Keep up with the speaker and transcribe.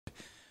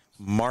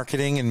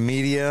marketing and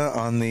media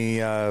on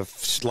the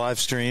live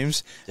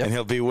streams, and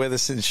he'll be with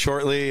us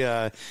shortly.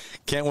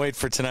 Can't wait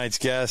for tonight's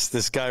guest,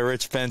 this guy,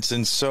 Rich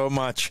Benson. So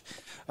much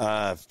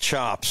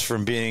chops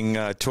from being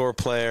a tour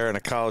player and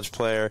a college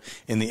player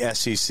in the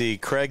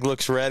SEC. Craig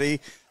looks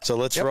ready, so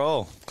let's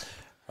roll.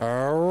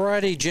 All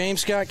righty,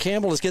 James Scott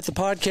Campbell, let's get the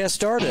podcast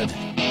started.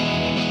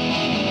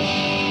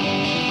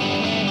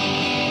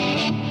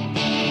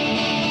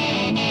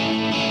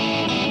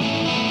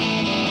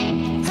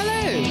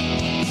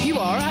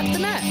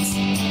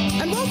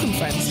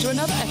 To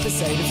another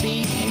episode of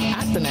the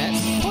At The Net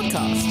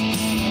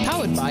podcast,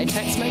 powered by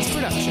Tex-Mex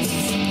Productions.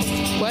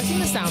 Working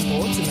the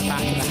soundboards in the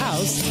back of the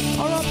house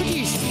are our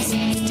producers,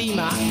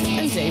 D-Mac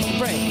and Dave the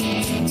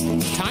Brain.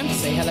 Time to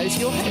say hello to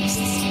your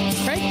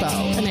hosts, Craig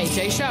Bell and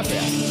AJ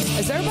Shabria,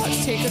 as they're about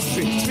to take us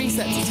through 3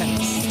 sets of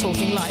tennis,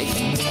 talking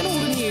life and all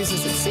the news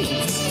as it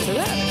seems to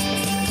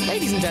them.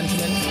 Ladies and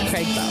gentlemen,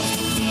 Craig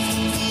Bell.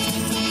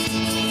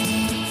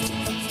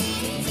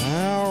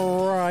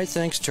 All right,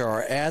 thanks to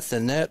our At The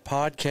Net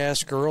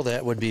podcast girl.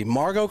 That would be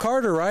Margot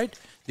Carter, right?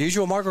 The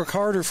usual Margot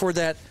Carter for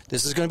that.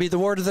 This is going to be the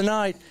word of the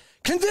night.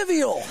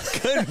 Convivial.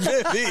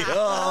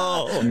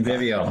 Convivial.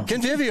 Convivial.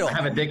 Convivial.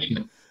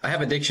 I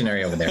have a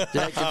dictionary over there.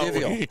 Yeah,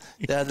 convivial.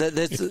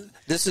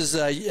 This is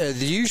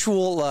the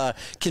usual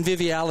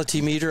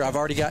conviviality meter. I've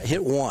already got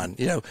hit 1.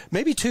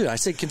 Maybe 2. I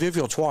said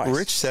convivial twice.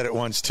 Rich said it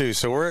once, too,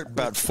 so we're at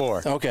about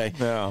 4. Okay.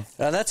 Yeah.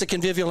 That's a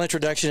convivial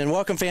introduction. And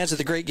welcome, fans of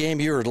the great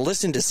game. You're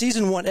listening to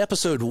Season 1,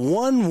 Episode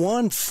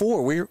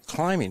 114. We're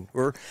climbing.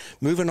 We're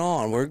moving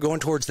on. We're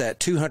going towards that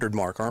 200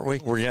 mark, aren't we?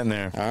 We're getting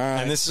there. All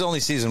right. And this is only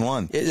Season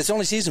 1. It's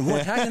only Season 1.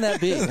 How can that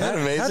be? Isn't that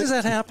amazing? How does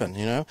that happen,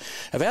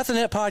 Of At The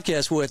Net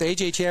podcast with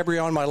AJ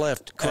Chabria on my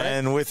left. Correct?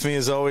 And with me,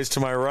 as always, to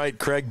my right,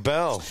 Craig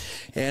Bell.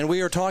 And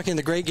we are talking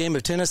the great game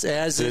of tennis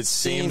as it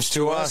seems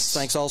to us.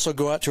 Thanks also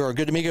go out to our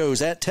good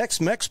amigos at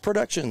Tex-Mex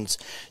Productions,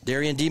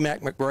 Darian D.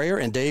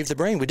 McBrayer and Dave the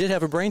Brain. We did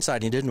have a brain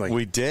sighting, didn't we?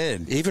 We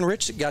did. Even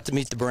Rich got to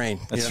meet the Brain.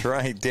 That's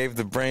right. Dave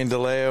the Brain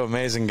DeLeo,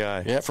 amazing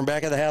guy. Yeah, from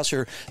back of the house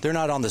here. They're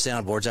not on the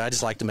soundboards. I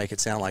just like to make it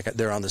sound like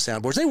they're on the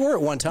soundboards. They were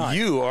at one time.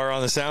 You are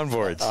on the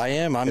soundboards. I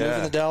am. I'm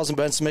moving the dials and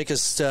buttons to make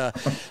us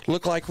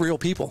look like real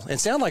people and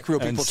sound like real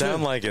people, and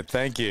sound like it.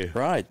 Thank you.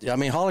 Right. I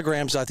mean,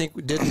 holograms, I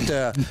think, didn't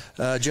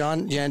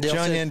John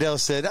Yandel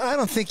said, I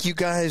don't think you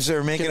guys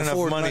are making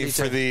enough money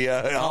for the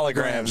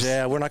holograms.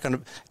 Yeah, we're not going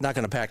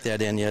to pack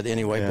that in yet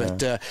anyway. Yeah.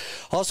 But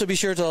also be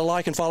sure to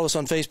like and follow us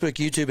on Facebook,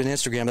 YouTube, and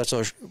Instagram. That's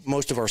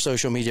most of our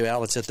social media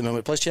outlets at the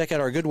moment. Plus, check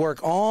out our good work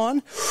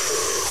on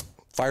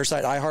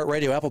Fireside,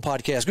 iHeartRadio, Apple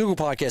Podcasts, Google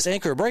Podcasts,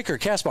 Anchor, Breaker,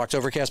 CastBox,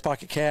 Overcast,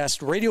 Pocket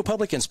Cast, Radio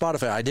Public, and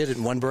Spotify. I did it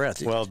in one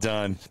breath. Well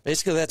done.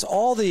 Basically, that's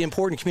all the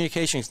important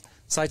communication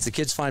sites the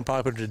kids find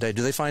popular today.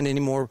 Do they find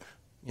any more,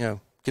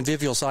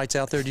 convivial sites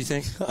out there, do you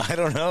think? I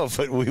don't know,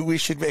 but we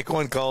should make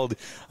one called,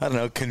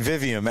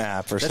 Convivium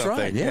app or something. That's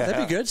right. Yeah,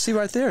 that'd be good. See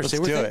right there. Let's See,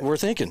 we're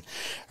thinking.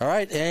 All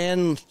right.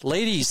 And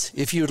ladies,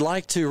 if you'd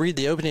like to read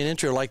the opening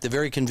intro like the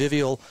very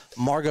convivial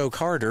Margot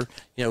Carter,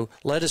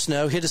 let us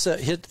know. Hit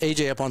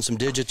AJ up on some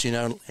digits,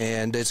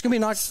 and it's going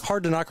to be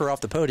hard to knock her off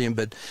the podium,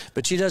 but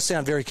she does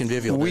sound very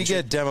convivial. We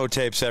get demo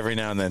tapes every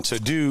now and then, so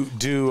do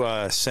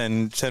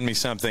send me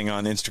something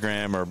on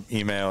Instagram or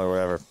email or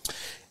whatever.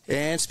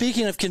 And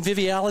speaking of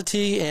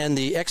conviviality and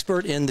the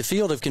expert in the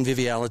field of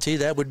conviviality,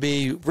 that would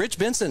be Rich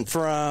Benson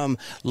from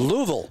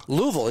Louisville.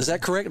 Louisville, is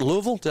that correct?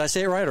 Louisville? Did I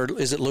say it right, or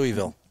is it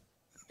Louisville?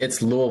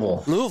 It's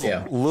Louisville.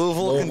 Yeah.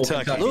 Louisville,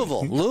 Kentucky.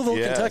 Louisville,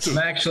 yes. Kentucky. I'm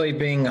actually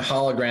being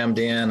hologrammed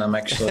in. I'm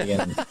actually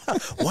in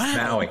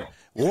Maui.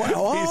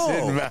 Wow. He's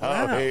in Maui.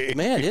 Wow.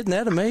 Man, isn't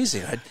that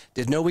amazing? I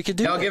didn't know we could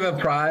do that.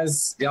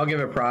 Y'all give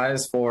a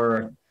prize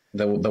for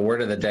the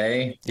word of the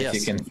day, yes. If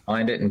you can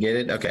find it and get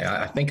it. Okay,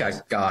 I think I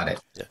got it.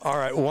 All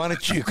right, why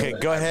don't you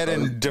go ahead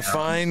and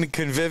define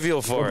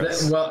convivial for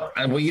us? Well,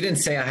 you didn't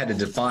say I had to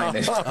define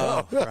it.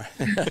 Oh, right.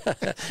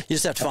 You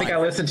just have to I think I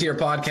listened to your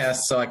podcast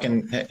so I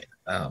can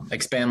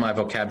expand my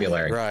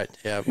vocabulary. Right,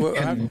 yeah.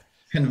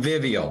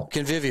 Convivial.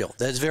 Convivial.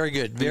 That's very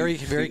good. Very,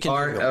 very the convivial.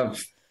 Art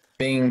of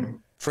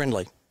being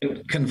friendly.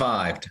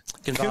 Convived.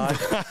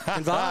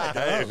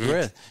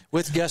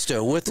 With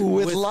gusto, with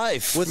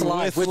life, with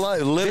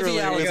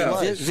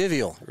literally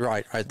vivial.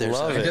 Right there.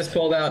 I just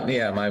pulled out,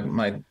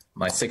 my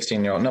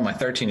 16-year-old, no, my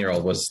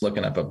 13-year-old was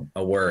looking up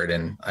a word,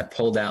 and I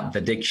pulled out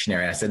the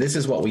dictionary. I said, "This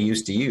is what we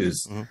used to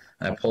use." Mm-hmm.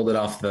 And I pulled it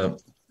off the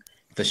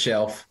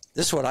shelf.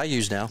 This is what I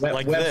use now.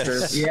 Like Webster.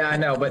 This. Yeah, I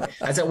know, but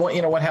I said,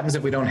 what happens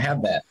if we don't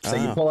have that? So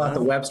you pull out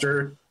the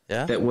Webster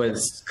that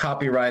was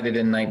copyrighted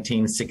in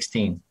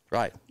 1916.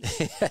 Right.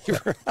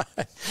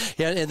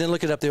 Yeah, and then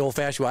look it up the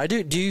old-fashioned way.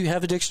 Do you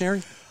have a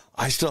dictionary?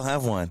 I still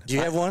have one. Do you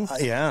have one?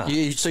 Yeah. I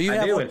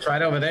do. It's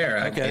right over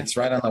there. Okay. It's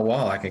right on the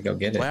wall. I could go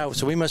get it. Wow.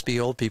 So we must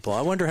be old people.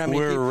 I wonder how many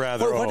We're people.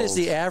 Rather old. What is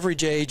the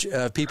average age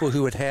of people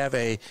who would have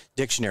a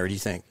dictionary, do you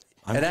think?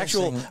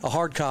 A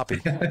hard copy.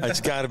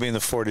 It's got to be in the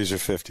 40s or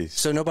 50s.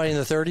 So nobody in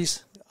the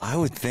 30s? I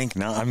would think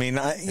not. I mean,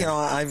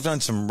 I've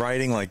done some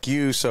writing like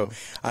you, so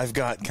I've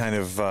got kind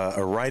of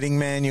a writing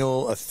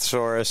manual, a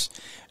thesaurus,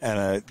 and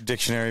a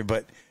dictionary,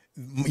 but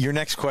your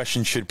next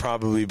question should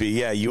probably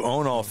be, you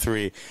own all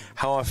three.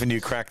 How often do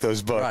you crack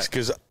those books? Right.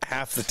 Because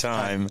half the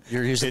time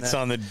You're using it's that.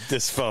 on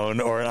this phone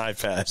or an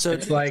iPad. So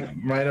It's like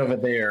right over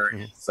there.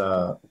 It's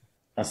a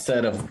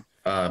set of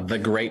the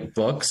great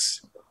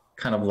books,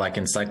 kind of like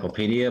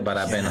encyclopedia, but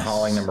I've been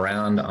hauling them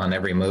around on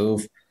every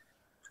move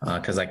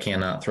because I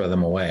cannot throw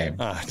them away.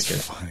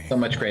 It's funny. So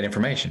much great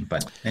information.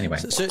 But anyway,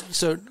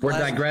 so we're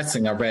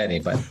digressing already.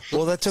 But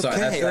Well, that's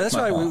okay. that's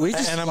my why fault. we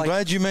just And I'm like,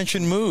 glad you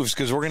mentioned moves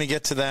because we're going to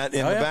get to that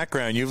in the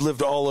background. You've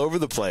lived all over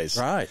the place.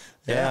 right.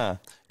 Yeah.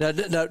 Now,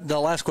 the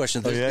last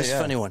question. This is a yeah.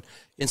 funny one.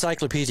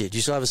 Encyclopedia. Do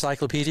you still have a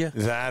encyclopedia?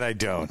 That I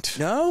don't.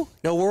 No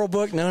World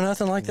Book. No,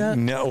 nothing like that.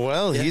 No,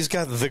 well, he's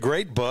got the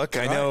great book.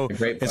 I know The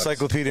great books.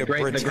 Encyclopedia The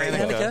great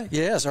Britannica. Okay.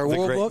 Yes, our The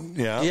World great- Book.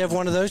 yeah. Do you have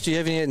one of those? Do you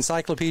have any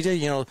encyclopedia?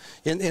 In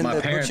my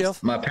the parents,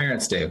 bookshelf? my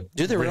parents do.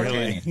 Do they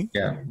really? Really?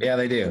 Yeah,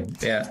 they do.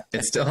 Yeah,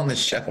 it's still on the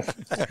shelf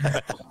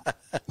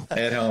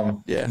at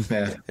home. Yeah.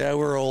 yeah. Yeah,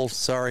 we're old.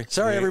 Sorry,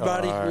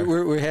 everybody. are.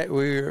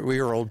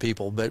 We're old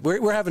people, but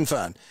we're having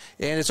fun,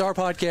 and it's our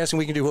podcast, and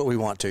we can do what we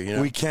want to. You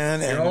know, We can.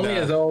 You're and, only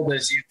as old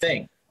as you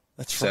think.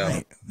 That's So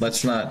right.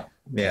 let's not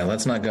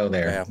go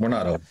there. Yeah. We're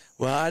not old.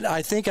 Well,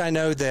 I think I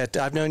know that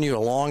I've known you a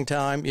long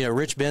time.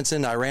 Rich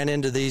Benson, I ran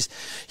into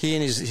he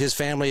and his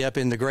family up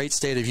in the great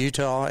state of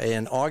Utah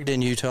and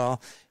Ogden, Utah,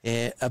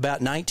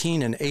 about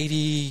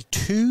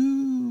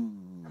 1982.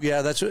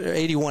 Yeah, that's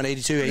 81,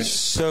 82.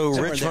 So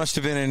Rich must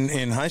have been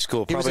in high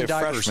school, He was probably in a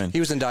diapers. freshman.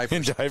 He was in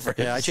diapers. In diapers.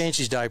 Yeah, I changed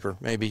his diaper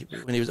maybe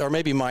when he was, or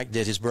maybe Mike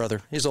did, his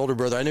older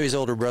brother. I knew his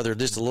older brother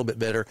just a little bit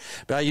better,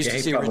 but I used to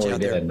He see Rich probably out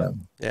there. did. But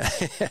Yeah.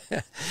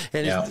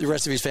 And the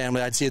rest of his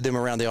family, I'd see them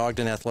around the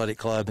Ogden Athletic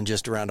Club and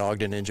just around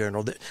Ogden in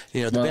general. The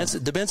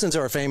Bensons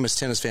are a famous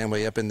tennis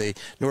family up in the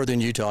northern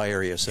Utah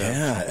area. So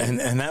Yeah, and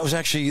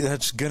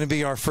that's going to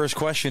be our first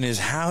question is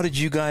how did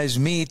you guys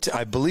meet?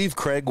 I believe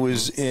Craig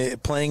was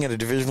playing at a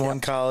Division I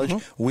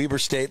college, Weber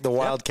State, the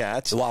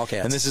Wildcats. The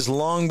Wildcats. And this is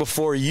long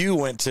before you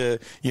went to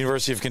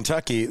University of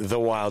Kentucky, the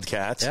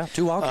Wildcats. Yeah,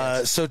 two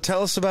Wildcats. So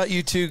tell us about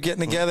you two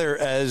getting together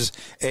as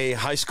a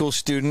high school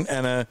student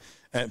and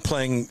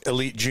playing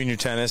elite junior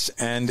tennis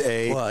and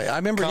Well, I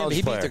remember college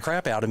he player. beat the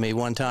crap out of me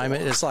one time.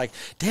 And it's like,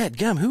 Dad,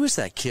 gum, who is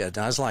that kid? And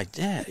I was like,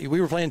 Dad, we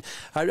were playing.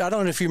 I don't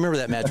know if you remember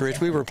that match, Rich.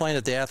 We were playing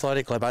at the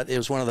athletic club. It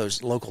was one of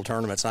those local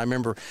tournaments. I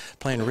remember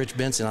playing Rich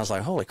Benson. I was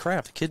like, holy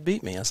crap, the kid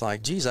beat me. I was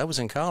like, geez, I was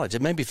in college.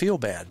 It made me feel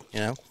bad,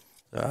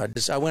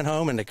 I went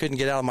home and I couldn't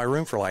get out of my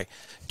room for like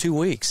 2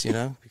 weeks,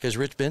 because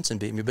Rich Benson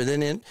beat me. But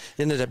then it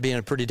ended up being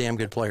a pretty damn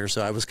good player.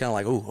 So I was kind of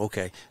like, oh,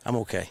 okay, I'm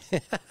okay.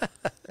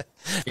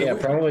 Yeah,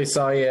 probably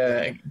saw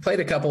you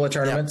played a couple of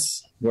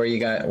tournaments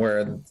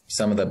where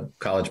some of the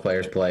college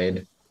players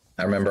played.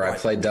 I remember I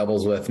played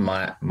doubles with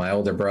my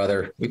older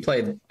brother. We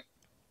played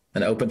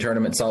an open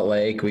tournament in Salt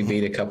Lake. We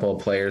beat a couple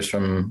of players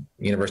from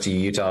University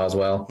of Utah as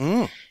well.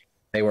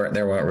 They weren't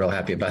real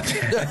happy about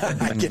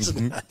that. I guess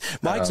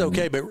Mike's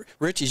okay, but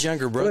Richie's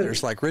younger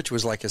brothers, like Rich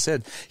was, like I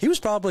said, he was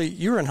probably,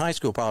 you were in high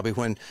school probably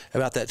when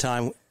about that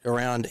time,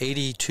 around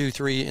 82,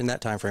 3 in that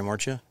time frame,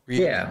 weren't you?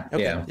 Yeah.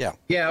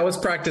 I was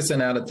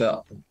practicing out at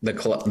the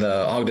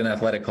Ogden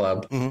Athletic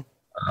Club,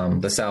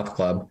 the South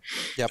Club.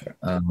 Yep.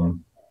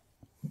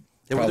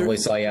 Probably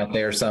saw you out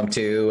there some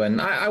too,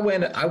 and I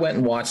went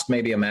and watched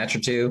maybe a match or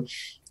two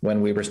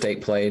when Weber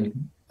State played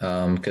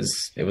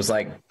because it was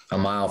like a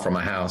mile from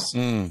my house.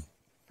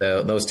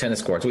 Those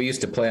tennis courts. We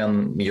used to play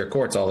on your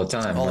courts all the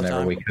time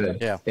whenever we could.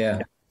 Yeah.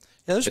 Yeah,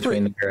 those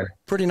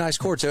pretty nice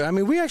courts. I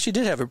mean, we actually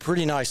did have a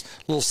pretty nice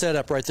little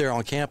setup right there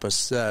on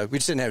campus. We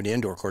just didn't have any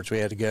indoor courts. We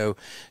had to go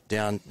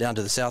down to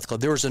the South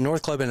Club. There was a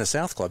North Club and a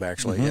South Club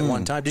actually at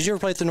one time. Did you ever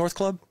play at the North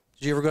Club?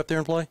 Did you ever go up there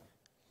and play?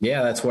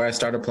 Yeah, that's where I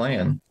started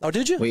playing. Oh,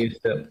 did you?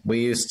 We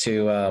used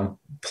to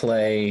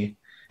play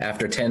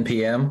after 10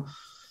 p.m.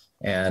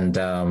 and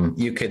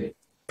you could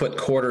put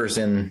quarters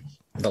in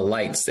the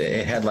lights.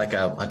 It had like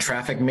a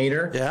traffic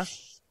meter. Yeah.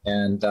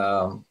 And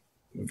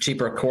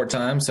cheaper court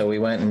time, so we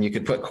went and you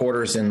could put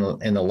quarters in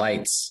the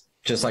lights,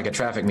 just like a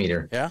traffic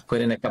meter. Yeah.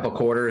 Put in a couple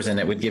quarters, and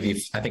it would give you,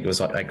 I think it was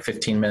like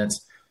 15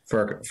 minutes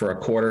for a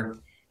quarter,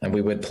 and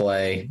we would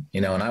play,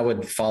 and I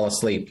would fall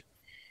asleep.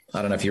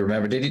 I don't know if you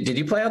remember. Did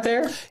you play out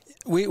there?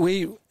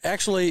 We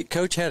actually,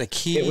 Coach had a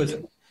key. It was.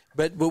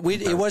 But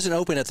it wasn't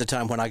open at the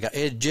time when I got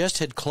it. Just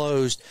had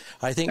closed.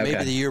 I think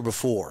maybe the year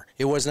before.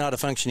 It was not a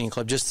functioning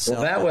club. Just the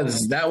that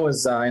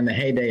was in the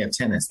heyday of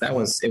tennis.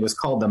 It was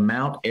called the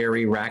Mount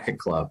Airy Racket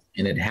Club,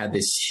 and it had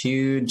this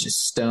huge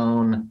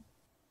stone.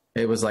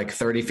 It was like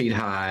 30 feet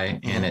high,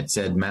 and it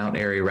said Mount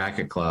Airy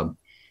Racket Club,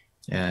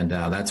 and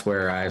that's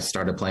where I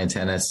started playing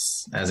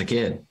tennis as a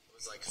kid.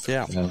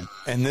 Yeah,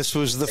 and this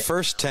was the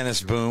first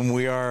tennis boom.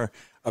 We are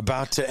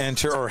about to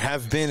enter, or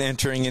have been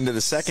entering, into the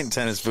second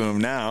tennis boom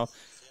now.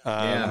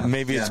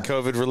 Maybe it's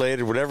COVID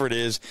related, whatever it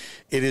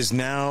is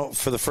now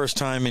for the first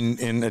time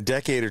in a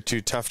decade or two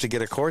tough to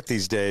get a court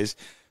these days.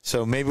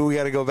 So maybe we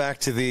got to go back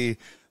to the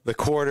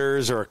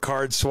quarters or a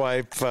card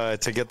swipe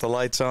to get the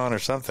lights on or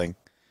something.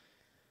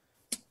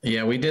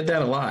 Yeah, we did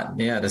that a lot.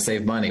 Yeah, to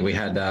save money. We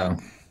had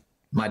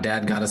my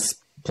dad got us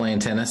playing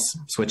tennis,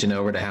 switching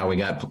over to how we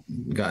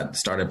got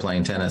started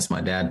playing tennis.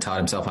 My dad taught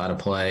himself how to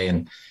play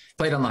and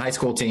played on the high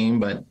school team,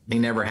 but he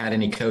never had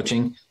any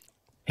coaching.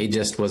 He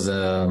just was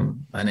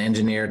an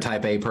engineer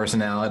type A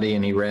personality,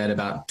 and he read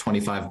about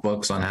 25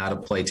 books on how to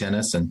play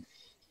tennis, and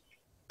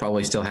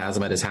probably still has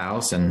them at his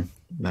house, and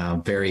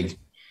very,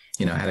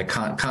 had a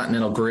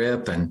continental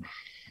grip,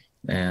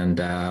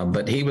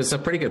 but he was a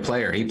pretty good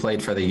player. He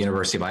played for the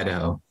University of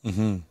Idaho.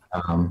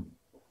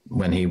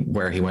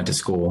 Where he went to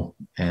school,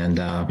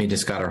 and he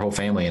just got our whole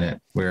family in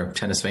it. We're a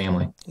tennis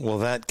family. Well,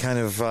 that kind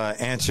of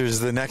answers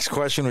the next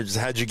question, which is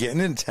how'd you get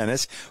into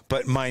tennis?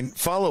 But my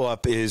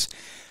follow-up is,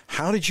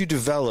 how did you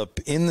develop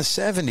in the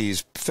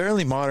 70s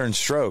fairly modern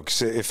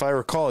strokes? If I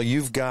recall,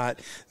 you've got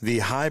the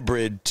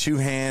hybrid 2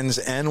 hands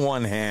and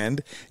 1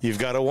 hand. You've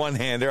got a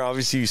one-hander.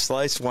 Obviously, you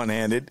slice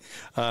one-handed.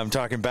 I'm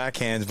talking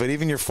backhands, but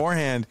even your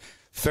forehand,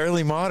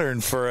 fairly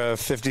modern for a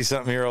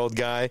 50-something-year-old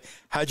guy.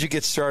 How'd you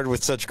get started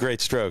with such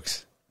great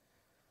strokes?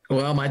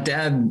 Well, my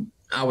dad,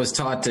 I was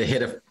taught to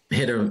hit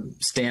a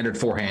standard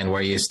forehand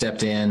where you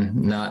stepped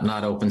in,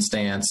 not open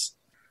stance.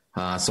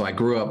 So I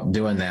grew up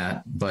doing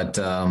that, but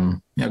I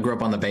grew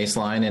up on the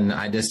baseline, and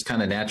I just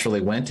kind of naturally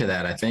went to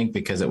that, I think,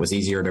 because it was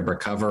easier to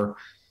recover.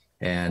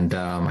 And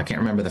I can't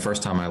remember the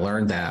first time I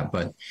learned that,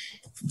 but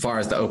as far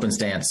as the open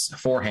stance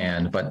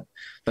forehand, but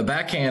the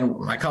backhand,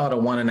 I call it a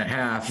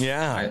 1.5.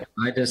 Yeah.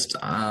 I just,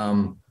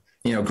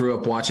 grew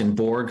up watching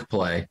Borg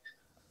play.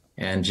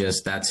 And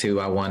just that's who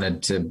I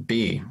wanted to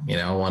be.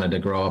 I wanted to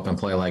grow up and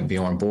play like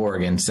Bjorn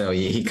Borg. And so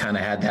he kind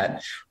of had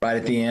that right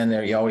at the end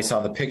there. You always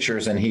saw the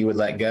pictures, and he would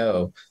let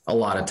go a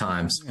lot of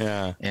times.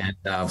 Yeah. And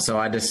so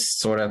I just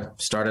sort of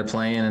started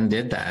playing and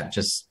did that.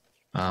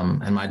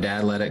 And my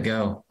dad let it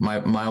go.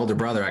 My older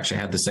brother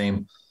actually had the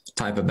same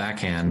type of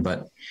backhand,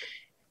 but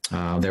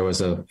there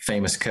was a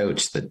famous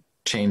coach that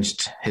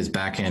changed his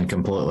backhand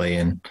completely,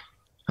 and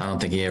I don't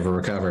think he ever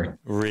recovered.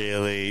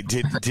 Really?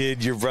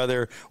 Did your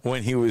brother,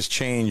 when he was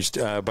changed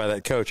by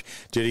that coach,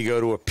 did he go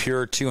to a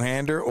pure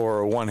 2-hander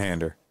or a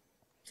 1-hander?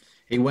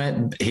 He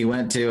went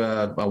to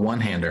a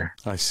 1-hander.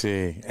 I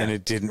see. And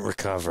it didn't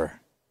recover.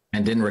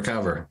 And didn't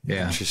recover.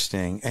 Yeah.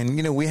 Interesting.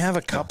 And, we have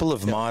a couple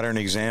of modern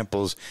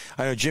examples.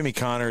 I know Jimmy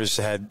Connors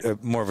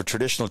had more of a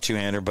traditional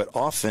 2-hander, but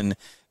often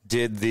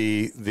did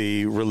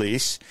the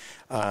release.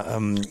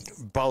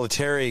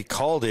 Bollettieri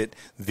called it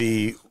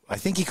I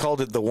think he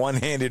called it the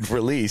one-handed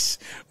release,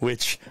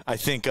 which I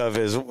think of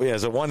as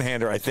a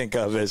one-hander, I think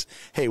of as,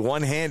 hey,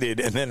 one-handed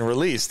and then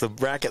release, the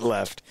racket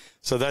left.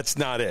 So that's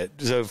not it.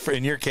 So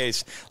in your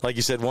case, like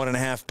you said,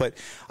 1.5. But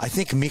I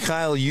think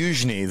Mikhail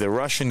Yuzhny, the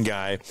Russian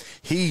guy,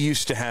 he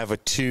used to have a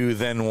 2,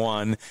 then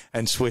 1,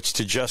 and switch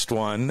to just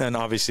 1, and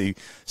obviously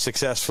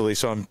successfully.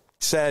 So I'm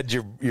sad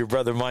your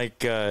brother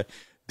Mike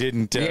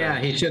didn't. Yeah,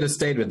 he should have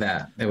stayed with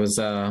that. It was,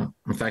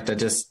 in fact,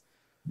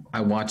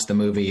 I watched the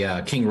movie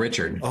King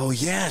Richard. Oh,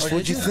 yes.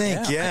 What'd you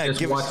think? Yeah. I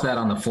just watched that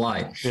on the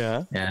flight.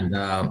 Yeah. And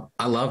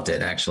I loved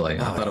it, actually.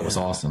 I thought it was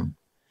awesome.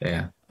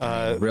 Yeah.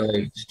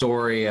 Really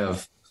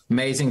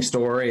amazing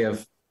story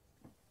of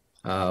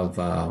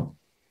a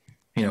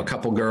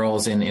couple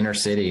girls in inner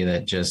city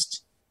that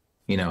just,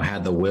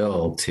 had the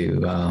will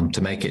to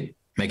make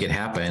it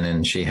happen.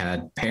 And she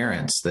had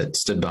parents that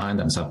stood behind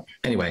them. So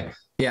anyway,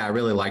 yeah, I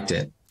really liked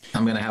it.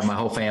 I'm going to have my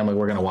whole family.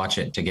 We're going to watch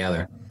it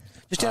together.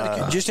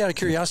 Just out of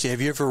curiosity,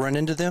 have you ever run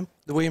into them,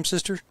 the Williams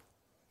sisters?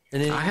 I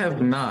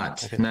have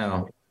not. Okay.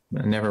 No,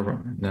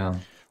 never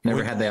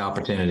had the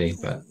opportunity.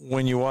 But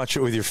when you watch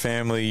it with your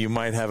family, you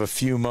might have a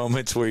few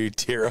moments where you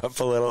tear up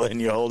a little and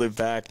you hold it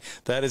back.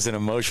 That is an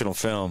emotional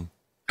film.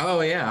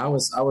 Oh yeah, I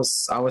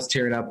was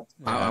tearing up.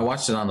 Yeah. I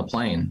watched it on the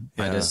plane.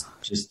 Yeah.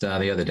 Just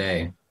the other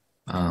day,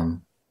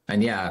 and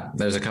yeah,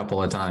 there's a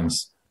couple of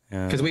times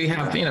because we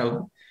have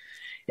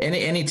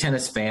Any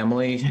tennis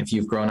family, if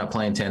you've grown up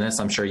playing tennis,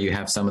 I'm sure you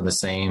have some of the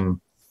same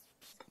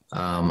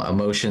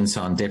emotions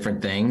on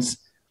different things.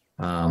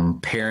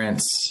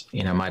 Parents,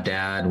 my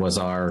dad was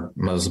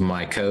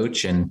my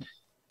coach, and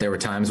there were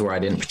times where I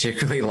didn't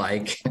particularly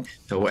like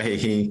the way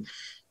he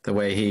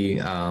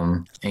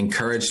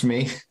encouraged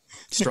me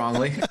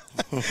strongly.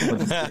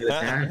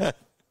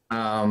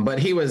 But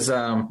he was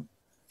a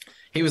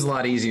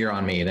lot easier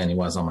on me than he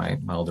was on my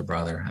older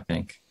brother. I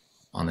think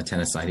on the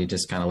tennis side, he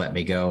just kind of let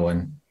me go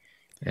and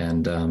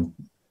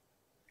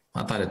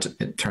I thought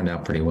it turned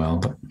out pretty well.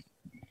 But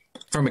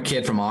from a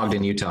kid from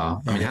Ogden, Utah,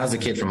 I mean, how's a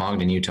kid from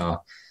Ogden, Utah,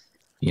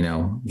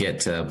 get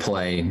to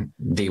play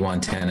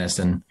D1 tennis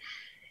and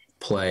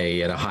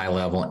play at a high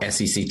level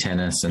SEC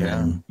tennis and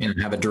then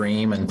have a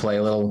dream and play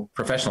a little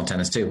professional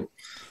tennis too.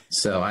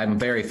 So I'm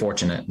very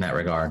fortunate in that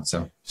regard.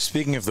 So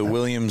speaking of the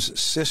Williams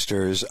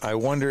sisters, I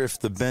wonder if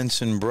the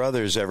Benson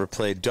brothers ever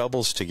played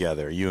doubles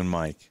together, you and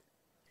Mike.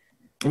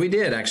 We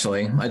did,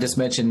 actually. I just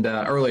mentioned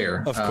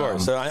earlier. Of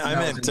course. I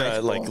meant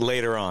like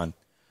later on.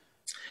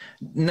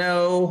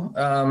 No.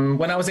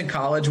 When I was in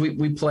college,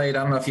 we played.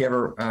 I don't know if you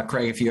ever,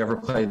 Craig, if you ever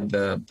played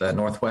the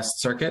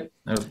Northwest circuit.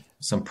 There was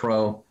some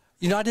pro.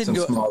 I didn't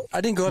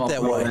go up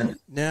that way.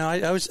 No,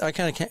 I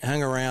kind of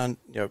hung around,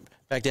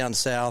 back down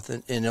south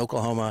in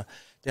Oklahoma,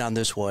 down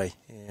this way,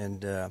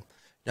 and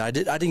No, I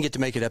didn't get to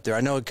make it up there.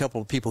 I know a couple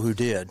of people who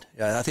did.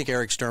 I think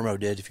Eric Sturmo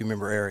did, if you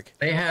remember Eric.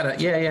 They had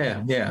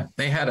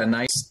They had a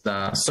nice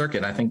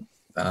circuit. I think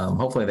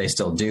hopefully they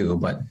still do,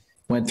 but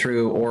went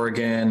through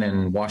Oregon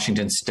and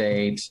Washington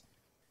State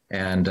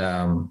and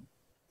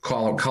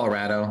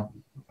Colorado.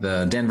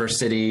 The Denver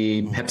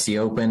City Pepsi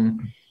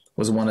Open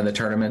was one of the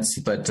tournaments.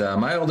 But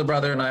my older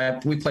brother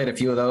and we played a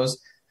few of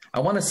those. I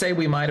want to say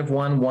we might have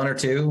won one or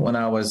two when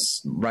I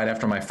was right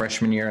after my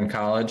freshman year in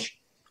college.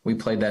 We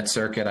played that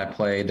circuit. I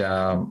played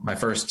my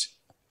first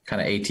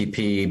kind of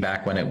ATP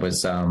back when it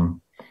was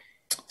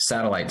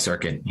satellite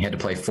circuit. You had to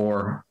play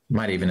 4,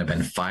 might even have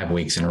been 5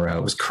 weeks in a row.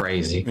 It was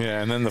crazy.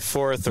 Yeah, and then the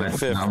 4th or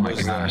 5th. Oh my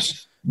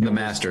gosh, the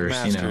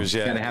Masters.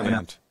 You got to have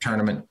a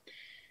tournament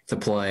to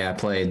play. I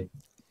played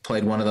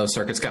one of those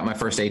circuits. Got my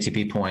first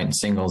ATP point in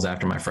singles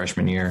after my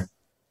freshman year.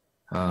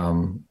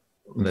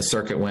 The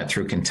circuit went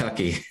through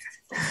Kentucky,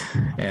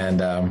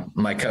 and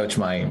my coach,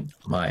 my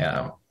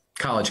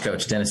college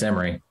coach, Dennis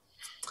Emery,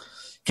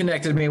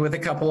 connected me with a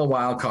couple of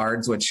wild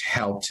cards, which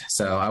helped.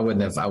 So I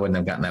wouldn't have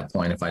gotten that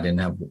point if I didn't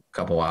have a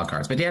couple of wild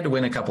cards. But you had to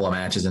win a couple of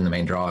matches in the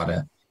main draw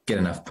to get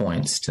enough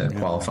points to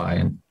qualify,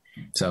 and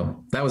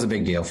so that was a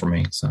big deal for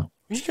me. So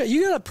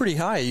you got up pretty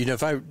high.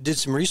 If I did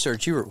some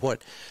research, you were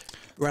what,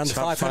 around the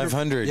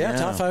 500? Yeah,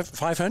 top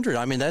 500.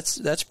 I mean,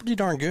 that's pretty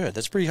darn good.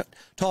 That's pretty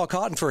tall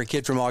cotton for a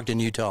kid from Ogden,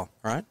 Utah,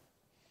 right?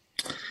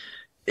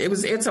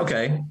 It's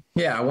okay.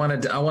 Yeah, I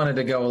wanted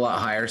to go a lot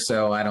higher,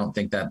 so I don't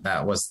think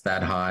that was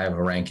that high of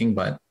a ranking,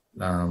 but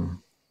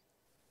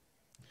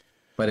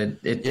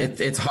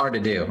it's hard to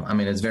do. I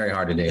mean, it's very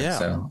hard to do. Yeah.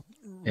 So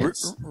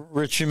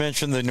Rich, you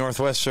mentioned the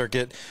Northwest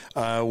Circuit.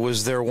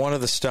 Was there one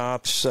of the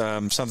stops,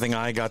 something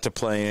I got to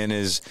play in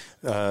is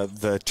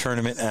the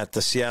tournament at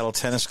the Seattle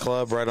Tennis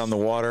Club right on the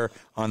water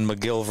on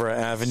McGillivray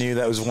Avenue?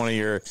 That was one of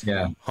your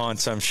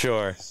haunts, I'm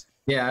sure.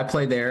 Yeah, I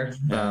played there.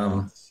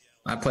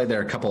 I played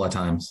there a couple of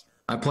times.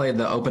 I played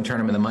the Open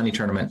tournament, the money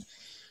tournament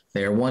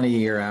there 1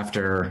 year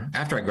after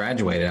I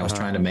graduated. I was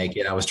trying to make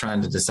it. I was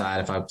trying to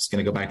decide if I was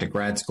going to go back to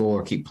grad school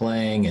or keep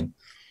playing. And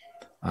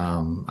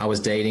I was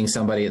dating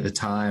somebody at the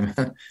time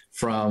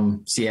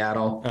from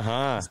Seattle.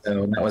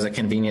 So that was a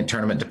convenient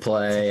tournament to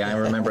play. I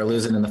remember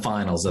losing in the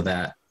finals of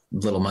that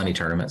small money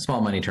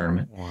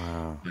tournament.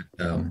 Wow.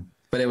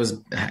 But it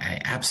was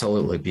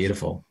absolutely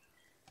beautiful.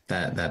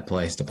 That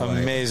place to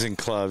play. Amazing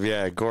club.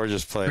 Yeah,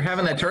 gorgeous place. We're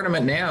having that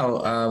tournament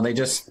now. They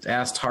just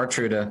asked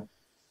Hartrue to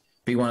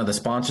be one of the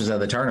sponsors of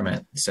the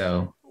tournament.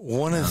 So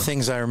one of the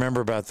things I remember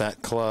about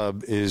that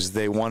club is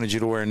they wanted you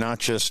to wear not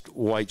just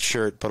white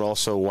shirt, but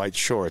also white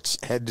shorts,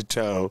 head to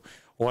toe,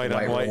 white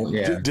on white.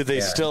 Yeah. Did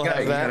they still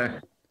have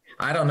that?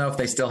 I don't know if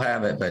they still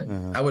have it, but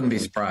I wouldn't be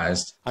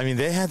surprised. I mean,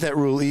 they had that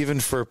rule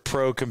even for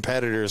pro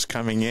competitors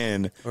coming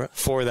in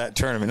for that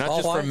tournament,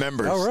 not just for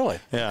members. Oh, really?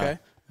 Yeah. Okay.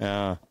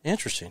 Yeah.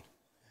 Interesting.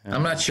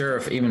 I'm not sure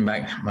if even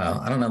back,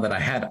 I don't know that I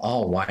had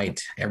all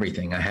white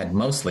everything. I had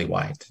mostly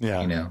white.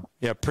 Yeah.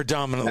 Yeah,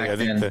 predominantly. I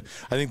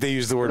think they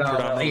used the word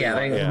predominantly. Yeah,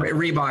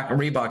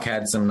 Reebok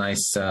had some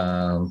nice,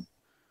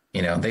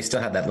 they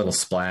still had that little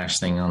splash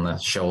thing on the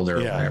shoulder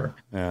or whatever.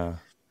 Yeah.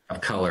 Of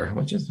color,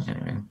 which is,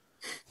 anyway.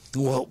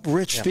 Well,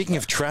 Rich, speaking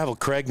of travel,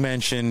 Craig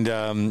mentioned,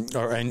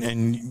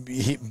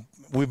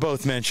 we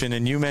both mentioned,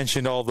 and you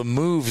mentioned all the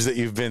moves that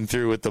you've been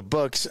through with the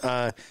books.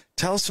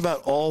 Tell us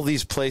about all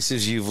these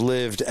places you've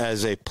lived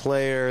as a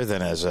player,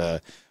 then as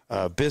a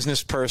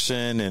business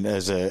person, and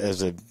as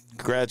a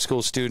grad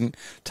school student.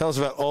 Tell us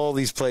about all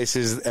these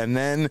places, and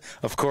then,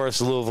 of course,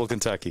 Louisville,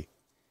 Kentucky.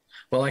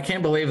 Well, I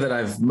can't believe that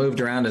I've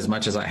moved around as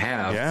much as I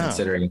have,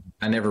 considering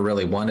I never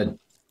really wanted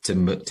to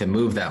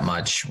move that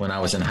much. When I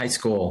was in high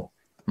school,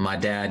 my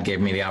dad gave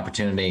me the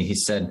opportunity. He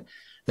said,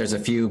 there's a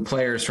few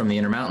players from the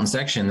Intermountain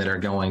section that are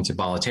going to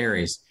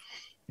Bollettieri's.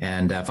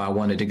 And if I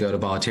wanted to go to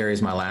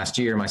Bollettieri's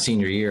my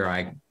senior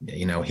year,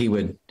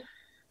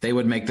 they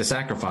would make the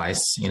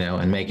sacrifice,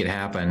 and make it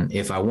happen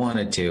if I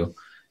wanted to.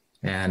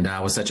 And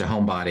I was such a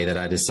homebody that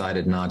I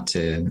decided not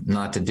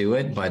to do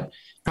it, but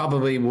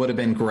probably would have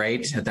been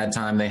great. At that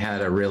time, they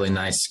had a really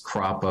nice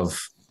crop of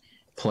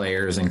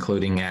players,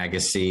 including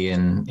Agassi,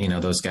 and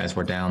those guys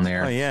were down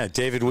there. Oh yeah,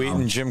 David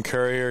Wheaton, Jim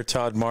Courier,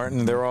 Todd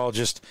Martin. They're all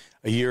just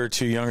a year or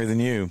two younger than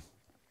you.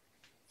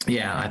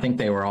 Yeah, I think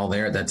they were all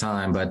there at that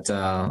time. But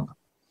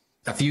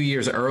a few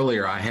years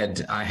earlier, I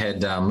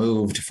had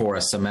moved for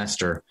a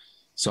semester,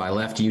 so I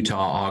left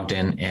Utah,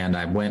 Ogden, and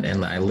I went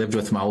and I lived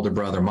with my older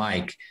brother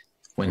Mike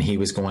when he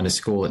was going to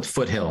school at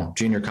Foothill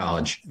Junior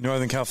College,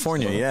 Northern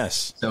California.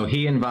 Yes. So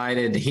he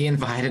invited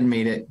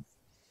me to.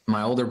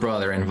 My older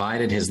brother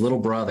invited his little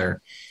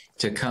brother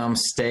to come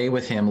stay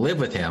with him, live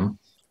with him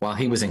while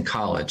he was in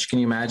college. Can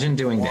you imagine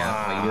doing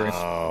that?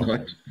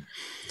 Wow.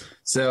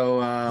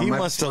 So he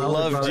must have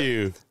loved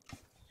you.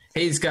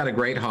 He's got a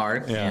great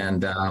heart,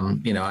 and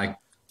I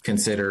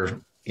consider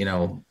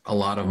a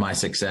lot of my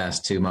success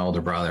to my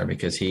older brother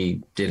because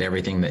he did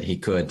everything that he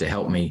could to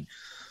help me.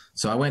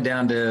 So I went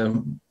down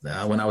to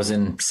when I was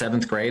in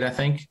 7th grade, I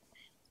think,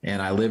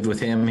 and I lived with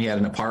him. He had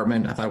an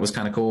apartment. I thought it was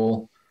kind of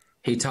cool.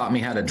 He taught me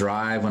how to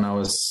drive when I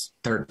was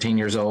 13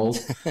 years old.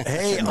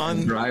 Hey,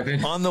 on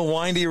the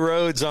windy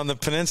roads on the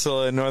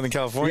peninsula in Northern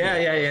California.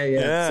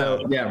 Yeah.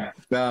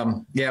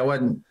 So it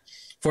wasn't.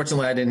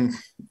 Fortunately, I didn't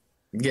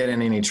get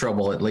in any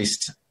trouble, at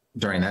least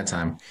during that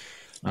time,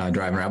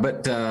 driving around.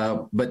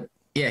 But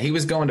yeah, he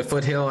was going to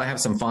Foothill. I have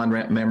some fond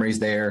memories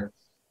there.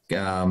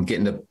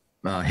 Getting to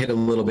hit a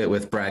little bit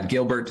with Brad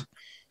Gilbert.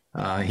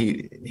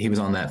 He was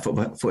on that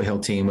Foothill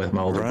team with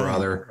my older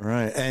brother.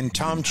 Right. And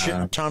Tom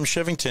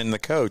Shivington, the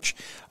coach.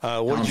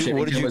 What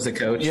did you was the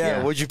coach.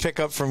 Yeah. What did you pick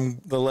up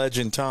from the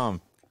legend, Tom?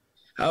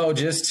 Oh,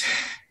 just,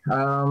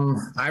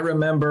 I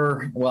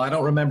remember, I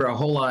don't remember a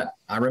whole lot.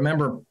 I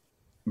remember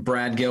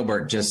Brad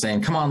Gilbert just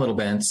saying, "Come on, little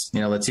Bence,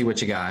 let's see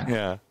what you got."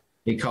 Yeah.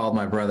 He called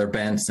my brother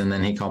Bence, and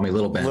then he called me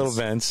Little Bence.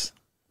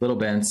 Little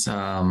Bence.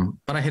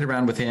 But I hit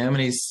around with him,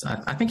 and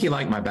I think he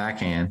liked my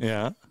backhand.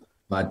 Yeah.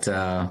 But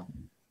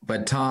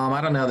Tom,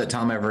 I don't know that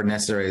Tom ever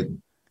necessarily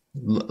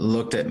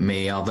looked at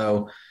me,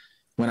 although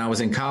when I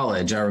was in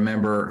college, I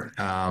remember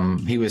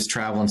he was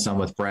traveling some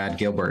with Brad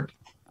Gilbert.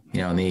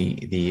 And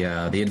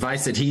the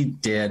advice that he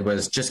did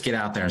was just get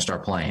out there and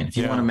start playing. If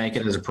you want to make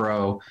it as a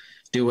pro,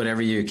 do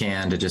whatever you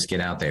can to just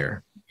get out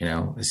there,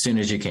 as soon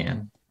as you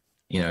can.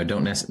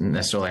 Don't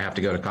necessarily have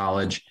to go to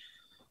college.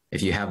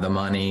 If you have the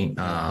money,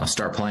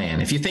 start playing.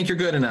 If you think you're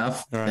good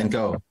enough, then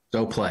go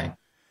play.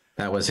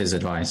 That was his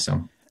advice.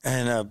 So.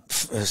 And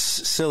a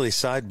silly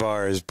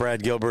sidebar is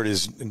Brad Gilbert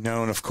is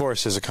known, of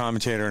course, as a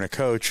commentator and a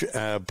coach,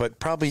 but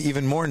probably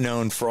even more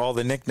known for all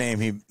the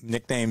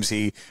nicknames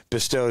he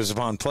bestows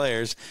upon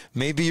players.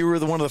 Maybe you were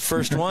one of the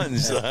first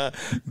ones,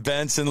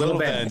 Bence and Little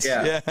Bence.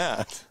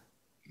 Yeah.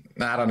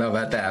 I don't know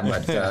about that,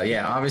 but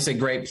obviously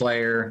great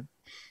player.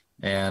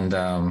 And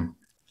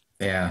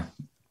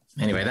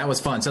anyway, that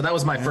was fun. So that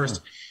was my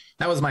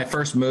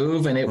first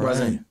move, and it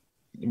wasn't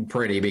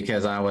pretty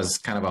because I was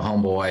kind of a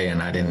homeboy,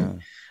 and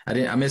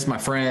I missed my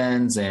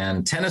friends,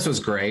 and tennis was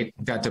great.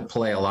 Got to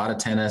play a lot of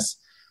tennis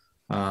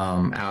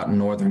out in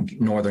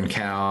Northern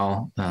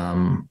Cal.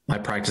 I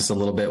practiced a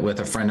little bit with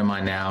a friend of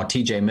mine now,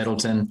 TJ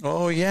Middleton.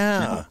 Oh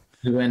yeah.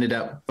 Who ended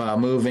up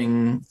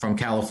moving from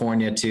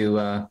California to,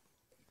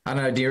 I don't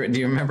know. Do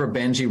you remember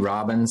Benji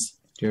Robbins?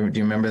 Do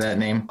you remember that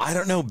name? I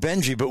don't know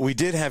Benji, but we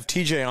did have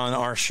TJ on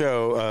our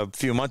show a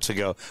few months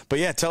ago. But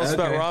yeah, tell us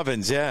about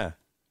Robbins. Yeah.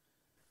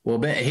 Well,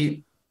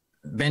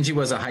 Benji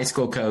was a high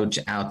school coach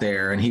out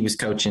there, and he was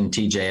coaching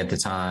TJ at the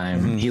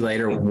time.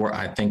 Mm-hmm.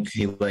 I think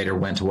he later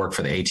went to work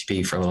for the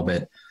ATP for a little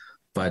bit,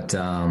 but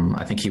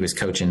I think he was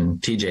coaching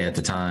TJ at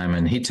the time,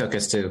 and he took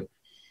us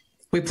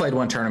we played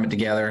one tournament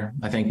together.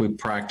 I think we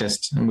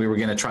practiced, and we were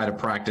going to try to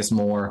practice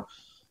more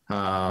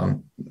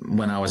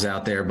when I was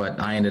out there, but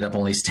I ended up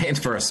only staying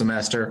for a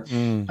semester.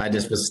 I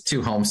just was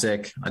too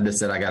homesick. I just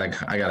said, I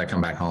gotta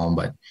come back home.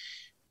 But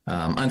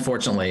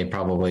unfortunately,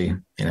 probably,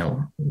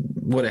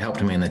 would have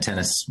helped me in the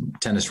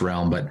tennis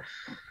realm. And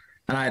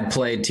I had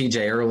played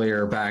TJ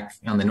earlier back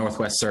on the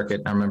Northwest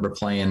Circuit. I remember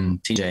playing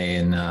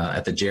TJ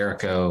at the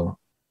Jericho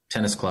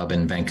Tennis Club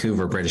in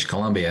Vancouver, British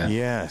Columbia.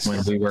 Yes.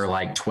 When we were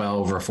like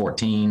 12 or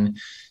 14.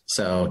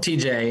 So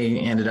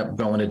TJ ended up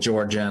going to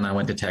Georgia, and I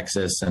went to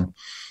Texas, and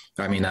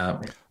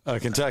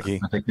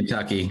Kentucky. I think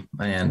Kentucky.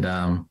 And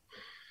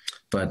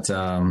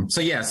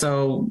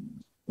so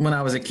when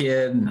I was a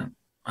kid,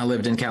 I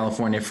lived in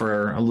California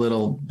for a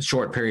little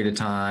short period of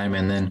time.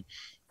 And then, of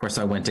course,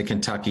 I went to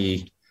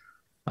Kentucky.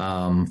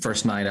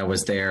 First night I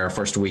was there,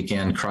 first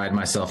weekend, cried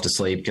myself to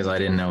sleep because I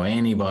didn't know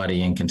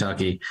anybody in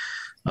Kentucky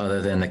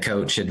other than the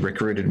coach had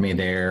recruited me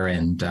there.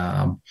 And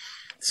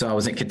so I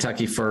was in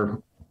Kentucky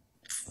for,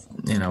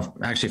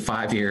 actually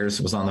 5 years,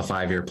 was on the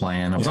 5-year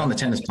plan. I was on the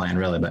tennis plan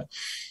really,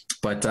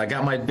 but I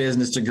got my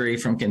business degree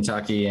from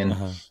Kentucky, and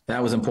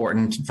that was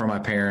important for my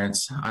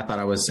parents. I thought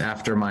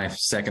after my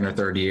second or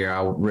third year,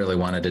 I really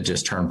wanted to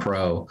just turn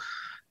pro,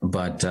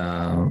 but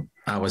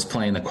I was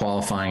playing the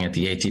qualifying at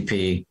the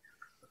ATP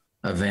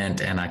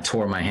event, and I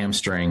tore my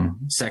hamstring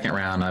second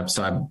round.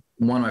 So I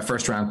won my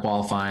first round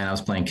qualifying. I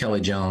was playing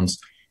Kelly Jones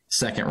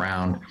second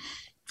round,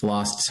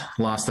 lost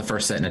the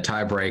first set in a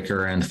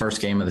tiebreaker, and the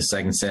first game of the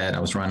second set, I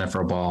was running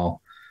for a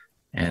ball,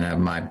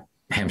 and my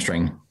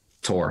hamstring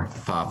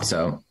popped,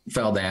 so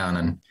fell down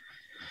and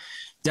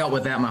dealt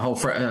with that my whole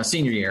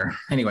senior year.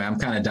 Anyway, I'm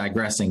kind of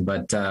digressing,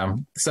 but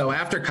so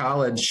after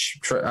college,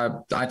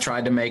 I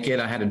tried to make it.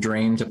 I had a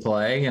dream to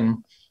play,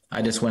 and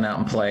I just went out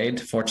and played.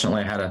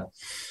 Fortunately,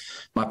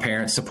 my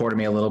parents supported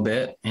me a little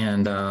bit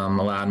and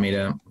allowed me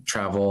to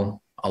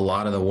travel a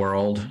lot of the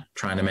world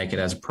trying to make it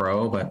as a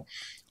pro. But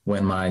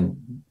when my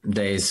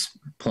days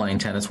playing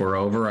tennis were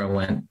over, I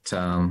went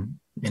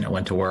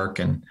to work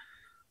and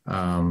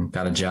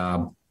got a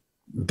job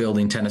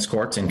building tennis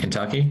courts in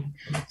Kentucky.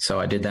 So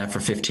I did that for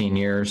 15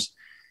 years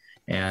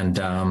and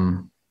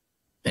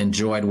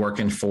enjoyed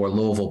working for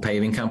Louisville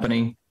Paving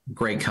Company.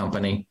 Great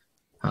company.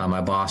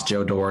 My boss,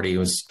 Joe Doherty,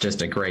 was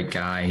just a great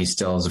guy. He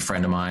still is a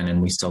friend of mine,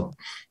 and we still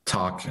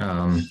talk,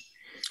 a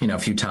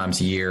few times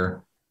a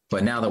year.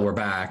 But now that we're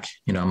back,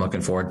 I'm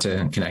looking forward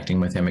to connecting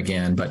with him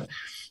again. But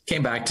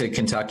came back to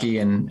Kentucky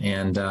and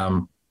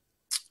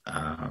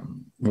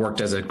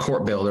worked as a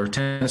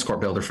tennis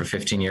court builder for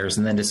 15 years,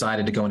 and then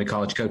decided to go into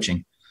college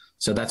coaching.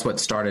 So that's what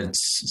started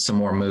some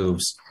more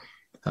moves.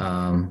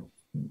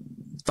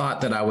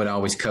 Thought that I would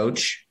always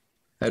coach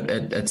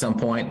at some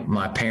point.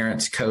 My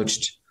parents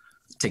coached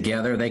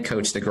together. They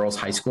coached the girls'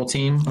 high school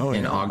team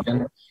in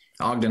Ogden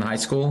High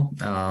School.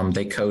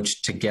 They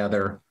coached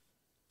together.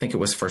 I think it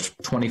was for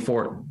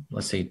 24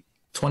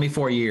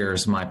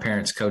 years. My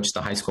parents coached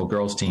the high school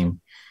girls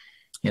team.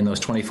 In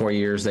those 24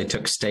 years, they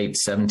took state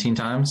 17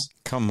 times.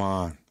 Come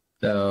on.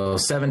 So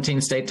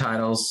 17 state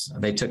titles.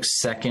 They took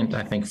second,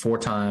 I think, 4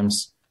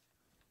 times.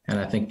 And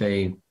I think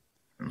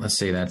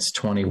that's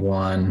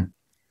 21.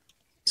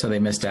 So they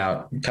missed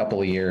out a couple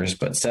of years,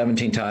 but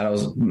 17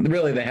 titles.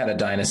 Really, they had a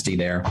dynasty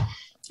there.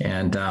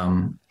 And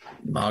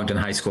Ogden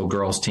High School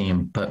girls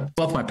team, but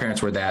both my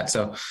parents were that.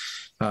 So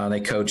they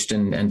coached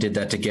and did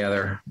that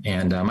together.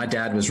 And my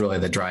dad was really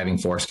the driving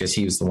force, because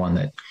he was the one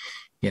that,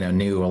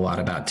 knew a lot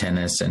about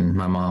tennis, and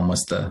my mom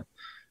was the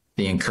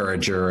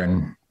encourager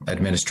and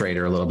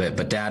administrator a little bit,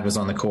 but dad was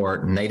on the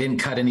court, and they didn't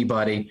cut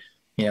anybody,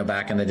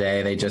 back in the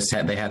day. They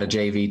had a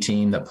JV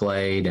team that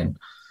played. And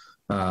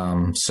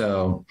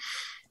so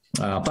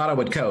thought I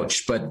would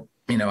coach, but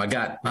I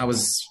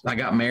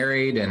got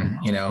married, and,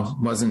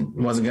 wasn't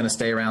going to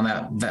stay around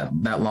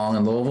that long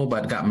in Louisville,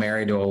 but got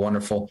married to a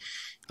wonderful,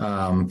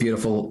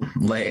 beautiful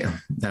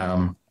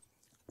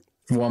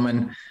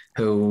woman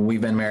who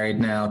we've been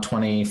married now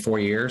 24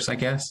 years, I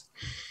guess.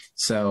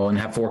 So, and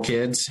have 4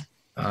 kids.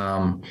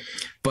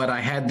 But I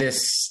had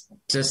this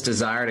just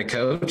desire to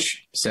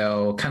coach.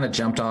 So kind of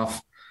jumped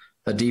off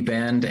the deep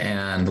end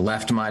and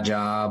left my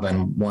job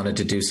and wanted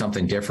to do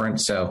something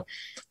different. So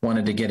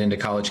wanted to get into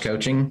college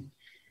coaching.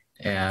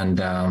 And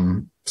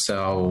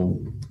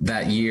so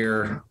that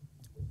year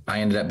I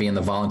ended up being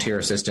the volunteer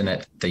assistant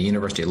at the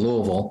University of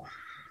Louisville,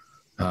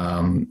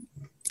 the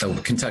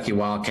Kentucky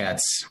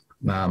Wildcats,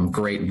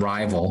 great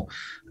rival,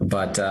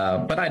 but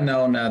I'd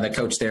known the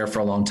coach there for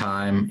a long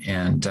time,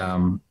 and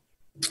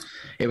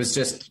it was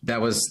just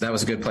that was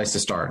a good place to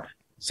start.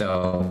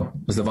 So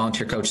was the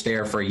volunteer coach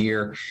there for a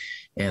year,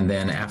 and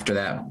then after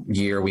that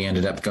year, we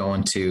ended up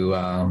going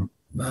to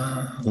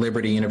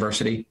Liberty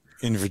University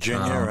in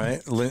Virginia, right?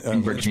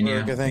 In Virginia,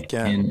 Lynchburg, I think,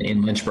 yeah,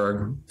 in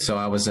Lynchburg. So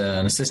I was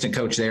an assistant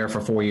coach there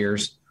for 4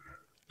 years.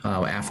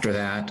 After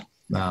that,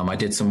 I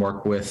did some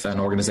work with an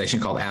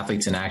organization called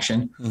Athletes in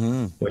Action,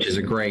 which is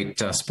a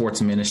great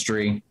sports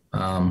ministry.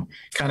 Kind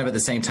of at the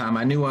same time,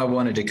 I knew I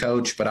wanted to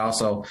coach, but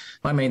also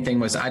my main thing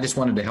was I just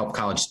wanted to help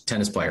college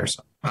tennis players.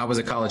 I was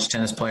a college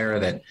tennis player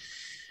that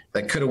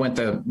could have went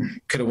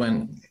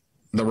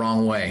the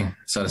wrong way,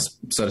 so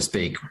to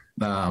speak.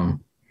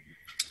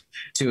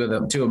 Two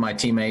of my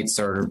teammates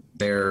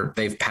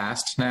they've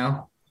passed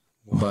now,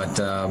 but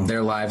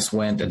their lives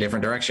went a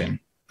different direction.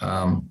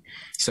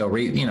 So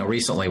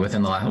recently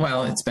within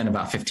it's been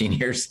about 15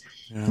 years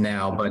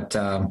now, but,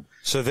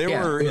 so they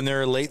were in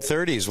their late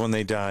 30s when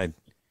they died.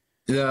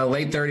 The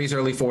late 30s,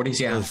 early 40s.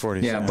 Yeah. Early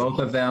 40s, yeah. Both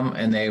of them.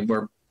 And it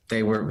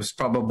was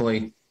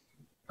probably,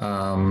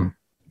 some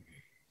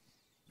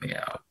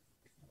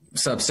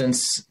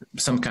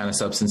kind of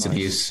substance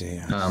abuse,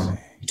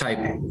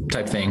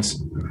 type things.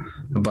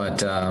 But,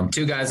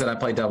 2 guys that I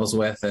played doubles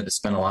with that I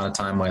spent a lot of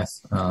time with,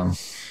 in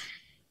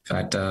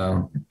fact,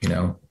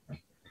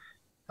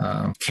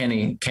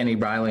 Kenny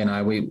Briley and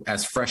I,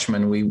 as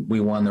freshmen, we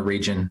won the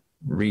region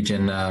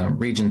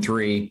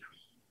 3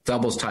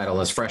 doubles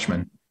title as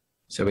freshmen.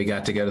 So we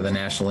got to go to the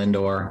National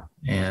Indoor,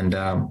 and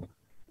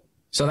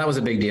so that was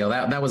a big deal.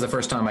 That was the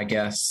first time, I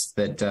guess,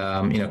 that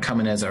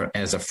coming as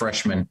a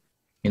freshman,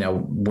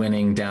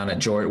 winning down at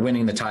Georgia,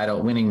 winning the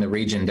title, winning the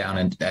region down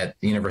at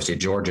the University of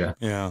Georgia.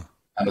 Yeah,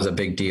 that was a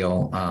big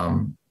deal.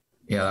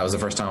 That was the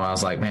first time I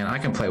was like, man, I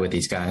can play with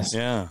these guys.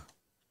 Yeah,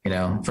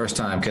 first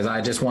time, because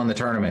I just won the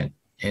tournament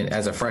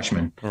as a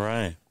freshman.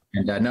 Right.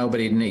 And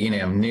nobody,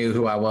 knew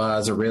who I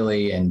was or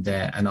really. And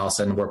all of a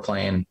sudden we're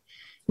playing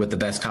with the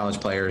best college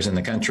players in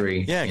the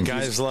country. Yeah.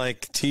 Guys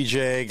like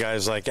TJ,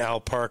 guys like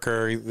Al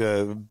Parker,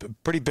 the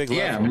pretty big.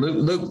 Yeah.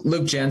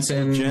 Luke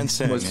Jensen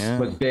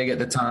was big at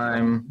the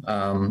time.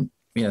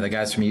 The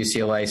guys from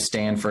UCLA,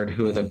 Stanford,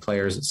 who are the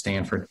players at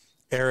Stanford?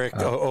 Eric.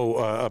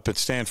 Up at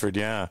Stanford.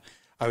 Yeah.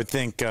 I would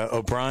think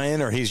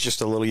O'Brien, or he's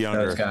just a little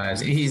younger. Those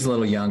guys. He's a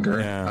little younger.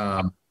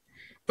 Yeah.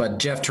 But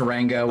Jeff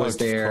Tarango was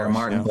there. Course,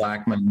 Martin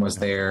Blackman was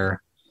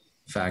there.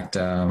 In fact,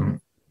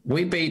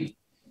 we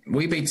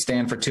beat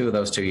Stanford 2 of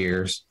those 2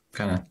 years.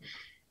 Kind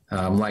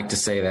of like to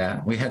say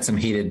that we had some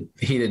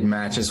heated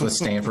matches with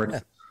Stanford.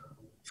 In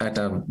fact,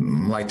 I'd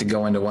like to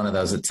go into one of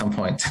those at some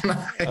point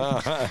tonight.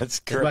 That's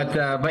great.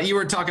 But you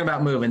were talking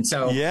about moving,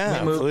 so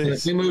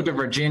we moved to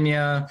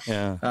Virginia,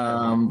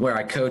 where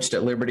I coached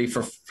at Liberty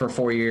for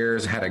 4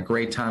 years. Had a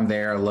great time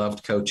there. I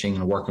loved coaching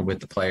and working with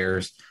the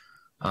players.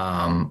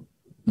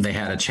 They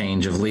had a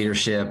change of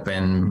leadership,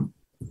 and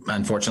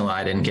unfortunately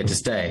I didn't get to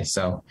stay.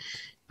 So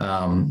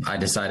I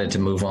decided to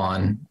move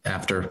on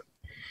after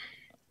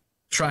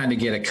trying to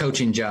get a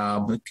coaching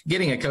job.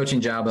 Getting a coaching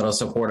job that'll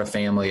support a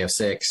family of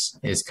 6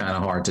 is kind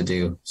of hard to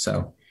do.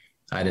 So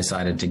I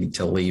decided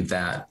to leave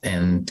that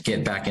and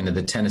get back into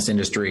the tennis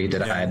industry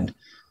that I had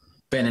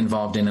been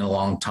involved in a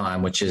long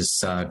time, which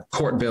is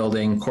court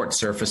building, court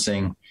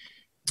surfacing,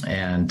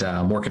 and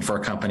working for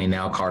a company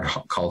now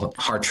called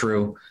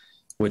Har-Tru,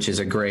 which is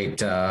a great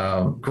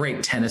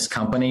tennis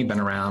company, been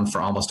around for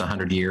almost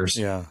 100 years.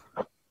 Yeah.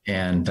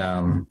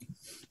 And,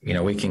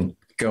 we can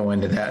go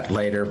into that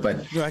later,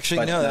 but that's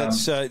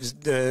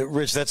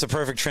Rich, that's a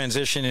perfect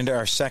transition into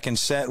our second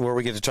set, where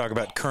we get to talk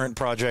about current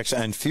projects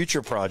and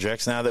future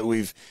projects. Now that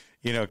we've,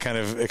 kind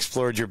of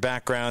explored your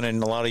background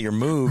and a lot of your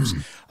moves,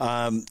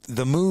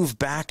 the move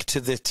back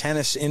to the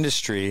tennis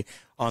industry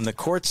on the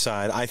court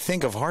side, I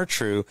think of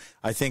Har-Tru.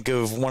 I think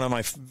of one of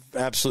my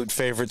absolute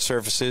favorite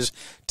surfaces.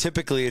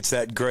 Typically, it's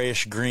that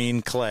grayish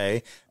green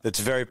clay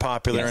that's very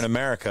popular in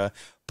America.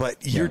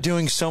 But you're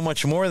doing so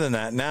much more than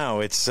that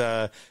now. It's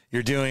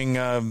you're doing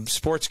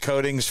sports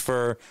coatings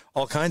for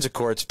all kinds of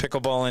courts,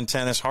 pickleball and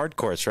tennis hard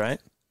courts, right?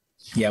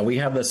 Yeah, we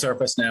have the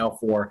surface now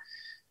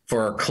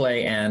for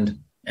clay and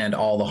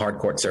all the hard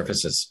court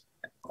surfaces,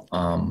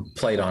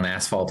 played on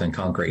asphalt and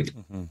concrete.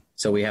 Mm-hmm.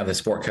 So we have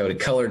the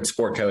colored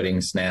sport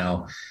coatings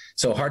now.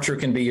 So Har-Tru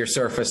can be your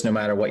surface no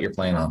matter what you're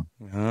playing on.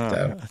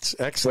 That's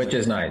excellent. Which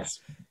is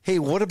nice. Hey,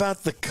 what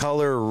about the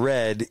color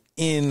red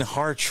in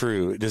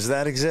Har-Tru? Does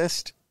that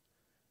exist?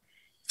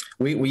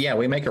 We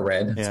make a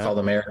red. It's called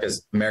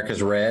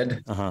America's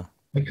Red. Uh-huh.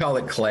 We call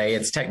it clay.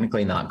 It's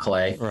technically not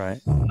clay,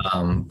 right?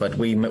 But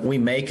we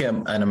make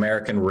an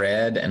American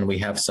Red, and we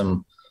have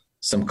some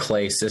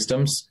clay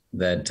systems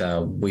that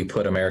we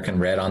put American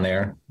Red on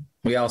there.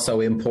 We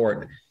also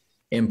import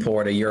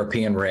a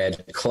European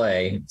red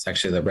clay. It's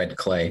actually the red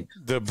clay,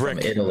 from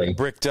Italy,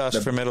 brick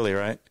dust from Italy,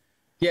 right?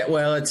 Yeah,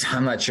 well,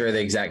 I'm not sure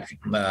the exact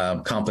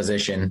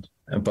composition,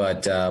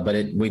 but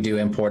we do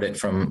import it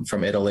from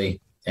Italy,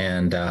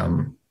 and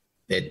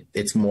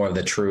it's more of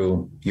the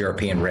true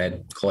European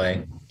red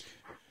clay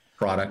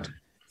product.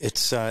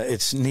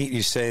 It's neat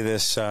you say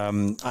this.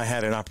 I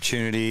had an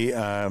opportunity.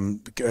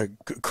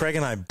 Craig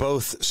and I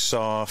both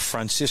saw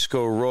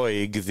Francisco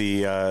Roig,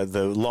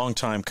 the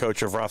longtime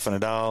coach of Rafa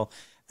Nadal,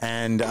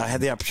 and I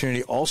had the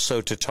opportunity also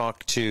to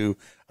talk to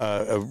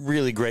a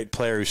really great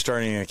player who's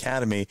starting an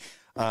academy.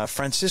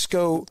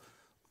 Francisco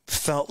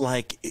felt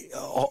like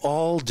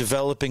all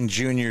developing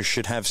juniors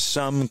should have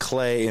some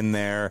clay in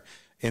their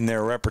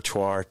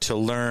repertoire to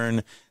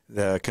learn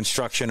the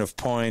construction of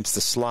points,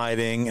 the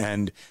sliding,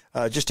 and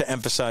just to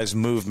emphasize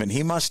movement.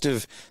 He must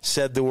have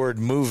said the word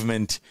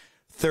movement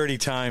 30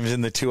 times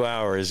in the 2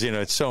 hours.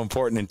 It's so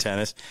important in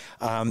tennis.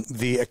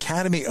 The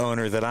academy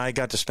owner that I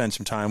got to spend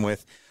some time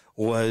with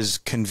was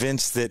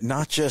convinced that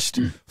not just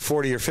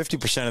 40 or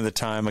 50% of the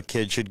time a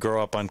kid should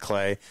grow up on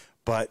clay,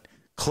 but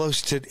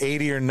close to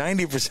 80 or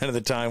 90% of the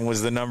time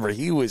was the number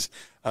he was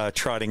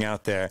trotting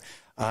out there.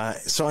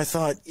 So I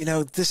thought,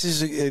 this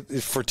is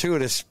a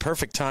fortuitous,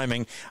 perfect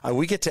timing.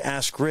 We get to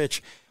ask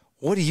Rich,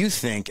 what do you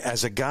think,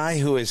 as a guy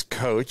who has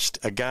coached,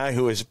 a guy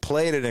who has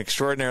played at an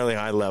extraordinarily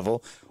high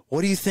level,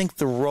 what do you think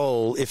the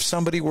role, if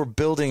somebody were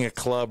building a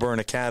club or an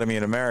academy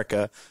in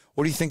America,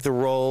 what do you think the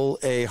role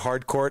a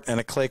hard court and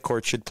a clay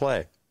court should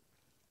play?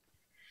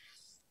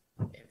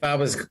 I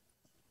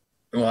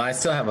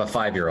still have a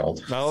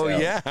 5-year-old. Oh,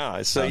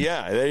 yeah. So,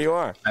 there you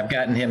are. I've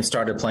gotten him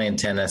started playing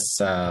tennis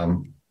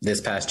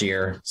this past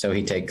year, so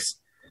he takes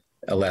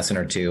a lesson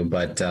or two,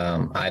 but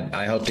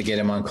I hope to get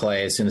him on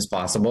clay as soon as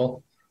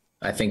possible.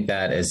 I think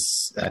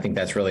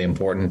that's really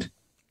important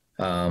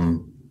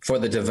for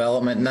the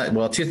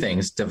development. Two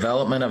things: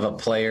 development of a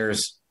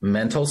player's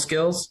mental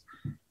skills,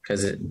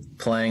 because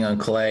playing on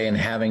clay and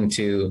having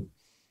to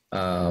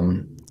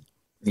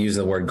use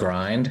the word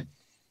grind,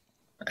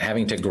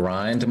 having to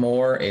grind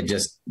more, it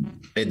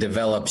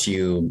develops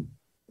you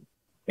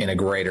in a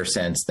greater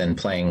sense than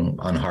playing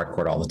on hard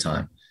court all the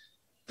time.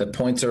 The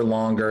points are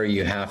longer.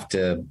 You have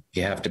to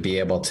be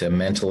able to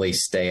mentally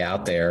stay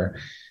out there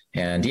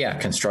and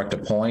construct a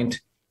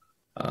point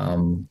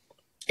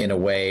in a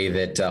way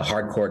that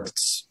hard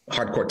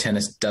court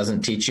tennis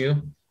doesn't teach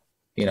you.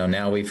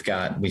 Now we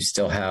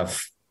still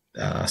have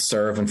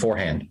serve and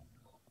forehand.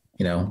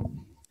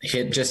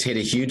 Hit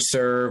a huge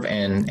serve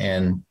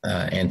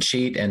and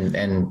cheat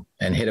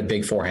and hit a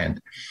big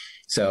forehand.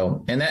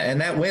 So and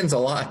that wins a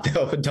lot,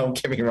 though. Don't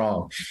get me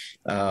wrong.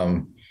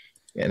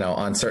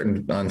 On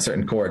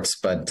certain courts,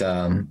 but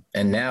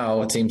and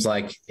now it seems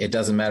like it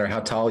doesn't matter how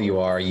tall you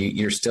are,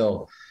 you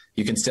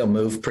can still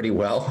move pretty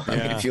well. I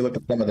mean, if you look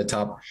at some of the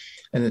top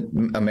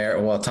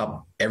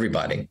top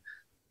everybody,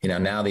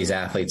 now these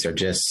athletes are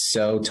just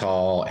so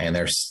tall and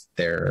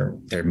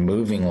they're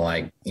moving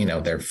like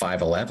they're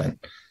 5'11".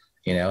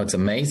 It's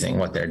amazing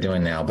what they're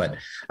doing now. But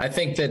I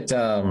think that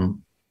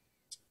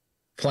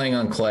playing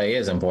on clay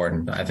is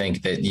important. I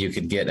think that you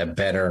could get a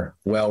better,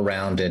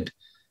 well-rounded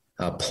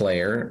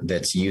player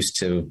that's used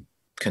to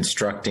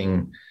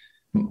constructing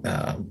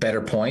better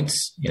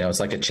points. It's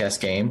like a chess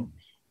game.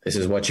 This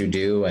is what you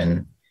do,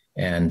 and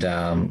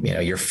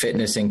your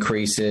fitness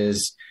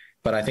increases.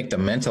 But I think the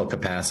mental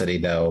capacity,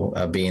 though,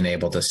 of being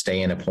able to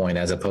stay in a point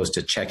as opposed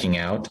to checking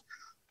out,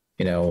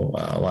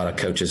 a lot of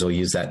coaches will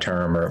use that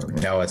term, or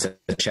no, it's a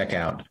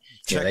checkout.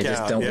 They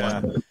just don't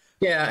want.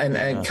 Yeah,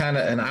 and kind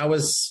of, and I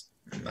was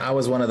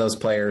one of those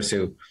players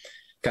who,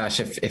 gosh,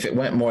 if it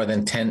went more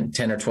than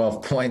 10 or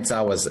 12 points,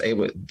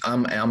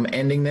 I'm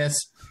ending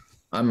this.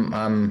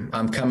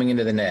 I'm coming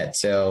into the net.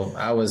 So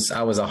I was a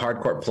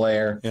hardcourt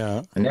player.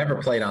 Yeah. I never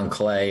played on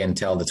clay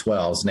until the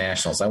 12s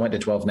nationals. I went to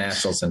 12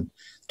 nationals and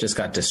just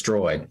got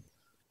destroyed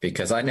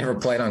because I never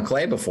played on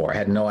clay before. I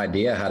had no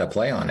idea how to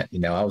play on it.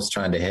 I was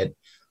trying to hit,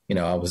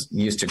 I was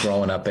used to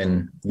growing up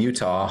in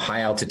Utah,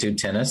 high altitude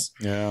tennis.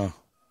 Yeah.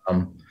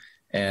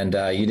 And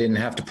you didn't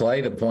have to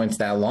play the points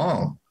that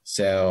long.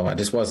 So I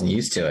just wasn't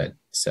used to it.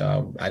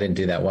 So I didn't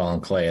do that well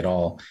on clay at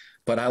all,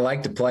 but I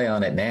like to play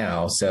on it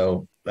now.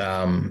 So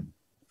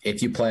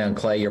if you play on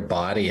clay, your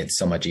body, it's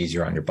so much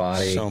easier on your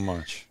body. So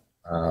much.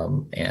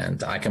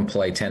 And I can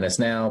play tennis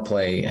now,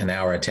 play an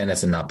hour of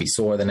tennis and not be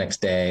sore the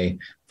next day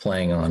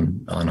playing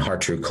on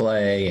Har-Tru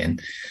clay.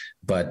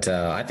 But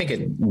I think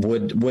it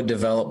would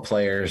develop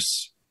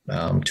players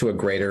to a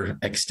greater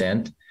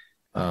extent,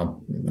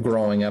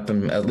 growing up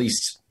and at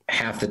least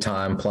half the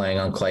time playing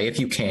on clay. If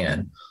you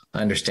can,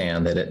 I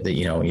understand that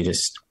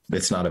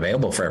it's not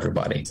available for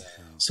everybody.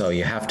 So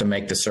you have to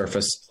make the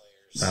surface,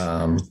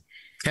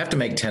 have to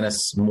make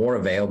tennis more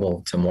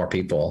available to more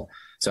people.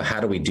 So how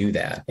do we do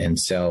that? And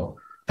so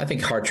I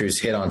think Har-Tru's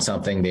hit on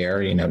something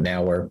there,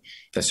 now we're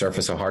the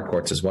surface of hard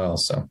courts as well.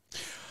 So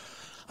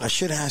I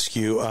should ask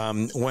you,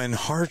 when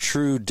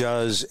Har-Tru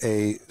does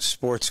a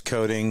sports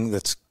coating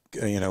that's,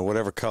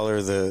 whatever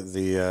color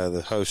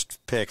the host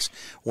picks,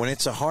 when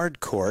it's a hard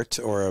court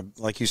or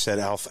like you said,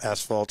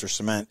 asphalt or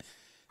cement,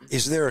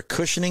 is there a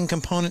cushioning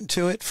component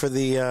to it for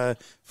the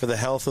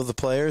health of the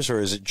players, or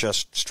is it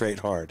just straight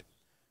hard?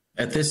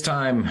 At this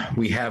time,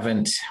 we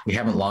haven't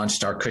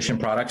launched our cushion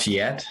products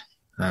yet.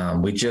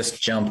 We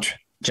just jumped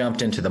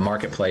into the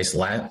marketplace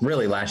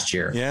last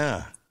year.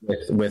 Yeah,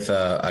 with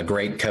a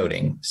great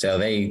coating. So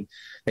they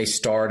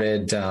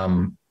started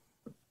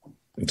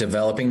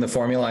developing the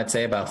formula, I'd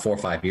say about 4 or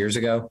 5 years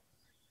ago,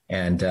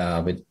 and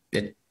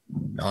it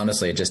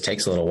honestly it just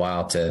takes a little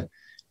while to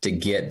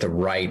get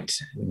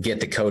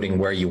the coating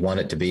where you want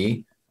it to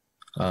be.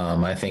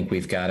 I think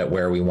we've got it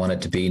where we want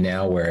it to be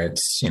now, where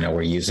it's,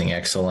 we're using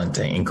excellent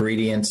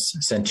ingredients,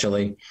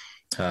 essentially,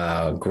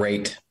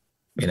 great,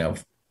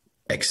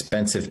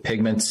 expensive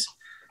pigments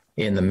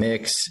in the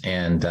mix,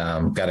 and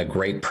got a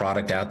great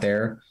product out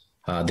there.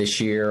 This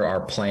year,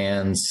 our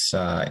plans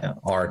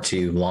are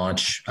to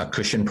launch a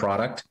cushion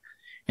product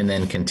and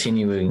then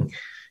continuing,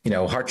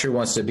 Har-Tru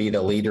wants to be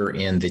the leader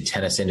in the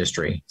tennis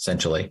industry,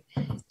 essentially.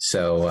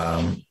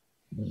 So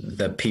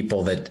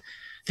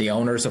the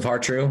owners of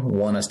Har-Tru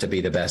want us to be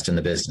the best in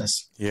the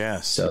business.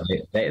 Yes. So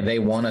they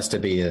want us to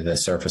be the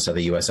surface of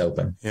the U.S.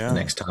 Open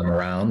next time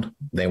around.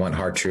 They want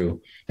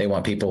Har-Tru. They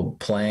want people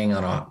playing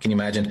can you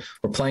imagine?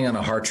 We're playing on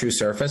a Har-Tru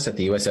surface at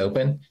the U.S.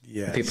 Open.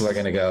 Yes. People are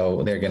going to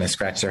they're going to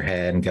scratch their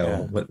head and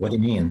go, what do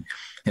you mean?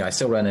 I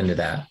still run into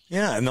that.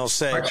 Yeah. And they'll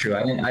say Har-Tru.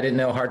 I didn't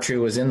know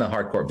Har-Tru was in the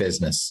hardcourt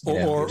business.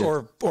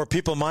 Or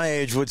people my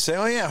age would say,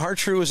 oh yeah,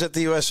 Har-Tru was at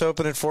the U.S.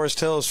 Open at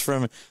Forest Hills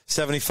from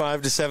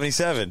 75 to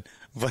 77.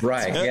 But,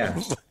 right,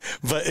 yeah.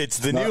 But it's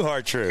the new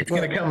Har-Tru. It's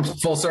going to come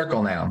full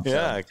circle now.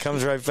 Yeah, it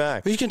comes right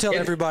back. Well, you can tell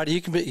everybody.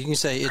 You can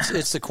say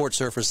it's the court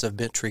surface of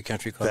Bent Tree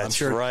Country Club. That's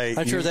right.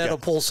 I'm sure that'll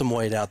pull some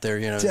weight out there.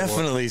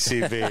 Definitely,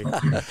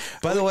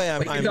 CB. By the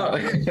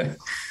way,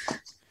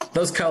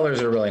 those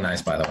colors are really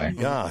nice. By the way.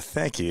 Yeah,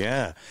 thank you.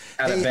 Yeah.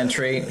 Out of Bent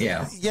Tree,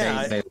 yeah.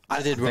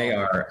 I did wrong. They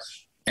are,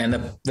 and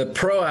the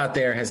pro out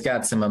there has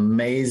got some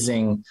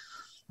amazing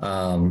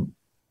tennis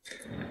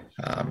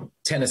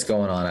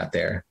going on out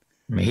there.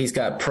 I mean, he's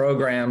got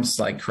programs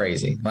like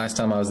crazy. Last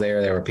time I was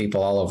there were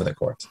people all over the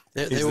courts.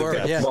 They were,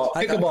 yeah.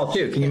 Pickleball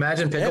too. Can you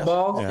imagine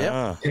pickleball?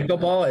 Yeah.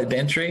 Pickleball at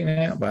Bent Tree?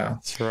 Yeah. Wow.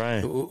 That's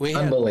right.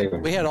 Unbelievable.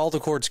 We had all the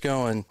courts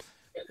going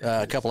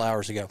a couple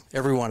hours ago.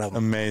 Every one of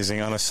them. Amazing.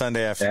 On a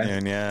Sunday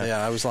afternoon, yeah.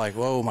 Yeah, I was like,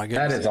 whoa, my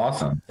goodness. That is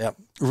awesome. Yep.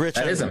 Rich,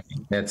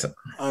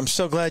 I'm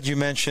so glad you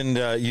mentioned,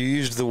 you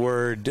used the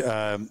word,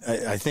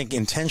 I think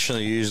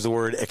intentionally you used the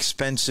word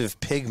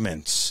expensive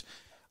pigments,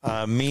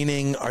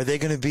 meaning are they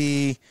going to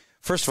be...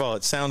 First of all,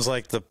 it sounds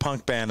like the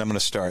punk band I'm going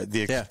to start,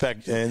 the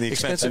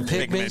Expensive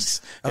Pigments.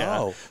 Yeah.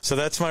 Oh. So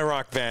that's my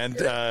rock band.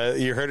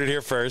 You heard it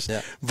here first.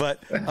 Yeah. But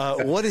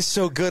what is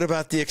so good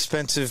about the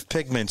Expensive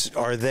Pigments?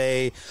 Do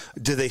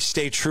they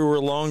stay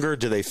truer longer?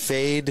 Do they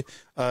fade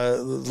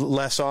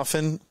less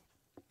often?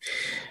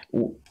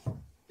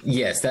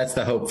 Yes, that's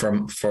the hope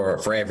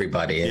for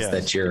everybody is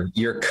that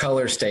your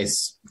color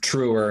stays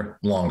truer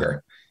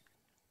longer.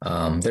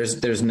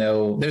 There's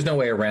no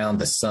way around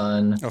the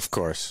sun, of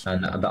course,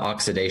 and the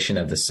oxidation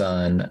of the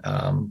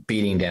sun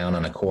beating down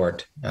on a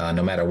court.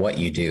 No matter what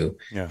you do,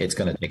 it's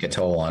going to take a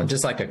toll on it.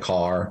 Just like a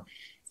car,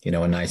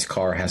 a nice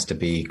car has to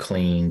be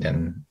cleaned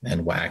and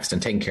waxed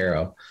and taken care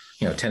of.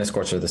 Tennis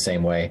courts are the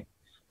same way.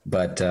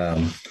 But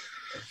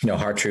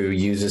Har-Tru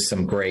uses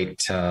some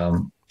great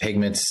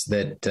pigments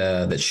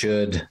that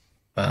should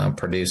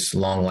produce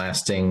long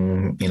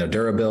lasting,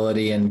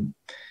 durability and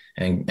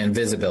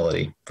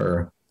visibility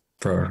for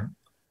for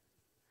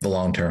the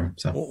long term.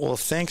 So, well,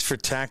 thanks for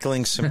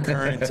tackling some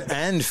current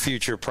and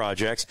future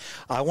projects.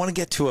 I want to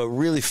get to a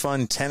really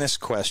fun tennis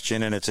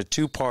question, and it's a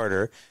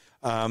two-parter.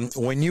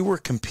 When you were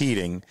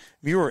competing,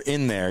 you were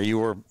in there, you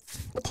were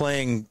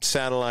playing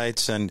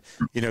satellites and,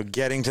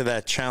 getting to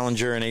that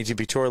challenger and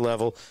ATP Tour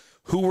level.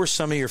 Who were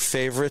some of your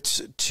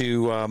favorites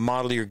to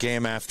model your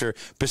game after,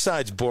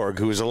 besides Borg,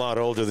 who is a lot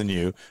older than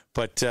you?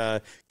 But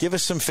give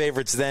us some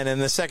favorites then.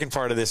 And the second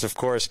part of this, of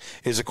course,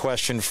 is a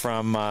question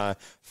from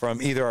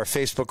either our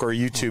Facebook or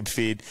YouTube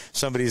feed.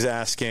 Somebody's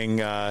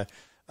asking, I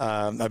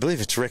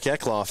believe it's Rick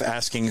Eckloff,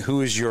 asking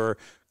who is your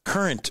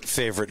current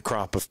favorite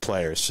crop of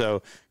players.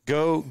 So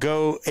go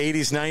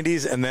 80s,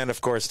 90s, and then,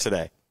 of course,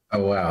 today.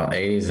 Oh, wow,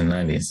 80s and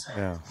 90s.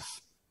 Yeah.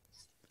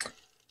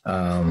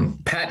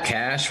 Pat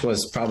Cash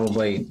was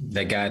probably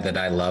the guy that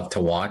I loved to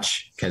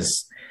watch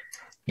because,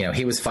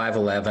 he was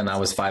 5'11", I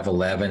was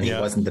 5'11". He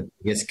wasn't the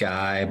biggest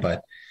guy,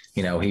 but,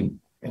 he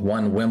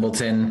won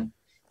Wimbledon.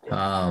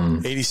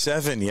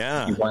 87,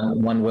 yeah. He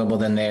won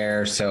Wimbledon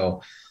there.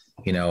 So,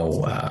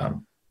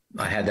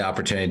 I had the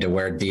opportunity to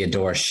wear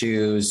Diodora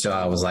shoes. So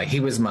I was like,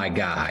 he was my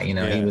guy.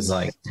 He was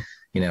like,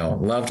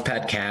 loved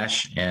Pat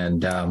Cash.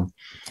 And,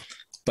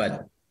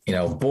 but,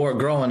 Borg,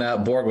 growing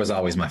up, Borg was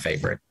always my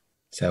favorite.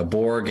 So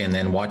Borg, and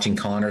then watching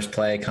Connors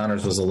play.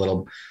 Connors was a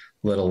little,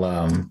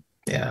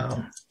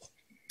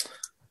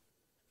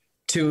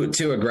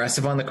 too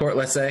aggressive on the court,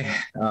 let's say.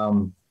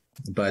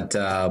 But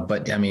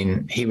I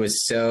mean, he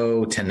was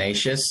so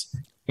tenacious,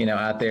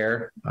 out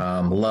there.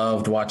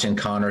 Loved watching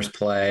Connors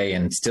play,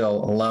 and still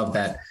love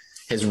that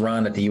his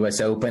run at the U.S.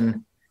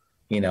 Open.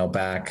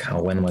 Back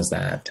when was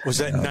that? Was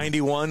that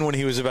 91 when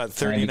he was about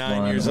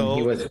 39 years old?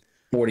 He was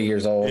 40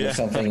 years old or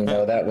something.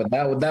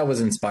 That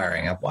was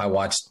inspiring. I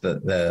watched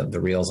the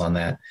reels on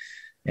that,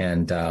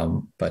 and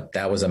but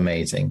that was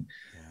amazing.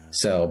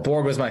 So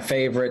Borg was my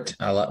favorite,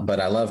 but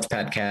I loved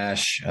Pat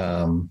Cash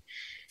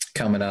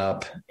coming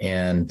up,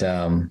 and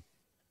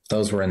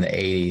those were in the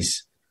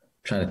 80s. I'm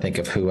trying to think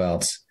of who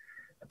else,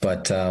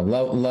 but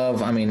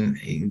love. I mean,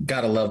 you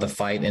gotta love the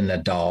fight in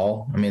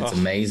Nadal. I mean, it's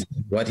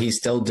amazing what he's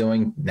still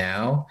doing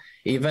now,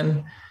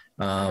 even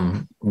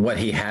what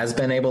he has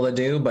been able to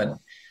do, but.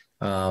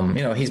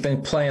 He's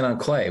been playing on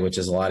clay, which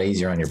is a lot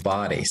easier on your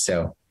body.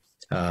 So,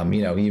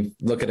 you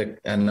look at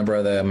a number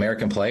of the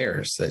American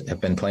players that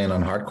have been playing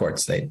on hard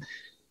courts.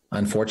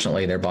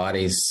 Unfortunately, their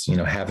bodies,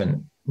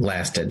 haven't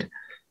lasted.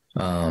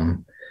 But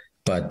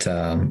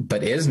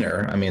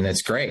Isner, I mean,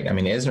 that's great. I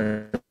mean,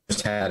 Isner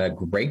just had a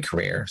great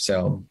career.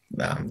 So,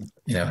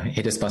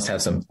 he just must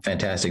have some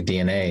fantastic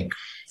DNA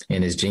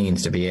in his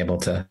genes to be able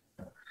to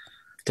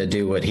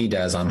do what he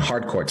does on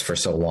hard courts for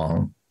so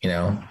long,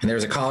 and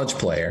there's a college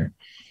player.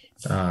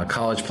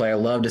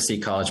 Love to see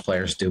college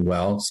players do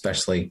well,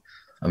 especially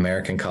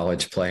American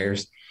college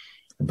players.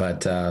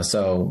 But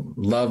so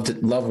love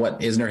what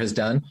Isner has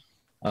done.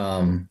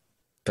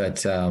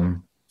 But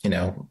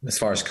as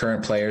far as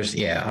current players,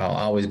 I'll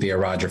always be a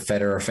Roger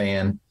Federer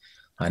fan,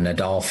 a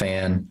Nadal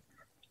fan.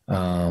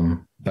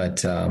 But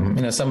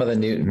some of the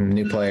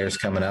new players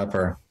coming up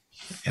are,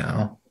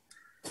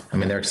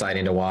 they're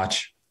exciting to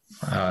watch.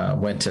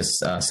 Went to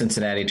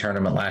Cincinnati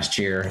tournament last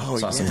year.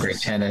 Saw some great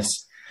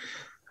tennis.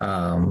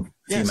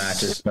 Few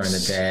matches during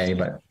the day,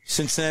 but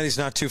Cincinnati's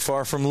not too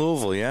far from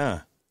Louisville.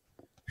 Yeah.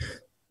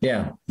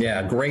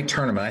 Great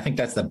tournament. I think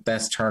that's the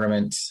best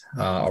tournament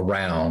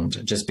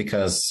around, just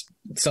because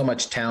so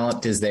much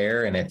talent is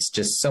there, and it's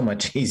just so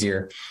much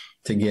easier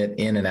to get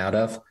in and out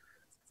of.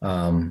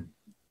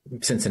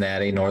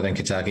 Cincinnati, Northern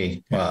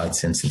Kentucky. Well,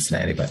 it's in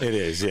Cincinnati, but it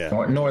is,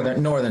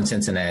 Northern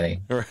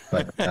Cincinnati.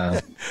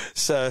 But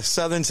so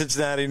Southern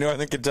Cincinnati,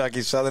 Northern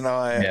Kentucky, Southern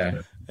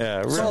Ohio.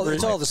 Yeah,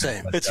 it's all the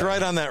same. It's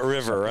right on that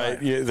river, right?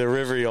 The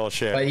river you all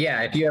share. But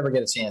if you ever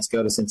get a chance,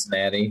 go to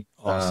Cincinnati.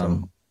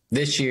 Awesome.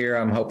 This year,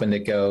 I'm hoping to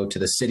go to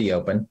the City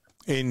Open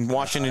in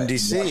Washington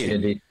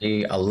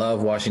D.C. I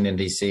love Washington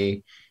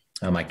D.C.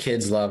 My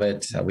kids love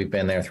it. We've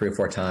been there 3 or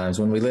 4 times.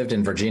 When we lived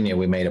in Virginia,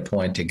 we made a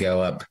point to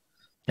go up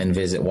and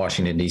visit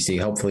Washington D.C.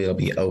 Hopefully, it'll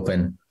be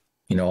open.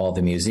 All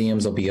the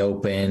museums will be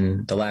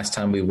open. The last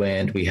time we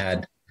went, we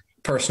had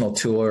personal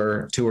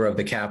tour of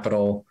the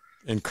Capitol.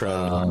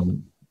 Incredible.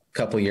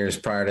 Couple years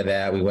prior to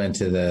that, we went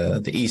to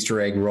the Easter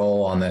egg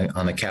roll on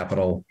the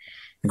Capitol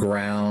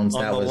grounds.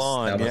 That was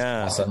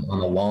awesome,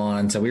 on the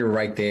lawn. So we were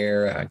right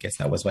there. I guess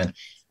that was when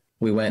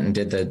we went and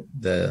did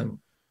the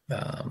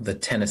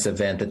tennis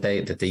event that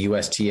the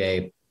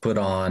USTA put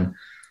on,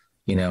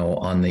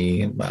 on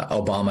the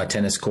Obama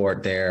tennis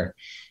court there.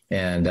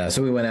 And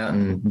so we went out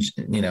and,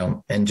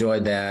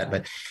 enjoyed that.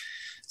 But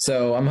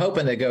so I'm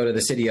hoping to go to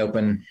the City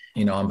Open,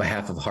 on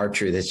behalf of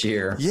Hartrue this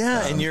year.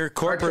 Yeah, and your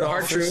corporate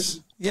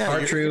office.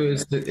 Hartrue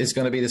is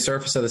going to be the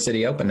surface of the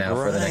City Open now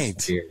for the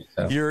next year.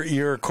 So.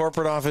 Your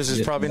corporate office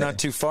is probably not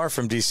too far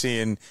from D.C.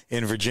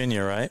 in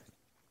Virginia, right?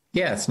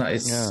 Yeah, it's not.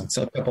 It's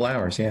a couple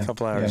hours. Yeah,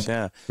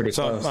 Pretty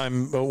close.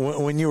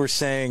 When you were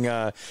saying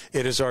it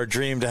is our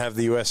dream to have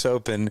the U.S.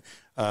 Open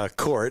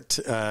court,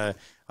 I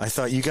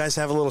thought you guys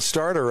have a little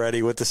start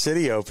already with the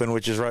City Open,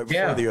 which is right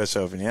before the U.S.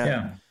 Open.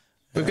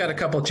 We've got a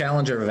couple of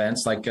Challenger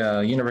events, like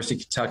University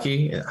of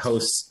Kentucky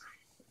hosts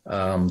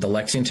the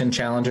Lexington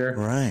Challenger.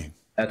 Right.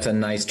 That's a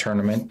nice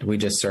tournament. We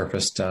just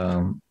surfaced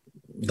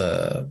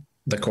the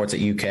courts at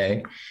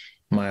UK,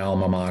 my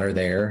alma mater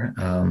there.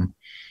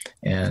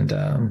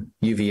 And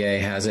UVA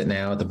has it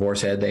now at the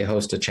Boar's Head. They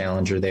host a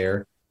Challenger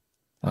there.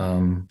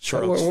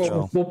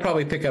 We'll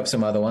probably pick up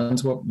some other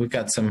ones. We've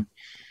got some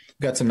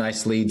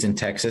nice leads in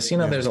Texas.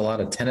 There's a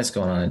lot of tennis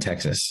going on in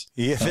Texas.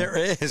 Yeah, there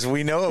is.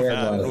 We know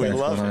about it. We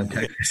love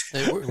it.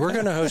 We're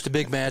going to host a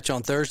big match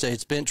on Thursday.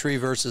 It's Bentry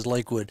versus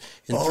Lakewood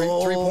in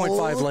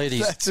 3.5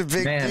 ladies. That's a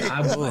big man.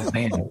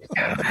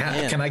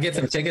 Can I get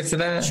some tickets to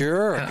that?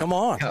 Sure. Come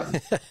on.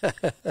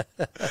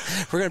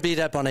 We're going to beat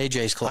up on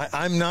AJ's club.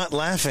 I'm not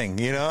laughing.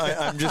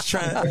 I'm just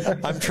trying.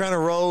 I'm trying to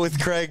roll with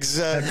Craig's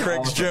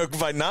joke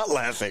by not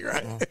laughing.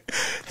 Right.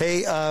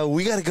 Hey,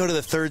 we got to go to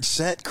the third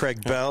set.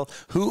 Craig Bell.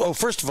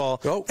 First of all,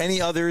 any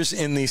others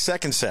in the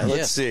second set?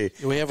 Let's see.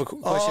 We have a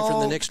question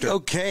from the Nickster.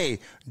 Okay.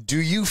 Do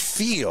you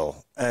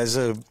feel, as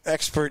an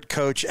expert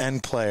coach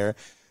and player,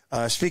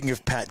 speaking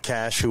of Pat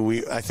Cash,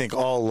 who I think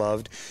all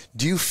loved,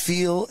 do you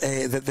feel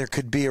that there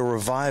could be a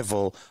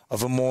revival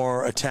of a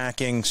more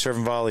attacking serve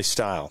and volley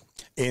style?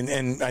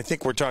 And I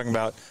think we're talking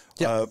about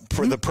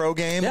the pro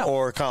game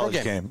or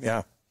college game.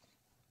 Yeah.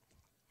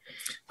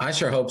 I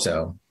sure hope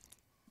so.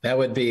 That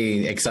would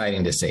be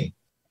exciting to see,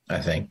 I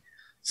think.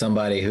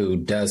 Somebody who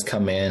does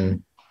come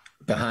in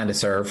behind a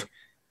serve,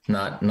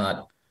 not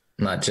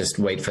just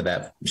wait for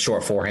that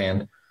short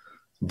forehand,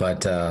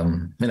 but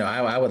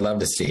I would love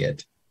to see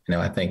it.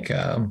 I think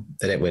that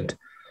it would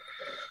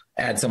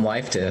add some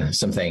life to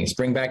some things.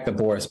 Bring back the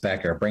Boris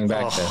Becker, bring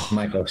back the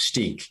Michael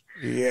Stieck,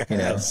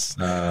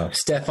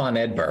 Stefan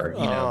Edberg.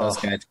 Those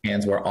guys'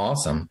 hands were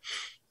awesome.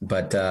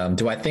 But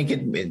do I think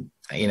it?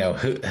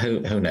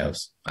 Who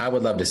knows? I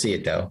would love to see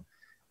it though.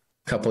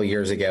 A couple of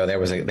years ago, there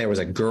was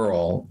a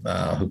girl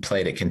who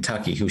played at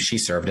Kentucky who she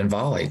served and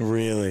volleyed.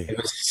 Really, it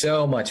was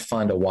so much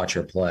fun to watch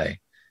her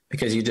play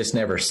because you just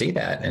never see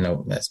that,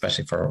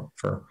 especially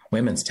for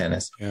women's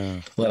tennis,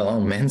 let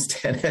alone men's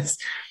tennis.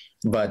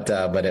 But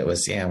it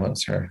was what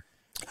was her?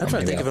 I'm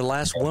trying to think of the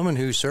last woman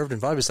who served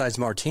and volleyed besides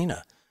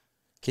Martina.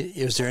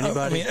 Is there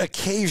anybody?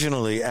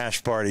 Occasionally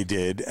Ash Barty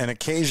did, and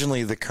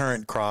occasionally the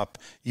current crop,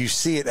 you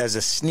see it as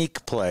a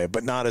sneak play,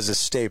 but not as a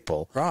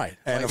staple. Right.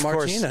 And like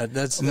Martina,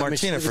 that's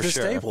Martina for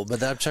sure. Staple, but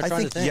that's I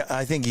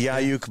think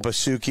Yayuk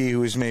Basuki,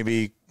 who is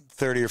maybe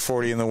 30 or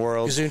 40 in the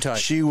world. Gesundheit.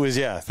 She was,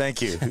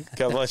 thank you.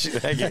 God bless you.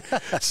 Thank you.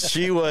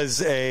 She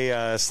was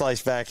a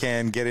slice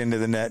backhand, get into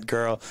the net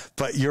girl.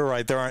 But you're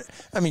right.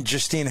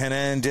 Justine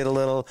Henin did a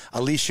little.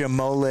 Alicia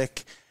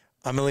Molik.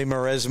 Amelie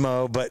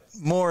Mauresmo, but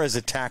more as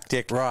a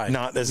tactic,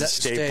 not as a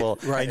staple.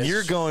 And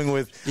you're going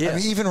with,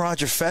 even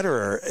Roger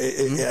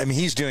Federer,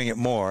 he's doing it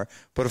more,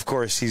 but of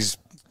course he's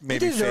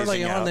maybe he did it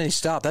early on, then he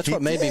stopped. That's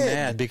what made me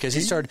mad because he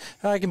started,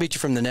 I can beat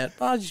you from the net.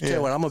 I'll just tell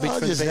you what, I'm going to beat you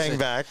from the just hang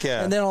back,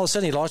 And then all of a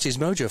sudden he lost his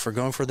mojo for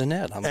going for the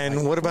net.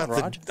 What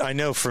about I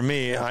know for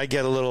me, I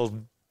get a little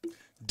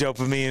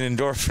dopamine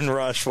endorphin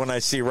rush when I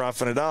see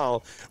Rafa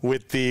Nadal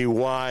with the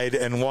wide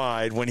and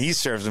wide when he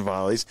serves and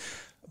volleys,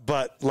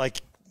 but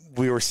like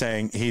we were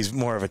saying, he's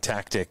more of a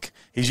tactic.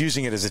 He's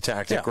using it as a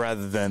tactic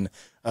rather than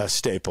a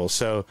staple.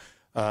 So,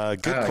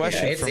 good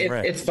question from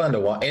Rick. It's fun to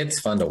watch. It's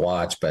fun to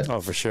watch, but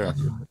for sure.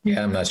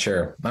 I'm not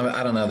sure.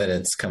 I don't know that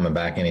it's coming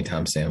back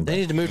anytime soon. They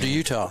need to move to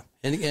Utah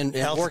and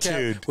work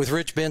out with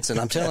Rich Benson.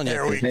 I'm telling you,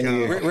 there we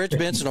go. Rich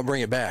Benson will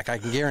bring it back. I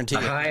can guarantee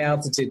it. High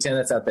altitude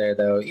tennis out there,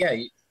 though.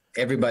 Yeah.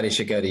 Everybody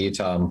should go to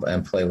Utah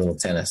and play a little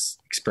tennis,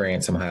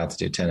 experience some high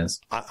altitude tennis.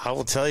 I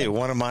will tell you,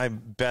 one of my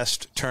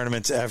best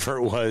tournaments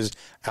ever was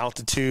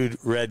altitude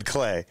red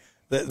clay.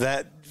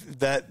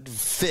 That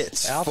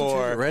fits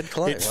altitude red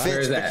clay. It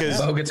fits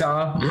because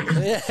Bogota.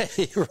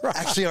 Right.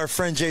 Actually, our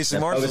friend Jason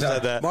Marshall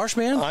said that.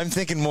 Marshman? I'm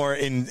thinking more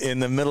in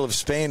the middle of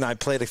Spain. I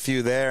played a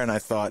few there, and I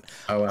thought,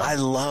 I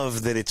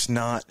love that it's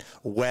not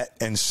wet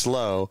and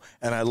slow,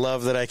 and I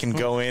love that I can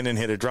go in and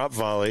hit a drop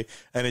volley,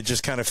 and it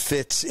just kind of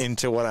fits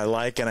into what I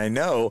like. And I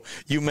know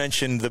you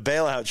mentioned the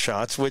bailout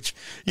shots, which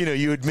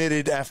you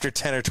admitted after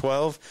 10 or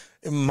 12.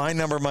 My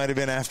number might have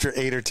been after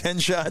 8 or 10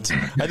 shots.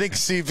 I think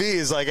CB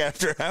is like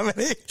after how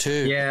many?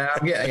 2. Yeah.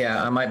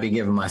 I might be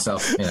giving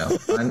myself,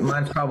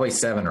 mine's probably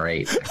 7 or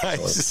 8. I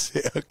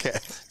see. Okay.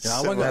 Yeah,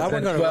 I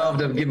wasn't going 12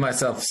 to give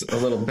myself a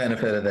little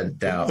benefit of the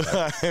doubt.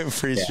 I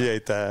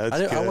appreciate that. I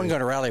wasn't going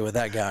to rally with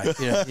that guy.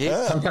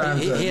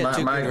 Sometimes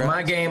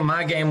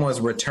my game was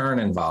return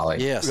and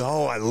volley. Yes.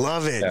 Oh, I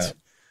love it. Yeah.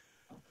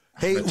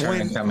 Hey,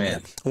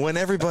 when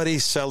everybody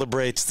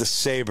celebrates the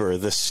saber,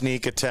 the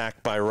sneak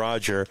attack by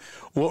Roger,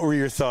 what were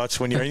your thoughts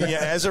when you're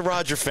as a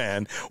Roger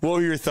fan? What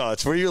were your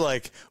thoughts? Were you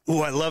like,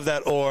 "Ooh, I love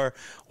that," or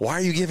 "Why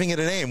are you giving it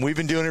a name? We've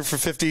been doing it for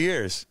 50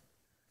 years."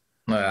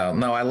 Well,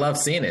 no, I love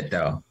seeing it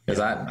though, because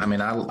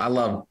I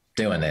love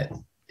doing it.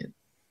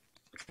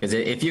 Because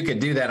if you could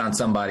do that on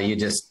somebody,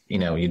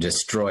 you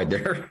destroyed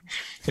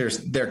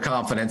their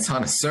confidence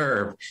on a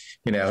serve.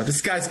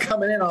 This guy's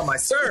coming in on my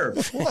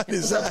serve. What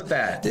is up with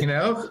that?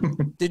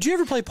 Did you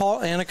ever play Paul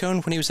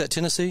Annacone when he was at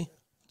Tennessee?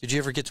 Did you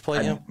ever get to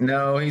play him?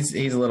 No, he's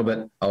a little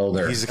bit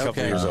older. He's a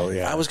couple years old.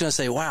 Yeah, I was going to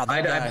say, wow.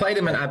 I played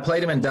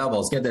him in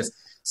doubles. Get this.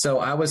 So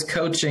I was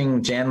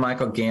coaching Jan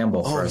Michael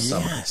Gamble for a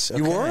summer. Yes.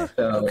 You were?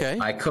 So Okay.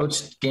 I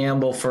coached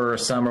Gamble for a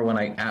summer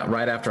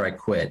right after I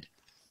quit.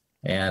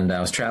 And I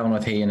was traveling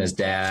with he and his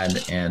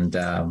dad. And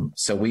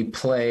so we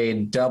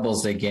played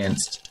doubles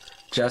against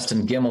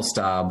Justin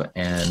Gimelstob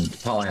and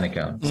Paul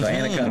Annacone. So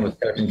Annacone was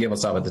coaching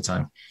Gimelstob at the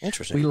time.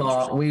 Interesting. We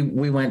lost.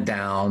 We went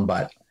down,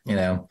 but,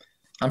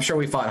 I'm sure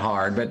we fought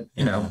hard. But,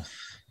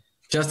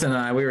 Justin and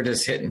I, we were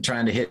just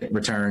trying to hit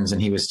returns,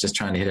 and he was just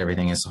trying to hit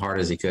everything as hard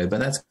as he could. But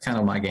that's kind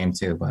of my game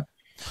too. But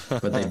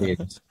they beat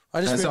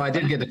us. So I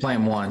did get to play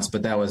him once,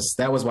 but that was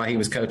why he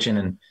was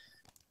coaching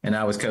and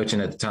I was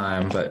coaching at the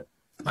time. But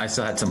I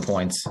still had some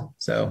points,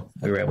 so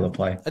we were able to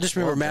play. I just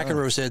remember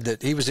McEnroe said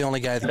that he was the only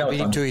guy that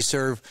beat him to his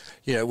serve.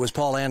 Was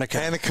Paul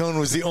Annacone. Annacone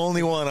was the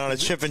only one on a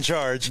chip and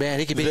charge. Man,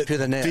 he could beat him to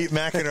the net. Beat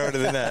McEnroe to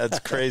the net. That's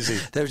crazy.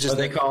 That was just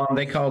they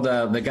called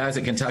the guys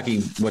at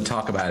Kentucky would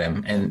talk about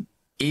him, and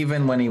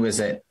even when he was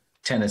at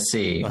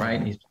Tennessee,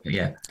 right?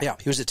 Yeah,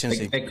 he was at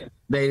Tennessee.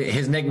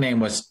 His nickname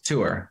was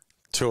Tour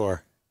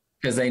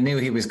because they knew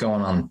he was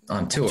going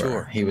on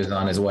tour. He was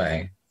on his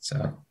way.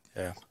 So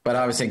yeah, but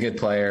obviously a good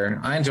player.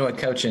 I enjoyed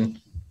coaching.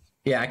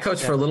 Yeah, I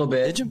coached for a little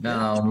bit. Did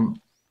you?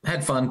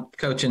 Had fun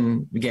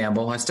coaching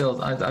Gamble.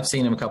 I've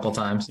seen him a couple of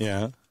times.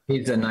 Yeah,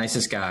 he's the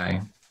nicest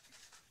guy.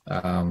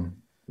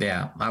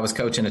 I was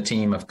coaching a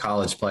team of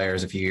college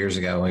players a few years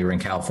ago. We were in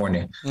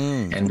California,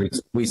 and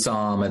we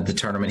saw him at the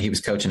tournament. He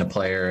was coaching a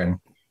player, and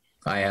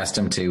I asked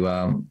him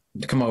to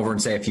come over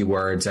and say a few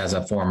words as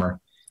a former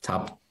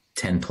top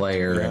 10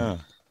 player. Yeah.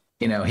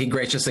 And, he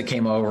graciously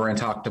came over and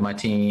talked to my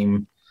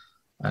team,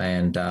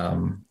 and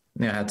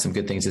had some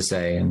good things to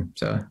say. And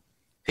so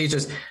he's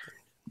just,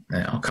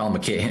 I'll call him a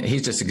kid.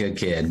 He's just a good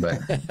kid, but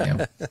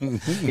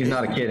he's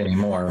not a kid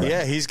anymore. Right?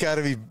 Yeah, he's got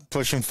to be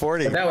pushing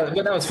 40. But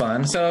that was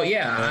fun. So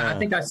I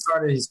think I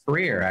started his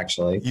career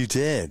actually. You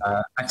did.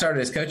 I started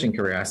his coaching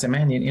career. I said,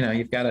 man,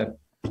 you've got to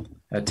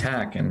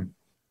attack and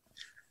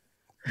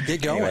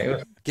get going.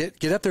 Anyway,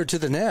 get up there to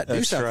the net. That's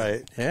do something.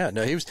 Right. Yeah.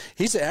 No,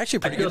 he's actually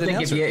pretty good. I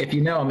think if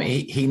you know him,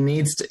 he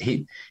needs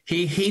to.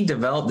 He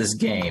developed this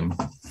game.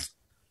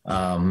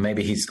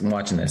 Maybe he's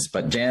watching this,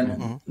 but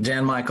Jan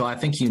Michael, I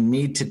think you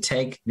need to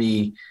take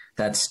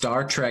that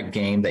Star Trek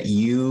game that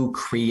you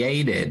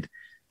created.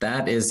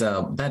 That is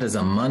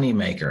a money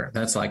maker.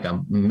 That's like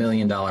 $1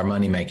 million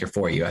money maker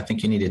for you. I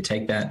think you need to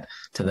take that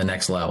to the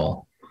next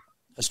level.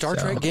 A Star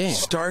Trek game.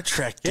 Star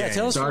Trek game. Yeah,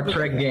 tell us Star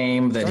Trek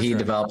game that he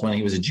developed when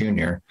he was a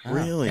junior.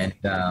 Really? And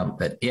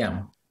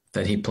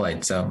that he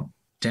played. So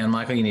Jan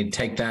Michael, you need to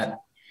take that.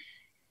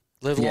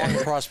 Live long and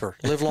prosper.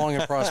 Live long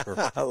and prosper.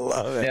 I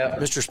love it. Yeah.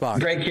 Mr.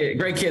 Spock.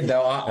 Great kid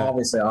though.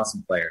 Obviously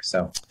awesome player.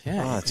 So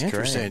that's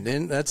interesting. Great.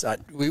 And that's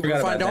we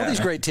find all these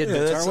great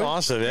tidbits. That's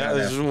awesome. Yeah,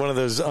 this is one of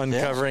those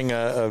uncovering.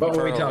 What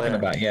were we talking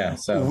about? Yeah.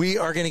 So we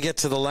are going to get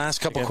to the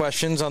last couple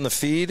questions on the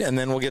feed, and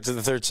then we'll get to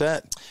the third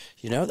set.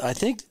 I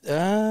think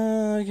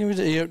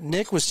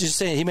Nick was just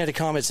saying, he made a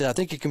comment that I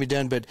think it can be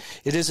done, but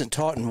it isn't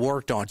taught and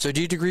worked on. So do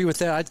you agree with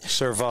that?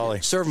 Serve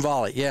volley. Serve and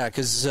volley. Yeah,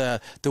 because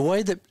the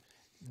way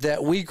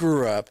that we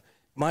grew up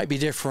might be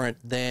different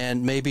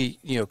than maybe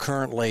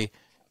currently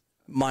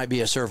might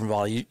be a serve and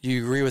volley.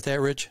 You agree with that,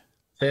 Rich?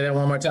 Say that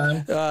one more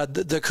time.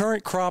 The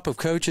current crop of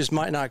coaches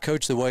might not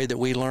coach the way that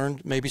we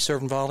learned maybe serve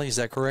and volley. Is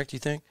that correct, you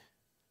think?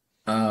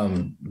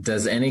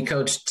 Does any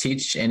coach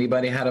teach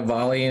anybody how to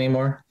volley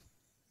anymore?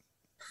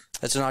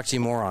 That's an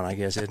oxymoron, I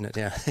guess, isn't it?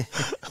 Yeah.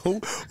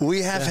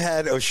 We have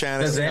had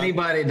O'Shannon. Does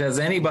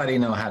anybody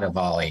know how to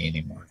volley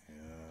anymore?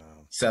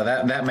 So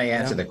that may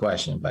answer the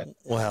question, but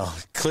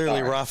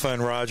clearly Rafa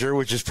and Roger,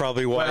 which is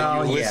probably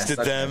why you listed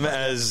them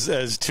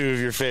as two of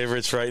your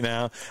favorites right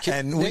now.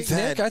 And Nick,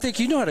 I think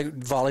you know how to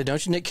volley,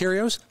 don't you, Nick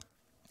Kyrgios?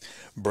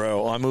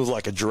 Bro, I move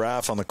like a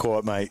giraffe on the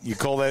court, mate. You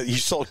call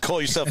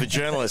yourself a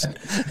journalist?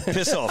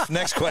 Piss off.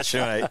 Next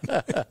question, mate.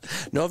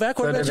 Novak,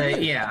 what about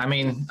you? Yeah, I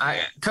mean,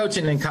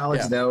 coaching in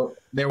college though,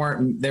 there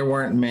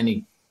weren't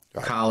many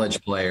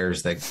college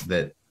players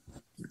that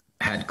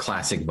had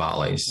classic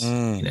volleys.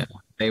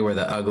 They were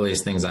the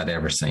ugliest things I'd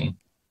ever seen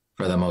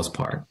for the most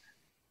part.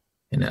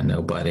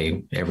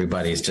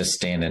 Everybody's just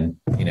standing,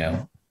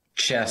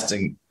 chest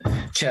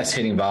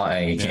hitting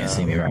volley. You can't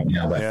see me right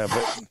now,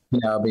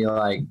 but be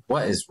like,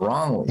 what is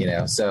wrong?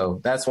 So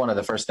that's one of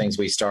the first things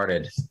we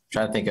started.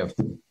 Trying to think of,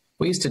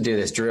 we used to do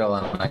this drill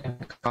and I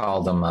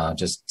called them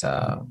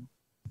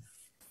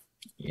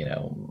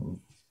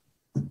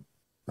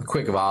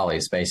quick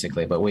volleys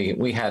basically, but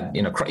we had,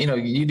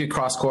 you do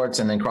cross courts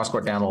and then cross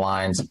court down the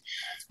lines.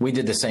 We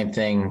did the same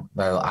thing.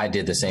 I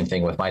did the same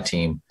thing with my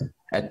team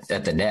at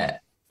the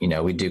net.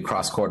 We do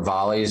cross court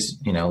volleys,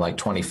 like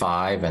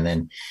 25 and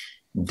then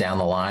down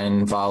the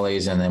line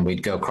volleys. And then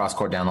we'd go cross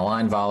court down the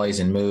line volleys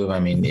and move. I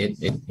mean,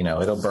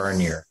 it'll burn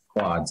your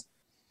quads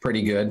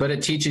pretty good, but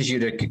it teaches you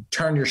to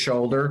turn your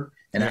shoulder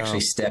and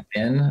actually step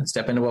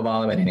into a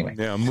volley. But anyway,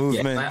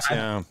 movement.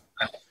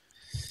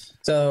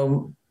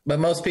 So But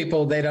most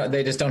people,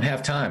 they just don't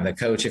have time. The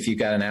coach, if you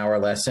got an hour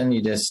lesson,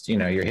 you just,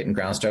 you're hitting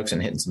ground strokes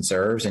and hitting some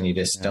serves, and you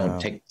just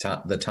don't take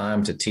the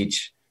time to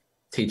teach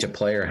a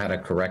player how to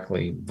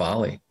correctly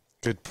volley.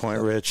 Good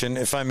point, Rich. And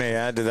if I may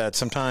add to that,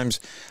 sometimes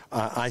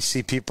I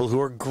see people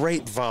who are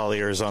great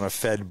volleyers on a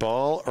fed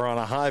ball or on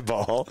a high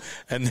ball,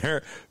 and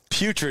they're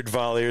putrid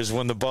volleyers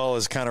when the ball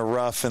is kind of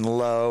rough and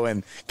low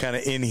and kind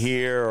of in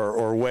here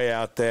or way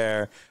out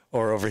there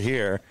or over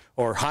here.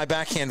 Or high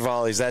backhand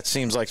volleys, that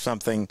seems like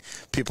something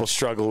people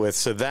struggle with.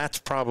 So that's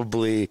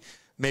probably,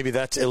 maybe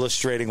that's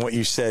illustrating what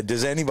you said.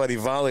 Does anybody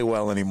volley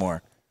well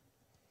anymore?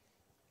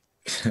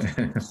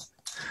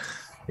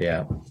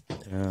 Yeah.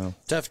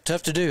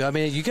 Tough to do. I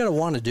mean, you got to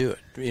want to do it.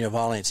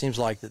 Volleying. It seems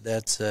like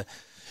that's. It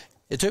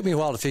took me a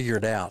while to figure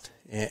it out,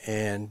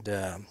 and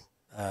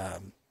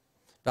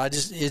I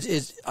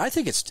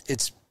think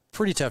it's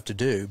pretty tough to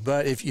do.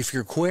 But if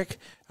you're quick,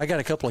 I got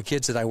a couple of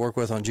kids that I work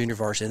with on junior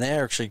varsity, and they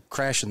actually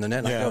crash in the net.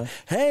 And I go,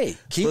 "Hey,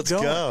 keep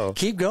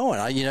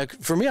going."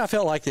 For me, I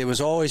felt like it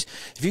was always,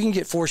 if you can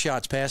get 4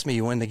 shots past me,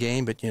 you win the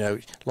game. But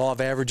law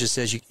of averages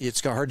says it's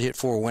hard to hit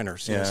 4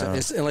 winners.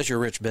 Unless you're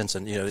Rich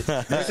Benson. This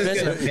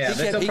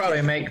will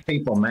probably make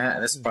people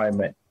mad. This will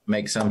probably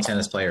make some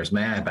tennis players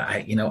mad. But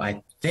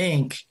I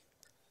think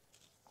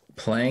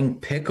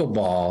playing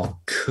pickleball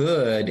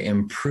could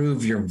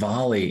improve your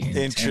volley.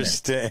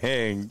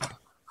 Interesting. Tennis.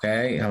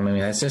 Okay, I mean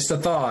that's just a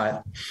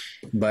thought,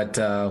 but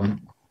I've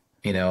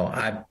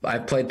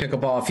played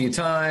pickleball a few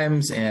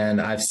times,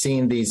 and I've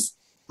seen these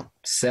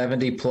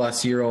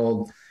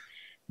 70-plus-year-old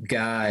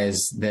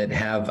guys that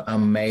have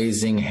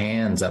amazing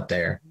hands up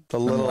there.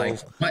 I'm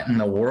like, what in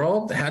the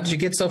world? How did you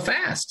get so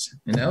fast?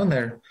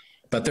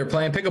 But they're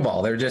playing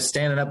pickleball. They're just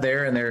standing up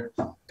there, and their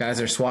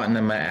guys are swatting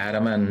them at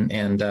them,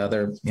 and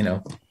they're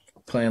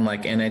playing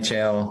like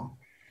NHL,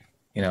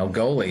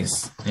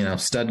 goalies,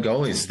 stud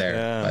goalies there.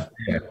 Yeah.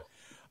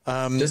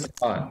 But, just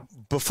fun.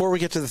 Before we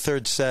get to the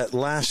third set,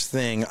 last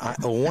thing,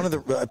 one of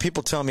the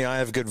people tell me I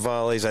have good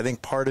volleys. I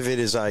think part of it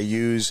is I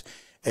use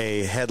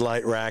a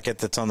headlight racket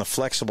that's on the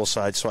flexible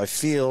side, so I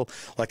feel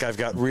like I've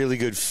got really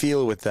good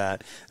feel with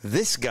that.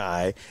 This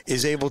guy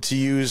is able to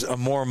use a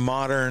more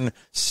modern,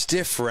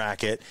 stiff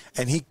racket,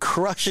 and he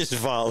crushes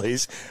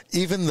volleys,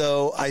 even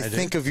though I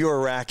think of your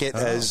racket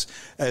as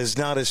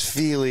not as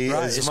feely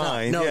as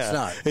mine. It's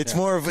not.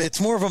 It's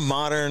more of a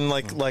modern,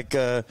 like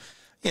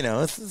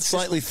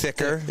slightly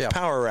thicker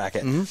power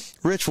racket.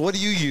 Mm-hmm. Rich, what do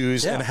you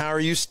use, and how are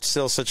you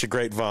still such a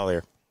great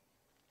volleyer?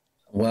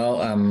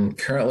 Well, I'm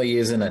currently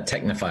using a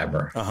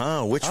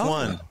Technifiber. Which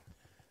one?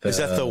 Is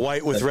that the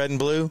white with red and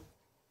blue?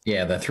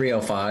 Yeah, the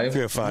 305.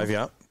 305,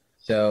 yeah.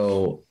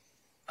 So,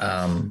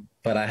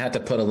 but I had to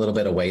put a little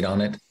bit of weight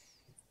on it.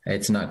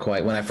 It's not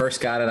quite. When I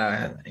first got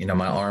it,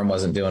 my arm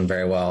wasn't doing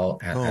very well.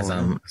 As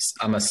I'm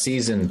a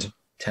seasoned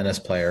tennis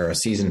player, a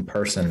seasoned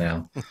person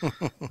now.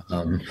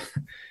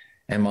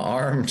 And my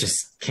arm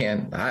just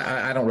can't.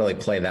 I don't really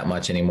play that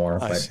much anymore,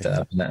 but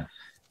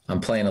I'm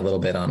playing a little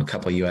bit on a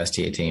couple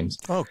USTA teams.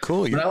 Oh,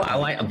 cool! But I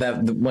like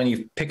that when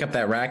you pick up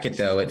that racket,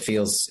 though, it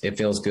feels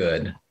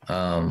good.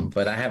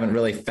 But I haven't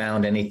really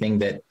found anything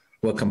that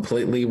will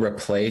completely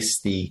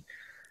replace the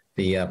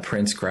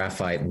Prince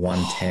Graphite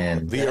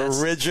 110. The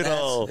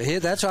original.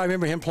 That's how I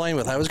remember him playing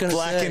with. I was going to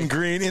say black and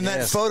green in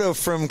that photo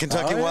from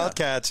Kentucky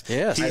Wildcats.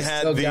 Yes, he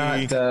had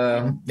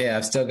the.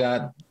 I've still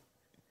got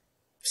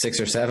 6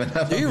 or 7 of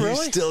them. Do you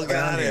really? You still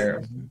got it?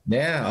 Here.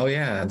 Yeah. Oh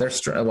yeah. They're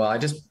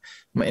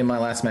in my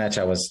last match,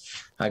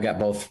 I got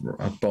both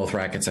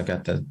rackets. I've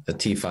got the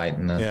T-Fight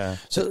and the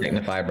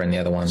Technifiber and the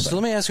other one. So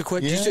let me ask you a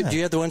quick. Do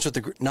you have the ones with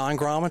the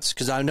non-grommets?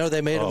 Because I know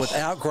they made it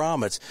without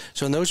grommets.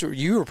 So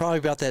you were probably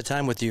about that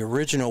time with the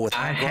original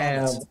without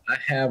grommets. I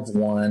have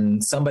one.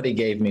 Somebody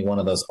gave me one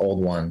of those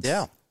old ones.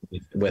 Yeah.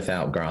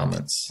 Without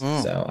grommets.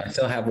 So I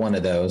still have one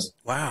of those.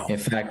 Wow. In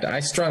fact,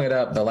 I strung it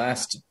up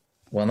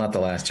not the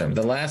last term.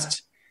 The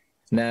last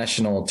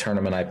national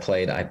tournament I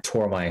played, I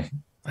tore my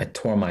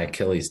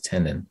Achilles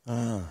tendon.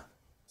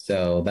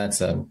 So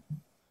that's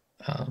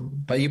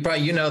but you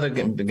probably,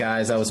 the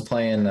guys I was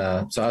playing.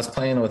 So I was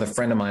playing with a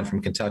friend of mine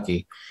from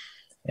Kentucky,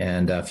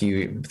 and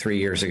 3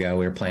 years ago,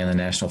 we were playing the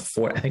national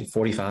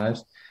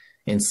 45s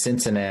in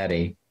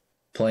Cincinnati,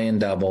 playing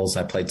doubles.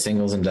 I played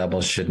singles and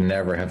doubles. Should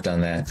never have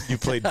done that. You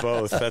played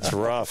both. That's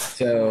rough.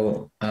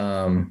 So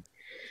I'm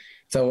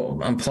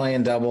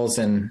playing doubles,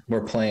 and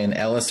we're playing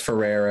Ellis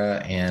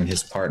Ferreira and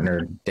his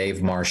partner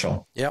Dave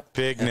Marshall. Yep,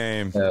 big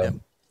name.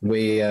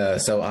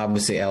 So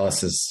obviously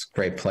Ellis is a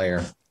great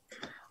player,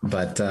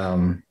 but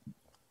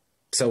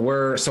so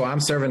I'm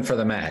serving for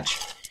the match.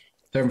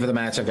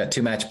 I've got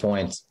 2 match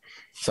points.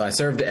 So I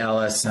served to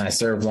Ellis, and I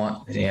served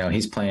one.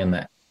 He's playing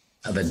the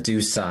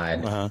deuce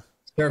side.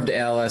 Served to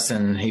Ellis,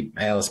 and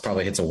Ellis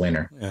probably hits a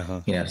winner.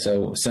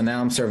 So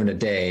now I'm serving to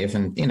Dave,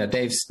 and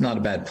Dave's not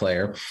a bad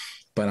player.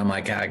 But I'm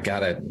like, we got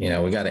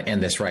to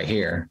end this right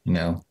here,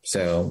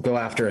 So go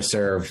after a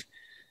serve,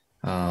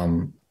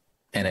 and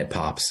it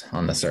pops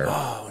on the serve.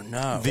 Oh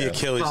no! The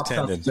Achilles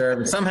tendon.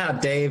 Serve. Somehow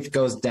Dave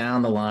goes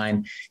down the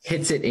line,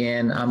 hits it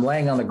in. I'm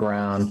laying on the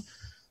ground,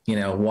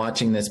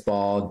 watching this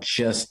ball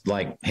just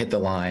like hit the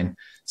line.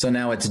 So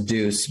now it's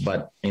deuce,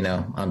 but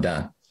I'm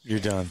done. You're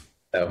done.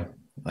 So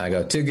I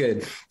go, too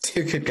good,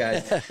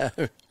 guys.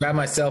 Grab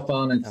my cell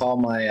phone and call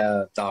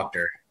my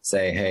doctor.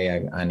 Say,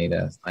 hey, I need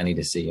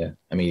to see you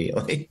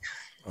immediately.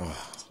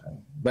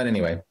 But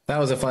anyway, that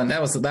was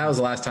that was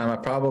the last time. I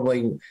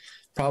probably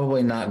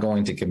not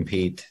going to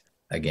compete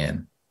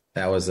again.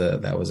 That was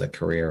a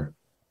career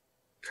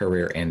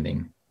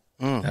ending.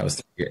 That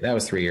was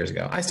 3 years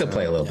ago. I still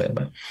play a little bit,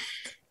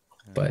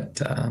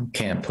 but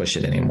can't push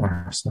it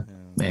anymore. So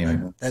anyway,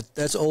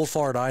 that's old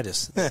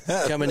fartitis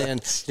coming in.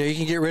 You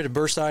can get rid of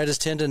bursitis,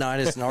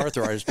 tendonitis, and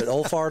arthritis, but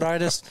old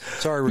fartitis,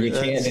 sorry, you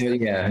can't do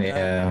it.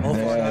 Yeah.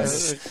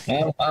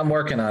 I'm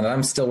working on it.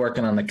 I'm still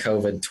working on the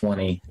COVID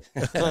 20.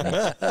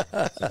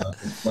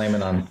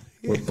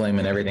 We're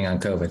blaming everything on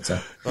COVID. So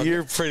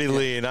you're pretty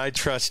lean. I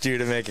trust you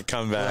to make a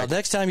comeback. Well,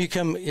 next time you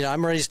come,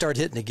 I'm ready to start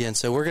hitting again.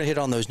 So we're going to hit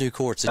on those new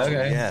courts.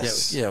 Okay.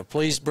 Yes.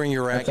 Please bring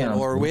your racket,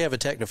 or we have a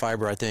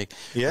Technofiber, I think.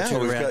 Yeah,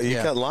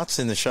 you've got lots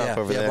in the shop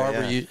over there.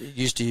 Barbara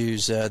used to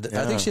use. I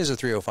think she has a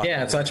 305.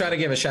 Yeah, so I try to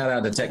give a shout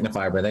out to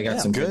Technofiber. They got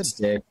some good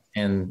stick,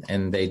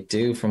 and they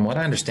do, from what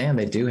I understand,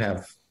 they do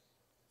have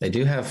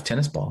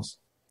tennis balls.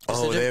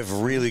 Oh, they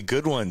have really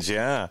good ones.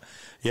 Yeah,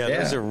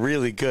 those are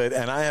really good.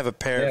 And I have a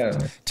pair of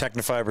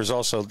Technofibers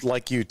also,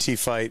 like you,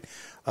 T-Fight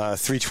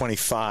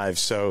 325.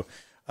 So,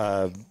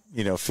 feel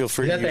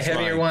free to use the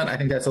heavier one? I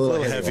think that's a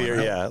little heavier.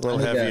 One. Yeah, a little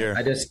heavier.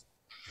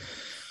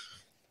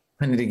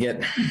 I need to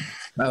get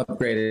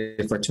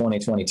upgraded for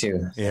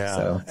 2022. Yeah,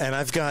 so. And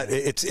I've got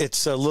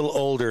it's a little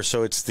older,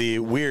 so it's the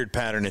weird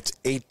pattern. It's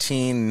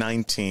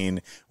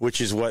 1819,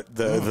 which is what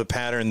the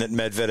pattern that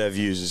Medvedev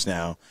uses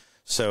now.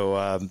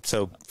 So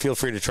feel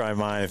free to try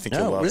mine. I think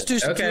you'll love it.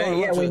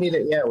 Okay, we need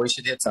it. Yeah, we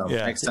should hit some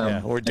next time.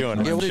 Yeah, we're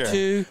doing it. We'll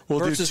do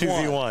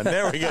 2v1.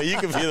 There we go. You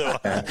can be the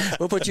one.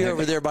 We'll put you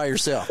over there by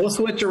yourself. We'll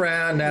switch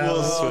around now.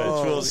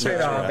 We'll switch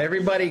off.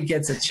 Everybody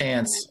gets a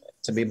chance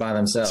to be by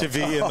themselves. To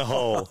be in the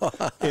hole,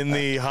 in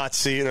the hot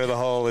seat or the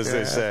hole, as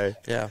they say.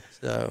 Yeah.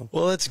 So.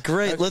 Well, that's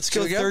great. Let's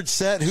go third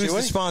set. Who's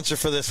the sponsor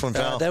for this one,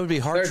 pal? That would be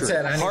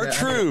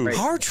Hartrue.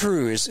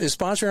 Hartrue is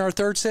sponsoring our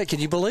third set.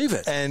 Can you believe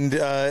it? And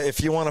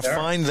if you want to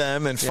find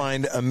them and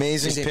find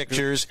amazing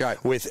pictures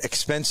with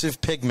expensive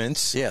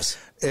pigments, yes,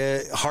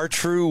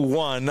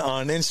 Hartrue1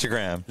 on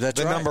Instagram. That's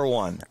the number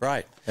one.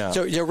 Right. Yeah.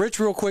 So, Rich,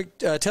 real quick,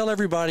 tell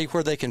everybody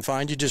where they can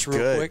find you, just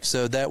real quick,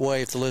 so that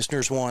way, if the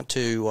listeners want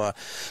to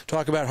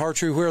talk about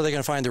Hartrue, where are they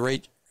going to find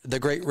the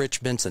great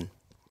Rich Benson?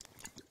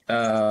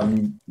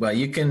 Well,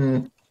 you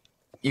can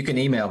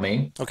email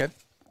me. Okay.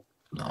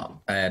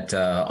 At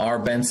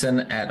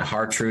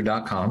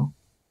rbenson@hartrue.com.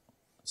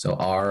 So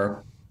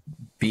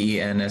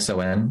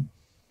RBENSON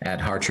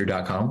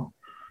 @hartrue.com.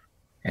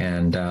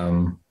 And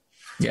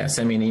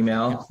send me an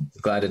email.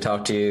 Glad to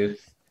talk to you.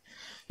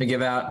 We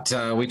give out.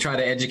 We try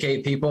to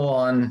educate people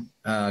on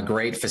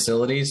great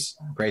facilities,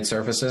 great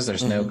surfaces.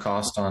 There's no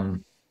cost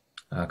on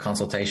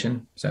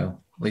consultation, so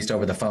at least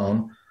over the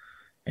phone.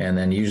 And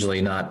then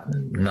usually not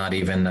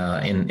even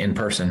in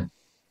person.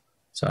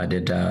 So I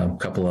did a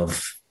couple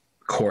of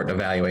court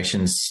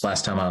evaluations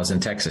last time I was in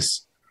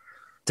Texas.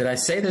 Did I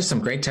say there's some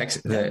great tennis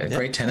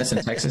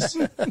in Texas?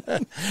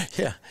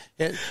 Yeah.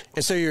 And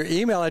so your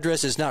email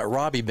address is not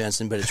Robbie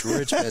Benson, but it's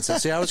Rich Benson.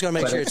 See, I was going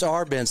to make sure it's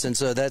R Benson.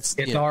 So it's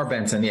R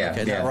Benson. Yeah.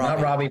 Okay,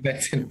 not Robbie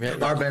Benson.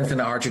 R Benson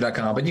at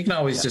Hartrue.com. But you can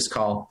always just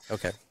call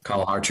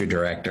Hartrue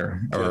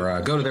Director or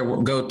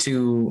go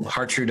to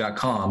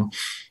Hartrue.com.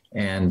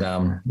 And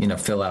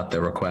fill out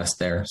the request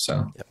there.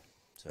 So,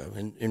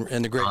 and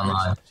the great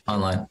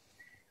online.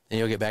 And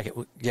you'll get back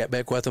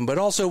with them. But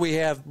also we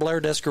have Blair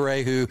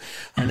Descaret, who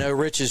I know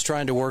Rich is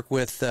trying to work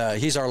with.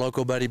 He's our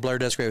local buddy, Blair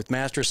Descaret with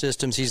Master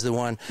Systems. He's the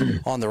one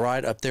on the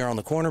right up there on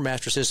the corner,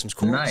 Master Systems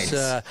courts.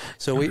 Nice.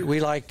 So we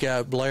like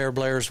Blair.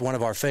 Blair's one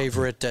of our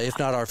favorite, if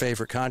not our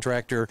favorite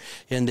contractor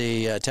in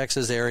the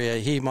Texas area.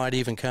 He might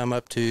even come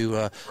up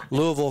to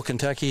Louisville,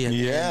 Kentucky, and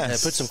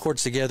put some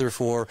courts together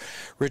for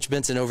Rich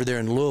Benson over there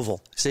in Louisville.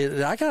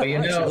 See, I got you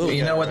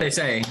know what they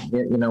say.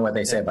 You know what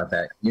they say about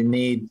that.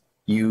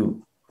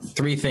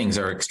 Three things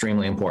are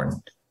extremely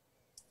important.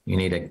 You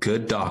need a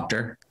good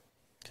doctor.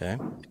 Okay.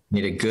 You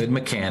need a good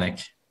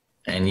mechanic,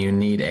 and you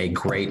need a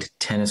great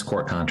tennis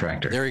court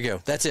contractor. There you go.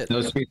 That's it.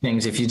 Those three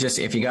things. If you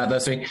got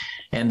those three,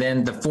 and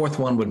then the fourth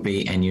one would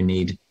be, and you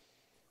need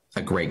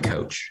a great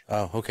coach.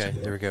 Oh, okay.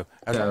 There we go.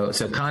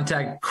 So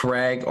contact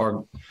Craig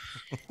or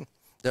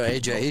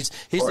AJ. He's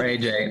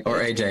AJ or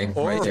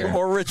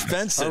Rich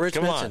Benson. Or Rich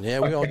Benson. On.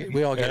 Yeah, we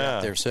all get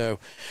out there. So,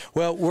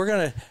 well, we're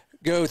gonna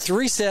go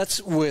 3 sets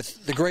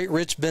with the great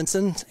Rich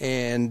Benson,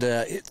 and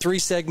 3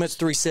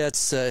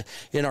 sets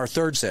in our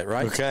third set,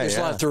 right? Okay, There's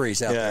a lot of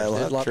threes out there.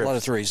 A lot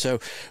of threes. So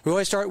we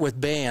always start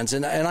with bands,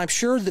 and I'm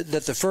sure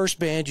that the first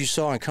band you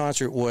saw in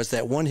concert was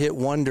that one-hit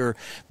wonder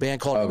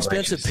band called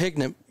Expensive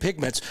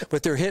Pigments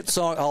with their hit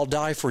song, I'll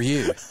Die For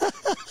You.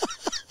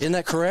 Isn't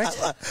that correct?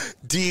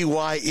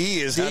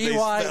 D-Y-E is how they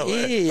spell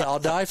it. D-Y-E. I'll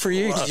die for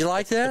you. Did you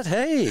like that?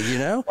 Hey, you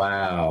know.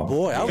 Wow.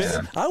 Boy,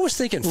 I was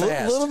thinking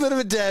fast. A little bit of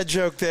a dad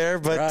joke there,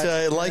 but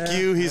Right. like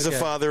you, he's a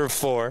father of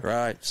 4.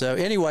 Right. So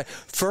anyway,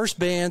 first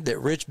band that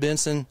Rich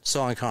Benson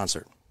saw in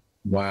concert.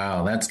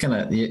 Wow. That's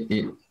gonna.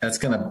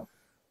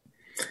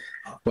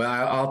 Well,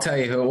 I'll tell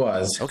you who it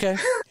was. Okay.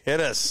 Hit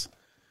us.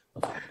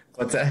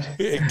 What's that?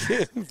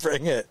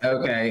 Bring it.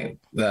 Okay.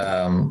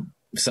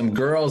 Some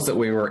girls that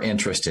we were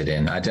interested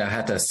in. I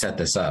had to set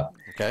this up.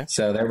 Okay.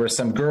 So there were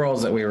some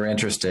girls that we were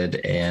interested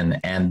in,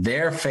 and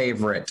their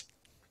favorite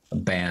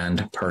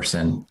band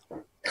person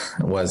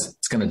was,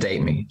 it's going to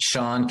date me,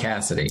 Sean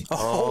Cassidy.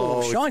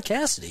 Oh, Sean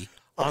Cassidy.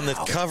 On the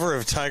cover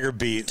of Tiger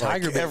Beat,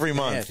 Beat. every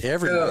month. Yeah,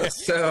 every month.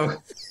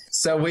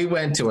 So we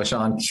went to a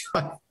Sean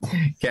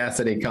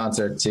Cassidy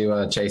concert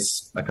to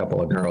chase a couple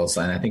of girls,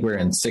 and I think we were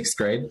in 6th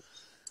grade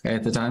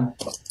at the time.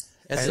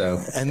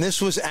 And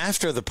this was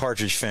after the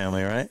Partridge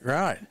Family, right?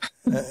 Right.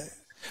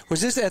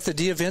 Was this at the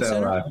D Event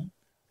Center?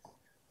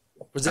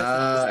 Was that?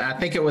 I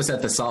think it was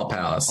at the Salt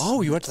Palace.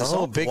 Oh, you went to the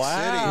Salt big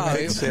wow.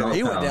 city. Big city.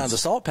 He went down to the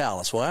Salt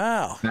Palace.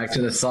 Wow. Back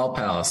to the Salt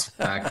Palace.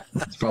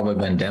 It's probably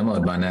been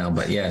demoed by now,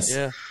 but yes.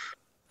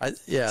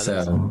 Yeah.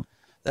 So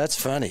that's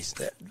funny.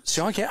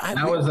 Sean Cassidy.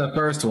 that was the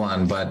first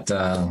one, but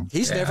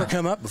he's never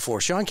come up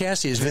before. Sean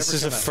Cassidy is. This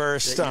is a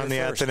first on the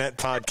At the Net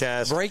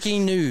podcast.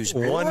 Breaking news.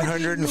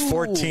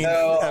 114.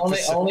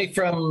 Only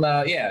from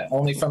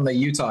the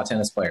Utah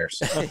tennis players.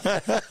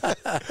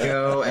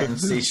 Go and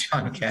see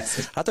Sean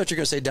Cassidy. I thought you were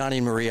going to say Donnie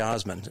and Marie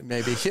Osmond.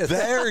 Maybe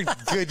They're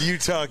good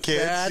Utah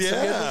kids. That's a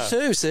good one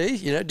too. See,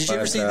 did you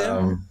ever see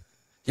them?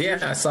 Yeah,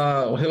 I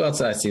saw. Who else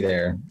did I see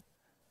there?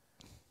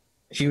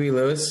 Huey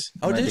Lewis.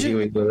 Oh, did you?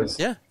 Huey Lewis.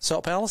 Yeah,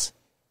 Salt Palace.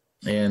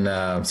 And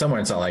somewhere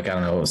in Salt Lake, I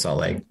don't know what was Salt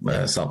Lake,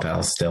 Salt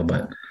Palace still,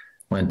 but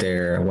went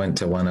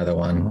to one other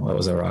one. What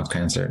was a rock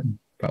concert?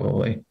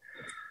 Probably.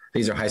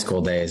 These are high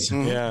school days.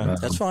 Yeah,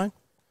 that's fine.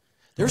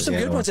 There's some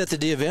good ones at the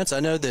D events.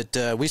 I know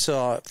that we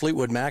saw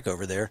Fleetwood Mac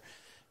over there.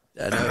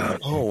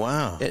 Oh,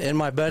 wow. And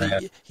my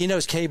buddy, he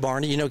knows Kay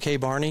Barney. You know Kay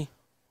Barney?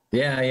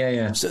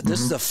 Yeah. So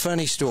this is a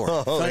funny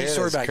story. Funny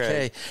story about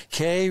Kay.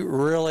 Kay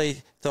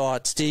really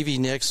thought Stevie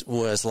Nicks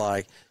was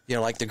like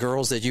the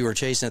girls that you were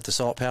chasing at the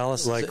Salt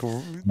Palace. Top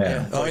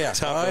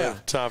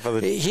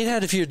of the. He'd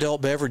had a few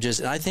adult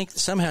beverages, and I think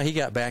somehow he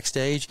got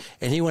backstage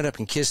and he went up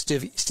and kissed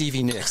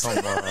Stevie Nicks. Oh,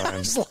 my.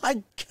 It's like,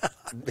 God.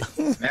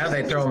 Now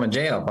they throw him in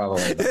jail,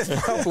 probably.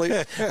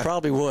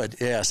 probably would.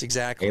 Yes,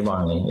 exactly. Kay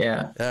Barney,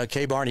 yeah.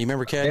 Kay Barney, you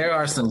remember Kay? There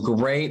are some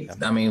great.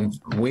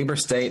 Weber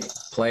State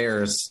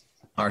players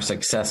are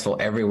successful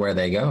everywhere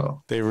they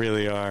go. They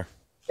really are.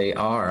 They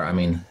are.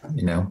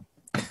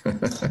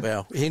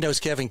 Well, he knows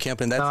Kevin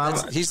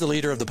Kempin. He's the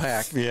leader of the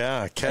pack.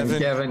 Yeah,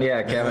 Kevin.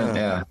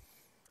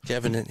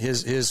 Kevin and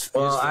his.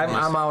 Well,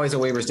 I'm always a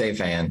Weber State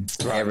fan.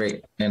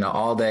 Right.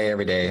 All day,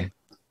 every day.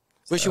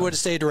 Wish you would have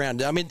stayed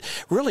around. I mean,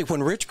 really,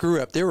 when Rich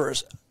grew up, there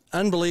was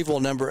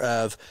unbelievable number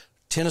of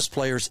tennis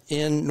players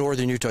in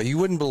Northern Utah. You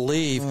wouldn't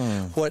believe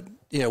what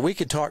we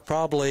could talk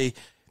probably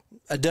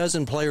a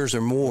dozen players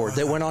or more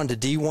that went on to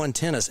D1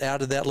 tennis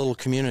out of that little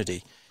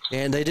community.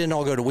 And they didn't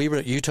all go to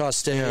Weber, Utah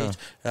State.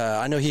 Yeah.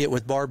 I know he hit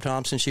with Barb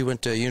Thompson. She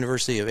went to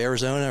University of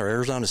Arizona or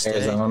Arizona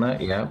State.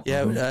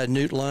 Yeah.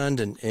 Newt Lund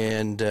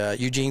and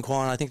Eugene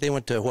Kwan. I think they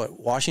went to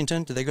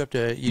Washington? Did they go up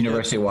to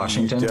University of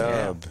Washington?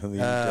 Yeah.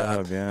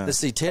 Let's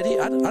see, Teddy.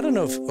 I don't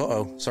know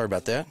if. Sorry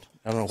about that.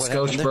 I don't know what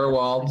Skosh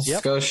Burwald.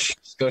 Yep.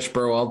 Skosh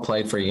Burwald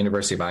played for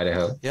University of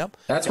Idaho. Yep.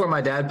 That's where my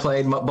dad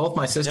played. Both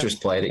my sisters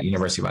played at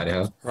University of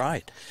Idaho.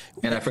 Right.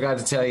 And I forgot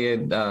to tell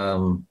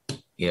you,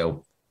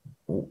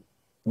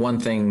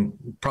 one thing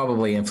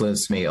probably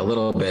influenced me a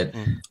little bit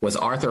was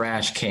Arthur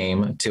Ashe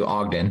came to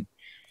Ogden,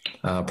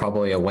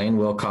 probably a Wayne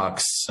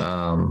Wilcox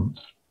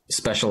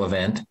special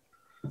event.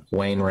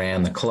 Wayne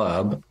ran the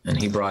club, and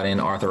he brought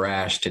in Arthur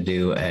Ashe to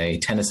do a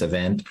tennis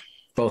event,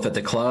 both at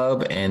the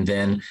club, and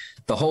then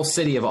the whole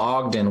city of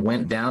Ogden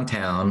went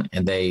downtown,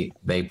 and they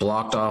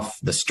blocked off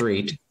the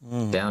street,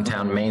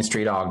 downtown Main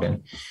Street,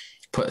 Ogden,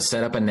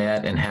 set up a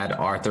net and had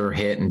Arthur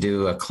hit and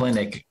do a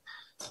clinic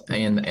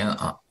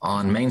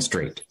on Main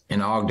Street in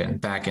Ogden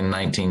back in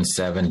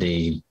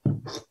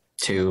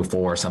 1972,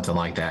 4, something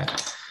like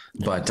that.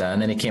 But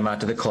and then he came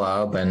out to the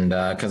club, and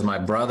because my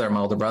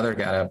older brother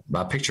got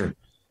a picture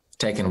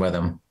taken with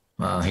him.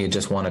 He had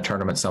just won a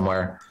tournament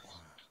somewhere,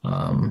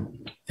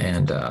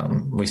 and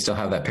we still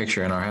have that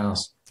picture in our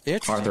house.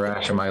 Arthur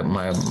Ashe,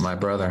 my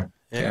brother.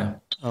 Yeah.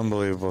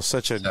 Unbelievable.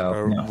 Such a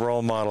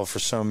role model for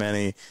so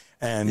many.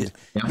 And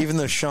even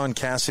though Sean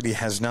Cassidy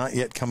has not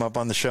yet come up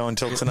on the show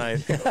until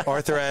tonight,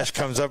 Arthur Ashe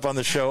comes up on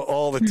the show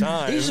all the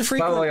time. He's a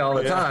frequent. Probably all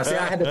the time. See,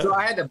 I had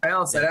to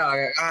balance that out.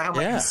 How am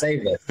I going to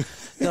save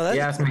this? No,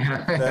 you asked me.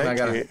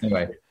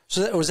 Anyway.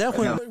 So was that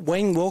when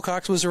Wayne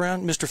Wilcox was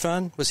around? Mr.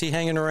 Fun? Was he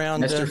hanging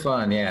around? Mr.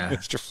 Fun, yeah.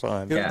 Mr.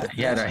 Fun. Yeah,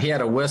 he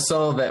had a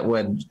whistle that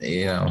would,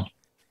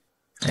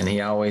 and he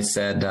always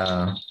said,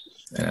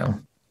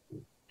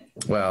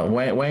 well,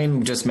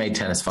 Wayne just made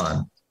tennis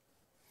fun.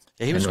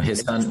 Yeah, he was,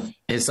 and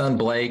his son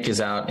Blake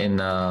is out in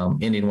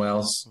Indian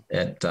Wells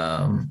at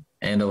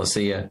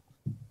Andalusia,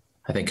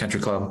 I think Country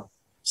Club.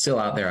 Still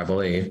out there, I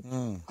believe.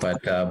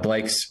 But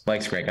Blake's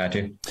a great guy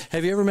too.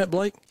 have you ever met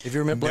Blake? Have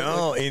you ever met Blake?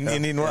 No,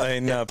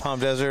 in Palm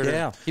Desert.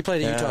 Yeah, he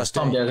played at Utah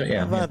State. Palm Desert, yeah.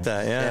 How about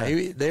that?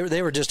 Yeah.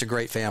 They were just a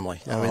great family.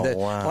 I mean,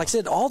 wow. like I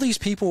said, all these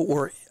people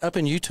were up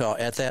in Utah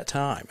at that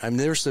time. I mean,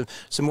 there's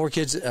some more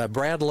kids.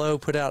 Brad Lowe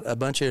put out a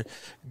bunch of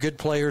good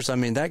players. I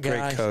mean, that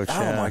guy. Great coach,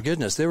 oh my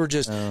goodness, there were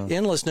just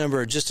endless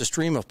number of just a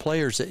stream of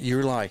players that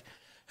you're like,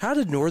 how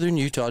did Northern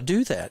Utah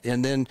do that?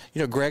 And then,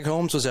 Greg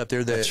Holmes was up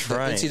there, the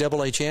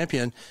NCAA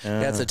champion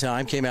at the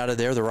time, came out of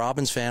there. The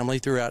Robbins family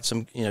threw out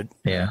some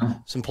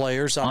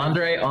players.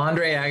 Andre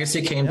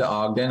Agassi came to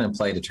Ogden and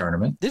played a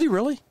tournament. Did he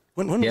really?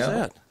 When was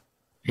that?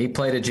 He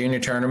played a junior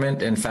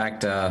tournament. In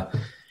fact,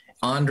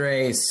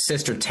 Andre's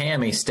sister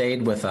Tammy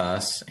stayed with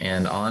us,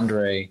 and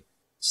Andre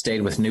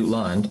stayed with Newt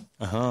Lund,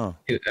 a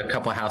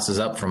couple of houses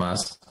up from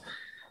us.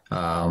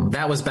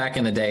 That was back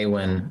in the day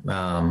when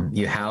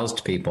you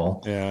housed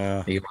people.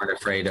 Yeah. You weren't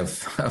afraid of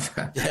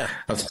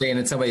staying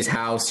in somebody's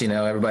house,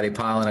 everybody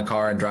pile in a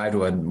car and drive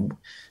to a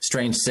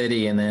strange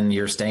city, and then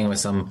you're staying with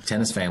some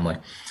tennis family.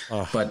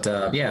 But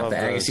the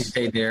Agassi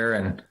stayed there,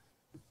 and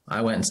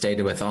I went and stayed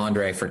with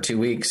Andre for 2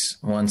 weeks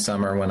one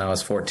summer when I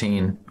was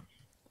 14.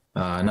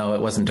 No,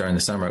 it wasn't during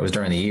the summer. It was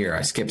during the year.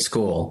 I skipped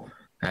school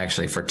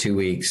actually for 2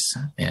 weeks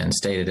and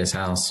stayed at his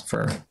house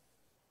for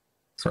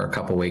a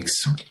couple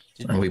weeks.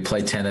 And we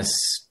played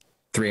tennis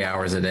 3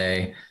 hours a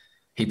day.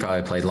 He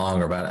probably played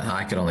longer, but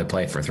I could only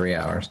play for 3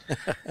 hours.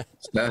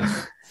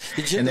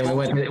 And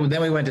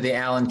then we went to the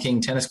Allen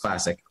King Tennis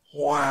Classic.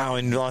 Wow,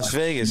 in Las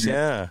Vegas,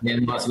 yeah.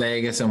 In Las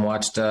Vegas, and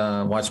watched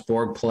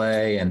Borg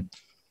play and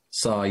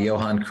saw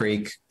Johan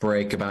Creek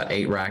break about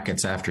 8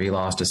 rackets after he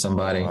lost to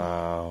somebody.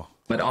 Wow.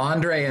 But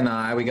Andre and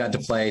we got to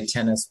play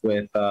tennis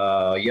with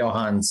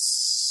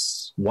Johan's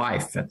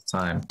wife at the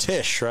time.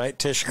 Tish, right?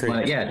 Tish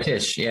Creek.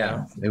 Tish,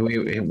 yeah.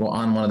 We were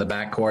on one of the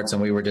back courts, and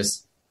we were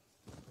just,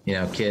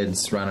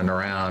 kids running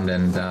around,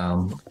 and,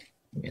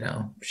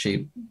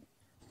 she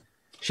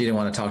didn't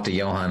want to talk to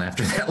Johan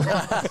after that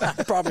long.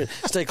 Probably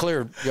stay clear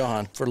of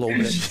Johan for a little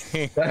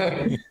bit.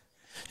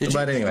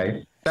 But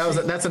anyway,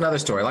 that's another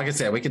story. Like I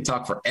said, we could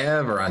talk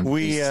forever on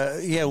we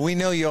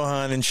know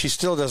Johan, and she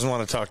still doesn't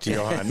want to talk to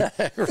Johan.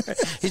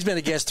 He's been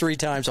a guest 3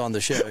 times on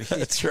the show.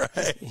 That's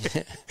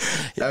right.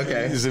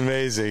 Okay, he's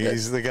amazing.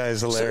 The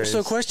guy's hilarious.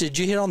 So question: did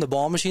you hit on the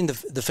ball machine,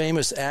 the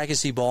famous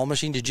Agassi ball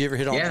machine? Did you ever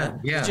hit on that?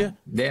 Yeah, Did you?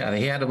 Yeah.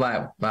 He had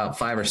about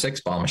 5 or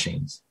 6 ball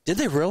machines. Did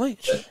they really?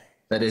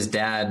 That his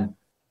dad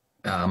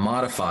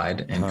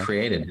modified and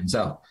created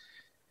himself.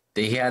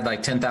 He had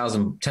like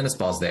 10,000 tennis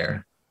balls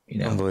there.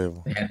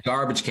 Unbelievable. They had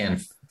garbage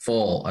can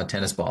full of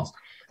tennis balls.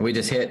 And we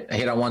just hit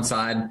on one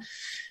side,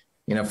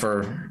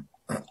 for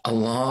a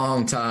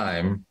long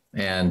time.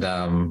 And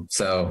that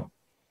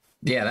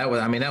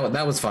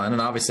was fun.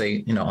 And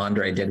obviously,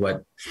 Andre did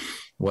what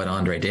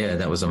Andre did.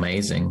 That was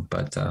amazing.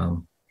 But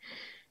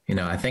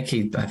I think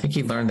he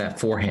learned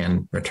that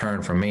forehand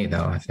return from me,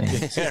 though. I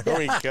think. There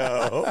we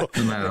go.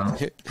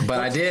 But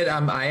I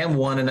am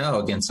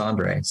 1-0 against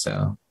Andre.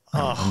 So.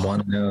 I'm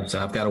 1-0,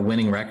 so I've got a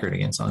winning record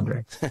against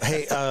Andre.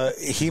 Hey,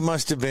 he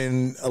must have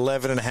been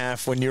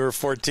 11.5 when you were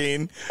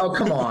 14. Oh,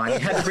 come on. You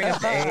had to bring up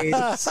the age.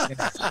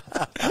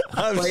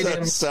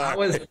 I'm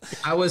sorry.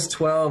 I was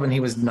 12 and he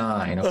was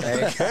 9,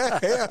 okay?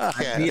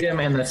 I beat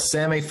him in the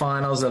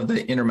semifinals of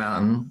the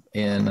Intermountain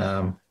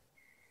in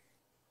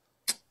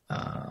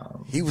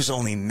he was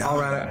only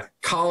 9.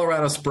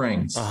 Colorado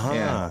Springs.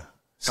 Yeah.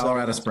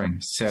 Colorado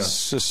Springs. So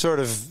sort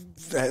of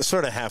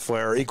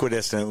halfway or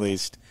equidistant at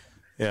least.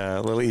 Yeah,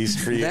 a little east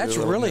for you. That's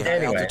really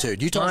high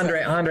altitude.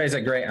 Andre's a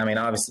great. I mean,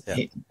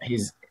 obviously,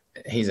 he's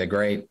a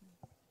great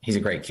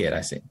kid. I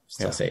say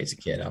he's a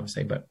kid,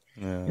 obviously, but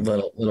a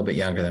little bit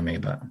younger than me.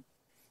 But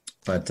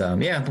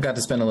I've got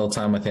to spend a little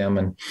time with him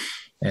and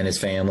his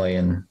family,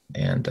 and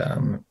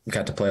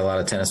got to play a lot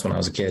of tennis when I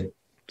was a kid.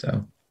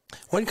 So,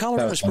 when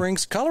Colorado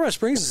Springs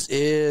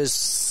is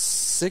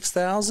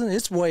 6,000.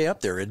 It's way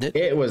up there, isn't it?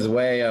 It was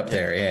way up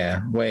there.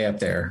 Yeah, way up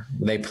there.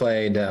 They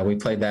played. We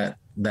played that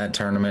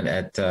tournament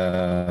at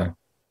the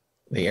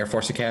Air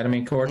Force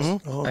Academy courts.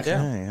 Mm-hmm. Oh,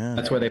 yeah.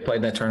 That's where they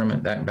played that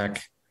tournament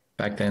back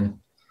then.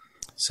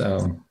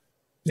 So,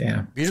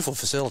 yeah. Beautiful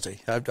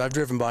facility. I've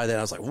driven by that.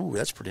 I was like, ooh,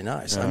 that's pretty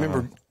nice. I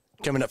remember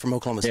coming up from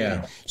Oklahoma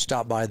City,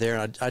 stopped by there,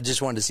 and I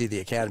just wanted to see the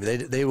academy.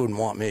 They wouldn't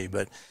want me,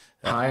 but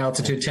high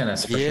altitude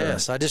tennis. For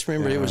yes, sure. I just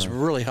remember it was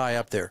really high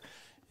up there.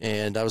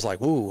 And I was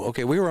like, ooh,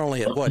 okay. We were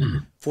only at what,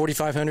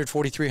 4,500,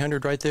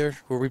 4,300 right there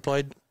where we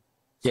played?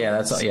 Yeah,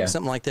 that's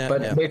something like that.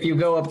 But if you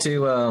go up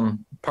to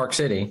Park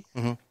City,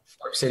 Park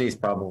City is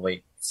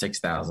probably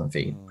 6,000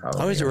 feet. Probably.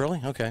 Oh, is it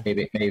really? Okay.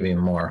 Maybe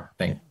more, I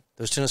think.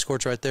 Those tennis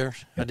courts right there?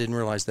 I didn't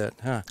realize that.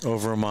 Huh.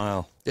 Over a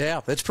mile.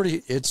 Yeah,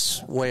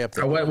 it's way up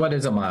there. What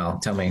is a mile?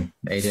 Tell me,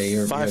 AJ.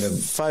 You're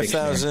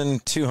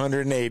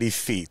 5,280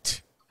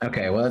 feet.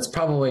 Okay, well, it's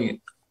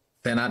probably...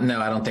 I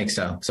don't think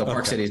so. So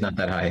Park City is not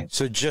that high.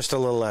 So just a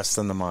little less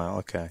than the mile.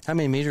 Okay. How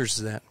many meters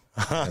is that?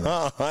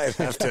 I'd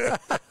have to.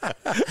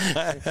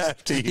 I'd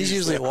have to He's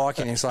usually a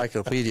walking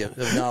encyclopedia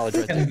of knowledge.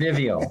 Right there.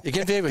 Convivial.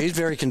 He's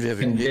very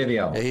convivial.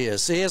 Convivial. He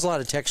is. He has a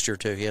lot of texture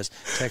too. He has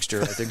texture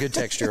right there. Good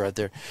texture right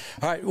there.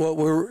 All right. Well,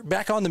 we're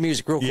back on the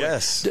music real quick.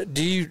 Yes.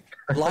 Do you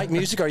like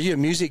music? Are you a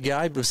music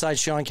guy besides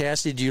Sean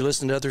Cassidy? Do you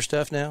listen to other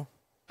stuff now?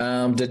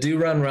 The Do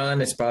Run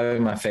Run is probably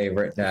my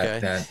favorite.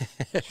 That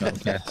Sean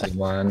Cassidy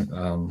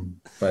one.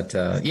 But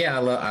yeah,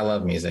 I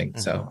love music.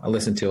 So I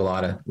listen to a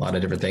lot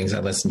of different things. I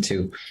listen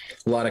to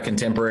a lot of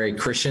contemporary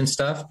Christian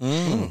stuff.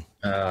 Yeah.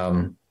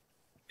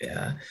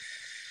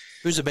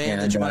 Who's a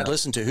band that you might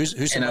listen to? Who's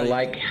and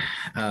somebody?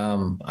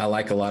 I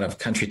like a lot of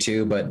country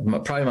too, but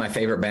probably my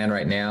favorite band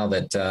right now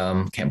that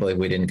can't believe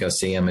we didn't go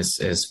see them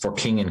is For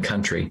King and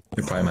Country.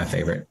 They're probably my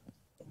favorite.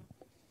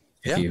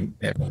 If you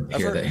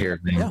ever hear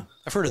them. Yeah,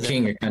 I've heard of them.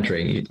 King and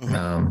Country.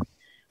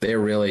 They're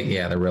really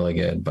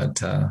good.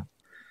 But and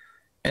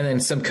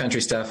then some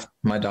country stuff.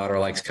 My daughter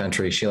likes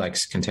country. She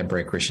likes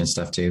contemporary Christian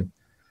stuff too.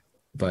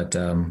 But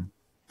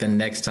the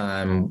next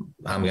time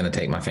I'm going to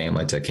take my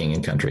family to King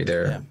and Country.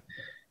 They're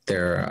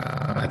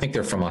I think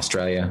they're from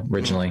Australia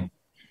originally,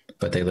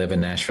 but they live in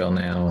Nashville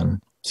now,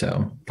 and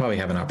so probably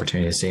have an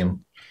opportunity to see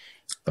them.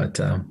 But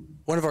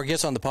one of our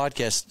guests on the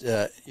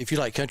podcast, if you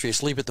like country, is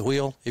Sleep at the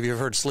Wheel. Have you ever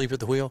heard of Sleep at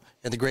the Wheel?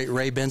 And the great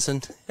Ray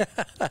Benson.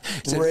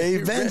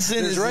 Ray Benson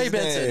is Ray his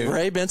Benson. name.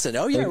 Ray Benson.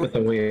 Oh yeah, Sleep at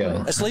the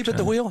Wheel. Sleep at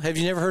the Wheel. Have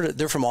you never heard it?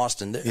 They're from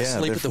Austin. Yeah,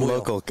 Sleep at the Wheel.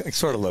 local,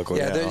 sort of local.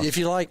 Yeah, Yeah, if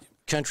you like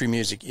country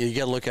music, you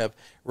got to look up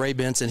Ray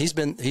Benson. He's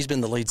been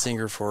the lead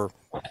singer for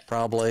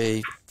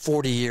probably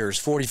 40 years,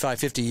 45,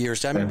 50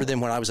 years. I remember them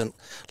when I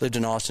lived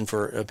in Austin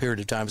for a period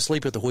of time.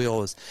 Sleep at the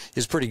Wheel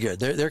is pretty good.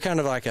 They're kind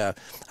of like I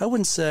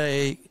wouldn't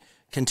say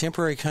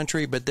contemporary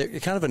country, but they're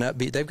kind of an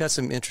upbeat. They've got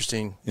some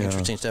interesting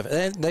stuff.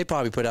 And they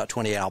probably put out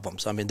 20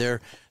 albums. I mean,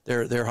 they're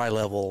high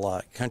level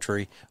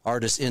country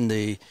artists in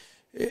the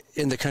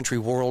country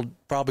world,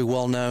 probably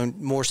well known,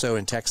 more so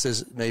in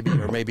Texas, maybe,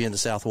 or maybe in the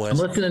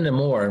Southwest. I'm listening to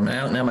more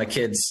now. My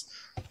kids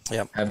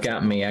Yep. have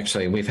gotten me.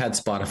 Actually, we've had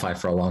Spotify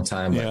for a long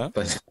time,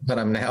 but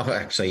I'm now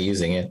actually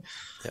using it.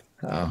 Yep.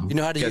 You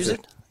know how to use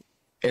it?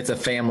 It's a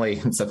family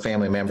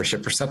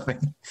membership or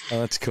something. Oh,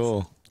 that's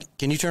cool.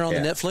 Can you turn on the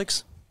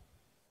Netflix?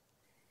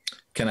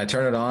 Can I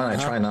turn it on?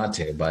 I try not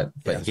to, but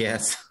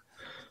yes.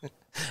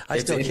 I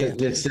still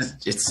can't. It's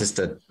just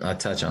a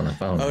touch on the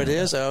phone. Oh, it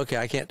is? Oh, okay.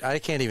 I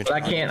can't even.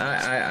 But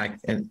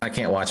I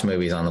can't watch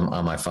movies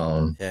on my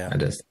phone. Yeah. I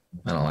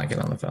don't like it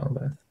on the phone.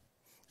 But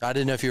I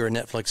didn't know if you were a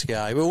Netflix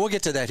guy. Well, we'll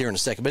get to that here in a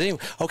second. But anyway,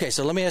 okay.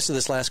 So let me ask you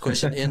this last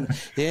question. In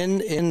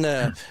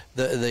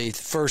the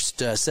first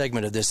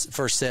segment of this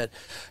first set,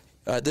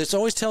 this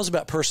always tells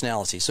about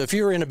personality. So if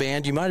you were in a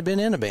band, you might have been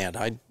in a band.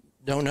 I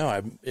don't know.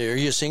 Are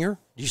you a singer?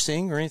 Do you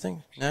sing or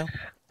anything? No.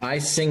 I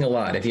sing a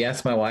lot. If you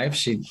ask my wife,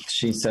 she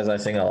says I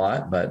sing a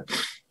lot, but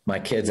my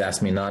kids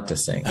ask me not to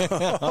sing.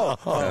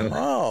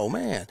 Oh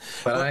man!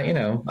 But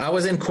I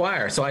was in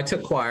choir, so I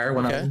took choir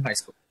when I was in high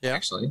school. Yeah.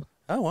 Actually.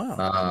 Oh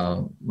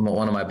wow!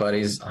 One of my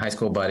buddies, high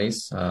school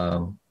buddies.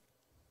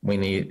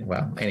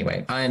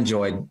 Anyway, I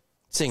enjoyed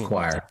Singing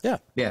choir. Yeah.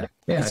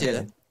 I see did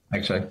that.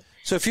 actually.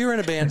 So if you're in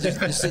a band,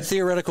 it's a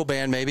theoretical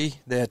band, maybe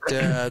that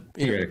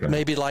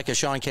maybe like a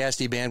Sean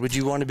Cassidy band. Would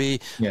you want to be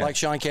like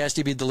Sean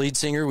Cassidy, be the lead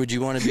singer? Would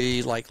you want to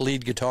be like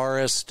lead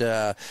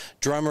guitarist,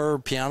 drummer,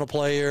 piano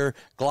player,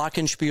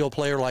 glockenspiel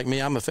player like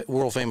me? I'm a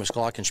world famous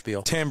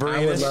glockenspiel. Tambourine.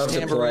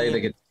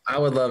 I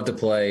would love to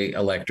play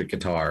electric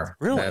guitar.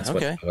 Really? That's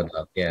what I would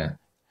love. Yeah.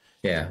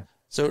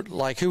 So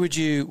like, who would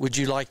you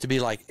like to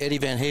be, like Eddie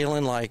Van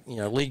Halen, like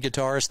lead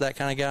guitarist, that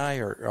kind of guy,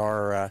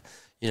 or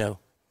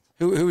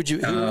Who would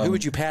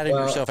you pattern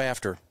yourself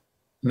after?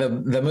 The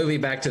movie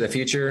Back to the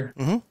Future,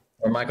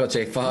 where Michael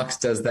J. Fox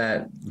does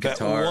that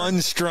guitar, that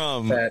one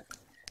strum,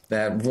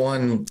 that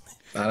one,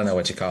 I don't know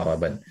what you call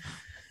it, but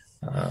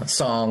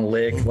song,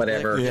 lick,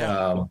 whatever.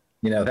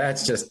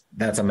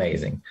 That's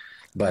amazing.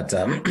 But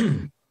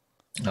I'd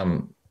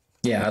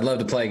love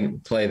to play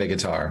the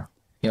guitar.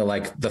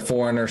 Like the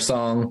Foreigner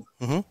song,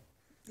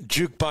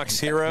 Jukebox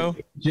Hero.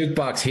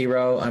 Jukebox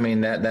Hero. I mean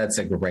that's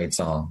a great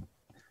song.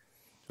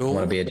 I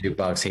want to be a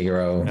jukebox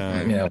hero,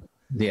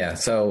 Yeah.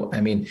 So,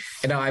 I mean,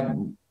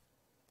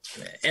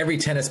 every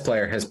tennis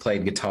player has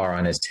played guitar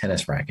on his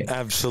tennis racket.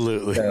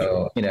 Absolutely.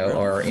 So, They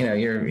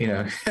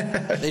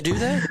do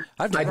that?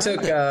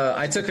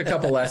 I took a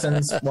couple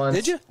lessons once.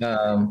 Did you?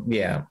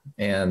 Yeah.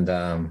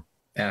 And,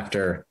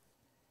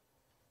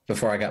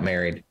 before I got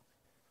married,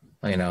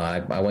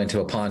 I went to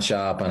a pawn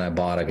shop and I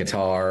bought a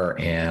guitar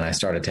and I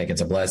started taking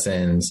some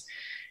lessons.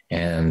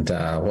 And,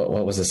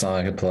 what was the song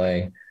I could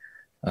play?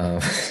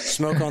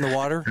 Smoke on the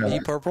Water,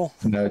 Deep Purple?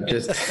 No,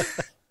 just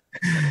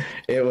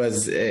it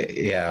was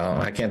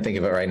I can't think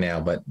of it right now,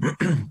 but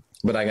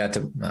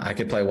I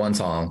could play one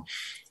song,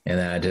 and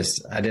then I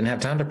didn't have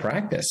time to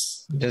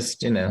practice.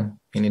 Just you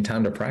need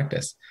time to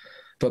practice.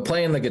 But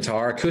playing the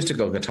guitar,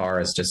 acoustical guitar,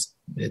 is just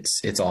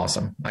it's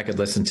awesome. I could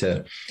listen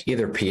to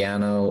either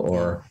piano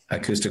or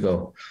acoustic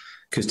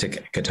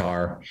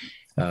guitar,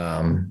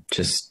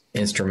 just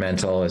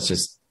instrumental. It's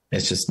just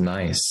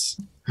nice.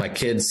 My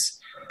kids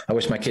I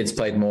wish my kids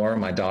played more.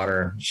 My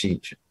daughter,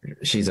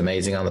 she's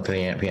amazing on the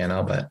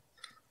piano,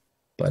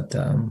 but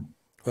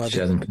she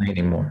doesn't play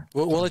anymore.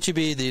 We'll let you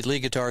be the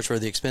lead guitarist for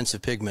the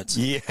Expensive Pigments.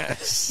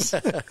 Yes.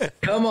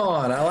 Come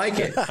on, I like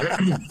it.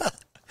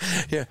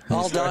 Yeah,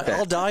 I'll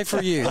die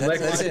for you.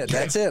 That's it.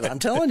 That's it. I'm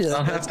telling you.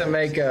 I'll have to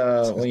make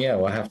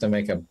we'll have to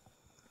make a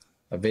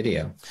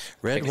video.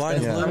 Red, white,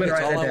 and blue.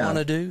 That's all I want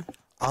to do.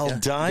 I'll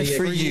die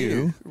for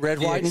you. Red,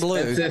 white, and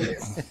blue.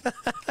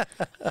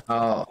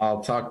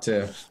 I'll talk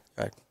to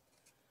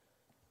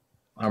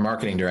our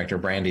marketing director,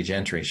 Brandy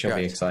Gentry. She'll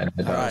be excited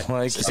about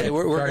we're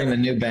starting the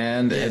new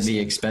band, The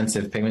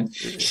Expensive Pigments.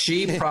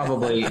 She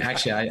probably,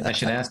 actually, I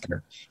should ask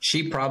her.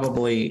 She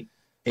probably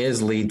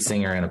is lead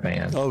singer in a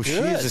band. Oh, she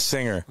is a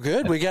singer.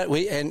 Good.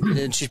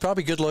 And she's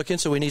probably good looking,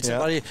 so we need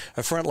somebody,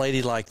 a front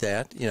lady like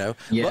that, a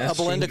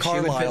Belinda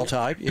Carlisle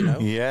type,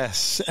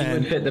 Yes. She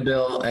would fit the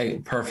bill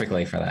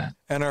perfectly for that.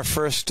 And our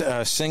first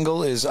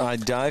single is I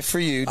Die For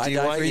You,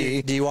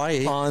 D-Y-E,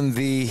 D-Y-E, on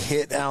the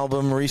hit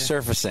album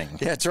Resurfacing.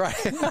 That's right.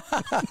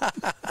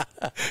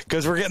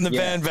 Because we're getting the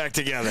band back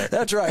together.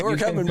 That's right. We're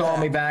coming back. Call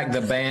me back.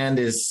 The band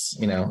is,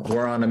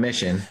 we're on a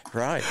mission.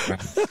 Right.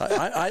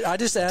 I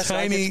just asked.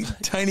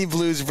 Tiny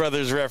Blues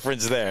Brothers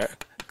reference there.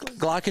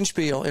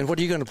 Glockenspiel. And what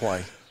are you going to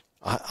play?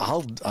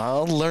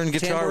 I'll learn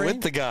guitar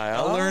with the guy.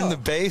 I'll learn the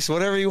bass.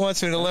 Whatever he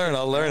wants me to learn,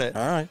 I'll learn it.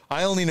 All right.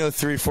 I only know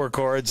 3-4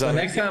 chords. So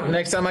next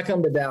time I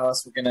come to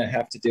Dallas, we're gonna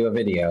have to do a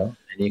video, and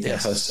you can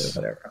post it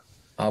or whatever.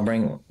 I'll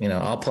bring,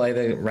 I'll play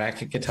the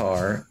racket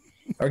guitar,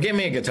 or give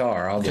me a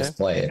guitar. I'll just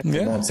play it.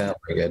 It won't sound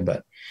very good,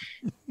 but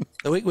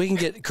we can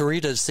get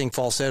Carita to sing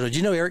falsetto. Do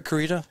you know Eric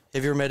Carita?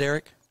 Have you ever met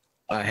Eric?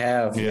 I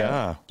have.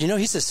 Yeah.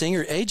 He's a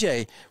singer.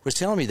 AJ was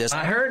telling me this.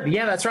 I heard.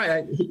 Yeah, that's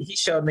right. He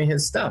showed me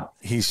his stuff.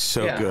 He's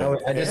so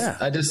good.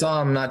 I just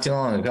saw him not too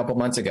long, a couple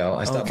months ago.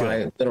 I stopped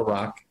by Little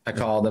Rock. I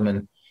called him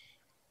and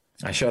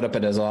I showed up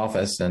at his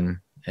office and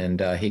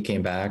he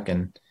came back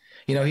and,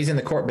 he's in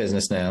the court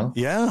business now.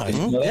 Yeah.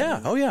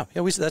 Yeah. Oh yeah.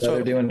 Yeah. That's what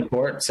they're doing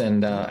courts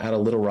and out of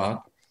Little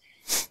Rock.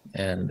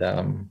 And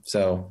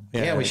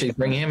we should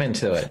bring him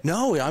into it.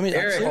 No, I mean,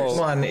 Eric, come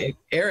on,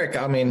 Eric.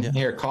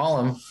 Here,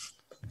 call him.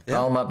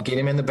 Call him up, get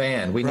him in the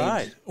band. We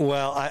need.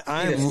 Well,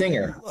 I'm a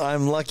singer.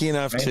 I'm lucky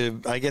enough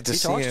I get to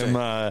see him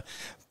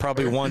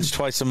probably once,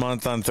 twice a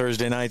month on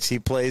Thursday nights. He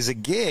plays a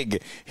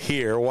gig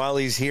here while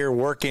he's here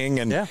working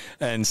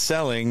and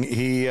selling.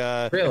 He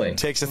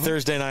takes a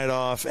Thursday night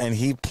off and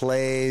he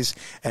plays.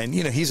 And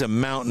he's a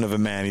mountain of a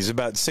man. He's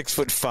about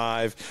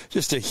 6'5",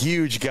 just a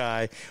huge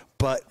guy.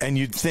 And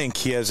you'd think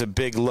he has a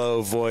big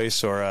low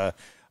voice or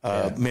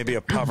maybe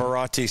a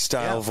Pavarotti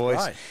style voice.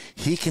 Right.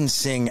 He can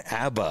sing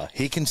ABBA.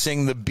 He can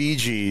sing the Bee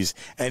Gees,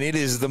 and it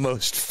is the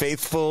most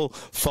faithful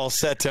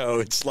falsetto.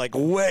 It's like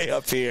way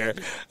up here.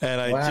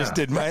 And I just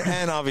did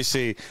and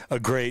obviously a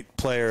great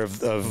player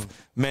of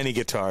many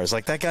guitars.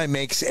 Like that guy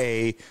makes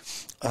a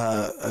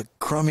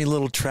crummy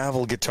little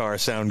travel guitar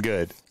sound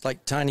good.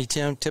 Like Tiny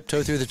Tim,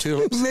 Tiptoe Through the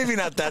Tulips. Maybe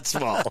not that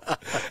small.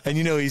 And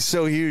he's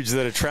so huge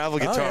that a travel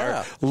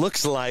guitar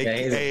looks like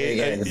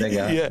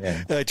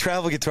a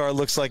travel guitar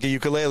looks like a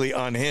ukulele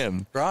on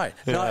him. Right.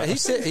 No,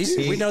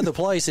 we know the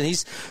place, and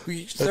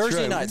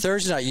Thursday night.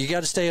 You got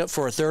to stay up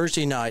for a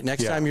Thursday night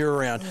next time you're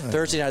around.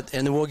 Thursday night,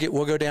 and then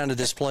we'll go down to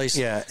this place.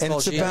 Yeah, and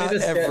it's about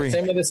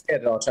same with the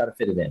schedule. I'll try to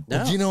fit it in.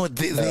 No. You know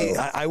what?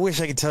 I wish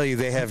I could tell you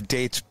they have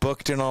dates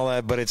booked and all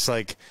that, but it's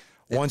like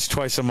once,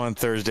 twice a month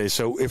Thursday.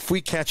 So if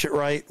we catch it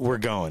right, we're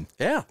going.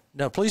 Yeah.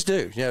 No, please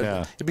do.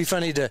 It'd be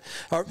funny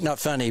not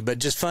funny, but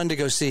just fun to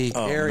go see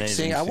Eric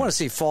sing. I want to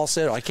see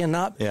falsetto. I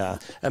cannot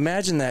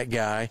imagine that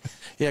guy.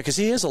 Yeah, because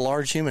he is a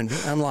large human.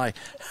 I'm like,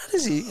 how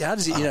does he,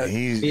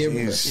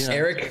 he's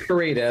Eric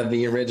Carita,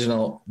 the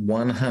original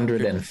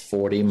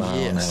 140 mile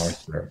an hour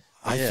thrower.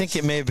 I think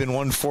it may have been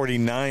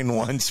 149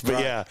 once, but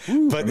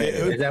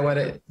is that what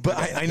it? But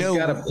I know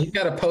he's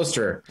got a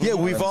poster. Yeah,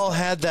 we've all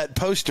had that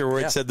poster where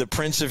it said the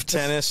Prince of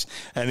Tennis,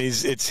 and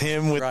it's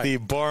him with the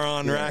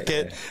boron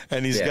racket,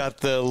 and he's got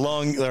the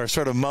long or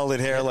sort of mullet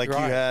hair like you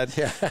had,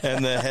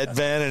 and the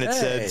headband, and it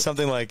said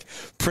something like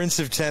Prince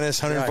of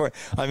Tennis 104.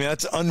 I mean,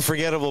 that's an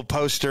unforgettable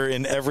poster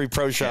in every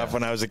pro shop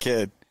when I was a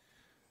kid.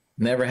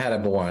 Never had a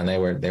boron. They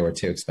were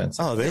too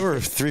expensive. Oh, they were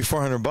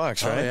 $300-400,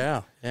 right?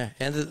 Oh, yeah.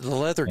 And the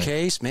leather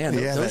case, man.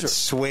 Those are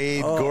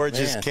suede,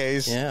 gorgeous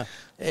case. Yeah.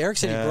 Eric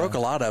said he broke a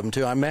lot of them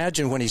too. I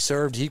imagine when he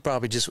served, he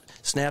probably just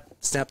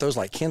snapped those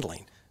like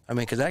kindling. I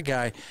mean, because that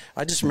guy,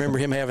 I just remember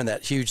him having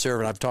that huge server,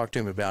 and I've talked to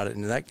him about it,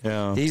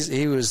 and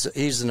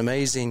he's an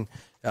amazing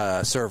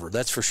server,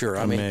 that's for sure.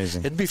 I mean,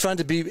 it'd be fun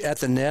to be at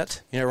the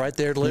net, right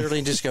there, literally,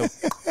 and just go,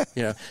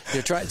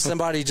 try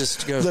somebody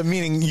just go.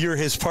 Meaning you're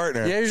his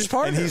partner. Yeah, you're his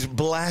partner. And he's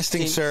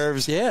blasting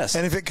serves. Yes.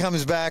 And if it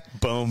comes back,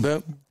 boom,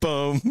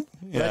 boom.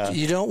 Yeah. But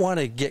you don't want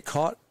to get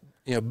caught,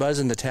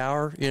 buzzing the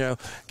tower,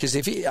 because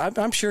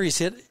I'm sure he's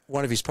hit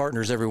one of his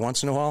partners every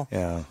once in a while.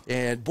 Yeah.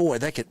 And boy,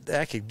 that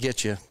could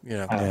get you,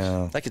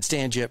 that could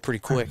stand you up pretty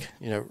quick,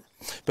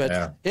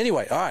 But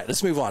anyway, all right,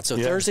 let's move on. So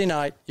Thursday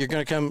night, you're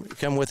going to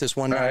come with us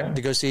one night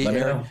to go see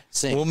Eric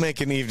sing. We'll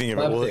make an evening of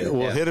it.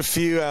 We'll hit a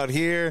few out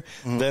here,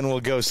 then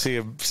we'll go see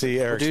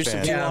Eric's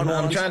band.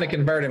 I'm trying to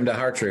convert him to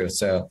Hartrue,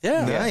 so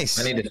nice.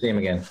 I need to see him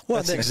again. Well,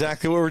 that's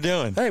exactly what we're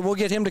doing. Hey, we'll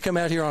get him to come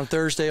out here on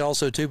Thursday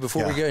also too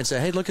before we go and say,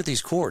 hey, look at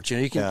these chords.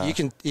 You know,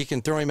 you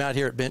can throw him out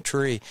here at Bent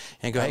Tree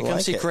and go, hey, come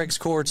see Craig's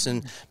chords,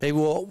 and maybe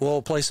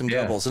we'll play some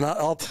doubles. And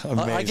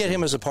I get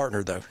him as a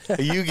partner though.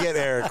 You get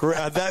Eric.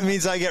 That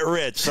means I get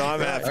Rich, so I'm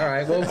happy. All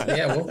right.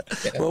 Well,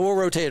 we'll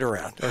rotate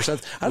around or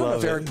something. I don't know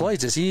if Eric plays.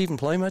 Does he even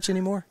play much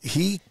anymore?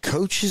 He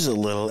coaches a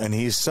little, and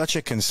he's such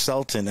a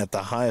consultant at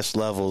the highest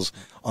levels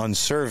on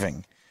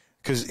serving.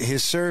 Because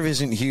his serve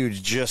isn't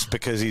huge just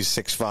because he's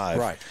 6'5".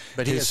 Right.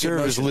 But his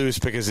serve is loose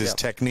because his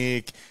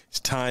technique, his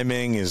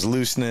timing, his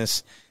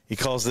looseness. He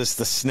calls this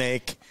the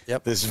snake,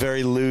 this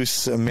very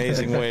loose,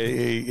 amazing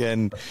way.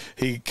 And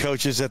he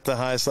coaches at the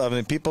highest level.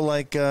 And people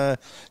like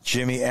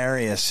Jimmy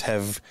Arias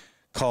have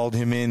called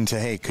him in to,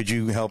 hey, could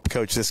you help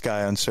coach this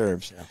guy on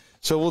serves? Yeah.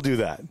 So we'll do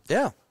that.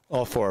 Yeah.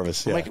 All four of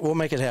us. We'll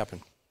make it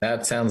happen.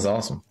 That sounds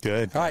awesome.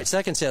 Good. All right,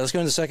 second set. Let's go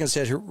into the second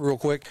set here real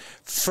quick.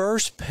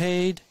 First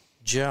paid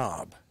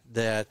job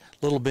that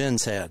Little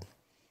Ben's had.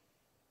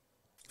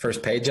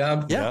 First paid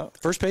job? Yeah.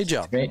 First paid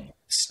job.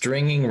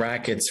 Stringing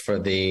rackets for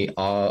the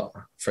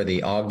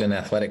Ogden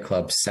Athletic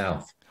Club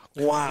South.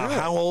 Wow. Really?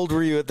 How old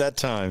were you at that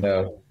time?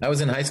 So I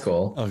was in high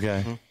school.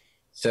 Okay. Mm-hmm.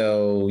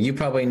 So you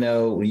probably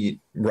know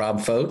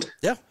Rob Fote.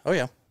 Yeah. Oh,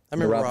 yeah. I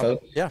remember Rob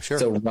Fote. Yeah, sure.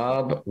 So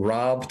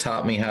Rob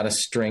taught me how to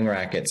string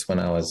rackets when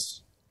I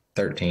was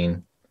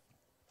 13,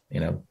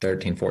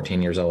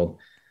 14 years old.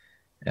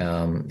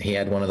 He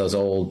had one of those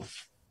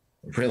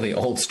really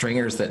old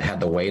stringers that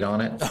had the weight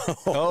on it.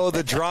 Oh,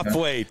 the drop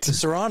weight.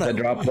 Serrano. The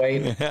drop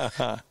weight.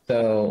 Yeah.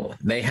 So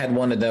they had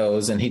one of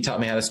those, and he taught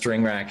me how to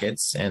string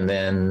rackets, and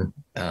then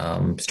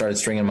started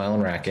stringing my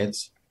own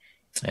rackets,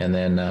 and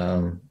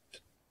then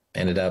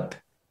ended up,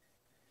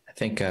 I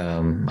think,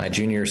 my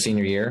junior or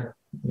senior year,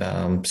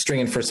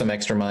 stringing for some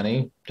extra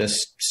money,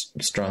 just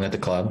strung at the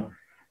club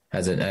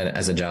as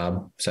a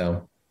job.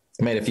 So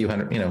I made a few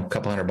hundred, a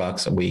couple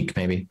 $100 a week,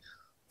 maybe,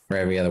 or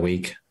every other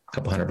week.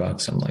 Couple $100,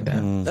 something like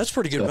that. That's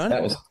pretty good money.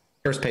 That was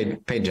first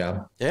paid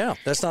job. Yeah,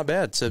 that's not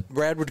bad. So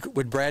Brad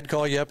would Brad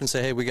call you up and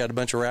say, "Hey, we got a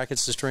bunch of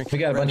rackets to string." We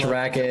got a bunch of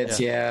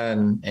rackets,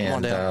 and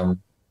the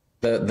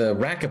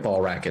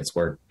racquetball rackets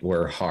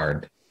were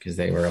hard because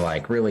they were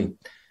like really,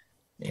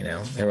 they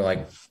were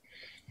like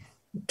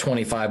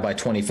 25 by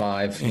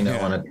 25,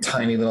 on a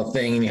tiny little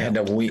thing, and you had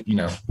to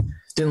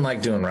didn't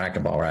like doing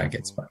racquetball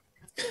rackets. But.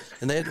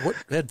 And they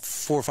had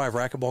 4 or 5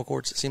 racquetball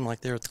courts. It seemed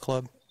like there at the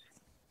club.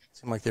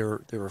 Like there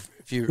were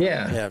a few,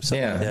 like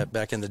that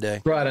back in the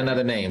day. Brought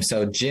another name.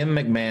 So Jim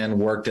McMahon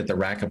worked at the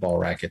racquetball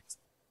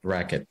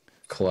racket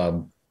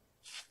club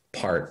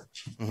part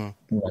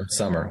one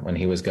summer when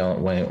he was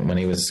going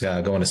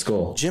to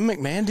school. Jim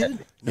McMahon did.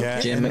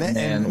 Jim McMahon,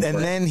 and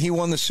then he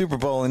won the Super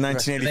Bowl in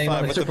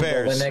 1985 with the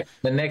Bears.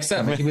 The next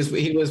summer,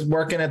 he was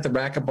working at the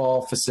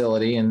racquetball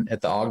facility and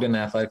at the Ogden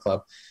Athletic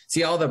Club.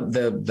 See all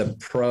the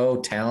pro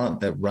talent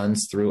that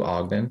runs through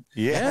Ogden.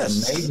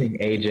 Yes, amazing.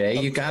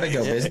 AJ, you got to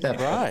go visit that.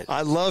 Right,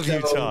 I love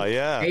Utah.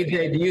 Yeah,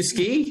 AJ, do you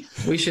ski?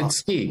 We should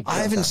ski. I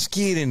haven't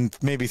skied in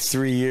maybe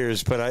 3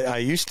 years, but I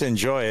used to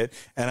enjoy it,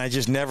 and I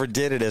just never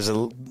did it as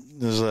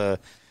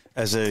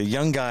a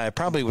young guy. I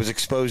probably was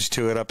exposed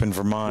to it up in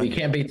Vermont. You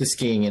can't beat the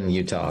skiing in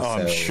Utah.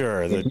 Oh, I'm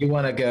sure. If you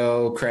want to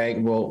go,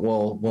 Craig,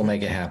 we'll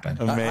make it happen.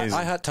 Amazing.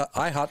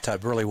 I hot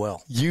tub really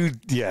well.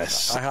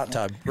 Yes. I hot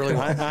tub really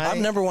well.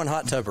 I'm number one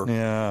hot tubber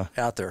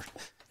out there.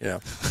 Yeah.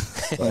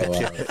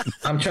 So,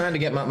 I'm trying to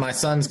get my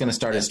son's going to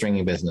start a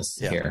stringing business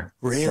here.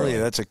 Really?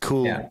 That's a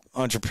cool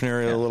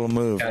entrepreneurial little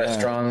move. Got a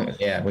strong,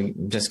 we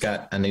just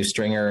got a new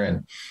stringer,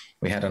 and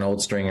we had an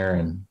old stringer,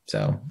 and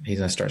so he's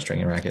going to start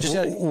stringing rackets.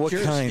 What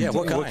kind? Yeah,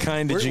 what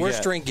kind did you get? We're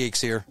string geeks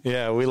here.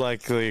 Yeah, we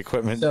like the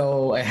equipment.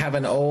 So I have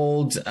an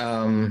old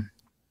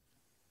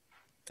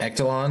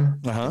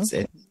Echelon. It's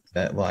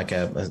like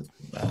a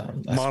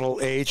Model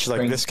H,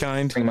 like this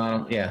kind? String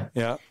model,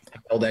 yeah.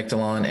 Old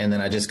Echelon, and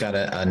then I just got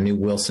a new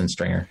Wilson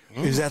stringer.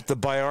 Is that the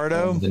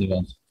Bayardo? The new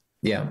one.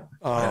 Yeah.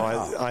 Oh,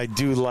 I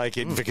do like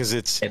it because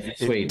it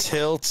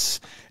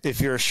tilts. If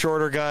you're a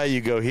shorter guy,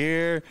 you go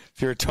here.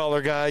 If you're a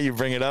taller guy, you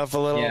bring it up a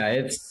little.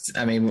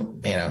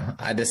 Yeah,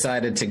 I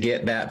decided to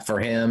get that for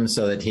him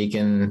so that he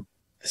can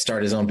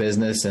start his own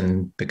business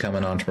and become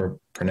an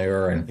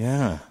entrepreneur and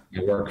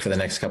work for the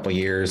next couple of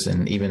years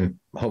and even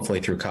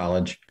hopefully through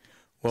college.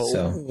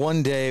 Well,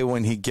 one day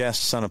when he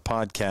guests on a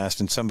podcast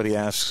and somebody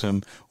asks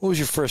him, what was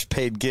your first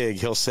paid gig?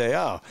 He'll say,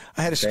 I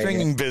had a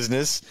stringing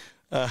business.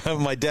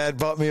 My dad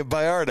bought me a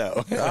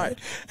Bayardo. Right.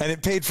 And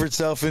it paid for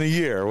itself in a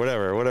year or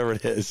whatever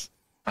it is.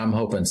 I'm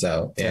hoping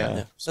so.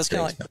 Yeah. That's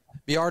kind of like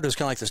Bayardo's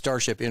kind of like the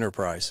Starship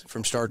Enterprise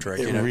from Star Trek.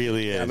 It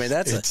really is. I mean,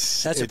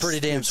 that's a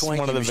pretty damn swanky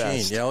one of the machine.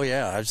 Best. Oh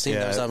yeah. I've seen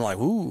those. I'm like,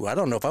 ooh, I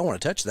don't know if I want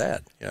to touch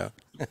that. Yeah.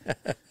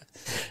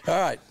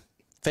 All right.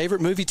 Favorite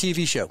movie,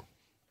 TV show?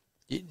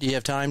 Do you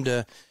have time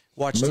to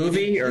watch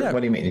movie TV. or what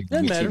do you mean?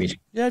 Doesn't matter. TV.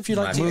 Yeah, if you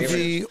like My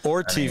Movie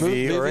or TV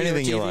movie or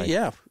anything you TV. like.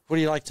 Yeah. What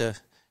do you like to?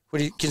 What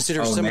do you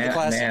consider some of the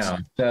classics? Now.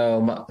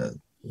 So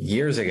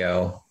years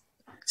ago,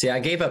 see, I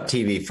gave up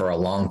TV for a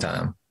long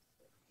time.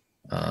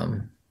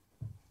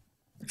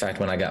 In fact,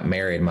 when I got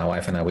married, my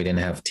wife and I, we didn't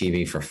have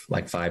TV for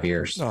like 5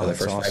 years. Oh, for the that's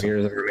first awesome. 5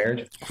 years of our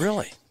marriage.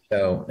 Really?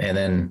 So, and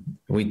then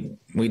we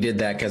did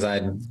that because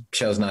I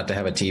chose not to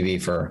have a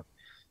TV for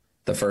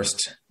the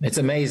first. It's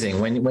amazing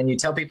when you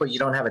tell people you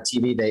don't have a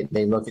TV,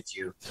 they look at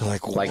you They're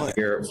like, what?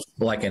 you're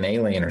like an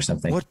alien or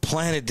something. What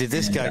planet did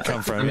this guy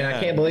come from? I mean, Yeah. I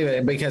can't believe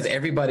it because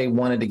everybody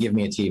wanted to give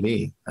me a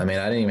TV. I mean,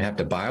 I didn't even have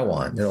to buy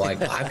one. They're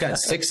like, I've got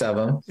 6 of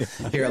them.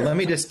 Here, let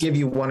me just give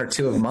you 1 or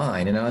 2 of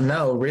mine. And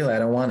no, really, I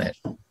don't want it.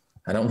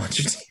 I don't want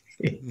your TV.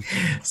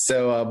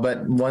 So,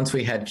 but once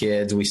we had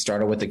kids, we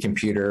started with the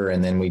computer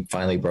and then we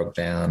finally broke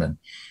down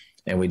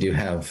and we do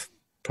have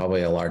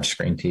probably a large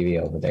screen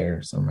TV over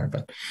there somewhere,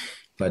 but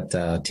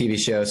TV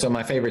show. So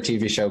my favorite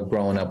TV show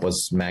growing up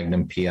was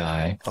Magnum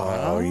PI.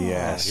 Oh,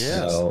 yes.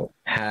 So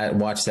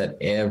watched that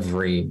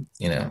every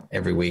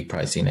week,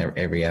 probably seen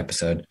every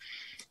episode.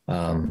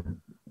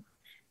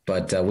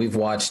 But we've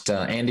watched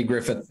Andy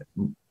Griffith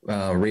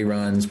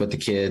reruns with the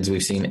kids.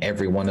 We've seen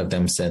every one of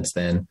them since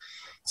then.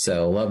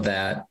 So love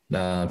that.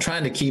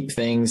 Trying to keep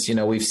things,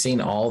 we've seen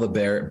all the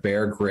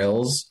Bear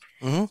Grylls.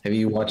 Mm-hmm. Have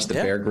you watched the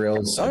Bear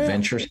Grylls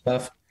adventure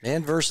stuff?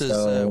 Man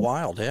versus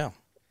Wild. Yeah.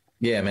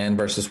 Yeah. Man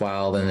versus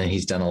Wild. And then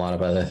he's done a lot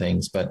of other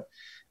things, but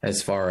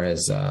as far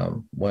as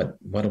what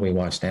do we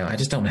watch now? I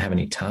just don't have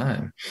any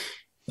time.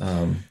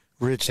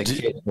 Rich,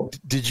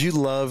 did you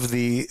love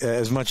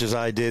as much as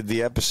I did,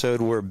 the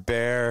episode where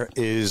Bear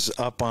is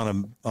up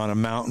on a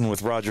mountain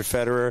with Roger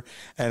Federer,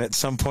 and at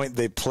some point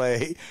they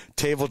play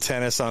table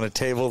tennis on a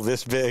table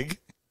this big?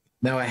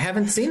 No, I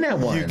haven't seen that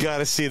one. You got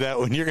to see that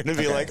one. You're going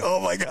to be like,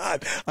 oh my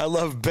God, I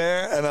love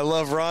Bear and I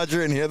love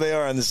Roger, and here they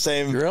are on the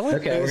same. Really?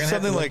 Okay, we're going to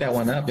have to look that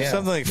one up. Yeah.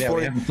 Something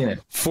like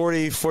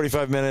 40,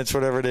 45 minutes,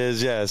 whatever it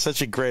is. Yeah, it's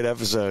such a great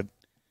episode.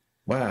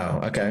 Wow.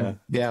 Okay.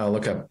 Yeah, I'll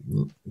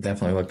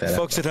definitely look that up.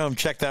 Folks at home,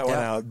 check that one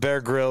out. Bear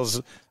Grylls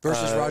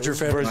versus Roger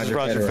Federer. Versus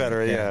Roger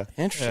Federer, yeah.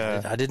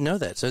 Interesting. I didn't know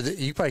that. So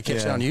you probably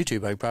catch it on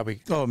YouTube.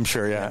 Oh, I'm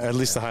sure, yeah. At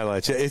least the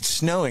highlights. It's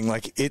snowing.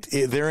 Like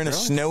they're in a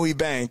snowy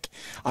bank.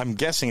 I'm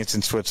guessing it's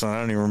in Switzerland.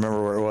 I don't even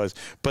remember where it was.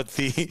 But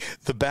the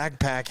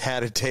backpack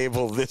had a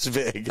table this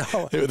big.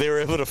 Oh. They were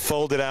able to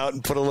fold it out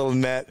and put a little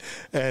net.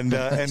 And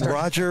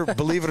Roger,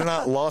 believe it or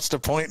not, lost a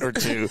point or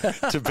two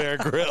to Bear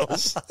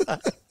Grylls.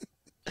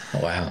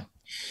 Wow.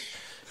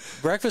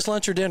 Breakfast,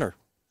 lunch, or dinner?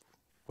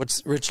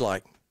 What's Rich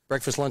like?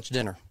 Breakfast, lunch,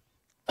 dinner?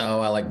 Oh,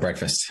 I like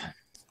breakfast.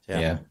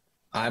 Yeah.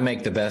 I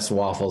make the best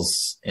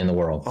waffles in the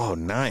world. Oh,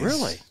 nice.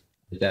 Really?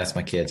 That's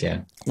my kids,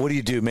 yeah. What do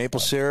you do? Maple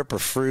syrup or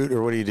fruit,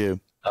 or what do you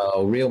do?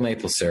 Oh, real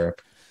maple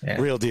syrup.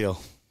 Yeah. Real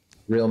deal.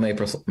 Real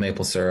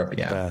maple syrup,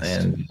 yeah. Best.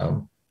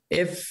 And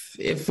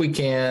if we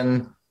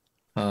can,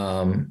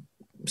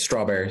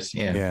 strawberries,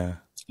 yeah. Yeah.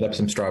 Put up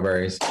some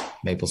strawberries,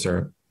 maple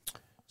syrup.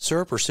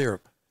 Syrup or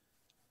syrup?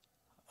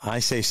 I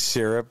say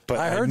syrup, but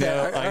I heard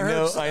that.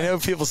 I know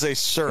people say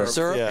syrup.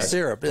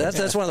 Syrup.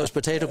 That's one of those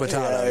potato.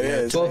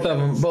 Yeah, both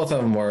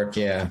of them work.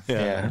 Yeah.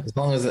 As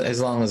long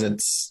as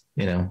it's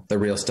the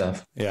real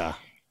stuff. Yeah.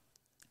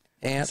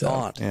 Aunt.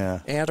 Yeah.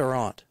 Aunt or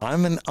aunt?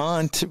 I'm an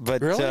aunt,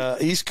 but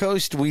really? East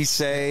Coast we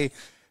say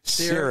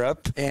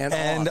syrup and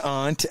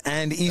aunt,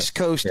 and East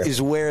Coast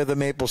is where the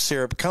maple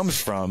syrup comes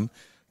from.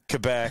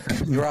 Quebec,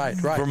 right,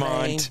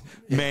 Vermont,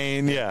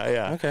 Maine,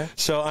 yeah. Okay.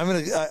 So I'm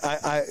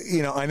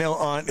I know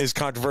aunt is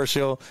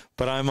controversial,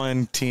 but I'm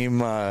on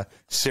team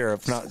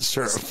syrup, not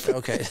syrup.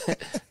 Okay.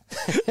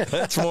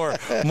 That's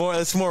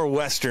more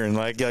Western.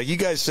 Like you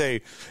guys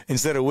say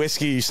instead of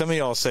whiskey, some of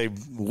y'all say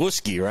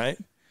whisky, right?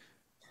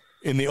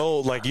 In the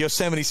old like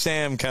Yosemite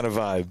Sam kind of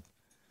vibe.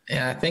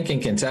 Yeah, I think in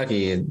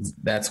Kentucky,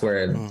 that's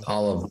where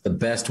all of the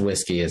best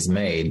whiskey is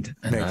made.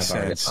 And Makes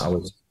sense. I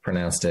always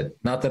pronounced it.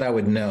 Not that I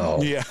would know.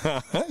 Yeah.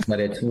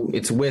 But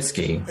it's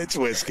whiskey. It's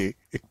whiskey.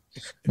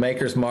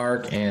 Maker's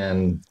Mark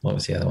and what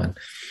was the other one?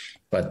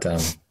 But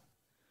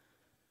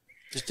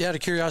just out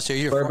of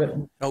curiosity,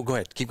 bourbon. Oh, go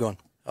ahead. Keep going.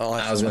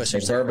 I was going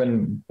to say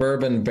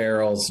bourbon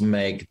barrels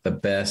make the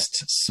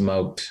best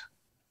smoked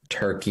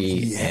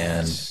turkey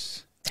and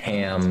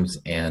hams,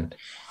 and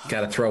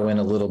got to throw in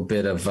a little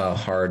bit of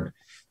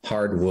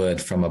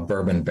hardwood from a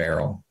bourbon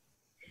barrel.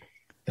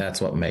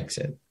 That's what makes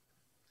it.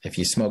 If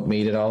you smoke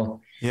meat at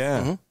all,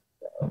 yeah.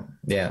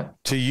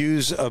 To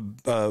use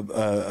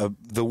the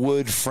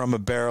wood from a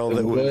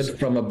barrel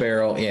from a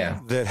barrel,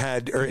 that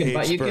had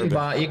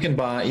you can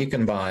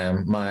buy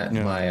them.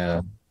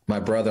 My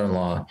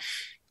brother-in-law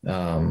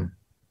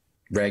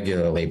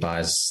regularly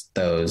buys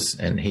those,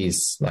 and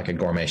he's like a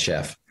gourmet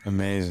chef.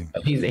 Amazing.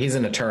 He's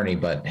an attorney,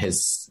 but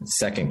his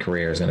second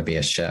career is going to be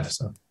a chef.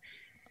 So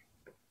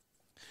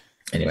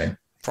anyway,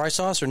 fry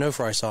sauce or no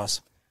fry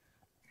sauce?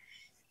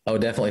 Oh,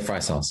 definitely fry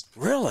sauce.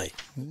 Really?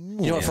 You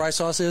know what fry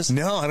sauce is?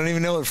 No, I don't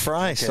even know what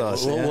fry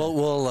sauce is.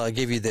 We'll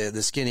give you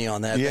the skinny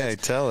on that. Yeah,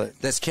 tell it.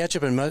 That's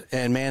ketchup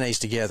and mayonnaise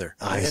together.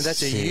 And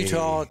that's a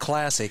Utah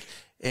classic.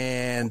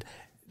 And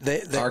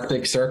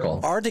Arctic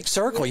Circle. Arctic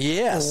Circle,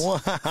 yes. Wow.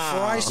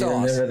 Fry You sauce.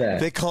 remember that?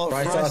 They call it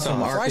fry fry sauce from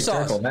sauce. Arctic Fry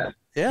sauce. Circle.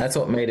 Yeah. That's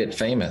what made it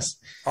famous.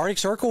 Arctic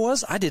Circle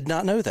was? I did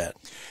not know that.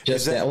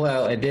 Just that,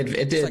 well, it did.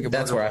 It did. like a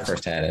That's burger where I place.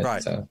 first had it.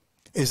 Right. So.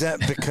 Is that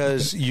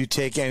because you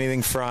take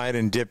anything fried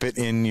and dip it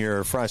in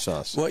your fry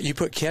sauce? Well, you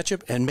put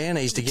ketchup and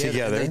mayonnaise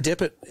together. And they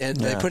dip it and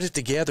they put it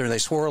together and they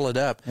swirl it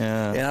up.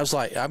 Yeah. And I was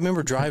like, I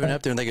remember driving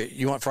up there and they go,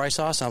 "You want fry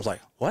sauce?" And I was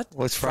like, "What?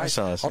 What's fry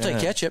sauce?" I'll take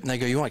ketchup." And they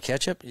go, "You want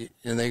ketchup?"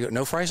 And they go,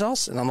 "No fry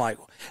sauce?" And I'm like,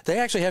 "They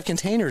actually have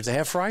containers that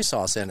have fry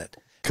sauce in it."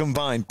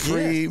 Combined,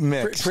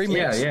 pre-mixed.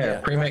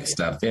 Pre-mixed. Pre-mixed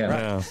stuff.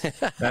 Yeah.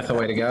 That's the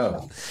way to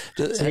go.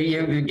 See,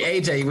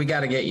 AJ, we got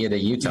to get you to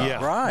Utah.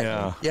 Yeah. Right.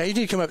 Yeah. You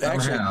need to come up.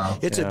 Actually,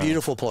 it's a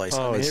beautiful place.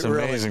 Oh, it's an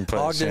amazing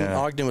place.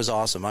 Ogden was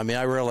awesome. I mean,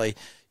 I really,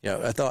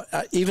 I thought,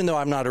 even though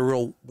I'm not a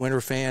real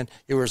winter fan,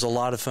 it was a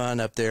lot of fun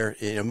up there,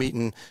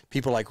 meeting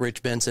people like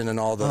Rich Benson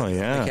and all the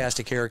cast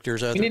of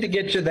characters. We need to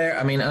get you there.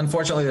 I mean,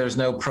 unfortunately, there's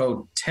no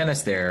pro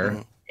tennis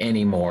there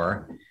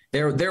anymore.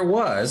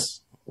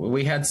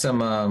 We had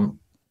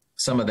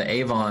some of the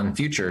Avon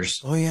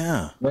Futures. Oh,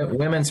 yeah.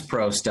 Women's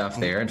pro stuff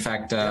there. In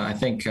fact, I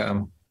think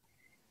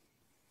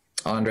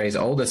Andre's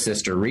oldest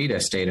sister, Rita,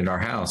 stayed at our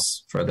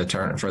house for the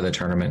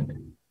tournament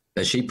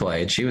that she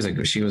played. She was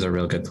a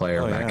real good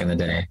player back in the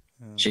day.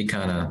 She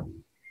kind of,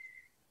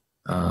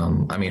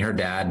 her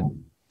dad,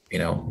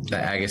 the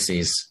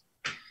Agassiz,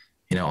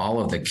 all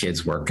of the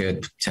kids were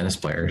good tennis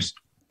players.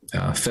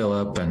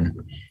 Philip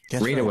and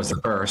Rita was the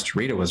first.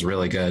 Rita was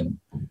really good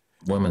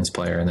women's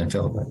player, and then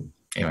Philip.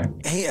 Anyway,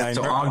 hey,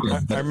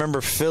 I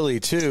remember Philly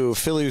too.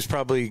 Philly was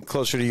probably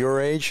closer to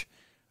your age,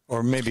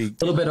 or maybe a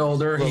little bit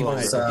older. He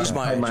was he's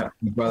my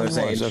brother's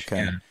age.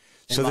 Okay, yeah.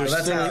 So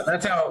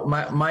that's how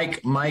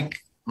Mike,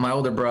 my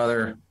older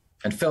brother,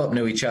 and Philip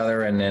knew each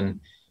other, and then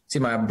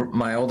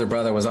my older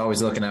brother was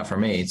always looking out for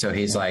me. So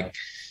he's like,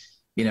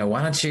 why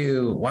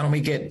don't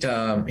we get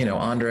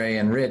Andre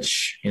and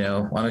Rich?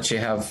 Why don't you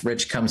have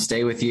Rich come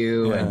stay with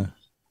you?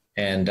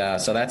 And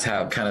so that's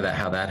how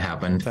that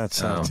happened. That's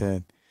how it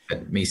did.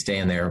 Me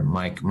staying there,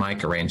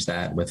 Mike arranged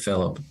that with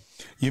Philip.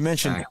 You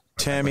mentioned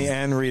Tammy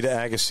and Rita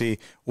Agassi.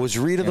 Was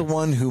Rita the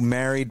one who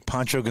married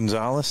Pancho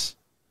Gonzalez?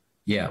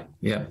 Yeah.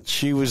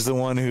 She was the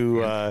one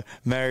who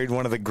married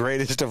one of the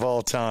greatest of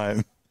all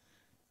time.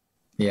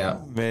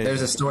 Yeah.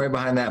 There's a story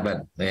behind that,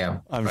 but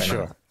I'm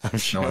sure. I'm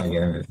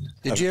sure.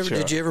 Did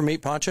you ever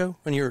meet Pancho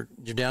when you're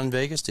down in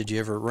Vegas? Did you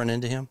ever run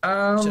into him?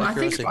 I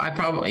think I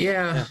probably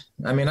I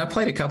mean, I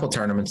played a couple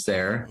tournaments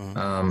there.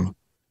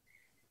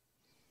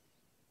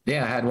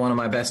 I had one of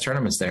my best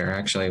tournaments there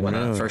actually when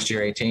I first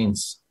year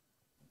 18s.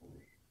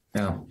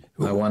 Yeah,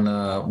 I won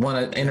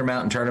an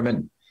Intermountain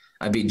tournament.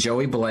 I beat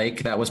Joey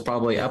Blake. That was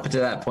probably up to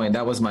that point.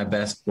 That was my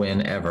best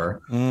win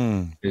ever.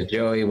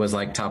 Joey was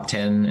like top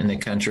 10 in the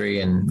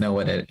country, and no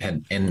one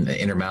had in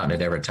the Intermountain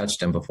had ever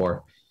touched him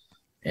before.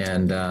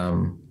 And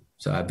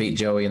so I beat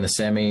Joey in the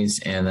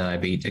semis, and then I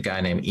beat a guy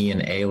named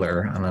Ian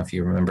Ayler. I don't know if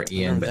you remember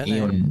Ian, but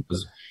Ian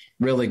was a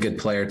really good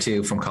player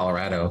too from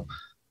Colorado.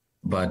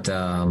 But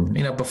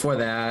before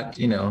that,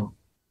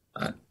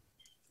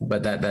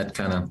 but that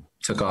kind of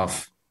took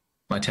off.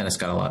 My tennis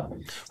got a lot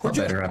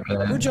better after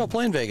that. Where'd y'all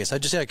play in Vegas? I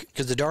just said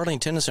because the Darling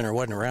Tennis Center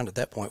wasn't around at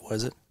that point,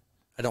 was it?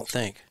 I don't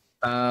think.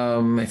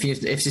 If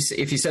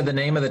you said the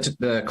name of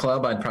the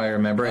club, I'd probably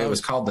remember. It was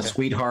called the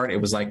Sweetheart.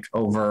 It was like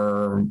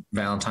over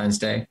Valentine's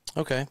Day.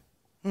 Okay.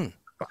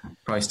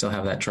 Probably still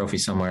have that trophy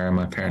somewhere in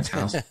my parents'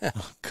 house.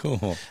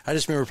 Cool. I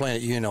just remember playing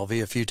at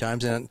UNLV a few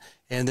times, and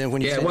then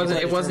when it wasn't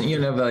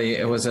UNLV.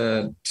 It was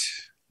a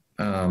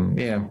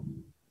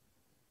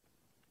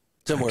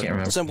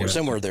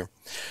somewhere there.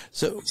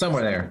 So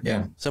somewhere there,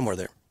 yeah, somewhere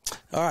there.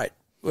 All right.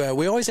 Well,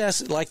 we always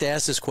like to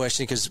ask this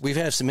question because we've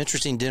had some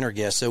interesting dinner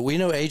guests. So we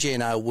know AJ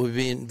and I will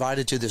be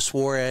invited to the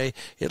soiree,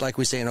 like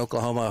we say in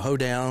Oklahoma,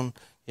 hoedown,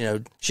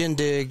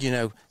 shindig,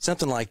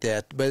 something like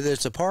that. But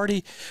it's a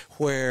party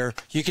where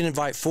you can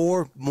invite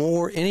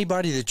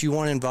anybody that you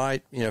want to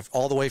invite,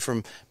 all the way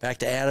from back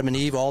to Adam and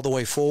Eve, all the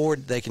way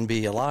forward. They can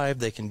be alive.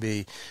 They can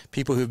be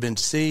people who've been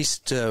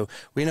deceased. So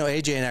we know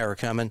AJ and I are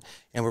coming,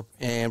 and we're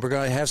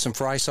going to have some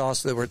fry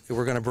sauce that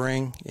we're going to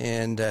bring,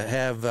 and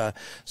have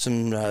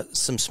some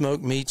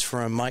smoked meats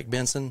from Mike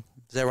Benson.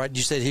 Is that right?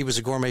 You said he was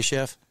a gourmet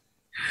chef?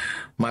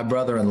 My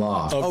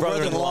brother-in-law. Oh,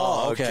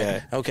 brother-in-law.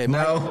 Okay.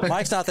 No.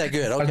 Mike's not that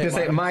good. Okay. I was going to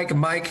say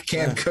Mike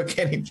can't cook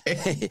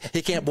anything.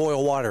 He can't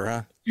boil water,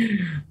 huh?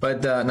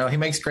 But no, he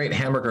makes great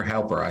hamburger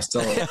helper. I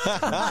still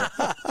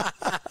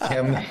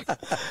him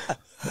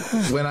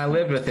when I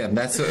lived with him.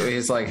 That's what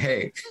he's like.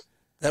 Hey,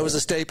 that was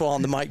a staple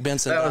on the Mike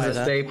Benson. That was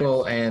a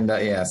staple, and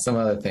some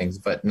other things.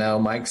 But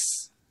no,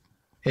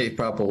 he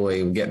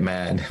probably would get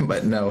mad,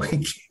 but no. Was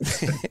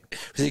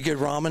he a good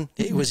ramen?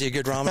 Was he a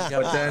good ramen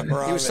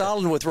guy? He was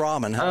solid with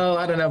ramen. Huh? Oh,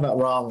 I don't know about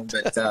ramen,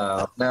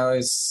 but no,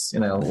 he's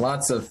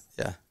lots of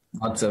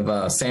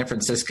San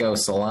Francisco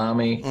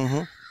salami,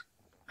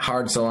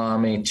 hard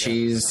salami,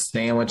 cheese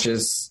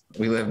sandwiches.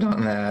 We lived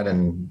on that,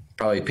 and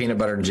probably peanut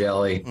butter and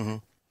jelly,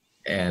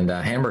 and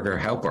hamburger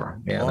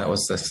helper. Yeah, that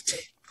was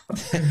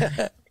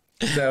the.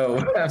 So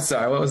I'm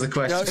sorry. What was the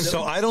question?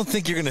 So I don't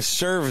think you're going to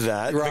serve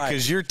that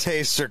because your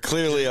tastes are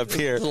clearly up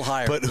here. A little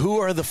higher. But who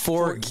are the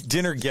four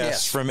dinner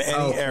guests from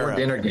any era?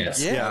 Dinner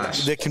guests. Yeah.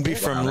 They can be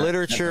from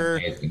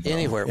literature,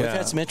 anywhere. We've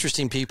had some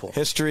interesting people.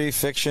 history,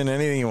 fiction,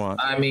 anything you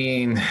want. I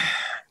mean,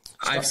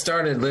 I've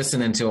started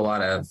listening to a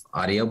lot of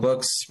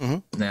audiobooks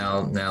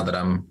now that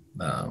I'm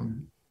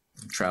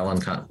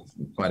traveling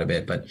quite a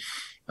bit. But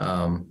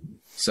I've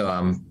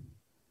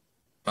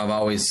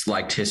always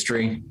liked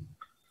history.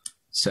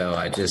 So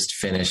I just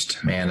finished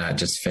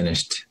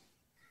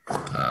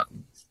a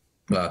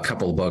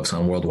couple of books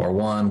on World War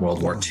I,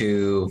 World War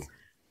II,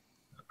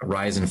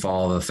 Rise and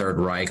Fall of the Third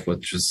Reich,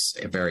 which was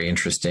very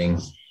interesting.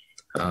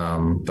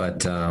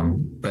 But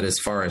as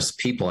far as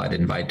people I'd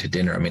invite to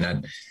dinner, I mean,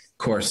 of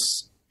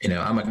course,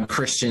 I'm a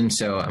Christian,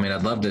 so I mean,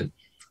 I'd love to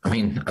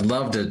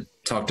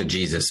talk to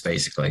Jesus,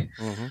 basically.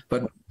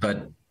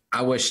 But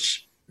I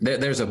wish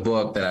there's a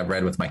book that I've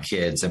read with my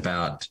kids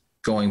about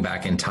going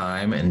back in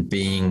time and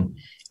being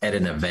at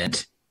an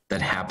event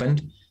that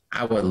happened.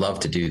 I would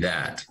love to do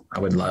that. I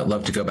would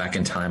love to go back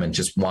in time and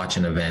just watch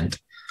an event,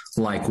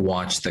 like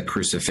watch the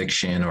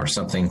crucifixion or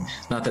something.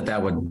 Not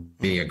that would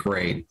be a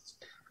great,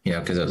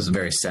 because it was a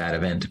very sad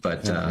event.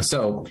 But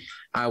so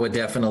I would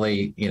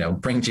definitely,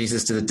 bring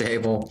Jesus to the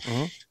table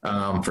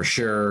for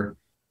sure.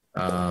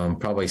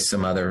 Probably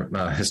some other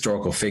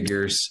historical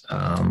figures.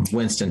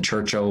 Winston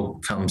Churchill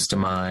comes to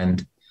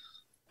mind.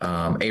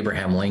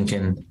 Abraham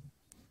Lincoln,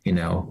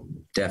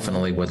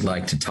 definitely would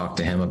like to talk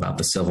to him about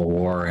the Civil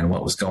War and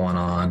what was going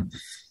on,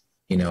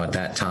 at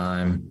that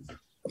time.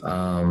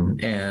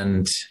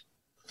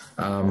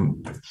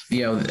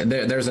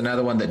 There's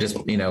another one that just,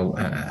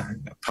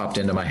 popped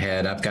into my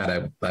head. I've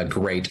got a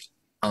great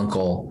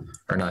uncle,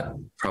 or not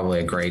probably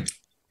a great,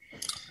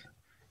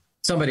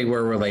 somebody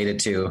we're related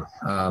to.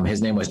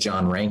 His name was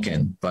John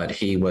Rankin, but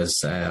he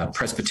was a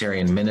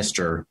Presbyterian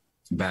minister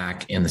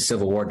back in the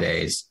Civil War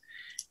days.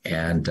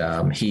 And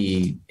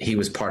he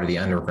was part of the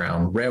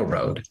Underground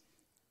Railroad,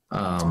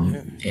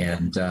 that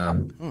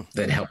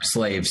helped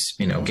slaves,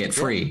 get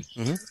free.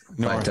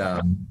 But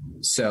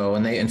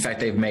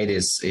they've made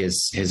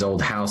his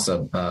old house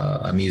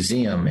a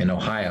museum in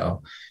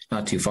Ohio,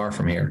 not too far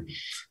from here.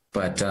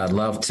 But I'd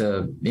love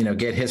to,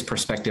 get his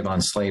perspective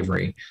on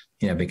slavery,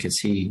 because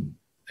he,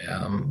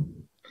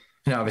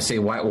 obviously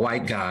a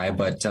white guy,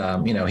 but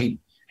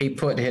he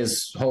put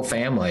his whole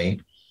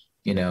family,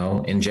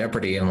 in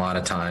jeopardy a lot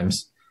of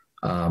times.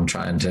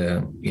 Trying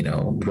to,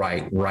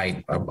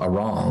 right a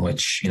wrong,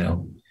 which,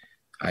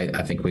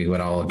 I think we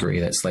would all agree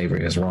that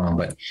slavery is wrong,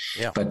 but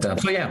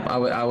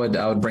I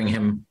would bring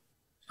him,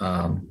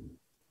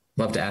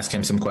 love to ask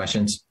him some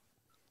questions.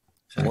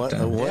 What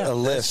a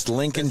list.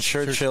 Lincoln,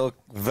 Churchill,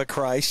 the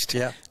Christ,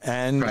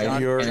 and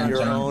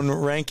your own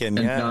Rankin.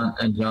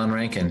 And John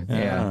Rankin.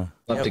 Yeah.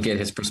 Love to get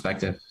his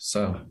perspective.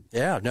 So,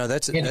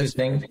 that's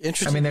interesting.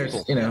 Interesting. I mean, there's,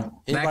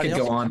 that could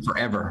go on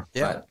forever,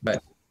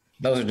 but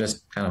those are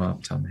just kind of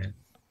off the top of my head.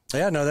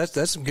 Yeah, no,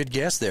 that's some good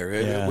guess there.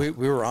 Yeah. We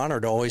were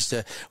honored always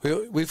to.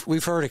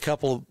 We've heard a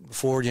couple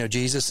before.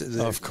 Jesus,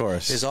 of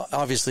course, is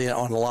obviously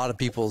on a lot of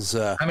people's.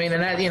 I mean,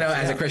 and that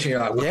as a Christian, you're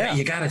like,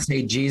 you got to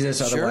say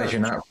Jesus, otherwise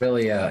you're not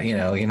really,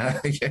 you're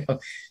not.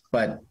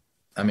 But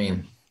I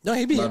mean, no,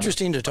 he'd be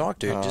interesting to talk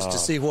to just to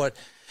see what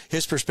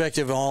his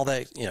perspective and all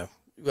that.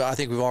 I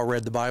think we've all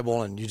read the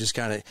Bible, and you just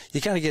kind of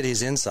get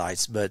his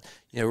insights. But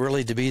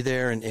really to be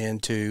there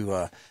and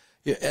to.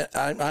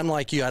 I'm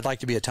like you. I'd like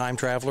to be a time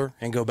traveler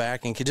and go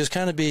back and could just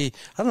kind of be,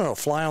 I don't know,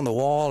 fly on the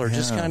wall or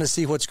just kind of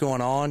see what's going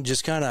on.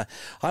 Just kind of,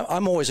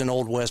 I'm always an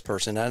Old West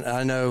person.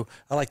 I know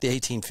I like the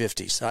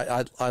 1850s.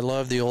 I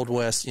love the Old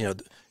West,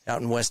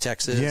 out in West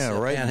Texas. Yeah,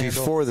 right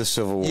Panhandle. Before the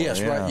Civil War.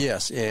 Yes, right.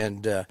 Yes.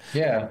 And,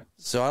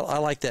 so I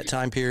like that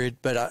time period,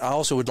 but I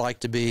also would like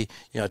to be,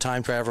 a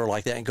time traveler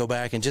like that and go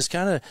back and just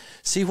kind of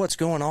see what's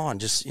going on,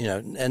 just,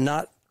 and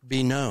not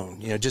be known,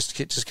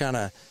 just kind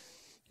of,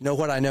 know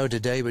what I know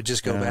today, but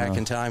just go back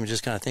in time and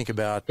just kind of think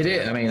about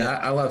it. I mean,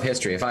 I love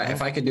history. If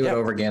I could do it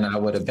over again, I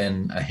would have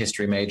been a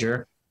history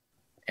major,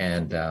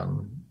 and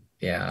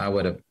I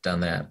would have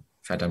done that.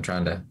 In fact, I'm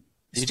trying to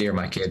steer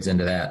my kids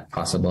into that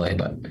possibly,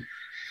 but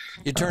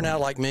you turn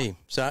out like me.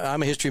 So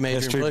I'm a history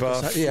major. History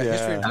buff.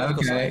 History and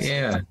political science.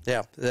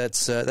 Yeah.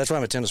 That's why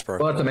I'm a tennis pro.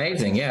 Well, it's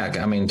amazing. Yeah,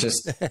 I mean,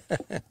 just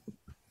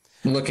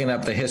looking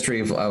up the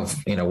history of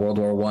World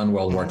War I,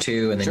 World War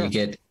II, and then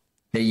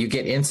you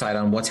get insight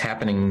on what's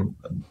happening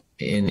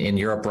in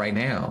Europe right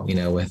now,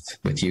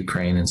 with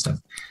Ukraine and stuff.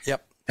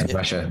 Yep. And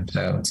Russia.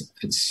 So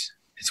it's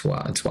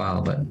wild. It's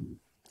wild, but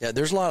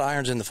there's a lot of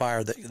irons in the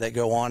fire that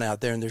go on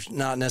out there, and there's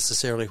not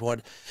necessarily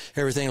what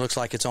everything looks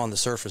like it's on the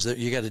surface.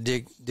 You got to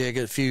dig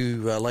a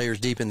few layers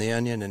deep in the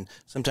onion, and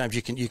sometimes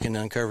you can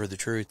uncover the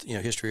truth.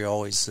 History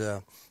always.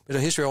 But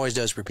history always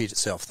does repeat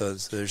itself, though.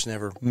 There's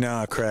never.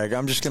 No, Craig.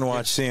 I'm just going to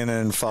watch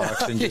CNN and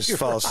Fox and just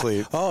fall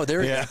asleep. Oh,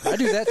 there. Yeah. I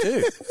do that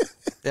too.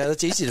 Yeah,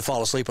 that's easy to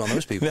fall asleep on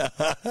those people.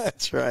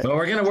 That's right. Well,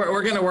 we're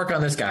gonna work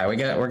on this guy.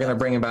 We're gonna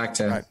bring him back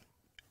to. Right.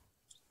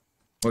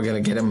 We're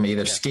gonna get them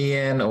either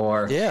skiing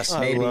or Yes.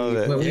 maybe I love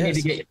it. we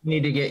Yes.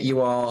 need to get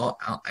you all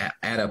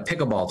at a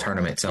pickleball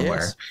tournament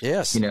somewhere.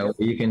 Yes. You know,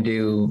 you can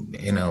do,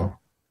 you know.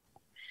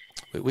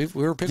 We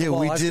were pickleball Yeah,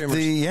 we live did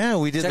streamers.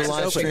 we did the Texas live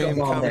Open stream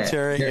Pickleball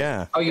commentary. net.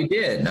 Yeah. Oh, you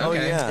did? Oh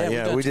Okay.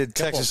 yeah. We did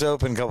couple- Texas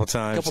Open a couple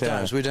times. A couple yeah.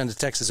 times. We've done the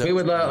Texas We Open.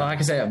 would love, like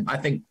I said, I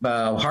think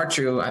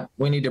Hartrue,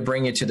 we need to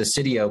bring you to the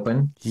City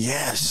Open,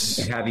 Yes.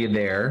 have you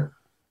there,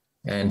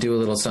 and do a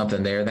little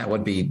something there. That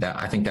would be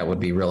I think that would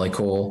be really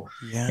cool.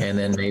 Yeah. And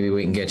then maybe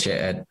we can get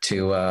you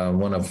to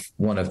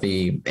one of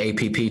the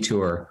APP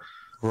tour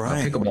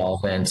Right.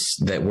 pickleball events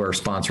that we're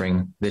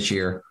sponsoring this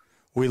year.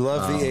 We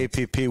love the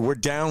APP. We're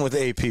down with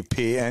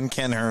APP and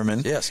Ken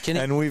Herman. Yes, Kenny.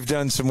 And we've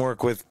done some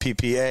work with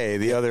PPA,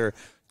 the other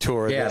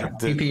tour. Yeah, that-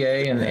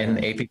 PPA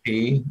and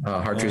APP.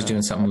 Hartrue's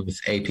doing something with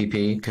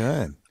APP.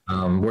 Good.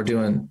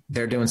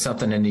 They're doing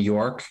something in New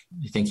York.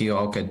 You think you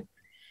all could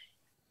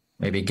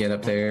maybe get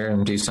up there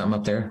and do something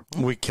up there?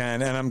 We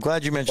can. And I'm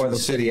glad you Or mentioned the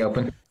City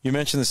Open. You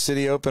mentioned the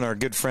City Open. Our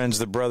good friends,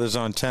 the Brothers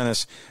on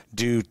Tennis,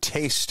 do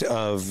taste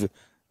of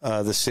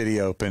the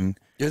City Open.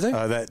 Do they?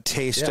 That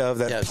taste Yeah. of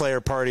that Yeah. player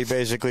party,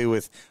 basically,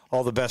 with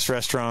all the best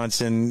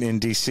restaurants in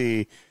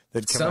D.C.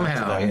 that come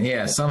out to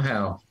that.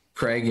 Somehow,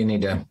 Craig, you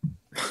need to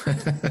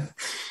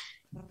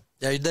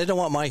Yeah, they don't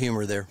want my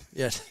humor there.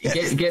 Yes.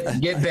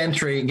 get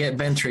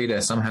Bentry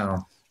to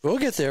somehow. We'll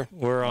get there.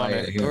 We're on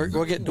it.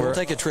 We'll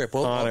take a trip.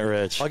 on it,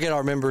 Rich. I'll get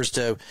our members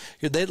to.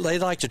 They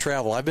like to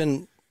travel. I've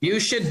been. You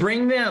should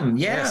bring them.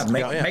 Yeah, Yes.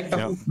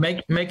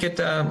 make it.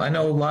 I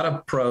know a lot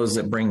of pros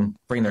that bring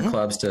their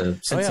clubs to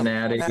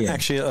Cincinnati. Yeah.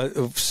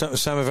 Actually,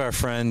 some of our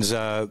friends,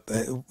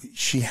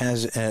 she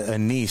has a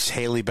niece,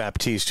 Haley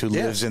Baptiste, who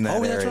lives in that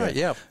area. That's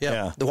right.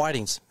 Yeah. The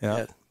Whitings.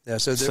 Yeah. Yeah.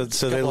 So So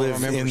they a couple of our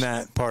live in members.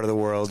 that part of the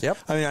world. Yep.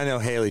 I mean, I know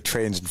Haley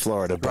trains in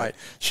Florida, but Right.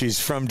 she's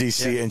from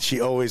D.C. and she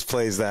always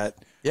plays that.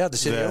 Yeah, the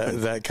City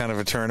Open. That kind of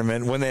a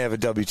tournament when they have a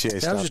WTA I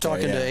stuff. was just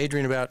talking to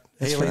Adrian about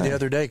Haley the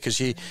other day because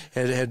she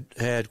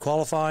had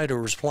qualified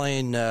or was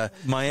playing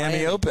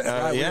Miami Open.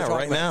 Right, we were talking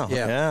Right now. about-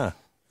 Yeah.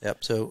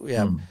 Yep.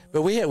 So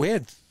but we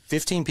had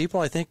 15 people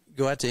I think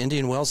go out to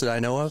Indian Wells that I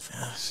know of.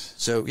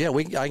 So yeah,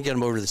 I can get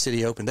them over to the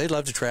City Open. They'd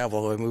love to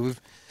travel. I mean,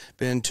 we've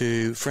been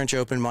to French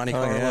Open, Monte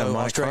Carlo, Monte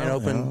Australian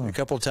Carlo, Open a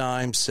couple of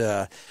times.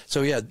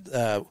 So yeah,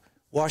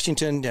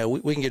 Washington. Yeah,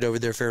 we can get over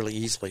there fairly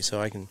easily. So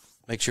I can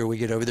make sure we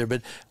get over there.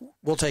 But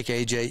we'll take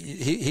AJ.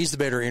 He's the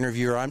better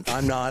interviewer.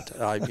 I'm not.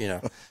 I'm.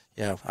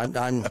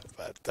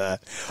 About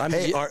that.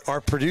 Hey, our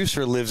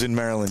producer lives in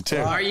Maryland too.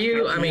 Are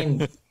you? I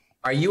mean,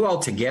 are you all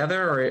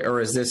together, or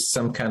is this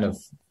some kind of?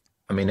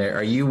 I mean,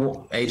 are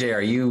you AJ?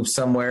 Are you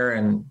somewhere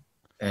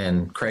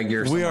and Craig?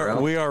 You're somewhere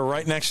else? We are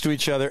right next to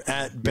each other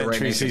at You're right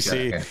Bentry next to each other,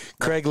 CC. okay.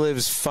 Craig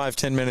lives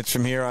 5-10 minutes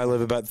from here. I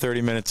live about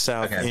 30 minutes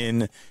south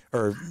Okay.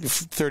 or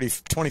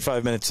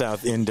 25 minutes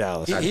south in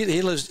Dallas.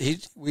 He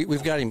lives.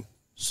 We've got him.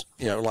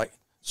 Like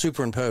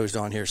superimposed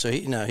on here. So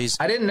he's.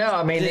 I didn't know.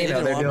 I mean, He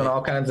didn't they're want doing me.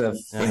 all kinds of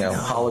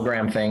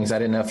hologram things. I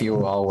didn't know if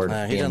you all were.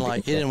 He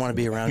didn't want to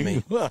be around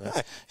me.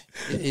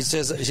 He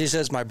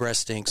says my breath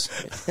stinks.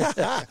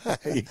 Are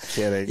you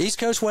kidding? East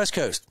Coast, West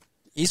Coast.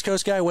 East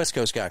Coast guy, West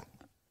Coast guy.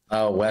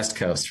 Oh, West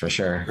Coast for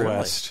sure.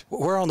 West.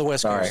 We're on the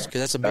West Sorry. Coast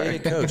because that's a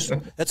big coast.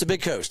 That's a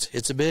big coast.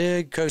 It's a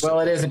big coast. Well,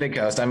 it is a big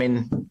coast. I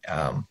mean,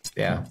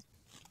 yeah,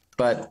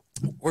 but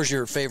Where's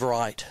your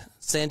favorite?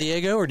 San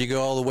Diego, or do you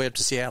go all the way up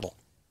to Seattle?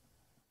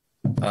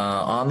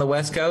 on the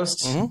West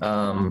Coast,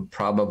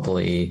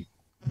 probably.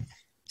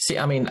 See,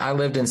 I mean, I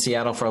lived in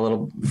Seattle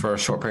for a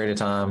short period of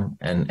time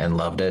and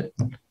loved it.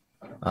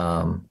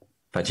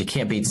 But you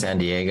can't beat San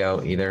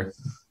Diego either.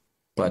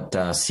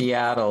 But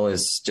Seattle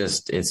is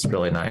it's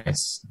really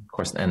nice, of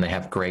course, and they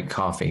have great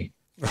coffee.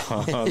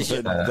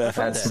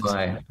 That's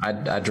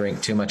I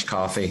drink too much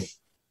coffee.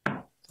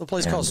 A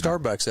place called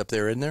Starbucks up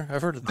there, isn't there?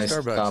 I've heard of the I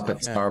Starbucks. stop at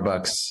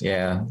Starbucks.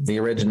 Yeah, the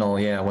original.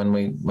 Yeah,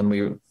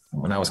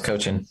 when I was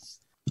coaching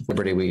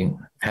Liberty, we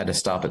had to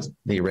stop at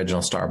the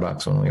original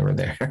Starbucks when we were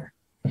there.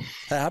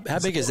 How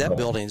big is that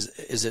building?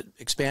 Is it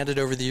expanded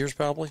over the years?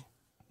 Probably.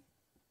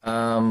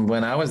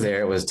 When I was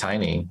there, it was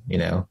tiny.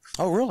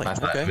 Oh, really? I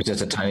thought Okay. it was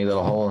just a tiny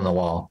little hole in the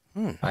wall.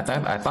 I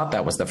thought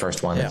that was the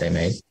first one that they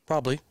made.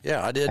 Probably.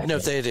 Yeah, I didn't know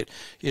if they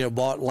had,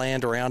 bought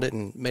land around it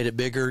and made it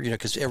bigger.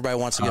 Because everybody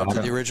wants to go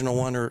to the original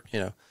one, or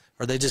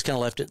they just kind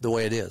of left it the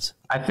way it is.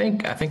 I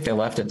think they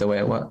left it the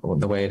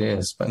way it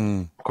is. But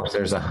of course,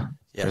 there's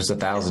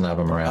 1,000 of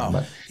them around.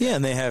 But Yeah,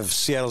 and they have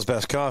Seattle's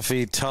best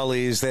coffee,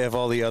 Tully's. They have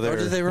all the other. Oh,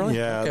 do they really?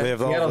 Yeah, Okay. they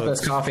have all Seattle's the.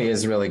 best coffee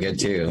is really good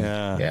too.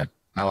 Yeah.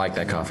 I like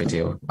that coffee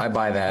too. I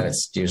buy that.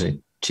 It's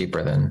usually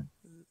cheaper than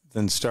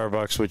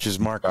Starbucks, which is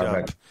marked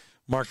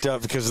Starbucks.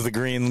 up because of the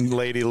green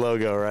lady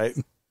logo, right?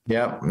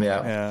 Yep.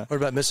 Yeah, What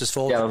about Mrs.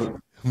 Folger?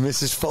 Yeah.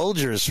 Mrs.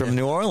 Folgers from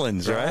New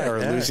Orleans, right, or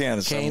Yeah.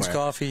 Louisiana Cane's somewhere.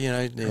 coffee,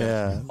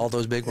 Yeah. all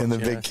those big ones In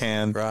the big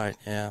can. Right.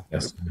 Yeah.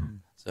 Yes.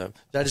 So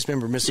I just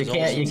remember Mrs.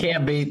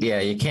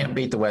 You can't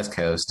beat the West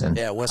Coast. And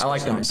West I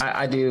like Coast them. nice.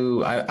 I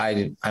do.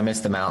 I miss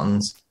the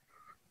mountains.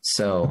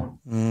 So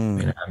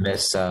I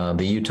miss the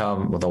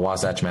Utah. The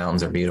Wasatch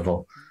Mountains are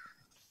beautiful.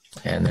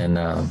 And then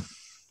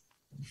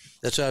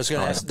That's what I was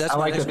going to ask. That's I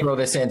like to throw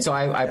this in. So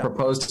I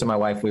proposed to my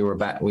wife. We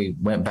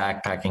went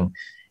backpacking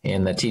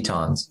in the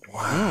Tetons.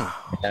 Wow.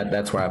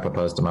 That's where I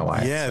proposed to my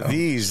wife. Yeah, so.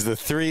 those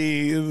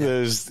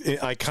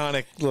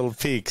iconic little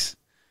peaks.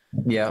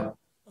 Yep.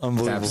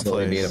 Unbelievable. It's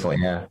absolutely place.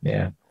 beautiful.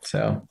 Yeah.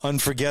 So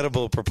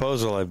unforgettable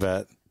proposal, I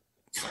bet.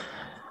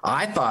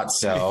 I thought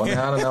so. I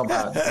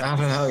don't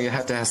know. You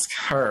have to ask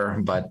her,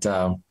 but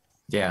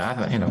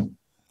yeah,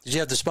 Did you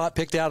have the spot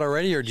picked out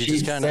already, or did you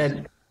just kind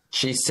of?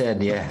 She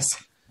said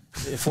yes.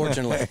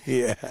 Fortunately,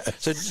 yeah.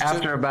 So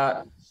after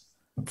about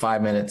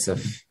 5 minutes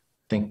of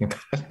thinking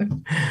about it,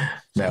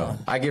 no,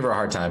 I give her a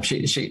hard time.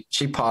 She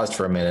paused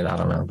for a minute. I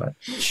don't know, but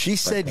she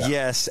said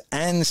yes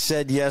and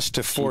said yes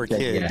to 4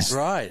 kids, yes.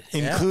 Right,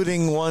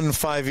 including one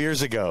 5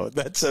 years ago.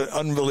 That's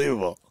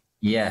unbelievable.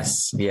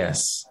 Yes,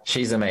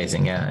 she's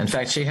amazing. Yeah, in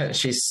fact,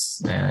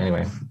 she's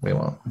anyway. We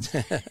won't.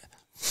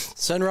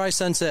 Sunrise,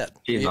 sunset.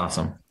 She's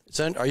awesome.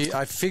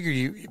 I figure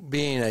you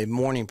being a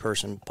morning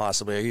person,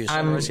 possibly. Are you a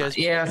sunrise guy?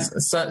 Yeah,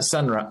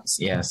 sunrise.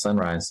 Yeah,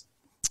 sunrise.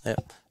 Yeah.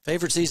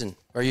 Favorite season?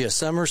 Are you a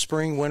summer,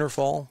 spring, winter,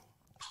 fall?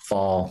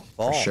 Fall.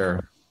 For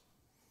sure.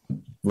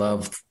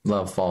 Love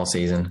fall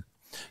season.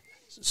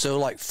 So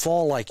like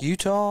fall, like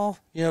Utah,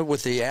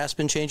 with the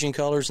aspen changing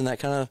colors and that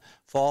kind of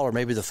fall, or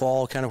maybe the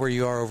fall kind of where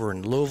you are over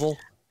in Louisville?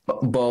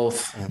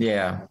 Both,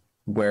 yeah.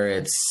 Where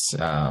it's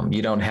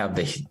you don't have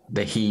the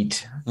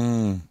heat.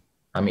 Even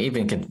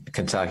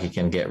Kentucky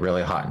can get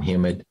really hot and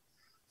humid.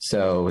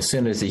 So as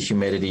soon as the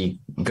humidity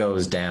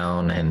goes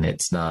down and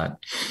it's not,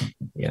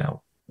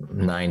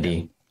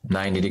 90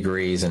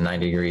 degrees and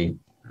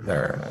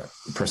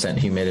 90%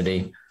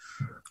 humidity,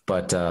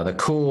 but the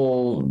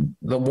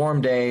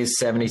warm days,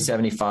 70,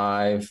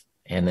 75,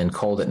 and then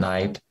cold at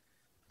night,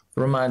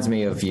 reminds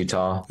me of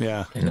Utah.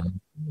 Yeah.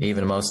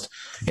 Even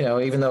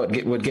though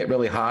it would get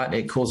really hot,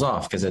 it cools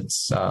off because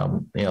it's,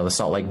 the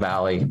Salt Lake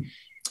Valley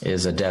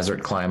is a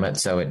desert climate.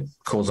 So it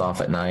cools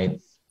off at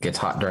night, gets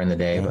hot during the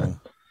day, but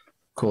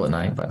cool at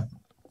night. But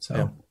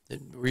so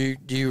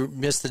do you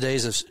miss the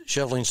days of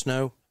shoveling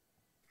snow?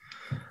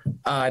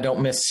 I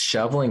don't miss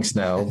shoveling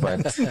snow,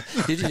 but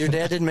your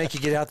dad didn't make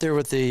you get out there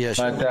with the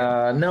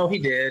but no, he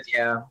did.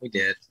 Yeah, we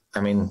did.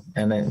 And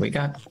then we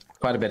got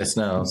quite a bit of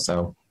snow.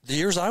 So the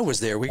years I was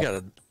there, we got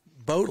a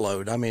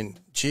boatload.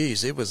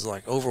 Geez, it was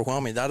like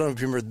overwhelming. I don't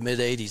remember the mid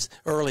 80s,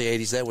 early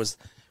 80s. That was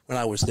when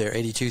I was there,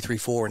 82, 3,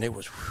 4. And it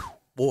was,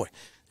 boy,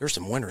 there's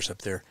some winters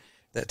up there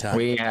that time.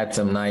 We had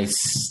some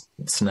nice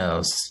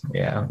snows.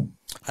 Yeah.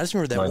 I just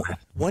remember that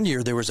one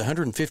year there was a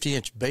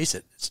 150-inch base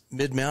at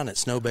Mid-Mountain at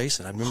Snow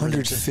Basin. I remember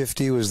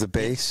 150 was the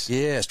base?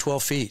 Yes,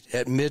 12 feet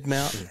at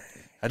Mid-Mountain.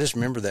 I just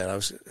remember that. I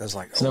was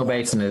like, Snow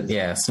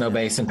Basin, Snow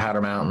Basin,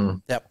 Powder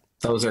Mountain. Yep.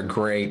 Those are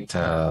great,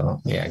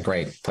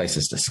 great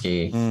places to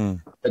ski.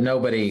 But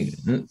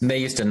they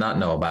used to not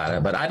know about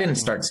it. But I didn't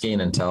start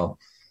skiing until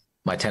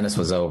my tennis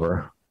was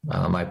over.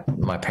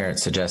 My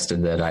parents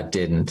suggested that I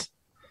didn't,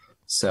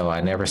 so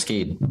I never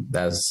skied.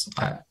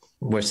 I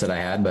wish that I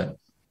had, but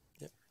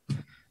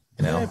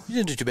you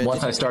didn't do too bad.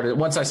 Once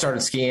I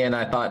started skiing,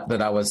 I thought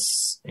that I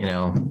was,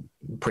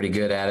 pretty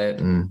good at it,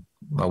 and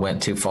I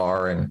went too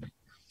far and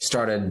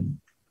started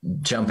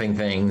jumping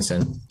things,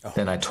 and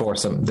then I tore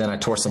some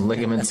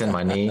ligaments in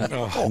my knee.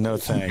 Oh, no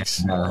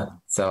thanks.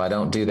 So I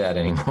don't do that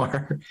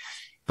anymore.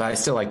 But I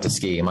still like to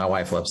ski. My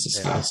wife loves to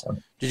ski. Yeah. So.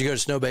 Did you go to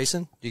Snow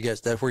Basin?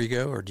 That's where you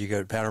go, or do you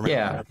go to Powder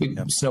Mountain?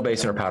 Yeah, Snow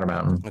Basin or Powder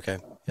Mountain. Okay.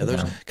 Yeah,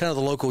 those kind of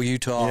the local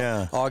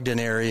Utah, Ogden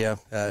area,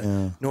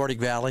 Nordic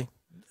Valley.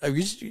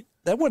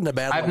 That wasn't a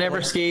bad. I've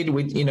never skied.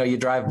 You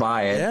drive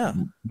by it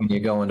when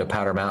you go into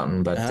Powder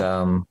Mountain, but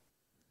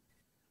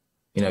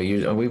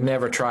we've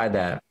never tried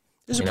that.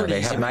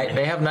 They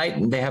have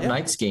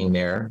night skiing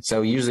there.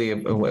 So usually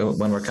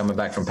when we're coming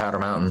back from Powder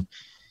Mountain,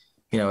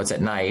 it's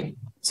at night.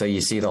 So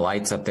you see the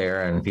lights up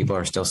there and people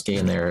are still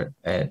skiing there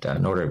at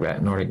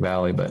Nordic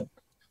Valley, but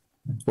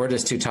we're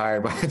just too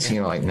tired by it.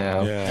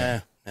 No.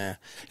 Yeah.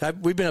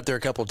 We've been up there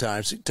a couple of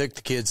times. Took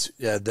the kids,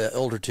 the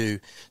older two,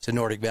 to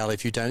Nordic Valley a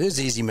few times. It was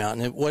an easy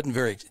mountain. It wasn't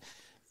very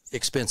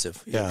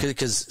expensive. Yeah.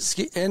 Because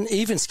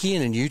even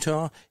skiing in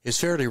Utah is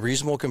fairly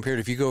reasonable compared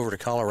to if you go over to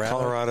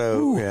Colorado.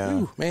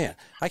 Ooh, man,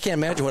 I can't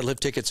imagine what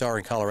lift tickets are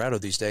in Colorado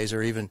these days,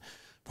 or even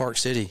Park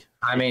City.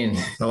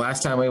 The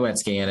last time we went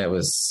skiing, it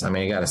was,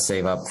 you got to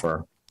save up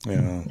for,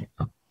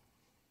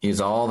 use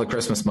all the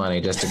Christmas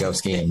money just to go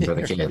skiing for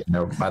the kids.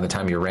 By the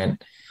time you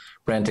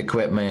rent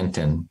equipment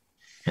and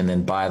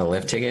then buy the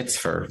lift tickets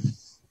for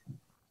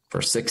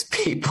 6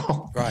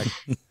 people. Right.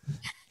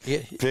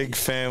 Big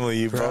family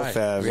you both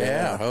have.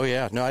 Yeah. Oh,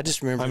 yeah. No, I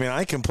just remember.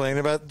 I complain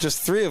about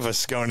just 3 of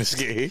us going to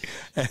ski,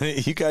 and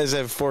you guys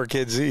have 4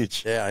 kids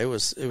each. Yeah, it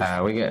was. We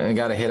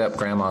got to hit up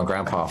Grandma and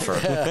Grandpa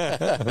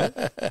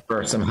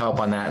for some help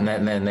on that,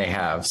 and then they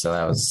have.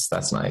 So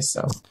that's nice.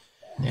 So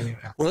anyway.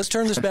 Well, let's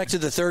turn this back to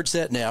the third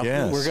set now.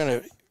 Yes. We're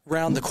going to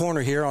round the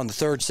corner here on the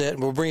third set,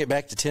 and we'll bring it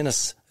back to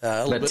tennis.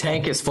 The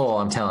tank is full,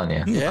 I'm telling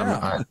you.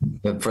 Yeah.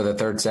 For the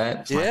third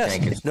set, yes. My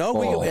tank is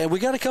full. We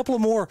got a couple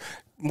of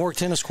more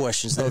tennis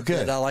questions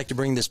that I like to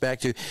bring this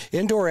back to.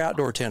 Indoor,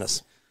 outdoor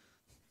tennis.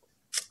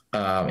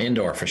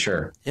 Indoor for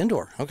sure.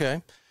 Indoor,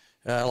 okay.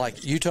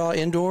 Like Utah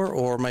indoor,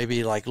 or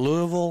maybe like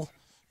Louisville,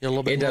 a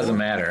little bit. It doesn't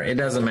matter. It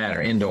doesn't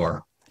matter.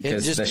 Indoor.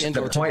 Because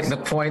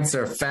the points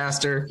are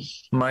faster.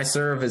 My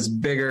serve is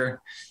bigger.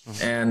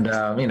 And,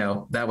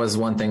 that was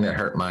one thing that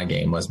hurt my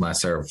game was my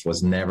serve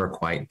was never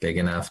quite big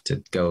enough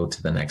to go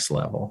to the next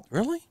level.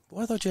 Really?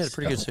 Well, I thought you had a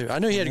pretty good serve. I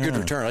know you had a good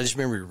return. I just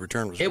remember your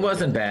return was It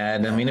wasn't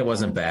bad. I mean, it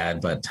wasn't bad,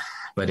 but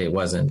it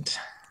wasn't.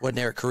 Wasn't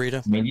Eric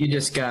Carita? I mean, you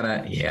just got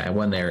to, it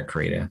wasn't Eric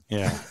Carita.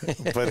 Yeah,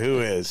 but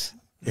who is?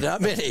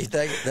 Not many,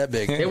 that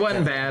big. It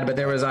wasn't bad, but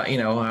there was, I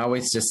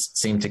always just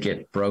seemed to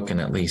get broken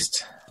at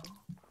least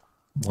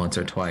once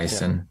or twice.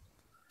 Yeah. And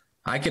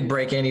I could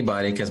break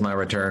anybody because my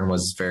return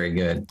was very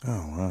good.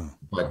 Oh,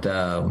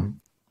 wow.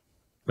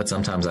 But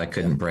sometimes I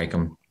couldn't break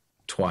them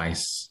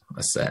twice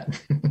a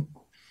set.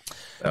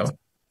 So.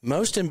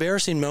 Most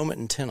embarrassing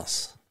moment in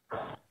tennis?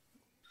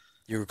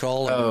 You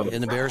recall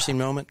an embarrassing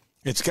moment?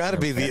 It's got to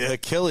be the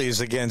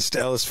Achilles against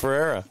Ellis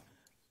Ferreira.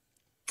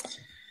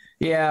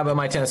 Yeah, but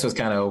my tennis was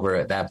kind of over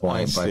at that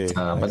point.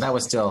 But that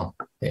was still,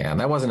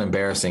 that wasn't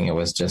embarrassing. It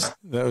was just.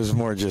 That was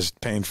more just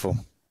painful.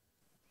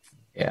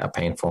 Yeah,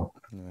 painful.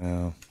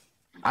 Yeah.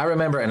 I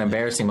remember an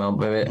embarrassing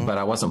moment, but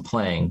I wasn't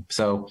playing.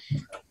 So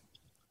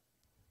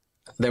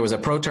there was a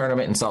pro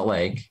tournament in Salt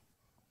Lake.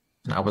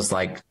 And I was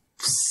like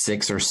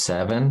 6 or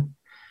 7.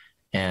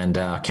 And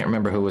I can't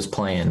remember who was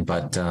playing,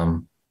 but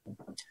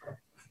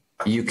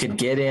you could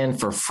get in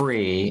for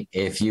free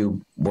if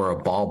you were a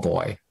ball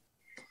boy.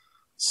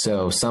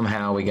 So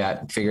somehow we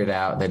got figured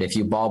out that if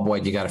you ball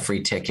boyed, you got a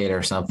free ticket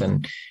or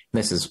something.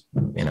 This is,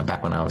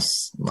 back when I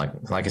was like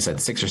I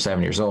said, 6 or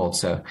 7 years old.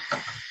 So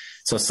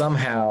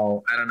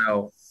somehow, I don't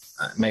know,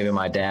 maybe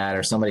my dad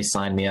or somebody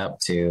signed me up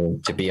to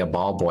be a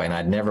ball boy, and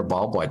I'd never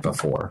ball boyed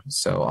before.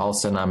 So all of a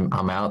sudden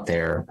I'm out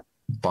there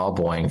ball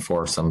boying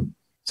for some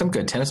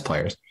good tennis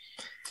players.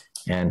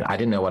 And I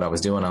didn't know what I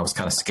was doing. I was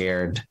kind of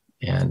scared.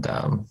 And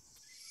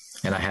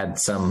I had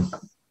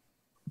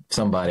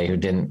somebody who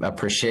didn't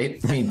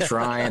appreciate me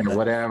trying or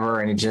whatever.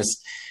 And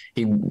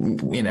he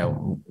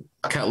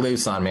cut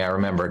loose on me. I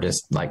remember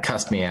just like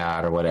cussed me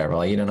out or whatever.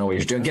 Like, you don't know what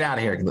you're doing. Get out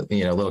of here.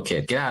 Little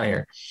kid, get out of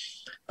here.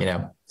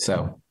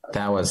 So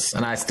that was,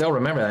 and I still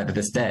remember that to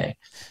this day,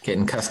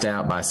 getting cussed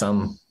out by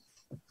some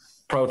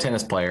pro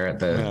tennis player at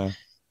the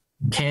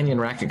Canyon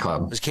Racket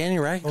Club. It was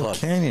Canyon Racket Club.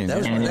 Canyon.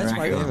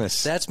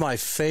 That's my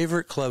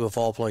favorite club of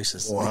all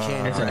places. Wow.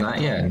 The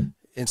Canyon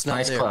it's not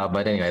nice there. Club,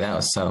 but anyway, that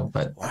was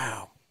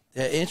wow.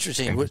 Yeah,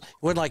 interesting.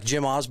 Wasn't like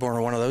Jim Osborne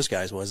or one of those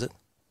guys, was it?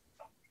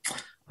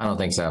 I don't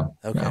think so.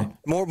 Okay.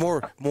 No.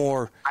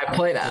 More. I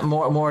played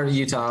more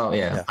Utah.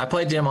 Yeah. I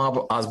played Jim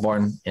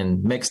Osborne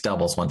in mixed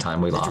doubles one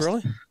time. We lost. Did you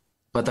really?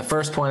 But the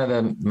first point of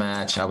the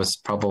match, I was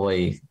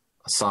probably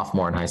a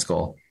sophomore in high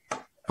school,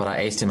 but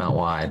I aced him out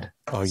wide.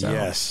 Oh, so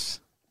yes.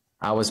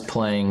 I was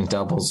playing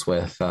doubles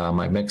with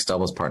my mixed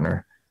doubles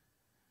partner.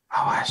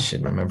 Oh, I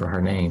should remember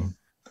her name.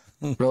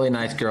 Really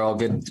nice girl,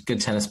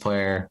 good tennis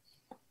player.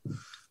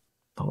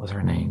 What was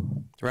her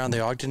name? Around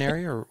the Ogden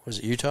area, or was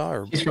it Utah?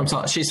 Or she's from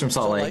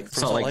Salt Lake.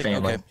 Salt Lake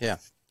family. Okay. Yeah.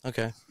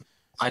 Okay.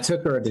 I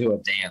took her to a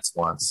dance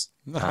once.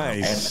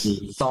 Nice. At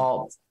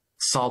the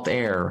Salt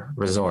Air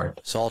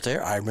Resort. Salt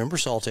Air. I remember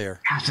Salt Air.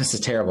 Gosh, this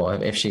is terrible.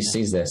 If she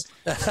sees this,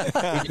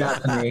 reach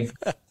out to me.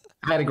 I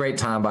had a great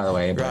time, by the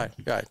way. But,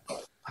 right.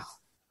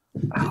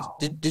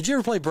 Did you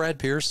ever play Brad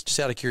Pierce? Just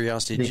out of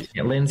curiosity.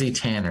 Lindsay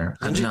Tanner.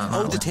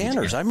 The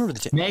Tanners. I remember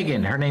the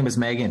Megan. Her name is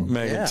Megan.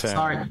 Megan.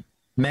 Sorry,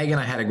 Megan.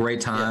 I had a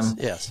great time.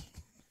 Yes.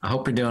 I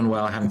hope you're doing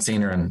well. I haven't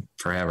seen her in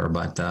forever,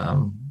 but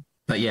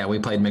yeah, we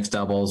played mixed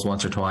doubles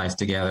once or twice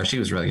together. She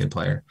was a really good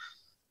player.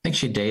 I think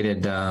she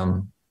dated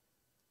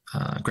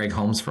Greg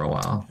Holmes for a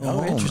while.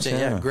 Oh, interesting.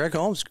 Yeah, Greg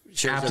Holmes.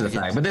 After the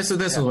fact, but this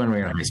was when we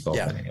were in high school.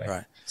 Yeah, but anyway.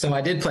 Right. So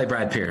I did play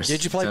Brad Pierce.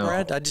 Did you play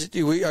Brad?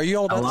 Are you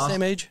all about the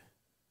same age?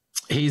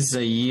 He's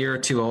a year or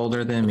two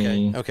older than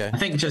me. Okay. I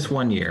think just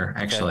 1 year,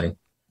 actually. Okay.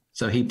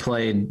 So he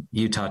played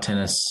Utah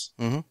tennis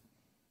a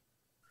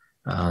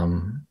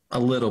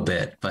little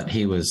bit, but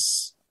he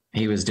was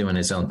doing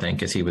his own thing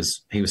because he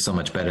was so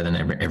much better than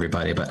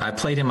everybody. But I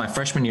played him my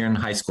freshman year in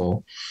high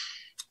school.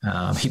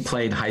 He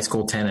played high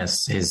school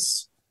tennis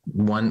his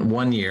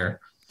one year.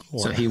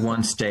 Wow. So he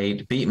won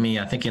state, beat me,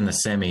 I think, in the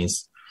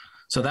semis.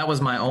 So that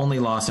was my only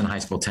loss in high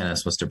school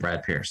tennis was to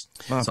Brad Pierce.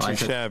 Not so too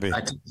shabby.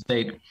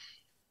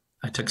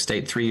 I took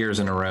state 3 years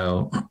in a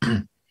row,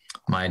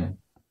 my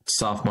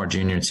sophomore,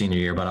 junior, and senior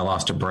year, but I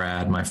lost to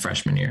Brad my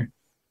freshman year.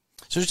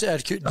 So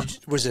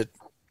was it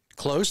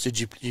close? Did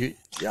you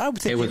I would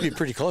think you'd be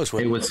pretty close.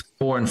 It was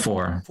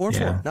 4-4.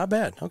 4-4. Not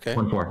bad. Okay.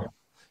 4-4.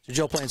 Did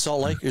y'all play in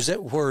Salt Lake? Is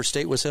that where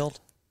state was held?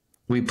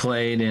 We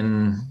played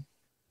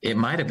it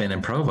might have been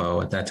in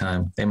Provo at that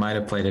time. They might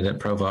have played it at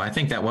Provo. I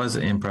think that was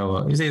in Provo.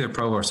 It was either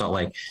Provo or Salt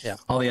Lake. Yeah.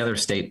 All the other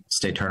state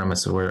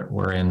tournaments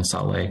were in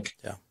Salt Lake.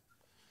 Yeah.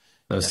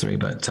 Those three.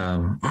 But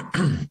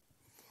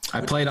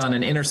I played on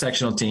an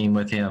intersectional team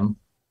with him.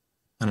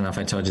 I don't know if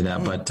I told you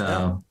that, but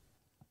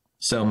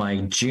so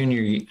my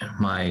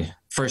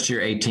first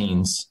year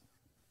 18s,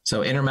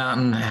 So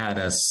Intermountain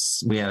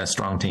we had a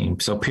strong team.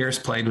 So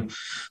Pierce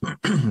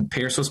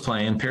was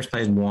playing. Pierce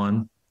played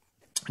 1.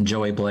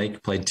 Joey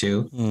Blake played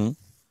 2. Mm-hmm.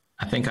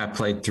 I think I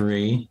played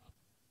 3.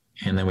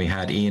 And then we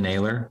had Ian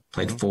Ayler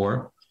played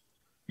 4.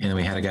 And then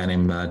we had a guy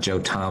named Joe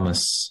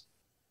Thomas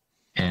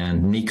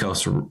and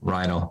Nikos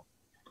Rydell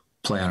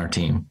play on our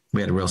team.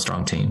 We had a real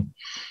strong team.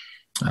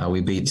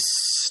 We beat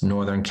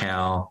Southern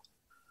Cal.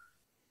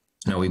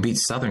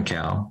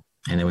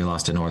 And then we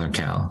lost to Northern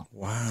Cal.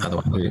 Wow.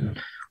 Otherwise, we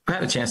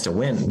had a chance to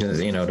win,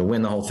 to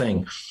win the whole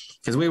thing.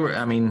 Because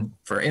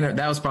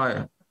that was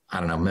probably, I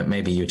don't know,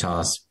 maybe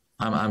Utah's.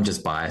 I'm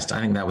just biased. I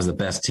think that was the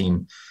best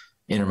team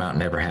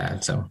Intermountain ever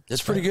had. So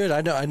it's pretty good.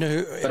 I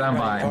know. But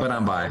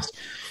I'm biased.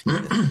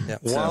 Yeah.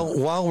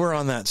 While we're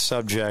on that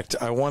subject,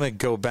 I want to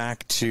go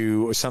back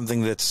to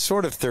something that's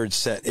sort of third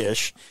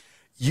set-ish.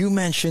 You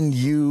mentioned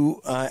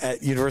you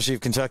at University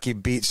of Kentucky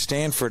beat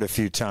Stanford a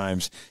few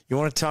times. You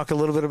want to talk a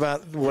little bit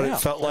about what it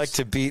felt like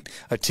to beat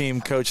a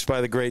team coached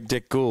by the great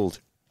Dick Gould?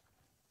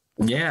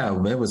 Yeah,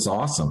 it was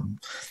awesome.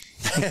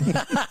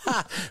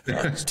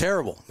 It's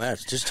terrible.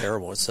 That's just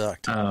terrible. It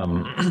sucked.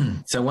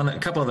 So a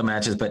couple of the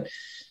matches, but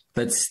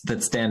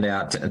that stand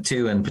out,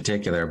 2 in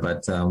particular.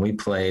 But we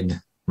played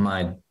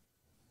my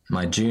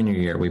junior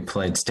year. We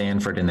played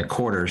Stanford in the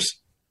quarters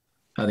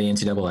of the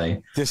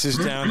NCAA. This is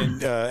down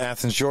in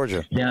Athens,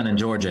 Georgia. Down in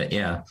Georgia,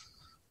 yeah.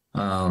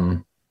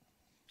 So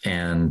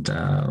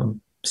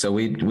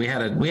we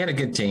had a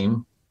good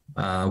team.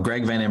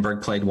 Greg Van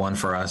Emberg played 1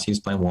 for us. He was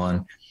playing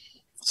 1.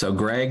 So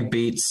Greg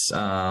beats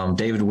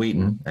David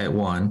Wheaton at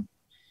 1,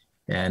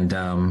 and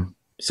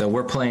so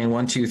we're playing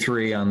 1, 2,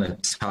 3 on the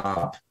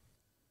top.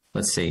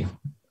 Let's see.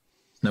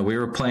 No, we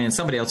were playing.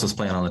 Somebody else was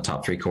playing on the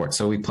top 3 courts.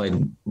 So we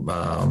played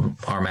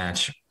our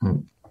match.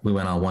 We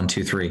went on 1,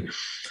 2, 3.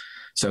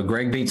 So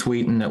Greg beats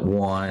Wheaton at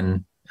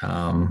 1.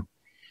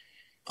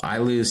 I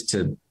lose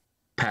to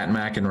Pat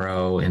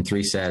McEnroe in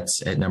 3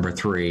 sets at number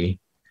 3.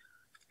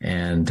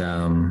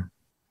 And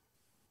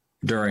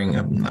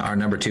during our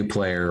number 2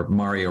 player,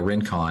 Mario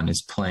Rincon,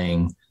 is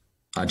playing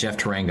Jeff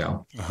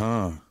Tarango.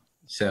 Uh-huh.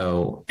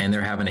 So, and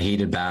they're having a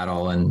heated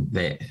battle, and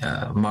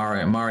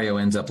Mario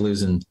ends up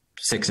losing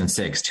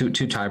 6-6, two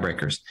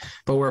tiebreakers.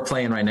 But we're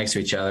playing right next to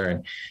each other,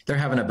 and they're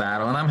having a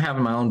battle, and I'm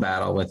having my own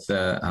battle with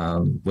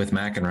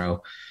McEnroe.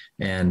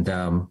 And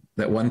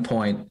at one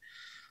point,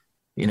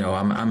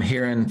 I'm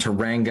hearing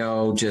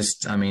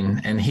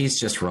Tarango and he's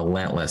just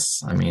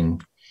relentless. I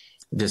mean,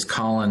 just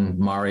calling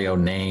Mario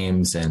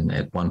names. And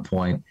at one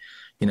point,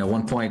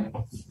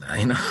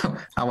 I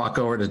walk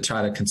over to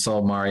try to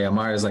console Mario.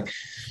 Mario's like,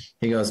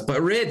 he goes,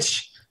 "But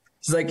Rich,"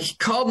 he's like, "he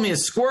called me a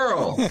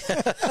squirrel," like,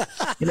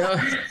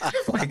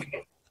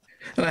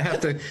 and I have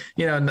to,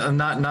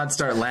 not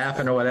start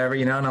laughing or whatever,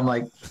 and I'm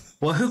like,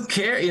 well, who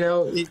cares?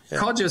 He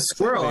called you a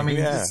squirrel. I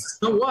mean,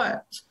 so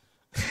what?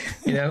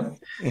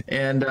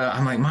 And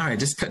I'm like, Mario,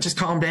 just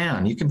calm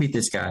down. You can beat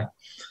this guy.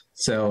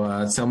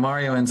 So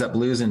Mario ends up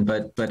losing,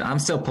 but I'm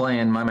still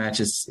playing. My match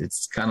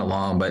it's kind of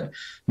long, but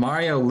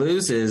Mario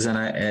loses, and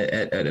I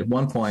at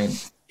one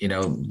point,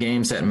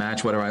 game, set,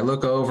 match, whatever, I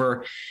look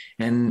over,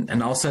 and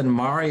all of a sudden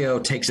Mario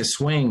takes a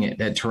swing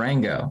at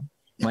Tarango,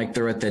 like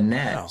they're at the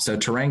net. Wow. So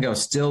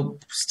Tarango's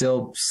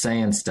still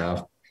saying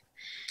stuff,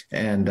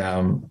 and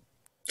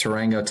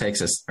Mario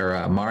takes a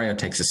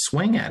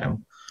swing at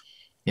him,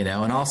 and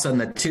all of a sudden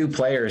the 2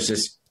 players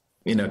just,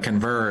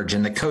 converge,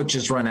 and the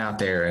coaches run out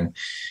there,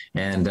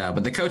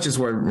 but the coaches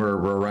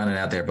were running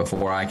out there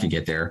before I could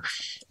get there.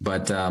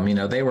 But,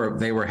 they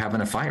were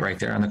having a fight right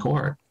there on the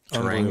court,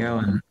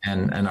 Tarango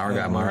and our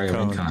guy,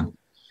 Mario Rincon.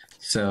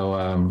 So,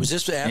 was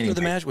this after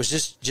the match? Was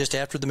this just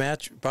after the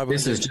match? Probably.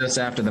 This is just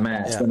after the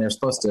match when they're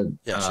supposed to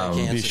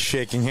be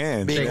shaking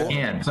hands.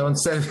 So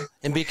instead of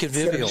be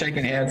convivial,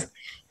 shaking hands,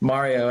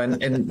 Mario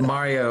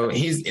Mario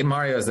is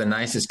the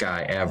nicest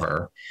guy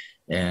ever.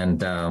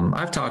 And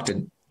I've talked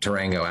to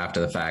Tarango after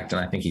the fact,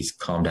 and I think he's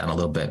calmed down a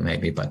little bit,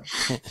 maybe, but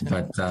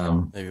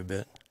maybe a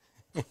bit.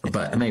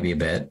 But maybe a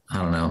bit. I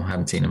don't know. I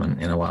haven't seen him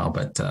in a while,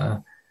 but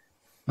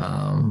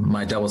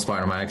my doubles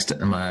partner,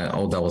 my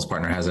old doubles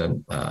partner, has a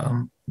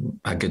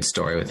good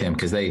story with him,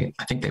 because I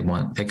think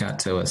they got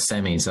to a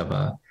semis of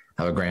a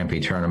Grand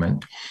Prix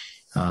tournament.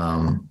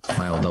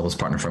 My old doubles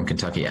partner from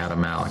Kentucky, Adam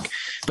Malik.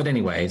 But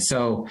anyway,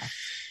 so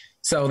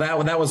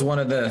that was one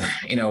of the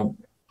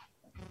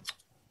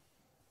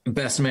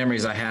best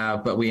memories I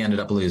have, but we ended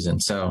up losing.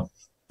 So,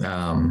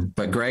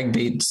 but Greg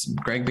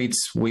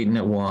beats Wheaton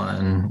at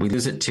 1. We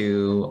lose at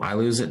 2. I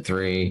lose at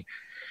 3.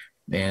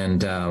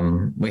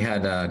 And we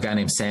had a guy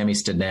named Sammy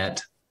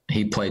Stinnett.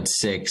 He played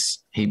 6.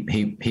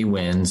 He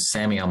wins.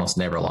 Sammy almost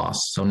never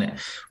lost. So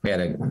we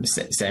had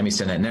Sammy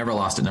Stinnett never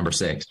lost at number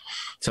 6.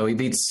 So he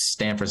beats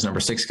Stanford's number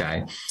 6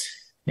 guy.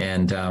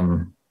 And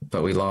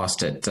but we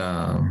lost at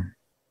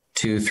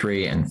 2,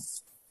 3,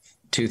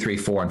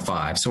 4, and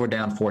 5. So we're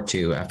down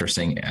 4-2 after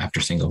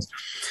singles.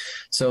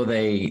 So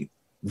they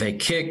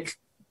kick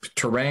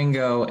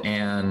Tarango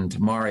and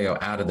Mario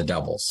out of the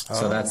doubles. Oh.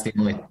 So that's the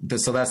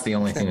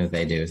only thing that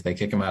they do, is they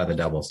kick them out of the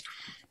doubles.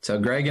 So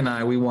Greg and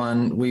I, we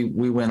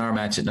win our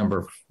match at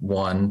number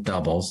 1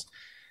 doubles.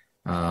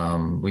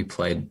 We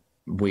played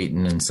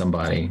Wheaton and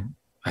somebody.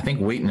 I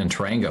think Wheaton and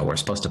Tarango were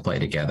supposed to play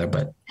together,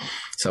 but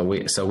so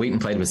Wheaton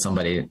played with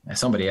somebody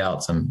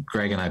else, and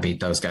Greg and I beat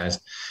those guys.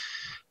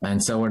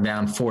 And so we're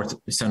down 4.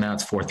 So now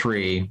it's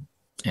 4-3,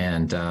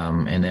 and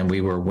then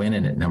we were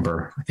winning at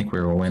number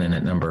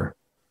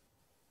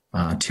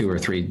 2 or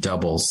 3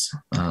 doubles,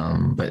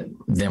 but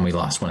then we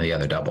lost one of the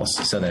other doubles.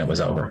 So then it was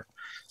over.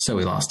 So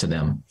we lost to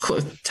them.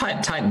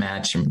 Tight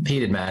match,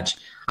 heated match.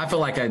 I feel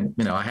like I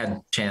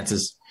had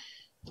chances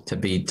to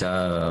beat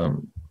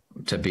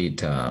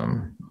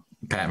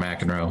Pat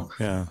McEnroe.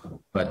 Yeah.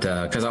 But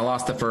because I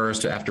lost the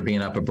first after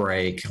being up a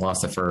break,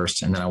 lost the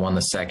first, and then I won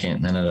the second,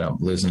 and then ended up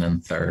losing in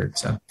the third.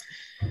 So,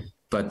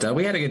 but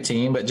we had a good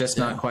team, but just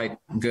not quite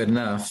good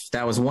enough.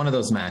 That was one of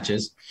those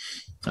matches.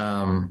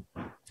 Then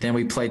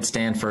we played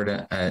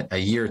Stanford a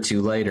year or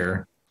two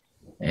later,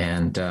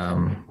 and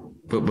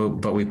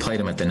but we played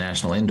them at the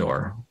National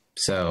Indoor.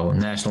 So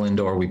National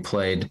Indoor we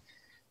played,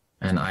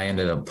 and I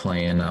ended up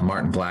playing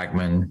Martin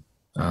Blackman.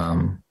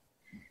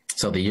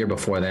 So the year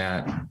before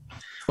that,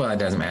 well, it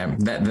doesn't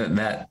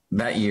matter.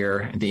 That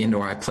year, the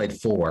indoor, I played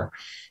 4.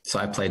 So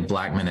I played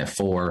Blackman at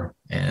 4,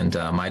 and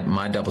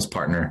my doubles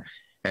partner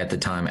at the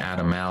time,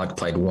 Adam Malik,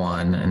 played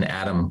 1, and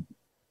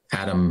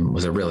Adam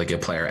was a really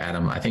good player.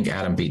 I think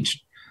Adam beat.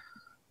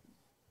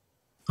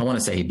 I want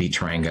to say he beat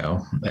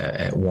Tarango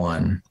at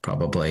 1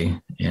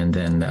 probably, and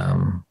then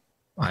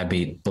I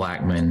beat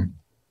Blackman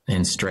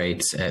in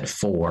straights at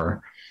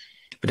 4.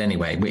 But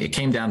anyway, it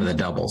came down to the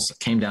doubles. It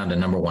came down to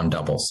number 1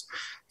 doubles.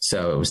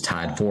 So it was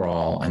tied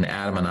 4-all, and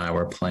Adam and I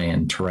were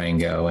playing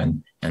Tarango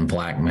and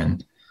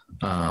Blackman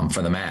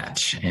for the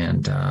match,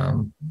 and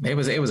it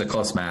was a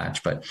close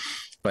match. But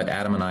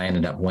Adam and I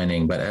ended up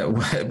winning. But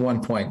at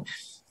one point,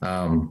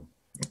 Martin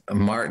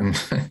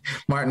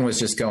was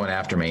just going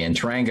after me, and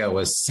Tarango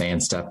was saying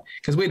stuff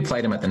because we'd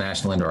played him at the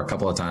National Indoor a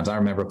couple of times. I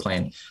remember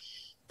playing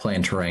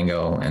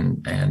Tarango,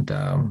 and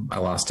I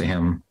lost to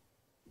him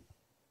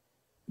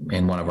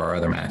in one of our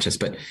other matches,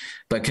 but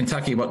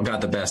Kentucky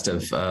got the best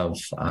of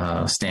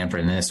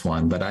Stanford in this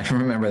one. But I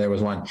remember there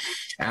was one,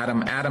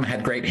 Adam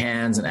had great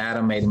hands, and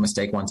Adam made a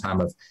mistake one time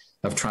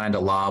of trying to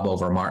lob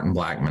over Martin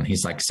Blackman.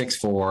 He's like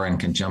 6'4" and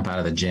can jump out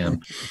of the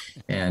gym.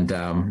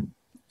 And,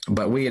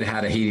 but we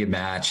had a heated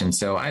match. And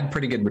so I had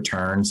pretty good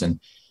returns, and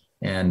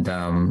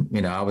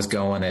I was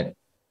going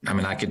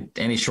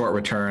any short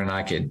return,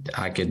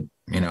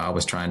 I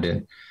was trying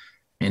to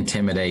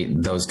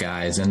intimidate those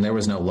guys, and there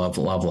was no love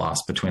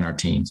lost between our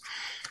teams.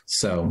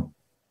 So,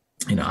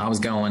 I was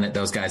going at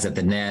those guys at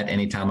the net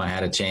anytime I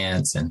had a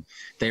chance, and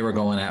they were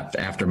going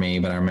after me.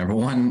 But I remember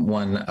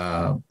one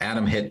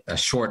Adam hit a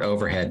short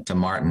overhead to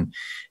Martin,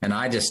 and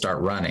I just start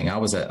running. I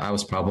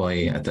was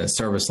probably at the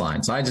service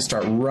line, so I just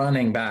start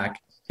running back.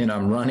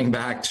 I'm running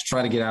back to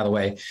try to get out of the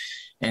way,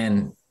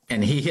 and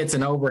he hits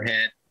an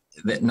overhead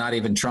that not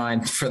even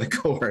trying for the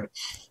court,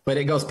 but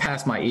it goes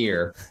past my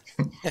ear.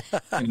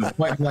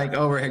 Point blank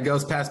overhead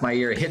goes past my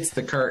ear, hits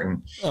the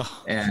curtain,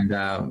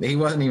 and he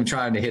wasn't even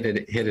trying to hit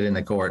it in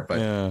the court.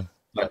 But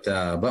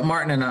but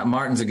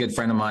Martin's a good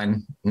friend of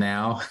mine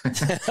now.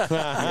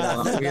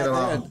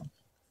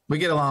 We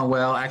get along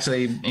well.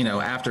 Actually,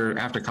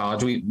 after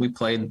college, we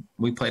played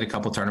a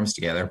couple tournaments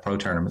together, pro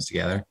tournaments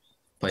together,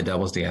 played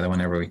doubles together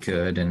whenever we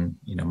could. And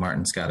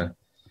Martin's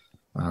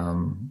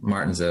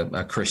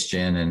a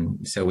Christian,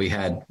 and so we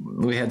had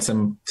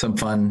some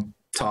fun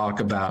talk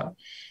about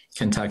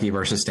Kentucky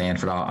versus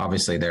Stanford.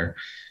 Obviously their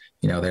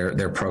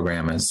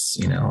program is,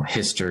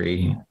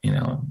 history,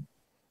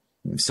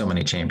 so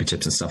many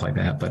championships and stuff like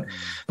that. But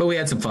we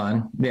had some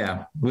fun.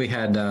 Yeah. We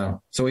had,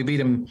 so we beat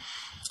him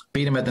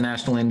at the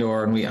National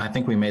Indoor, and I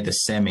think we made the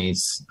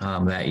semis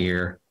that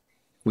year.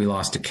 We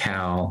lost to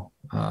Cal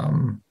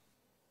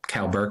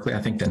Berkeley,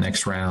 I think the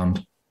next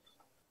round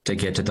to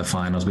get to the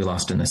finals. We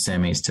lost in the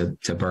semis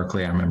to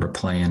Berkeley. I remember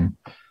playing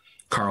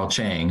Carl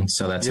Chang,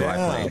 so that's who I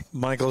played.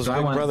 Michael's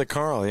big brother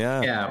Carl,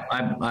 yeah. Yeah,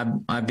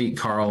 I beat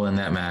Carl in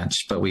that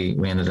match, but we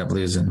ended up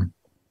losing.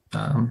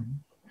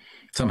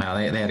 Somehow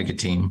they had a good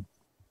team.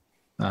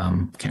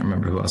 Can't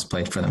remember who else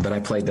played for them, but I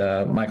played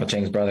Michael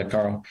Chang's brother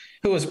Carl,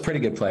 who was a pretty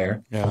good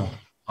player. Yeah.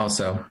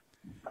 Also.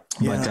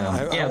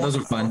 Yeah, those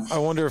were fun. I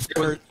wonder if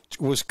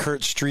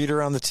Kurt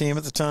Streeter on the team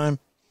at the time?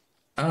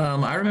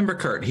 I remember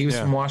Kurt. He was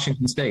from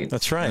Washington State.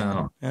 That's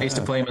right. I used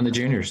to play him in the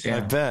juniors. Yeah.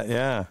 I bet.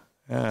 Yeah.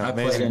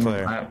 Amazing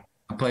player.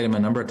 I played him a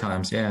number of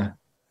times. Yeah.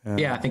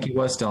 I think he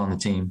was still on the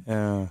team.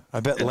 Yeah.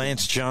 I bet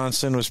Lance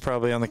Johnson was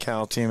probably on the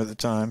Cal team at the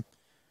time.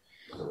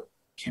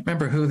 Can't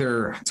remember who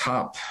their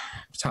top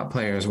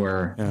players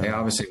were. Yeah. They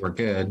obviously were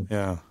good.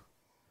 Yeah.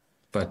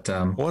 But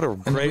what a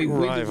great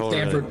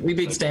rivalry. We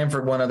beat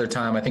Stanford one other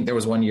time. I think there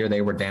was one year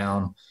they were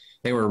down.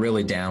 They were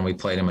really down. We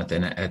played them at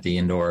the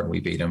indoor, and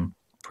we beat them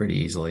pretty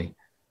easily.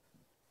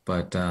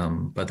 But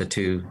the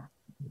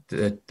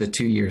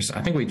 2 years,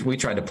 I think we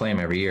tried to play them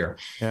every year.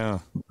 Yeah.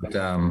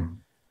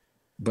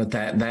 But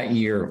that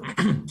year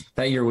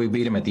we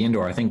beat them at the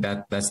indoor. I think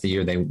that's the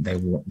year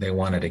they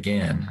won it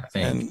again, I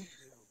think. And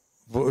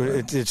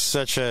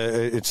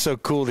It's so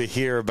cool to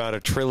hear about a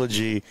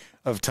trilogy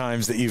of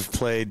times that you've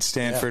played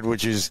Stanford,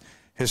 which is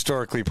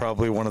historically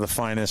probably one of the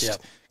finest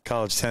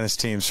college tennis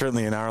teams,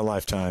 certainly in our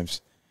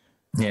lifetimes.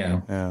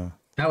 Yeah.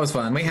 That was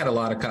fun. We had a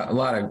lot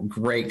of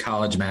great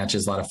college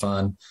matches, a lot of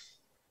fun.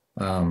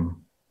 I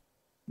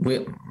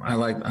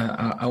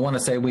want to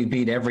say we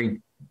beat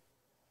every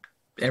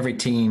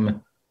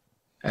team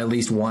at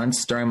least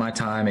once during my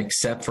time,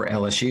 except for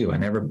LSU. I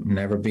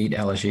never beat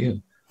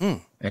LSU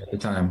at the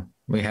time.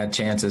 We had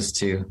chances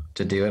to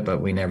do it,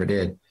 but we never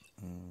did.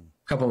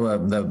 A couple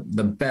of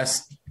the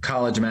best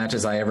college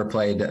matches I ever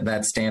played,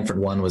 that Stanford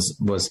one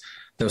was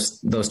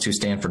those two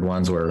Stanford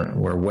ones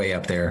were way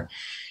up there.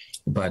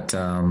 But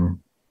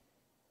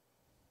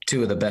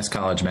two of the best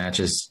college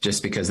matches,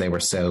 just because they were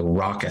so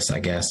raucous, I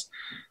guess,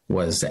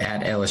 was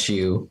at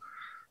LSU.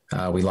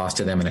 We lost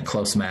to them in a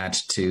close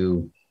match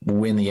to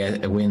win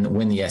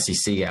the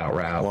SEC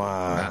outright.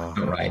 Wow.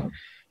 Outright.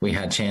 We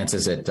had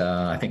chances at,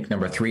 I think,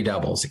 number 3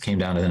 doubles. It came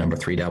down to the number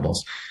 3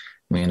 doubles.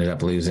 We ended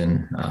up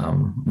losing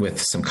with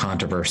some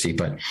controversy.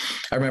 But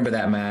I remember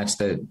that match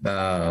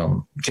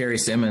that Jerry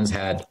Simmons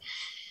had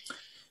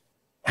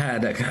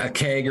a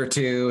keg or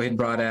two he'd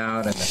brought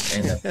out.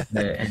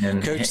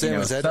 And Coach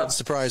Simmons, that doesn't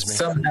surprise me.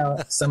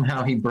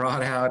 Somehow he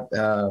brought out,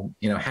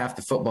 half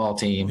the football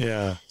team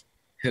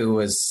who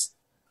was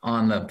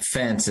on the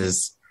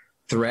fences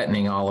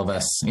threatening all of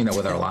us,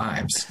 with our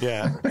lives.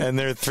 Yeah. And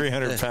they're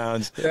 300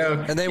 pounds.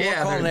 And they were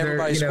calling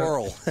everybody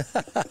squirrel.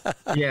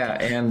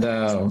 And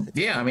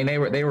I mean,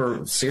 they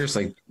were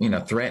seriously,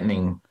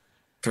 threatening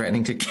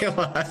to kill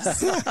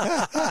us.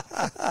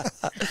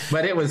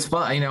 But it was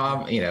fun.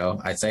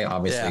 I'd say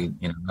obviously,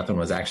 nothing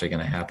was actually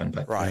going to happen,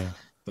 but right.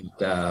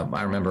 But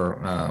I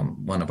remember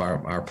one of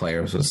our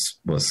players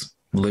was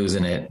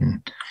losing it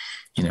and,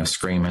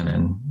 screaming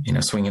and,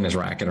 swinging his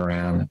racket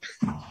around.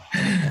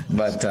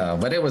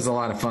 But it was a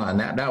lot of fun.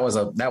 That was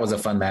a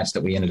fun match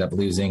that we ended up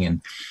losing.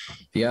 And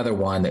the other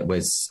one that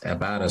was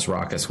about as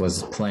raucous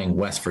was playing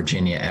West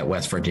Virginia at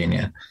West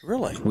Virginia.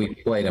 Really? We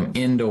played them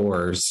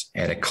indoors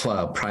at a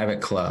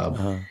private club.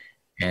 Uh-huh.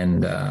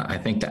 And I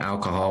think the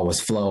alcohol was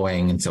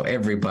flowing. And so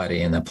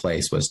everybody in the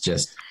place was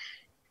just,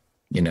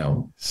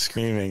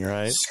 screaming,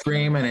 right?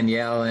 Screaming and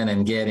yelling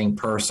and getting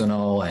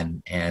personal.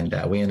 And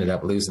we ended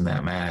up losing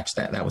that match.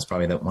 That was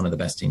probably one of the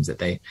best teams that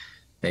they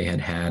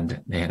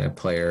had. They had a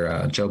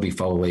player, Joby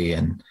Foley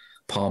and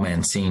Paul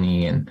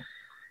Mancini.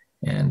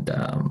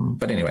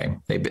 But anyway,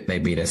 they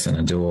beat us in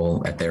a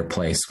duel at their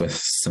place with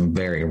some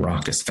very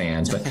raucous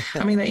fans. But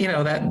I mean,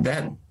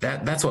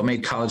 that's what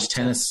made college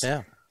tennis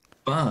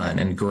fun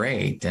and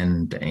great.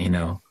 And,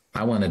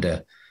 I wanted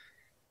to,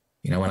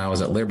 when I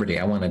was at Liberty,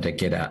 I wanted to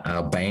get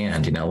a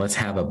band, let's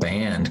have a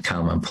band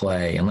come and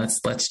play, and let's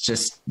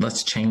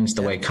change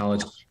the way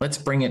college, let's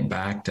bring it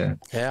back to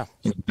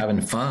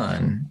having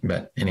fun.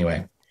 But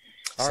anyway,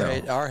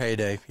 our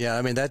heyday. Yeah.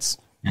 I mean, that's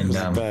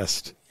the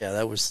best. Yeah.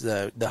 That was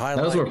the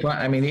highlight. Those were fun.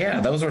 I mean,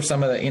 those were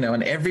some of the,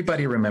 and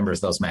everybody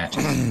remembers those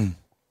matches.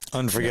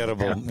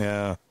 Unforgettable.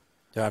 Yeah.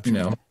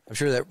 I'm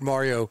sure that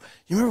Mario,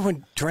 you remember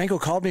when Tarango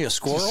called me a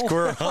squirrel?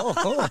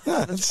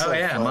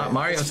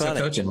 Mario's still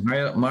coaching.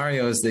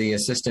 Mario is the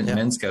assistant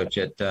men's coach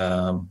at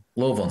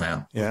Louisville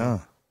now. Yeah.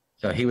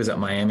 So he was at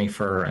Miami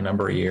for a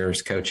number of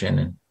years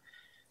coaching,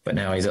 but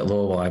now he's at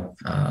Louisville.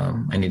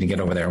 I need to get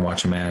over there and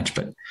watch a match,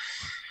 but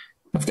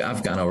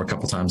I've gone over a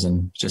couple times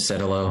and just said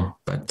hello,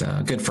 but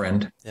good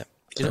friend. Yeah.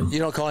 You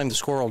don't call him the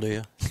squirrel, do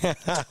you?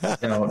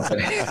 No.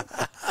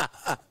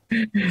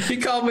 He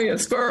called me a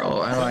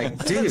squirrel. I'm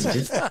like, dude,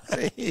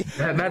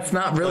 that's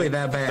not really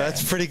that bad.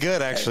 That's pretty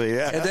good, actually.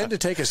 Yeah. And then to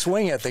take a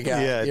swing at the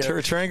guy. Yeah,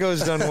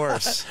 Tarango's done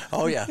worse.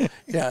 Oh yeah,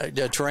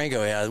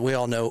 Tarango. Yeah, we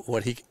all know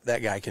what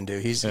that guy can do.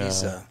 He's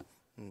an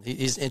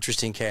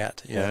interesting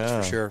cat.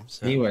 That's for sure.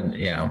 So, he would,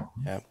 Yeah.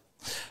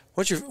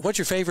 What's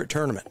your favorite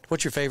tournament?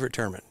 What's your favorite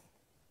tournament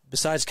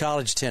besides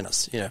college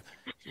tennis? It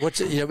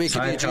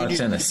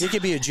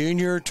could be a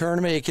junior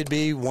tournament. It could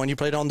be one you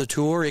played on the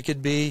tour. It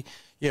could be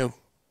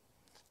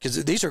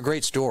because these are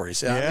great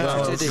stories. My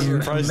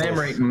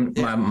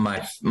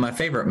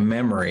favorite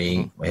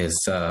memory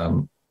is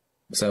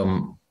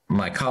so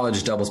my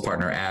college doubles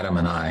partner Adam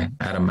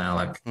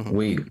Malik. Mm-hmm.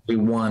 We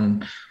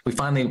won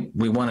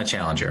a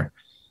challenger.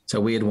 So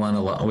we had won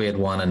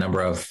a number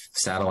of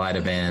satellite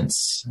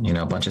events,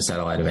 a bunch of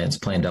satellite events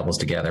playing doubles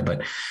together.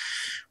 But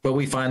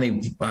we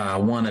finally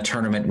won a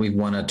tournament. We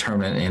won a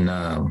tournament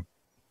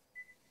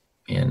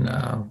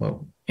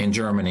in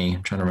Germany.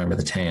 I'm trying to remember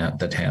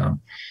the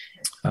town.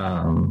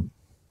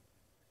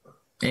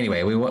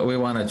 Anyway, we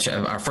won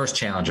our first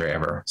challenger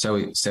ever.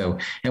 So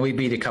we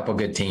beat a couple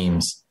good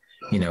teams,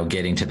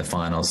 getting to the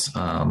finals.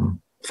 In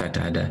fact,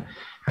 I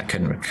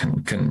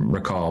couldn't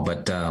recall,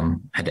 but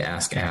had to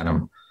ask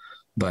Adam.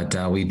 But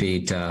we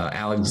beat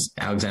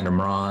Alexander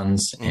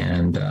Mronz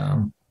and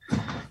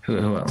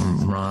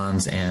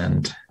Mronz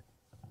and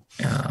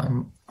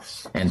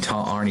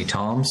Arnie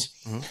Toms.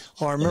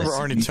 Oh, I remember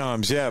Arnie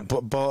Toms. Yeah,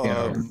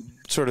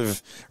 sort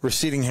of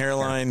receding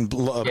hairline,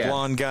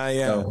 blonde guy.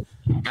 Yeah. So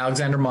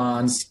Alexander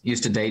Mons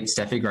used to date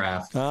Steffi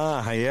Graf.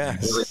 Ah,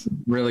 yes.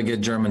 Really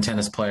good German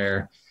tennis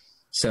player.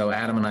 So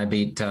Adam and I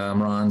beat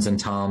Mons and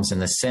Toms in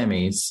the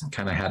semis.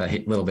 Kind of had a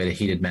little bit of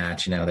heated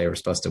match. They were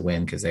supposed to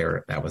win because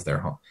that was their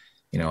home,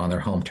 on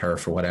their home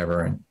turf or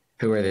whatever. And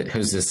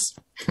who's this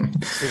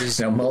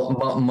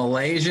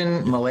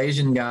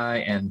Malaysian guy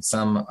and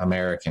some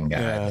American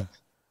guy?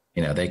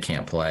 Yeah. They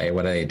can't play.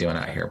 What are they doing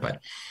out here?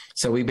 But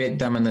so we beat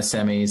them in the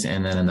semis,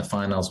 and then in the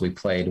finals we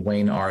played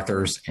Wayne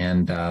Arthurs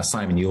and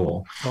Simon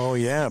Ewell. Oh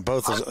yeah,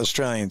 both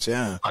Australians.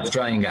 Yeah,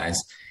 Australian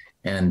guys.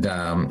 And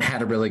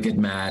had a really good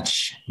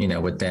match,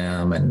 with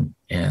them,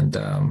 and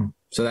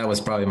so that was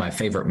probably my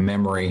favorite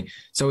memory.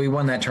 So we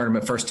won that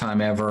tournament first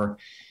time ever,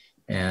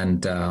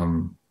 and I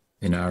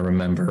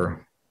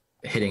remember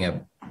hitting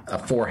a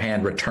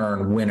forehand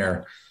return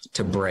winner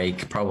to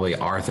break probably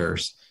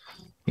Arthur's,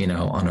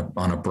 on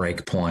a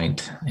break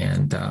point,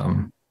 and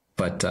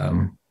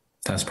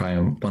that's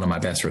probably one of my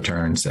best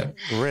returns.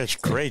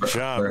 Rich, great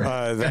job.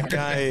 That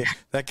guy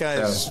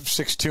is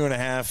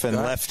 6'2.5" and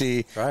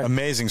lefty,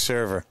 amazing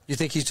server. You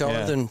think he's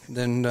taller than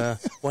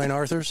Wayne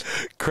Arthurs?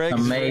 Craig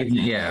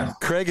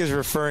is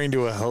referring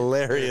to a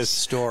hilarious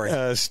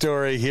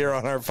story here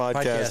on our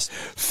podcast.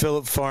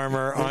 Philip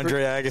Farmer,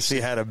 Andre Agassi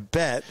had a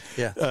bet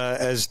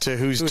as to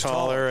who's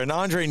taller, and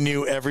Andre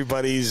knew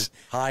everybody's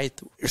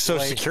height, social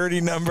security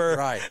number,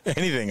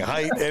 anything.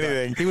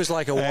 He was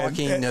like a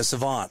walking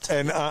savant.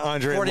 And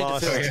Andre lost.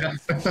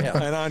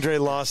 And Andre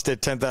lost a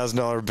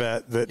 $10,000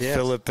 bet that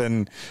Philip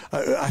and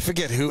I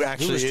forget who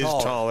actually is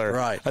taller.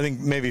 Right. I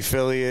think maybe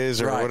Philly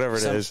is or whatever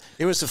it is.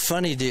 It was a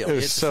funny deal. It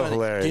was so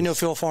hilarious. Do you know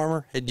Phil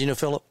Farmer? Do you know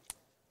Philip?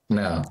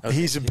 No. Okay.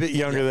 He's a bit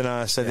younger than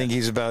us. I think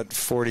he's about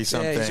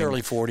 40-something. Yeah, he's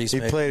early 40s.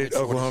 He played at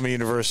Oklahoma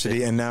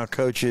University and now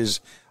coaches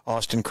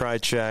Austin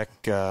Krajicek,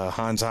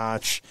 Hans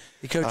Hotch.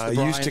 He coached the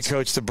Bryans. Used to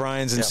coach the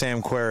Bryans and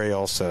Sam Querrey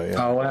also.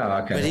 Yeah. Oh,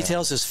 wow. Okay. But he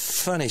tells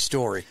this funny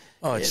story.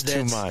 Oh, it's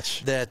too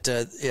much. It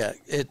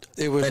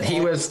was. But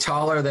he was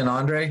taller than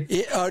Andre?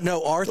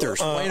 No,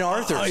 Arthur's. Wayne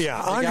Arthur's.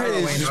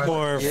 Andre is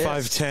more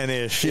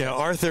 5'10"-ish. Yeah,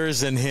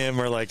 Arthur's and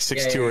him are like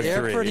 6'2" or 3.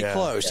 They're pretty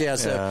close.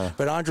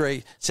 But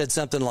Andre said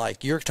something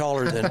like, "You're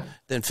taller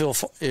than Phil.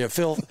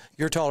 Phil,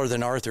 you're taller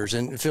than Arthur's,"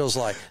 and Phil's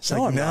like,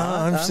 "No, I'm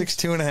not. I'm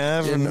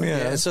 6'2.5".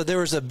 And so there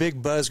was a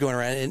big buzz going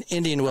around. In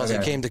Indian Wells,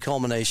 it came to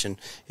culmination,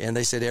 and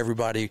they said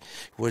everybody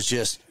was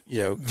just.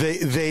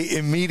 They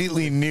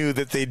immediately knew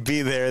that they'd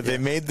be there. They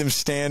made them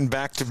stand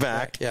back to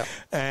back.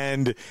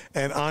 And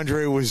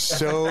Andre was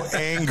so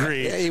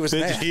angry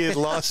that he had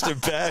lost a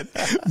bet,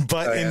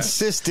 but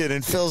insisted.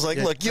 And Phil's like,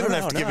 "Look, you don't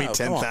have to give me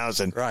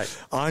 10,000." Right.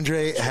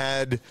 Andre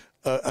had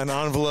an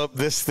envelope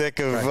this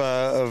thick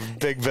of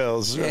big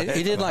bills. Right?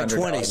 He didn't like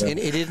 20s.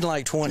 He didn't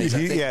like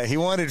 20s. He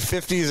wanted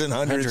 50s and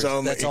 100s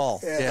only. That's all.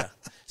 Yeah.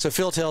 So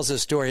Phil tells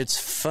this story. It's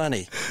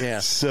funny.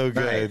 Yeah. So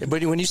good.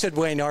 But when you said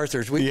Wayne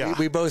Arthurs,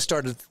 we both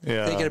started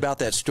thinking about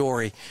that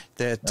story.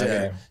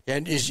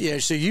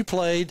 So you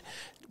played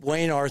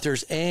Wayne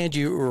Arthurs and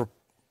you were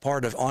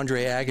part of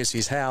Andre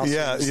Agassi's house.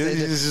 Yeah.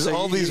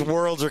 All these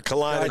worlds are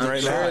colliding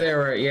right now. There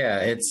were,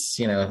 it's,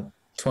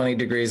 20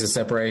 degrees of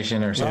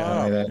separation or something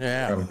like that.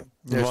 Yeah.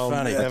 It's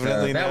funny.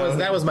 Evidently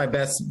that was my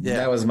best.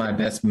 That was my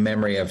best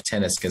memory of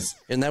tennis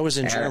and that was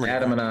in Germany.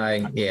 Adam and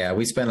I,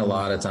 we spent a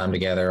lot of time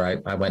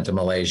together. I went to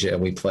Malaysia.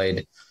 We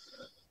spent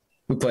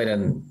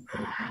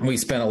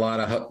a lot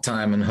of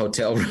time in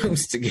hotel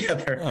rooms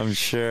together. I'm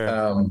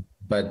sure.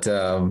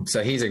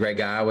 So he's a great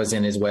guy. I was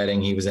in his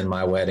wedding. He was in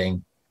my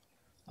wedding.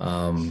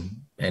 And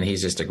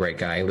he's just a great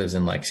guy. He lives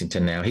in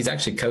Lexington now. He's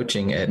actually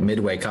coaching at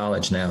Midway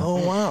College now.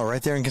 Oh wow,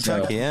 right there in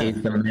Kentucky.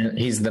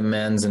 He's the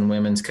men's and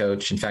women's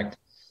coach. In fact.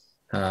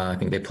 I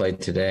think they played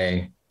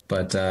today,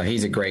 but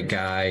he's a great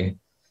guy,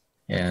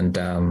 and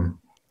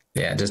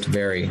just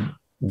very,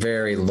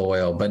 very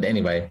loyal. But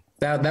anyway,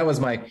 that was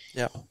my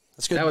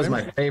that's good. That was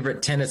my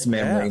favorite tennis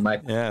memory. My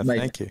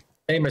thank you.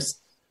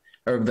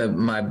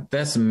 My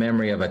best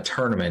memory of a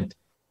tournament.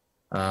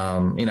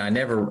 I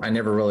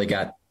never really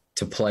got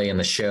to play in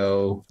the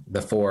show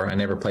before. I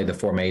never played the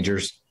 4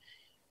 majors.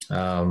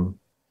 I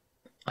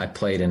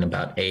played in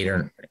about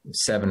 7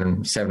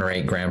 or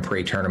 8 Grand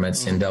Prix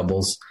tournaments in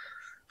doubles.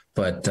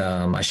 But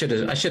I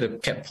should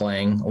have kept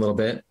playing a little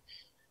bit.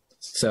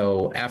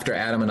 So after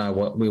Adam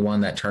and we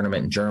won that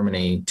tournament in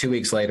Germany, 2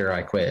 weeks later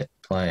I quit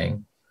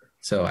playing.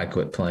 So I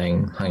quit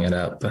playing, hung it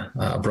up,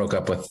 broke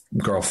up with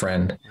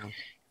girlfriend,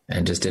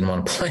 and just didn't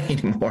want to play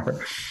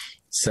anymore.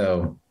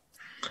 So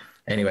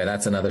anyway,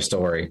 that's another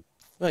story.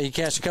 Well, you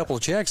cashed a couple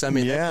of checks. I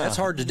mean, that's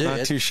hard to do.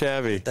 Not too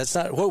shabby. That's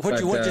not what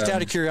just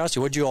out of curiosity,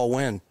 what'd you all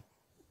win?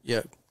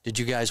 Yeah, did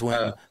you guys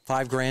win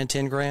 $5,000,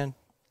 $10,000?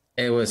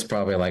 It was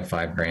probably like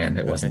 $5,000.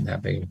 It wasn't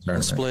that big of a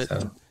tournament. Split.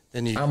 So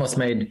Then I almost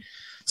made.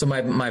 So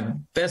my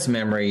best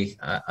memory,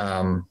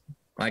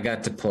 I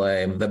got to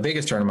play. The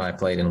biggest tournament I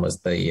played in was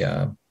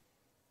the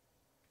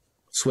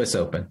Swiss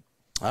Open.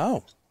 Oh,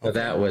 okay. So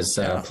that was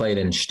played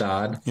in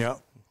Stade. Yeah,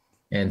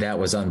 and that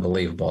was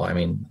unbelievable. I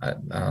mean,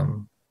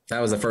 that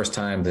was the first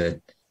time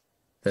that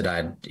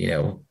I'd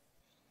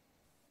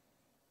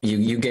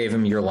you gave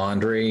them your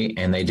laundry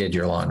and they did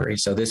your laundry.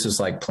 So this was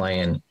like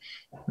playing,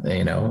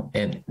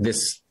 and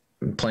this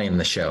playing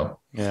the show.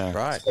 Yeah.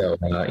 Right. So,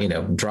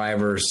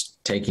 drivers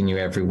taking you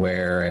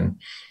everywhere.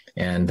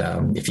 And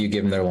if you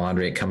give them their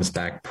laundry, it comes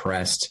back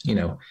pressed,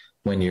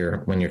 when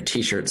your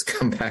t-shirts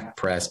come back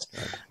pressed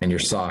and your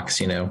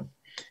socks,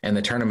 and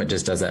the tournament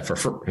just does that for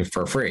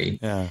free.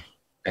 Yeah.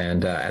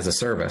 And as a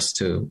service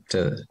to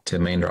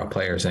main draw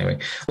players. Anyway,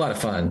 a lot of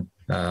fun.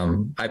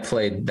 I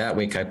played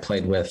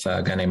with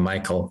a guy named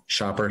Michael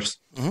Shoppers.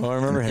 Oh, I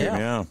remember him.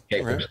 Yeah.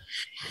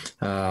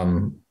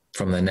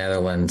 From the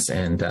Netherlands.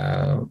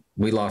 And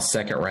we lost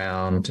second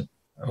round.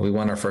 We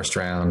won our first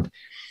round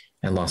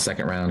and lost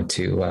second round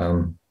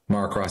to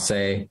Mark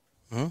Rosset.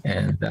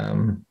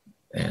 And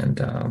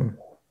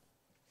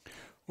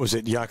was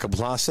it Jakob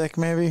Lasek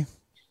maybe?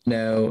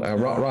 No,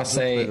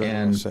 Rosset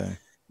and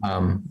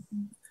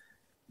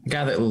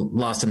guy that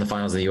lost in the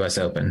finals of the U.S.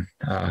 Open.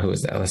 Who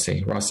was that? Let's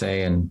see.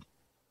 Rosset and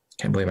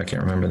I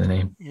can't remember the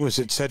name. Was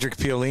it Cedric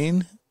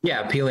Pioline?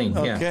 Yeah, Pioline.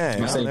 Okay.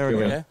 Yeah. Oh, there we go.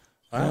 Okay.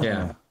 Wow.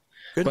 Yeah.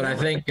 Good But memory.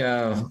 I think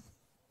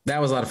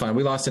that was a lot of fun.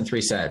 We lost in 3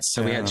 sets,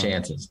 so we had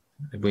chances.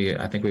 I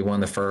think we won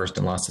the first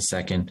and lost the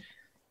second.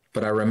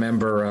 But I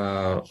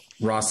remember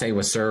Rosset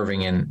was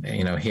serving, and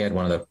he had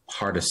one of the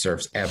hardest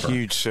serves ever.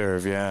 Huge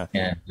serve, yeah.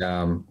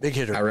 And Big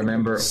hitter. I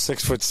remember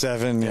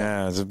 6'7",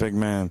 yeah, he's a big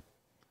man.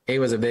 he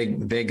was a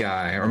big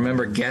guy. I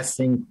remember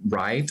guessing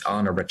right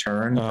on a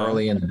return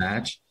early in the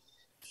match,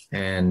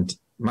 and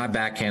my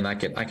backhand, I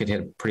could hit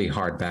a pretty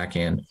hard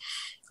backhand,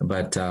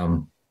 but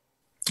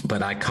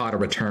I caught a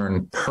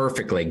return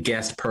perfectly,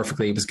 guessed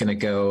perfectly. He was going to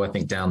go, I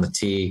think, down the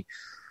tee,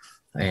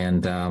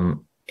 and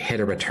hit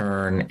a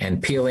return,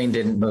 and Pioline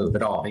didn't move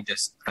at all.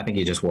 I think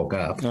he just woke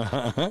up,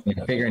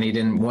 figuring he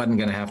wasn't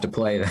going to have to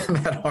play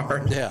that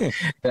hard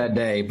that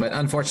day. But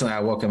unfortunately, I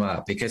woke him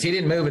up because he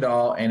didn't move at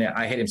all, and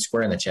I hit him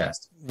square in the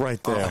chest.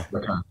 Right there.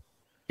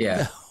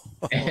 Yeah,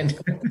 and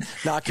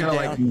Knock him kind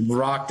of down. like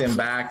rocked him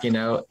back,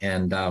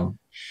 and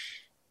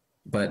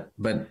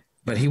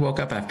but he woke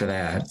up after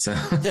that. So,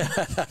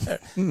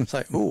 It's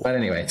like, ooh. but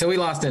anyway, so we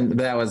lost, and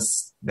that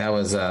was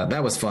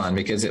fun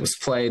because it was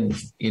played,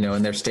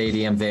 in their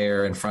stadium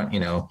there in front.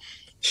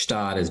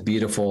 Stad is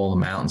beautiful, the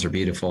mountains are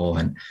beautiful,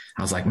 and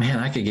I was like, man,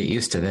 I could get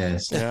used to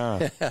this.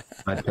 Yeah.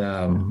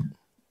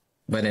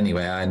 But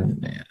anyway, I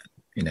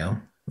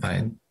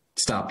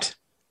stopped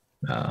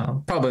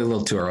probably a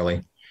little too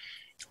early,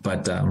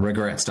 but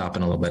regret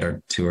stopping a little bit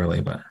or too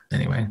early. But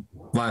anyway,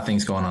 a lot of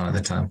things going on at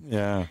the time.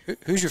 Yeah.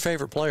 Who's your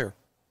favorite player?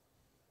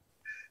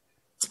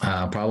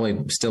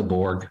 Probably still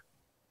Borg,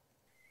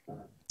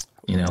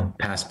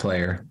 past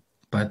player,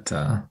 but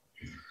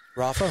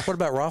Rafa? What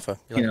about Rafa?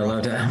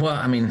 loved it. Well,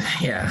 I mean,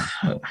 yeah,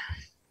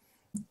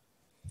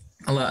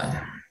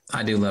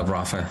 I do love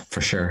Rafa for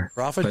sure.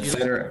 Rafa, but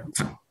Federer,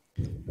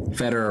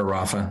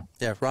 Rafa.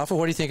 Yeah, Rafa.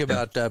 What do you think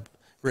about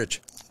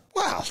Rich?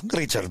 Well,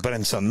 Richard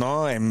Branson,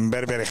 no, I'm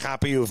very, very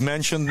happy you've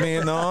mentioned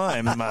me,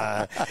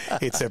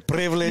 it's a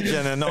privilege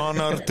and an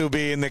honor to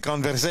be in the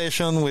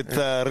conversation with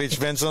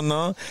Rich Benson,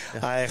 no?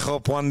 I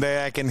hope one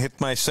day I can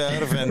hit my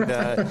serve and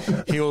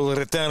he will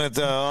return it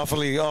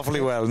awfully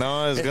well,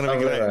 no? It's going to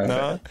be great,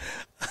 no?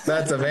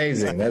 That's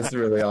amazing. That's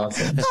really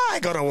awesome. I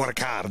got to work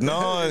hard,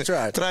 no? That's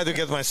right. Try to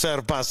get my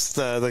serve past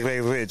the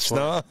great Rich,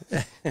 no?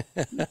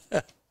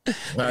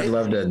 I'd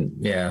love to,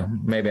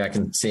 maybe I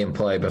can see him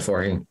play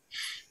before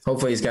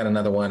hopefully he's got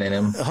another one in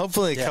him.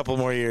 Hopefully a couple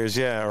more years,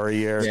 or a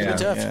year. Yeah.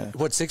 Tough. Yeah.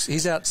 What, 6?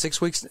 He's out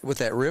 6 weeks with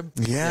that rib?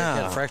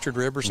 Yeah. Got a fractured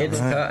rib or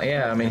something?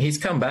 I mean, he's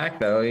come back,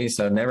 though,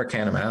 so never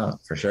count him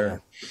out, for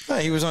sure.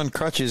 He was on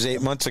crutches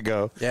 8 months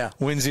ago. Yeah.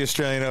 Wins the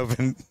Australian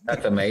Open.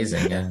 That's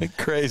amazing, yeah.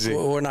 Crazy.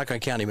 Well, we're not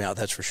going to count him out,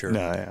 that's for sure.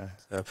 No,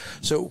 yeah.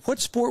 So what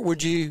sport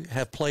would you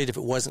have played if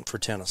it wasn't for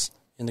tennis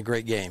in the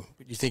great game?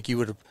 Do you think you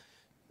would have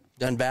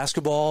done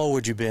basketball?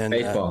 Would you have been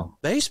Baseball.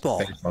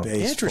 Baseball.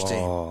 Interesting.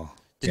 Baseball.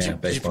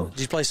 Did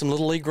you play some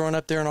Little League growing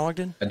up there in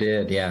Ogden? I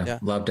did, yeah.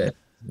 Loved it,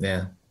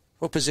 yeah.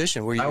 What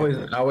position were you?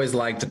 I always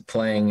liked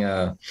playing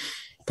the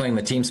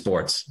team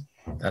sports.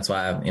 That's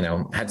why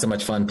I, had so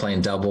much fun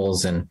playing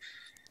doubles, and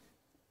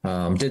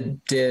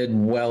did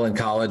well in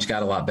college.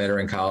 Got a lot better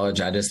in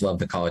college. I just love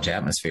the college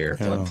atmosphere.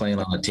 Yeah. Playing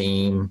on a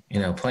team,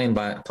 playing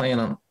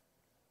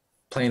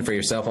for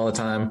yourself all the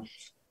time.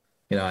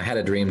 I had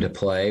a dream to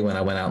play when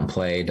I went out and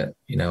played.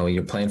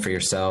 You're playing for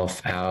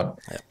yourself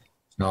out. Yep.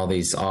 In all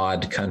these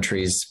odd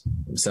countries,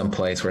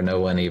 someplace where no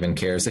one even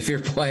cares if you're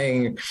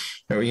playing,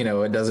 or,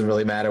 it doesn't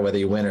really matter whether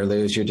you win or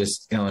lose. You're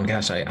just going,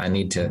 gosh, I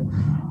need to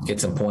get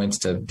some points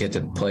to get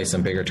to play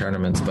some bigger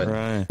tournaments.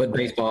 But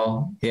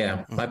baseball,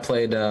 I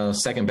played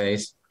second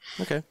base.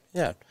 Okay.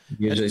 Yeah.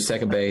 Usually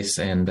second base,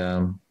 and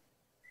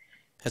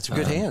had some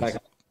good hands.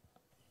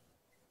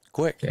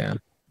 Quick. Yeah.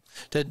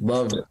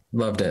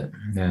 Loved it.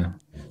 Yeah.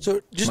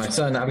 So just my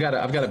son, I've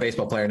got a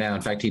baseball player now.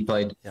 In fact, he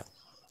played. Yeah.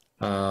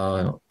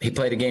 He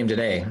played a game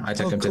today. I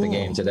took him to the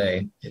game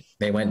today.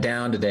 They went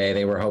down today.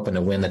 They were hoping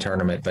to win the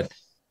tournament, but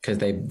because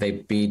they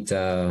beat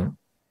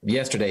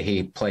yesterday,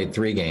 he played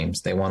 3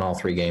 games. They won all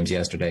 3 games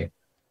yesterday.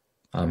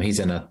 He's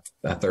in a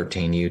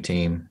 13U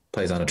team,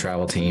 plays on a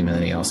travel team, and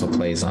then he also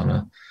plays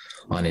on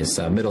his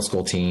middle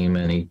school team,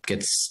 and he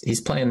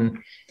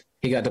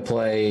got to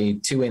play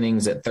 2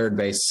 innings at third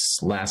base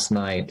last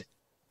night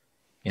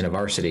in a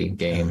varsity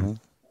game. Mm-hmm.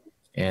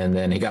 And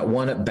then he got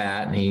 1 at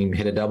bat, and he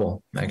hit a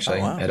double actually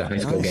at a high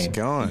school game.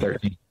 Going.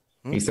 13.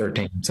 He's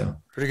 13, so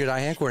pretty good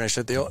eye-hand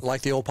coordination,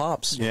 like the old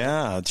pops.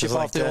 Yeah, just chip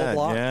like off the that. old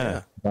block.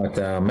 Yeah.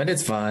 But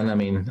it's fun. I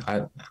mean,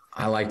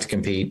 I like to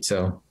compete,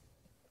 so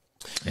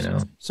you know.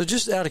 So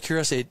just out of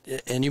curiosity,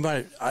 and you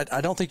might, I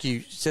don't think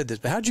you said this,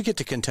 but how'd you get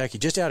to Kentucky?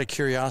 Just out of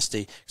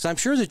curiosity, because I'm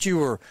sure that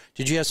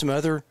did you have some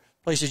other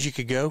places you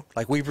could go,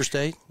 like Weber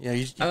State?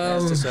 You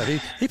passed us up.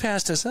 He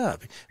passed us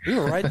up. We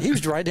were right. He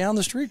was right down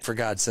the street, for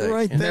God's sake.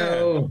 Right there.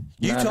 No,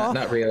 Utah?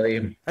 Not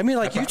really. I mean,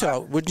 like Utah.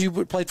 Would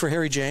you played for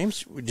Harry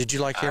James? Did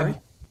you like Harry?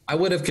 I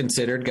would have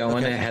considered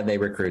going had they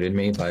recruited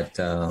me, but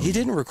he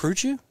didn't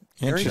recruit you.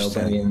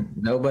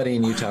 Nobody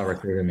in Utah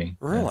recruited me.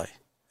 Really?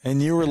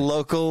 And you were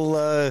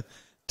local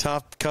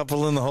top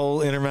couple in the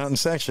whole Intermountain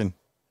section.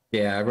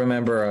 Yeah, I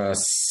remember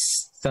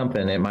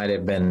something. It might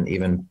have been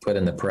even put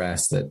in the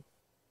press that,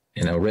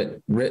 you know,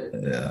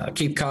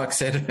 Keith Cox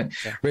said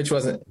Rich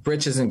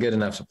isn't good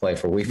enough to play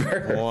for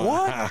Weber.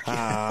 What?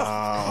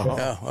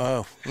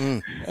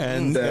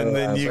 And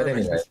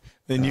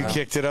then you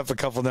kicked it up a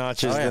couple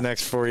notches the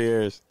next 4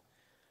 years.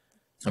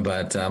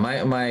 But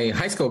my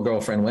high school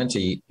girlfriend went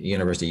to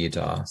University of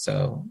Utah,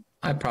 so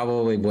I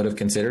probably would have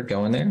considered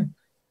going there.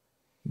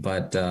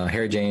 But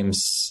Harry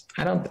James,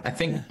 I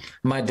think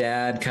my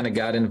dad kind of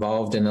got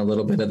involved in a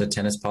little bit of the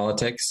tennis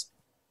politics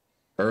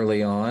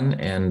early on,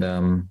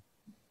 and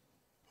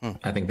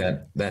I think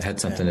that had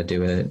something to do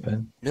with it.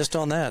 But missed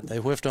on that. They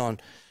whiffed on.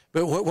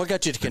 But what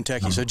got you to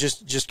Kentucky? So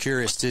just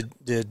curious.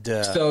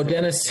 So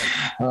Dennis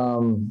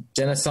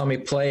saw me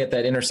play at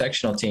that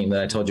intersectional team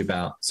that I told you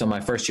about. So my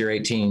first year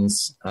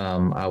 18s,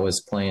 I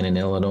was playing in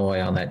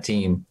Illinois on that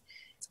team,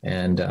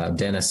 and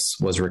Dennis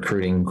was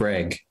recruiting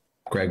Greg.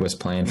 Greg was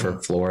playing for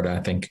Florida,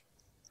 I think,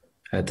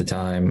 at the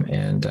time,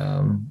 and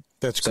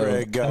that's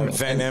Greg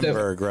Van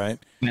Emberg, right?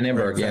 Van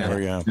Emberg,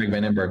 yeah. Greg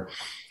Van Emberg.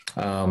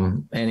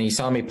 And he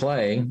saw me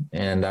play,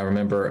 and I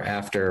remember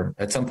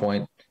at some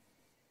point,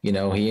 you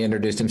know, he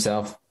introduced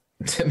himself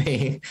to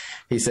me.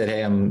 He said,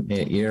 "Hey, I'm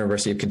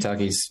University of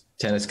Kentucky's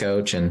tennis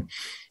coach, and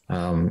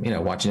you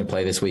know, watching you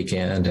play this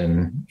weekend,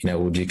 and you know,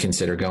 would you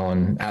consider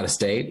going out of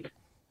state?"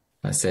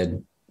 I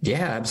said,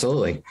 "Yeah,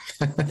 absolutely."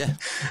 Yeah.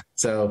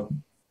 So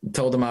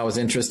told him I was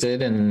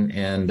interested,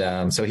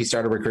 and so he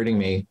started recruiting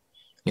me,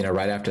 you know,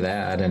 right after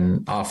that,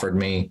 and offered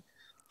me.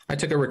 I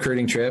took a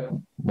recruiting trip,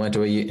 went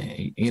to a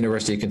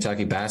University of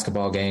Kentucky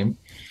basketball game.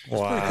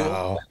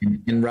 Wow.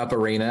 In Rupp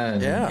Arena.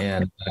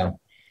 And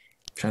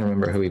trying to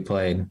remember who he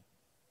played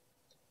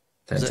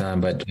that time.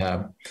 But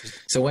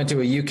so went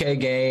to a UK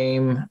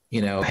game,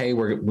 you know, hey,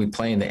 we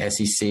play in the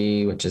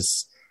SEC, which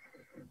is,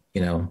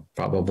 you know,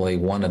 probably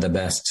one of the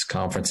best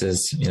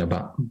conferences, you know,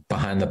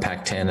 behind the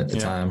Pac-10 at the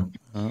time.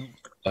 Uh-huh.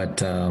 But,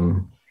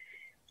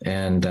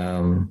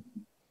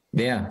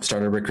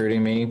 started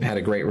recruiting me, had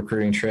a great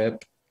recruiting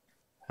trip.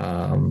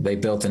 They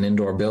built an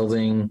indoor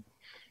building.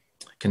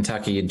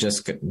 Kentucky had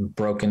just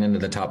broken into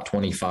the top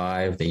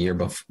 25 the year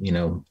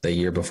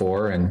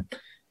before.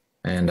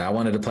 And I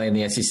wanted to play in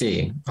the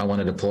SEC. I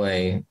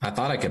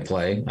thought I could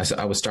play.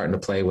 I was starting to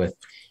play with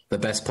the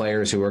best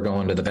players who were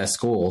going to the best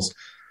schools.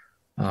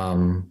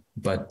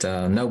 But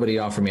nobody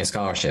offered me a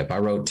scholarship. I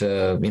wrote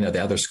to, you know,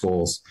 the other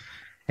schools,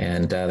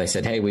 and they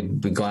said, "Hey,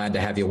 we'd be glad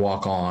to have you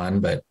walk on,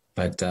 but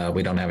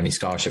we don't have any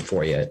scholarship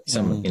for you."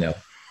 Some, you know,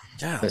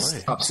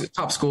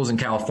 top schools in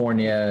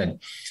California. And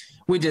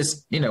we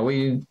just, you know,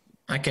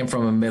 I came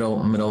from a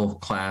middle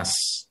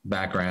class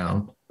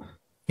background,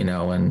 you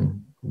know,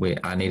 and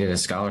I needed a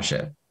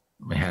scholarship.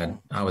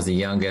 I was the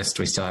youngest.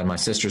 We still had, my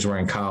sisters were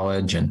in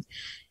college, and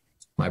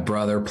my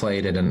brother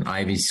played at an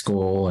Ivy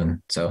school.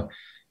 And so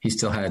he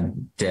still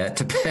had debt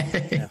to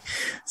pay. Yeah.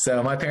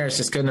 So my parents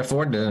just couldn't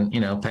afford to, you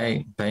know,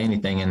 pay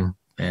anything.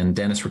 And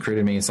Dennis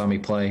recruited me and saw me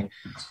play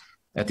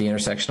at the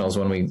intersectionals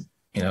when we,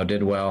 you know,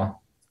 did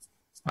well.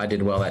 I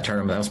did well that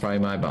tournament. That was probably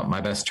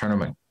my best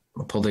tournament.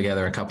 I pulled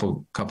together a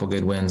couple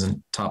good wins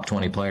and top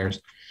 20 players.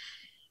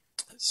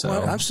 So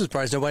I'm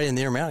surprised nobody in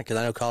the Intermountain, because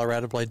I know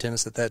Colorado played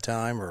tennis at that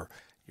time, or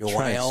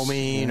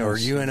Wyoming, or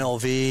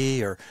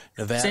UNLV, or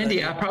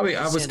Nevada.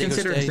 I was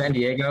considering San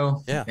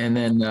Diego. Yeah. And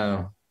then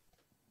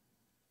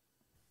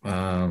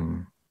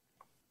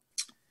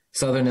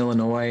Southern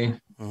Illinois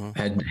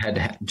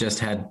had just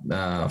had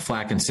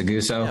Flack and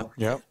Seguso.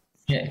 Yep.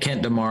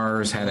 Kent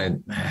DeMars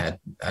had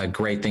a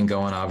great thing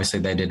going. Obviously,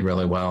 they did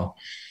really well,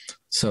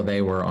 so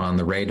they were on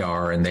the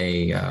radar, and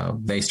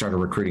they started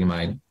recruiting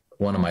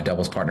one of my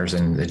doubles partners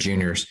in the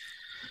juniors.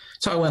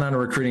 So I went on a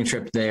recruiting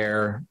trip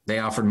there. They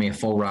offered me a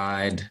full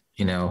ride,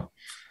 you know,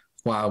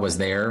 while I was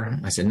there.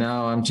 I said,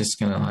 no, I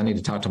need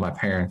to talk to my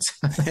parents.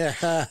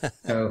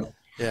 So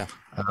yeah,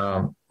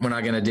 we're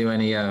not going to do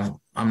any, I'm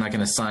not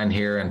going to sign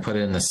here and put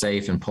it in the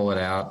safe and pull it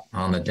out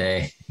on the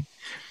day. I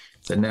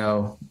said,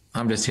 no,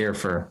 I'm just here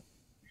for,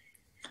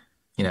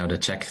 to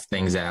check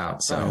things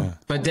out. So,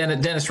 but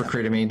Dennis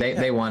recruited me.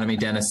 They wanted me.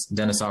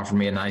 Dennis offered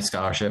me a nice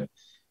scholarship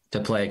to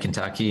play at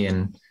Kentucky,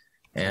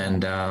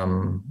 and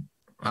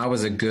I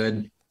was a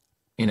good,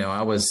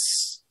 I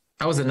was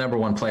the number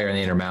one player in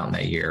the Intermountain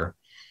that year,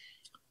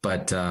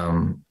 but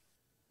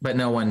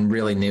no one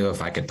really knew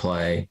if I could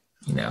play,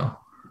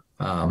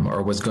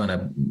 or was going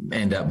to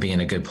end up being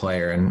a good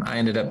player. And I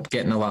ended up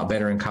getting a lot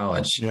better in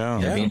college.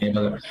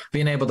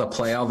 Being able to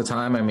play all the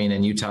time. I mean,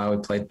 in Utah, we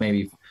played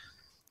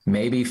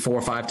maybe 4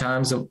 or 5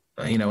 times, in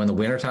the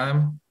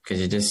wintertime, because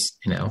you just,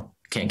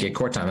 can't get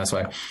court time. That's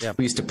why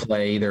we used to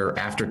play either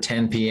after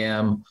 10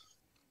 p.m.,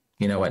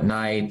 at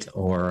night,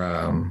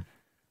 or,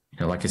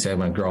 like I said,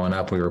 when growing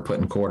up, we were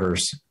putting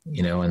quarters,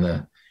 in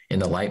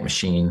the light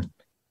machine,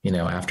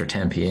 after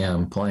 10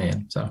 p.m.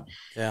 playing. So,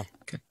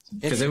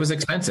 because it was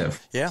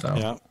expensive. Yeah. So.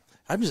 Yeah.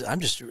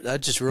 That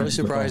just really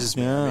surprises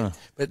me. Yeah. I mean,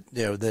 but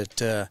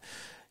that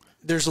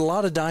there's a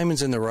lot of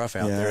diamonds in the rough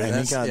out there.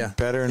 And he got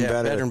better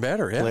and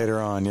better later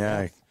on.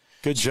 Yeah.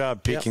 Good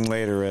job peaking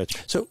later,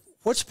 Rich. So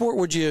what sport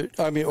would you,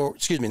 I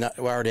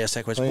already asked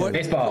that question.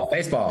 Baseball.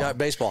 Yeah,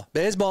 baseball.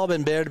 Baseball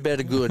been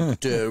very good.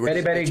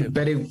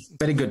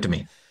 Very good to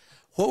me.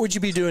 What would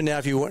you be doing now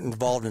if you weren't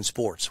involved in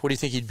sports? What do you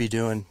think you'd be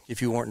doing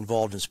if you weren't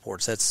involved in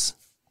sports? That's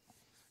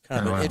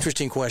kind of an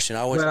interesting question. I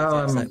always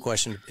ask that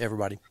question to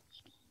everybody.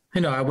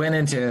 I went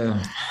into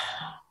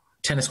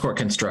tennis court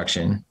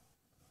construction.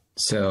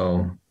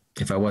 So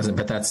if I wasn't,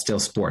 but that's still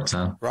sports,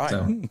 huh? Right.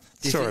 So,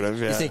 Sort of,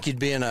 yeah. You think you'd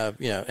be in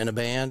a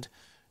band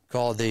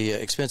called the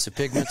Expensive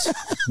Pigments?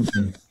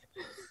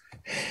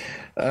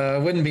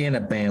 Wouldn't be in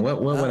a band.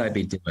 What would I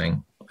be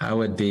doing? I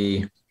would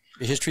be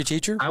a history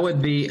teacher. I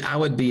would be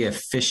a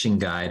fishing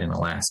guide in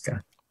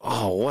Alaska.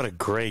 Oh, what a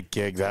great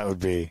gig that would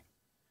be.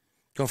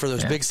 Going for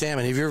those big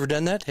salmon. Have you ever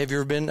done that? Have you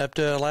ever been up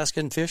to Alaska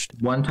and fished?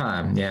 One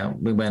time, yeah.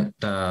 We went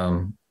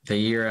the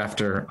year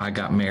after I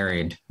got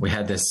married. We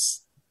had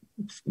this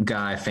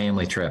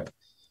family trip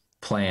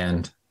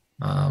planned.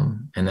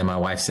 And then my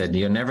wife said,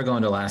 "You're never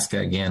going to Alaska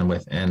again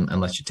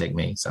unless you take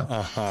me." So,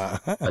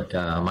 but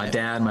my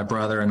dad, my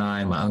brother, and I,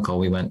 and my uncle,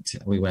 we went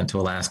to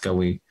Alaska.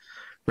 We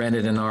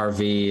rented an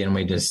RV and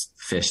we just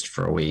fished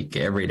for a week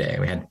every day.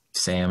 We had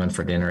salmon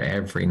for dinner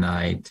every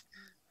night.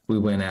 We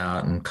went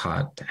out and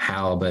caught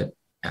halibut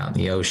out in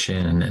the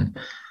ocean, and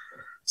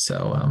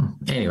so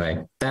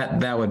anyway,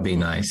 that would be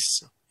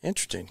nice.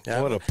 Interesting.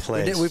 What a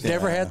place! We've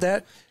never had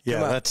that.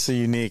 Yeah, that's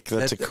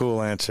a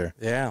cool answer.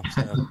 Yeah.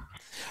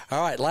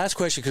 All right, last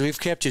question, because we've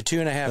kept you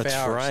 2.5 hours.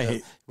 That's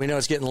right. So we know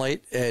it's getting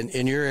late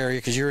in your area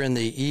because you're in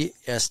the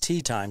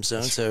EST time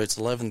zone, so it's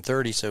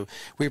 11:30. So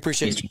we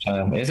appreciate Eastern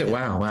time. Is it?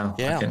 Wow.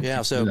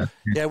 Yeah. So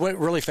it went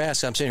really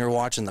fast. I'm sitting here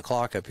watching the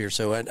clock up here.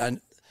 So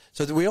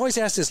So we always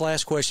ask this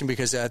last question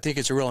because I think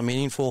it's a really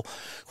meaningful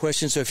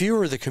question. So if you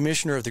were the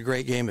commissioner of the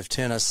great game of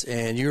tennis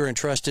and you were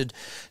entrusted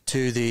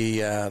to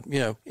the,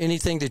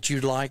 anything that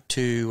you'd like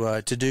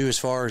to do as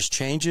far as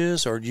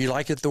changes, or do you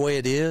like it the way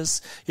it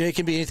is? It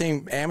can be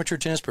anything: amateur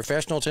tennis,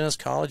 professional tennis,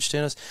 college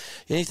tennis,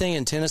 anything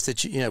in tennis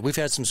that we've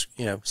had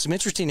some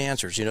interesting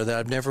answers, that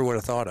I've never would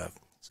have thought of.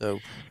 So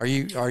do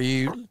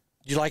you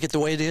like it the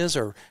way it is,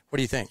 or what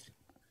do you think?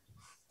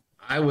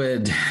 I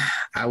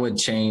would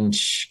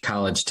change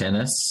college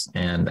tennis,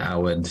 and I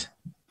would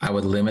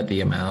limit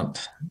the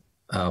amount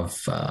of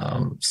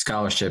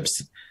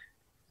scholarships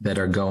that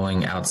are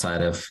going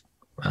outside of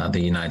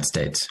the United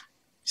States.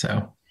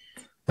 So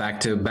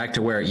back to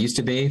where it used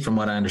to be, from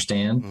what I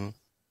understand.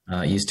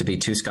 It used to be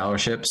 2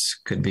 scholarships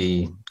could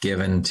be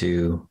given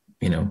to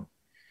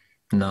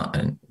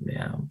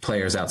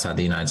players outside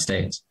the United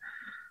States.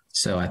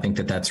 So I think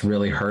that's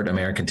really hurt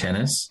American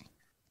tennis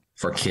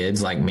for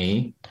kids like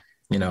me.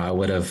 I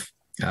would have,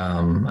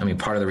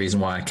 part of the reason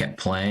why I kept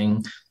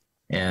playing,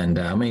 and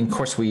of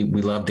course we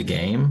loved the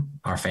game.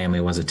 Our family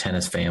was a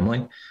tennis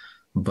family,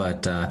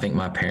 but I think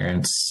my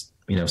parents,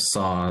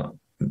 saw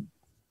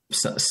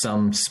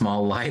some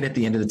small light at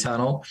the end of the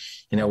tunnel.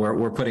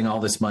 We're putting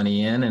all this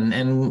money in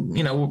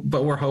and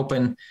but we're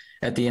hoping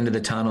at the end of the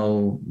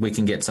tunnel, we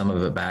can get some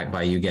of it back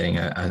by you getting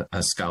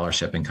a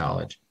scholarship in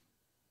college.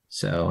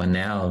 So, and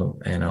now,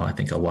 I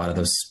think a lot of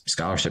those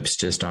scholarships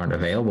just aren't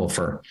available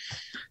for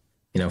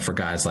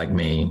guys like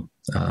me,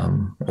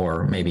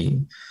 or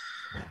maybe,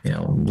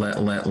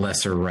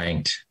 lesser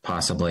ranked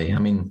possibly.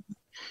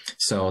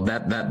 So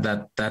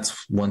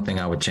that's one thing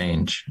I would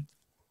change.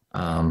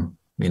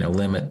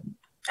 Limit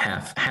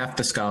half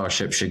the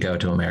scholarship should go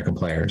to American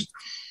players,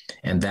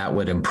 and that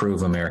would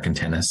improve American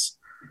tennis.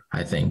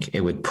 I think it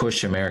would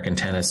push American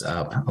tennis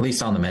up, at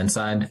least on the men's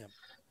side,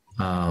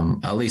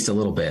 at least a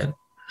little bit.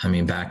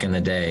 Back in the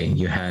day,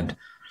 you had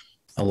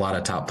a lot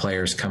of top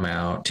players come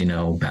out,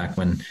 back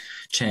when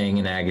Chang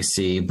and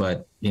Agassi,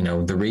 but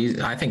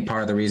I think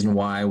part of the reason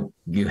why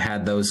you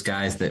had those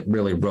guys that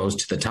really rose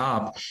to the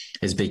top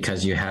is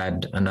because you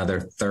had another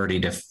 30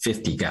 to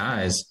 50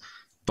 guys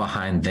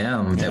behind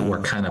them that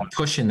were kind of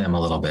pushing them a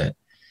little bit.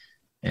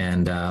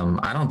 And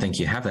I don't think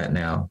you have that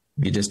now.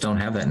 You just don't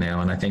have that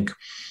now. And I think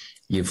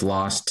you've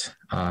lost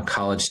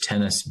college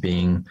tennis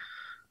being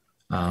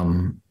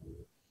kind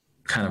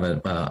kind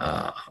of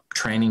a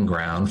training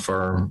ground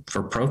for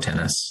pro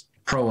tennis,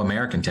 pro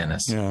American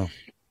tennis. Yeah.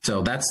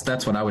 So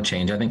that's what I would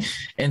change. I think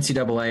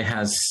NCAA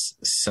has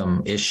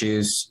some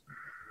issues.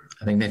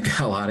 I think they've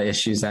got a lot of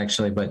issues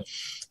actually, but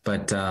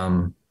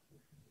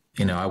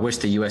you know, I wish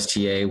the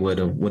USTA would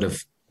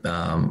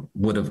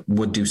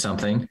do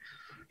something.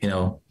 You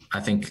know, I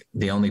think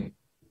the only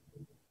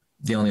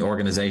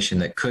organization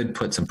that could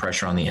put some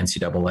pressure on the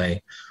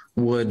NCAA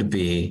would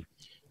be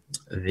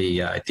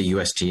the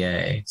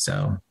USTA.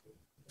 So,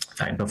 in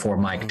fact, before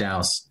Mike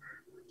Dowse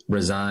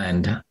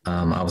resigned,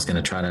 I was going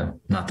to try to,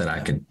 not that I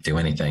could do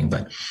anything,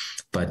 but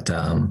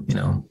you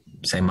know,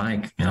 say,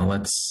 Mike, you know, why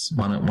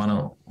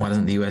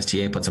doesn't the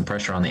USTA put some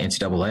pressure on the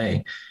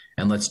NCAA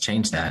and let's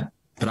change that?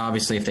 But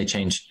obviously, if they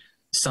change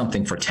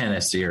something for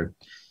tennis, you're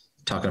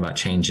talking about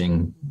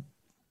changing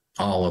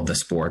all of the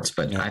sports.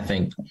 But I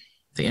think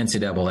the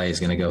NCAA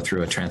is going to go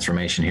through a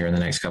transformation here in the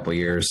next couple of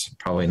years.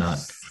 Probably not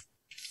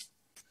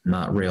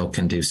real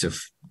conducive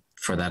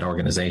for that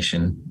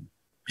organization.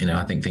 You know,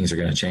 I think things are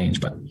going to change.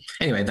 But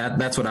anyway,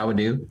 that's what I would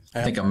do.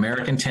 I think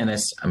American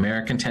tennis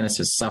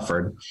has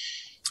suffered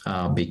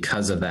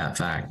because of that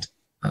fact.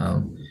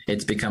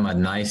 It's become a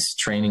nice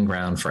training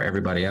ground for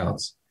everybody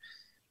else.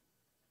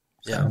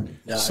 Yeah.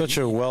 Such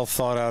a well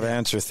thought out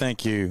answer.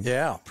 Thank you.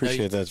 Yeah.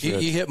 Appreciate that. You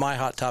hit my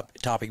hot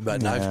topic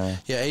button.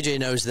 AJ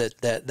knows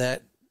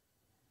that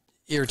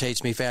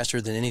irritates me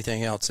faster than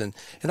anything else. And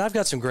I've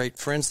got some great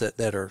friends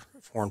that are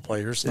foreign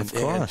players. Of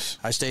course.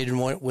 And I stayed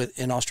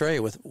in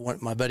Australia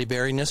with my buddy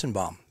Barry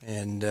Nissenbaum,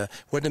 and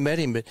wouldn't have met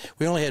him, but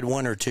we only had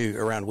one or two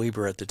around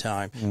Weber at the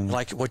time.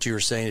 Like what you were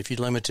saying, if you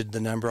limited the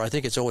number, I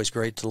think it's always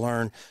great to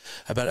learn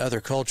about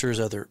other cultures,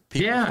 other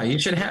people. Yeah, you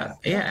should have.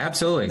 Yeah,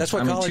 absolutely. That's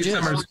what college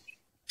is.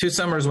 2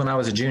 summers when I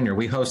was a junior,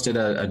 we hosted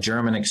a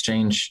German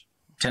exchange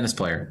tennis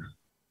player.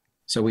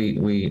 So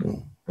we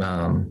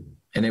and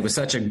it was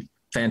such a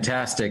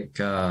fantastic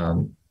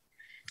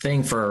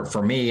thing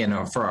for me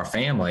and for our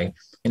family.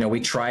 You know,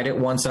 we tried it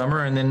one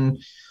summer, and then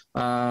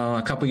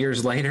a couple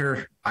years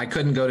later, I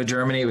couldn't go to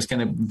Germany. It was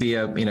going to be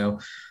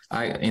because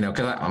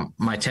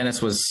my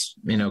tennis was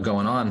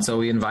going on. So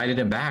we invited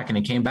him back, and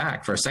he came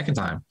back for a second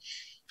time,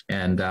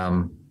 and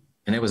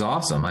it was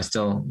awesome. I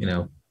still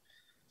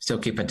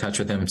keep in touch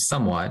with him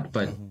somewhat,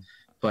 but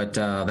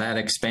that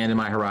expanded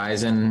my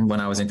horizon.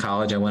 When I was in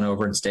college, I went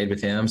over and stayed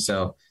with him.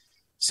 So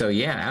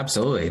yeah,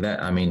 absolutely.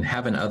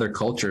 Having other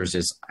cultures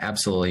is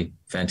absolutely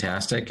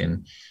fantastic.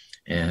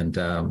 And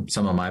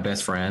some of my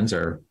best friends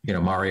are,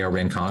 Mario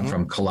Rincon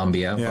from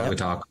Colombia,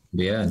 Bogota,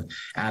 Colombia, and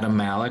Adam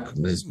Malik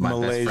is my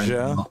best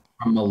friend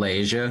from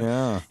Malaysia.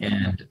 Yeah.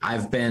 And I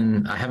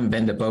haven't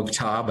been to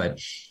Bogota,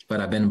 but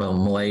I've been to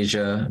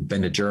Malaysia,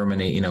 been to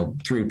Germany,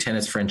 through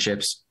tennis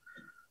friendships.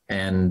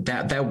 And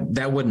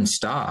that wouldn't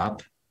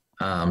stop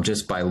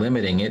just by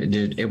limiting it.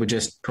 It would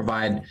just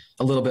provide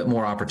a little bit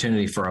more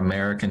opportunity for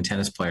American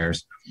tennis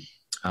players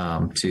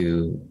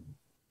to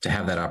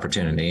have that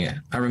opportunity.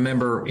 I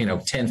remember,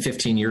 10,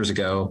 15 years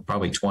ago,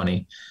 probably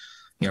 20,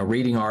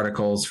 reading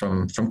articles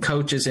from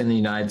coaches in the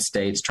United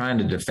States trying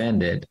to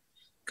defend it,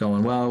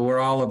 going, well, we're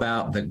all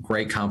about the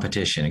great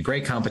competition, and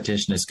great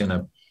competition is going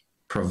to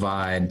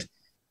provide,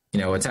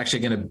 it's actually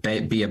going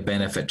to be a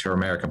benefit to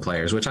American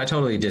players, which I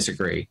totally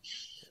disagree.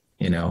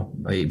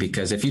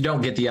 Because if you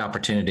don't get the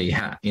opportunity,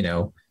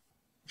 you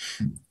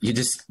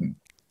just,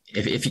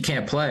 if you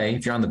can't play,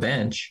 if you're on the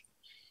bench,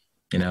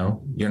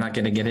 you're not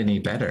going to get any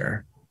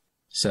better.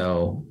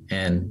 So,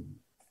 I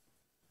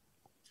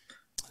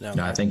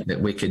think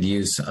that we could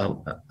use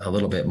a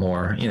little bit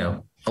more,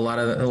 a lot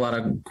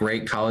of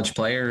great college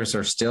players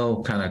are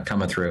still kind of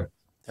coming through,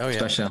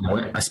 especially on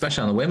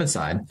the women's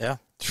side. Yeah.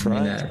 That's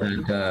right.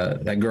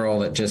 That girl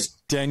that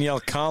just Danielle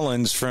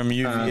Collins from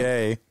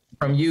UVA.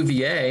 From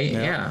UVA,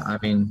 yeah.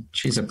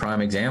 She's a prime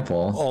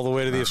example. All the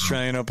way to the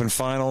Australian Open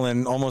final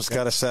and almost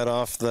got a set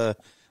off the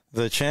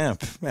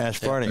champ, Ash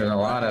Barty. There's a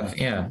lot of,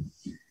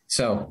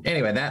 So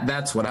anyway,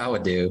 that's what I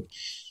would do.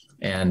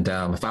 And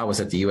if I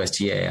was at the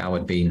USTA, I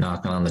would be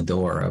knocking on the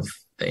door of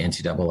the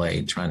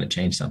NCAA trying to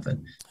change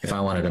something if I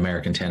wanted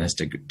American tennis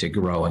to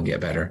grow and get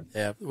better.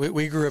 Yeah,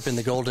 we grew up in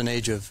the golden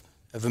age of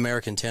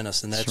American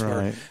tennis, and that's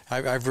where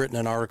I've written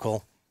an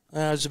article. It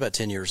was about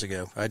 10 years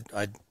ago.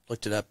 I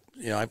looked it up.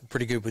 I'm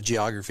pretty good with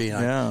geography,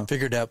 and I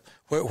figured out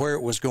where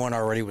it was going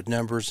already with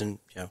numbers and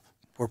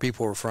where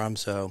people were from.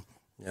 So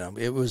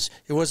it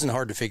wasn't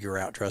hard to figure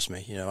out. Trust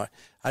me.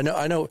 I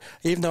know.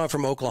 Even though I'm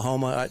from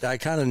Oklahoma, I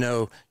kind of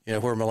know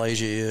where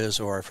Malaysia is,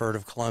 or I've heard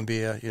of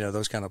Colombia.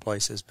 Those kind of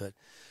places. But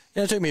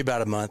it took me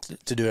about a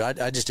month to do it.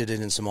 I just did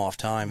it in some off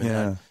time, and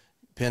I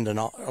penned a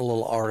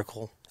little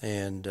article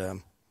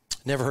and.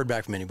 Never heard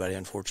back from anybody,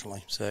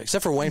 unfortunately. So,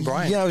 except for Wayne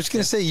Bryant. Yeah, I was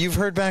going to say you've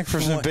heard back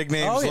from some big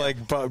names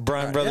like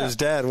Bryant Brothers'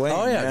 dad, Wayne.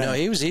 Oh yeah, no,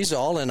 he's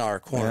all in our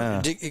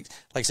corner. Yeah.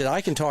 Like I said,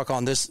 I can talk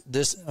on this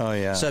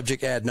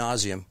subject ad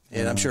nauseum,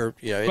 and I'm sure.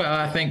 Well,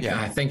 I think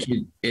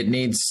it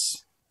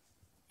needs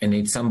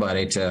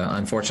somebody to,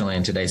 unfortunately,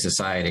 in today's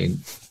society,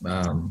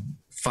 file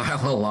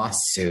a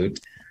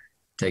lawsuit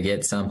to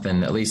get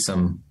something, at least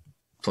some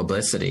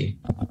publicity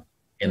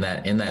in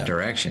that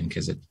direction,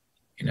 because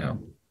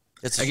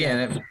It's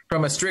again,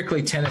 from a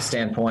strictly tennis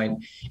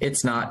standpoint,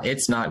 it's not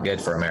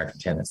good for American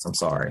tennis. I'm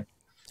sorry.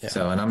 Yeah.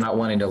 So, and I'm not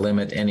wanting to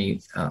limit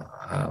anybody's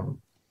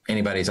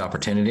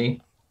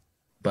opportunity,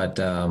 but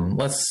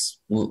let's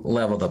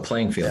level the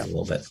playing field a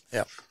little bit.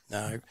 Yeah,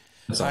 no,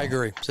 I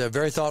agree. So,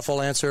 very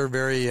thoughtful answer,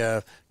 very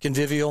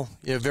convivial,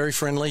 very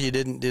friendly. You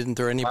didn't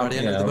throw anybody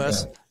under the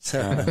bus.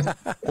 So.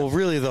 Well,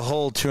 really, the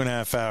whole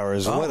 2.5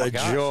 hours. What a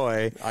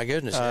joy! My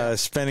goodness,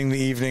 spending the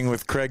evening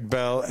with Craig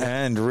Bell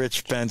and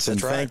Rich Benson.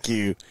 That's right. Thank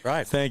you.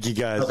 Right. Thank you,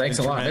 guys. Well, thanks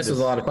a lot. Tremendous. This was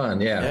a lot of fun.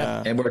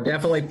 Yeah. And we're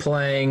definitely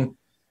playing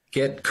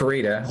Get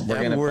Carita. We're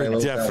going to play a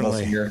little doubles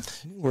here.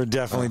 We're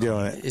definitely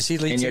doing it. Is he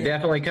leading? And you're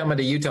definitely coming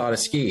to Utah to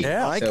ski.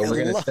 Yeah. So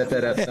we're going to set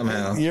that up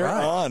somehow. You're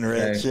on,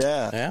 Rich.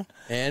 Yeah.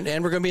 And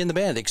we're going to be in the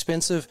band.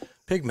 Expensive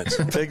Pigments.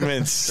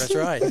 That's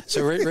right.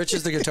 So Rich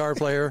is the guitar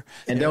player.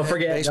 And don't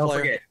forget,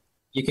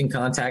 you can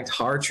contact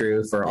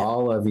Hartrue for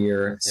all of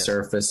your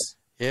surface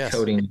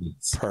coating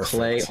needs,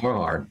 clay or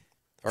hard.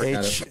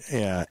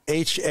 HARTRU,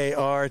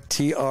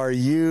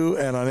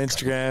 and on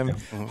Instagram,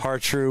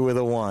 Hartrue with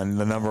a 1,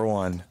 the number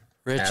 1.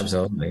 Rich,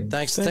 absolutely.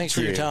 Thanks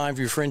for your time,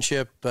 for your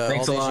friendship, all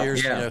these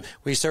years. Yeah.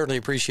 We certainly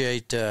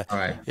appreciate this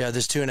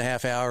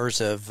 2.5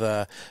 hours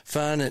of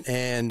fun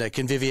and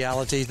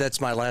conviviality. That's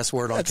my last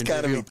word on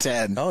convivial. That's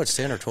got to be 10. Oh, it's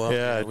 10 or 12.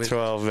 Yeah,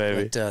 12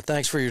 maybe. But,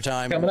 thanks for your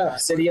time. Coming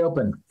up, City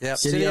Open. Yeah,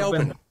 City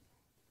Open.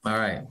 All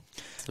right.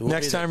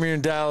 Next time you're in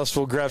Dallas,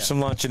 we'll grab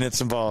some lunch and hit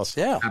some balls.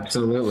 Yeah,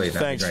 absolutely.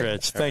 Thanks,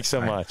 Rich. Thanks so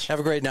much. Have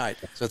a great night.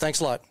 So thanks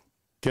a lot.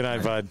 Good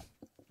night, bud.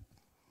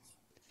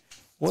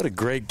 What a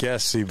great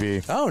guest,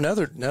 CB. Oh,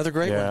 another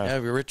great one. Yeah,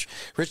 Rich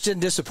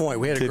didn't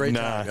disappoint. We had a great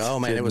time. Oh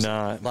man, it was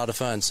a lot of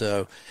fun.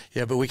 So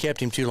but we kept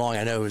him too long.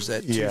 I know it was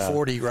at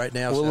 2:40 right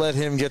now. We'll let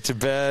him get to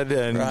bed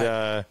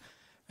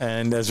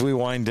and as we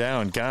wind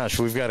down, gosh,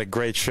 we've got a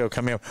great show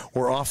coming up.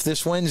 We're off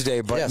this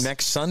Wednesday, but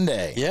next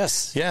Sunday.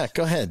 Yes. Yeah,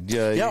 go ahead.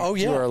 You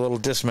are a little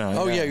dismount.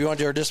 Oh, you want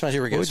to do our dismount?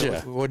 Here we go.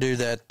 We'll do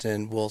that,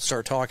 and we'll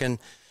start talking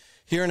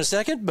here in a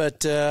second. But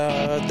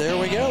there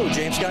we go.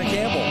 James Scott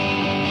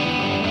Campbell.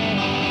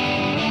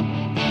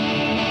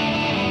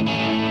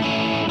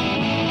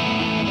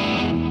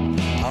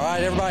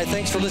 Everybody,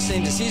 thanks for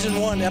listening to Season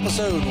 1,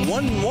 Episode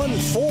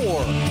 114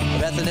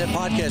 of At the Net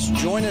Podcast.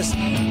 Join us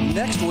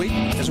next week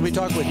as we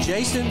talk with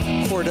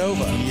Jason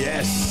Cordova.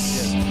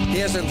 Yes. He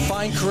has a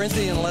fine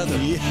Corinthian leather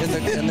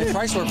in the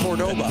Chrysler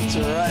Cordoba. That's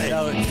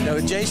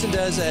right. Jason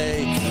does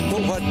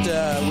what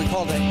we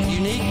call a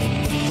unique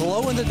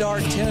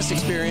glow-in-the-dark tennis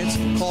experience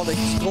called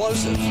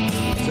Explosive.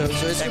 So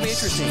it's going to be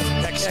interesting.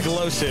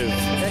 Explosive.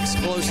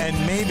 And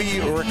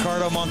maybe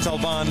Ricardo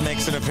Montalban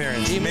makes an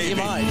appearance. He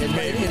might.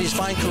 And he's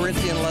fine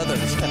Corinthian leathers.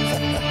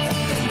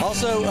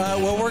 Also,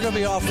 we're going to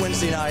be off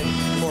Wednesday night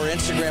for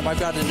Instagram. I've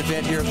got an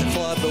event here at the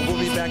club, but we'll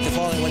be back the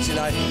following Wednesday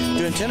night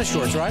doing tennis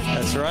shorts, right?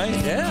 That's right.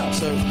 Yeah.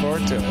 So look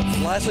forward to it.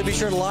 Lastly, be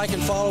sure to like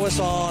and follow us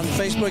on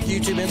Facebook,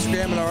 YouTube,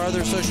 Instagram, and our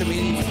other social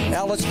media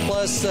outlets.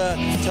 Plus,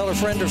 tell a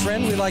friend or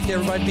friend. We'd like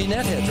everybody to be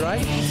netheads,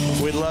 right?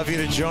 We'd love you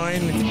to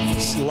join,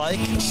 like,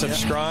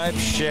 subscribe,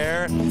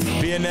 share,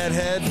 be a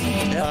nethead.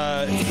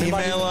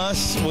 Email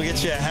us. We'll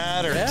get you a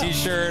hat or a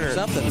T-shirt or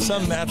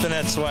some At the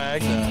Net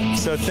swag.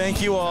 So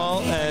thank you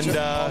all, and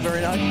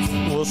very nice.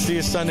 We'll see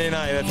you Sunday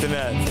night at the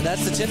Net. And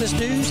that's the tennis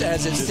news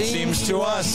as it seems to us.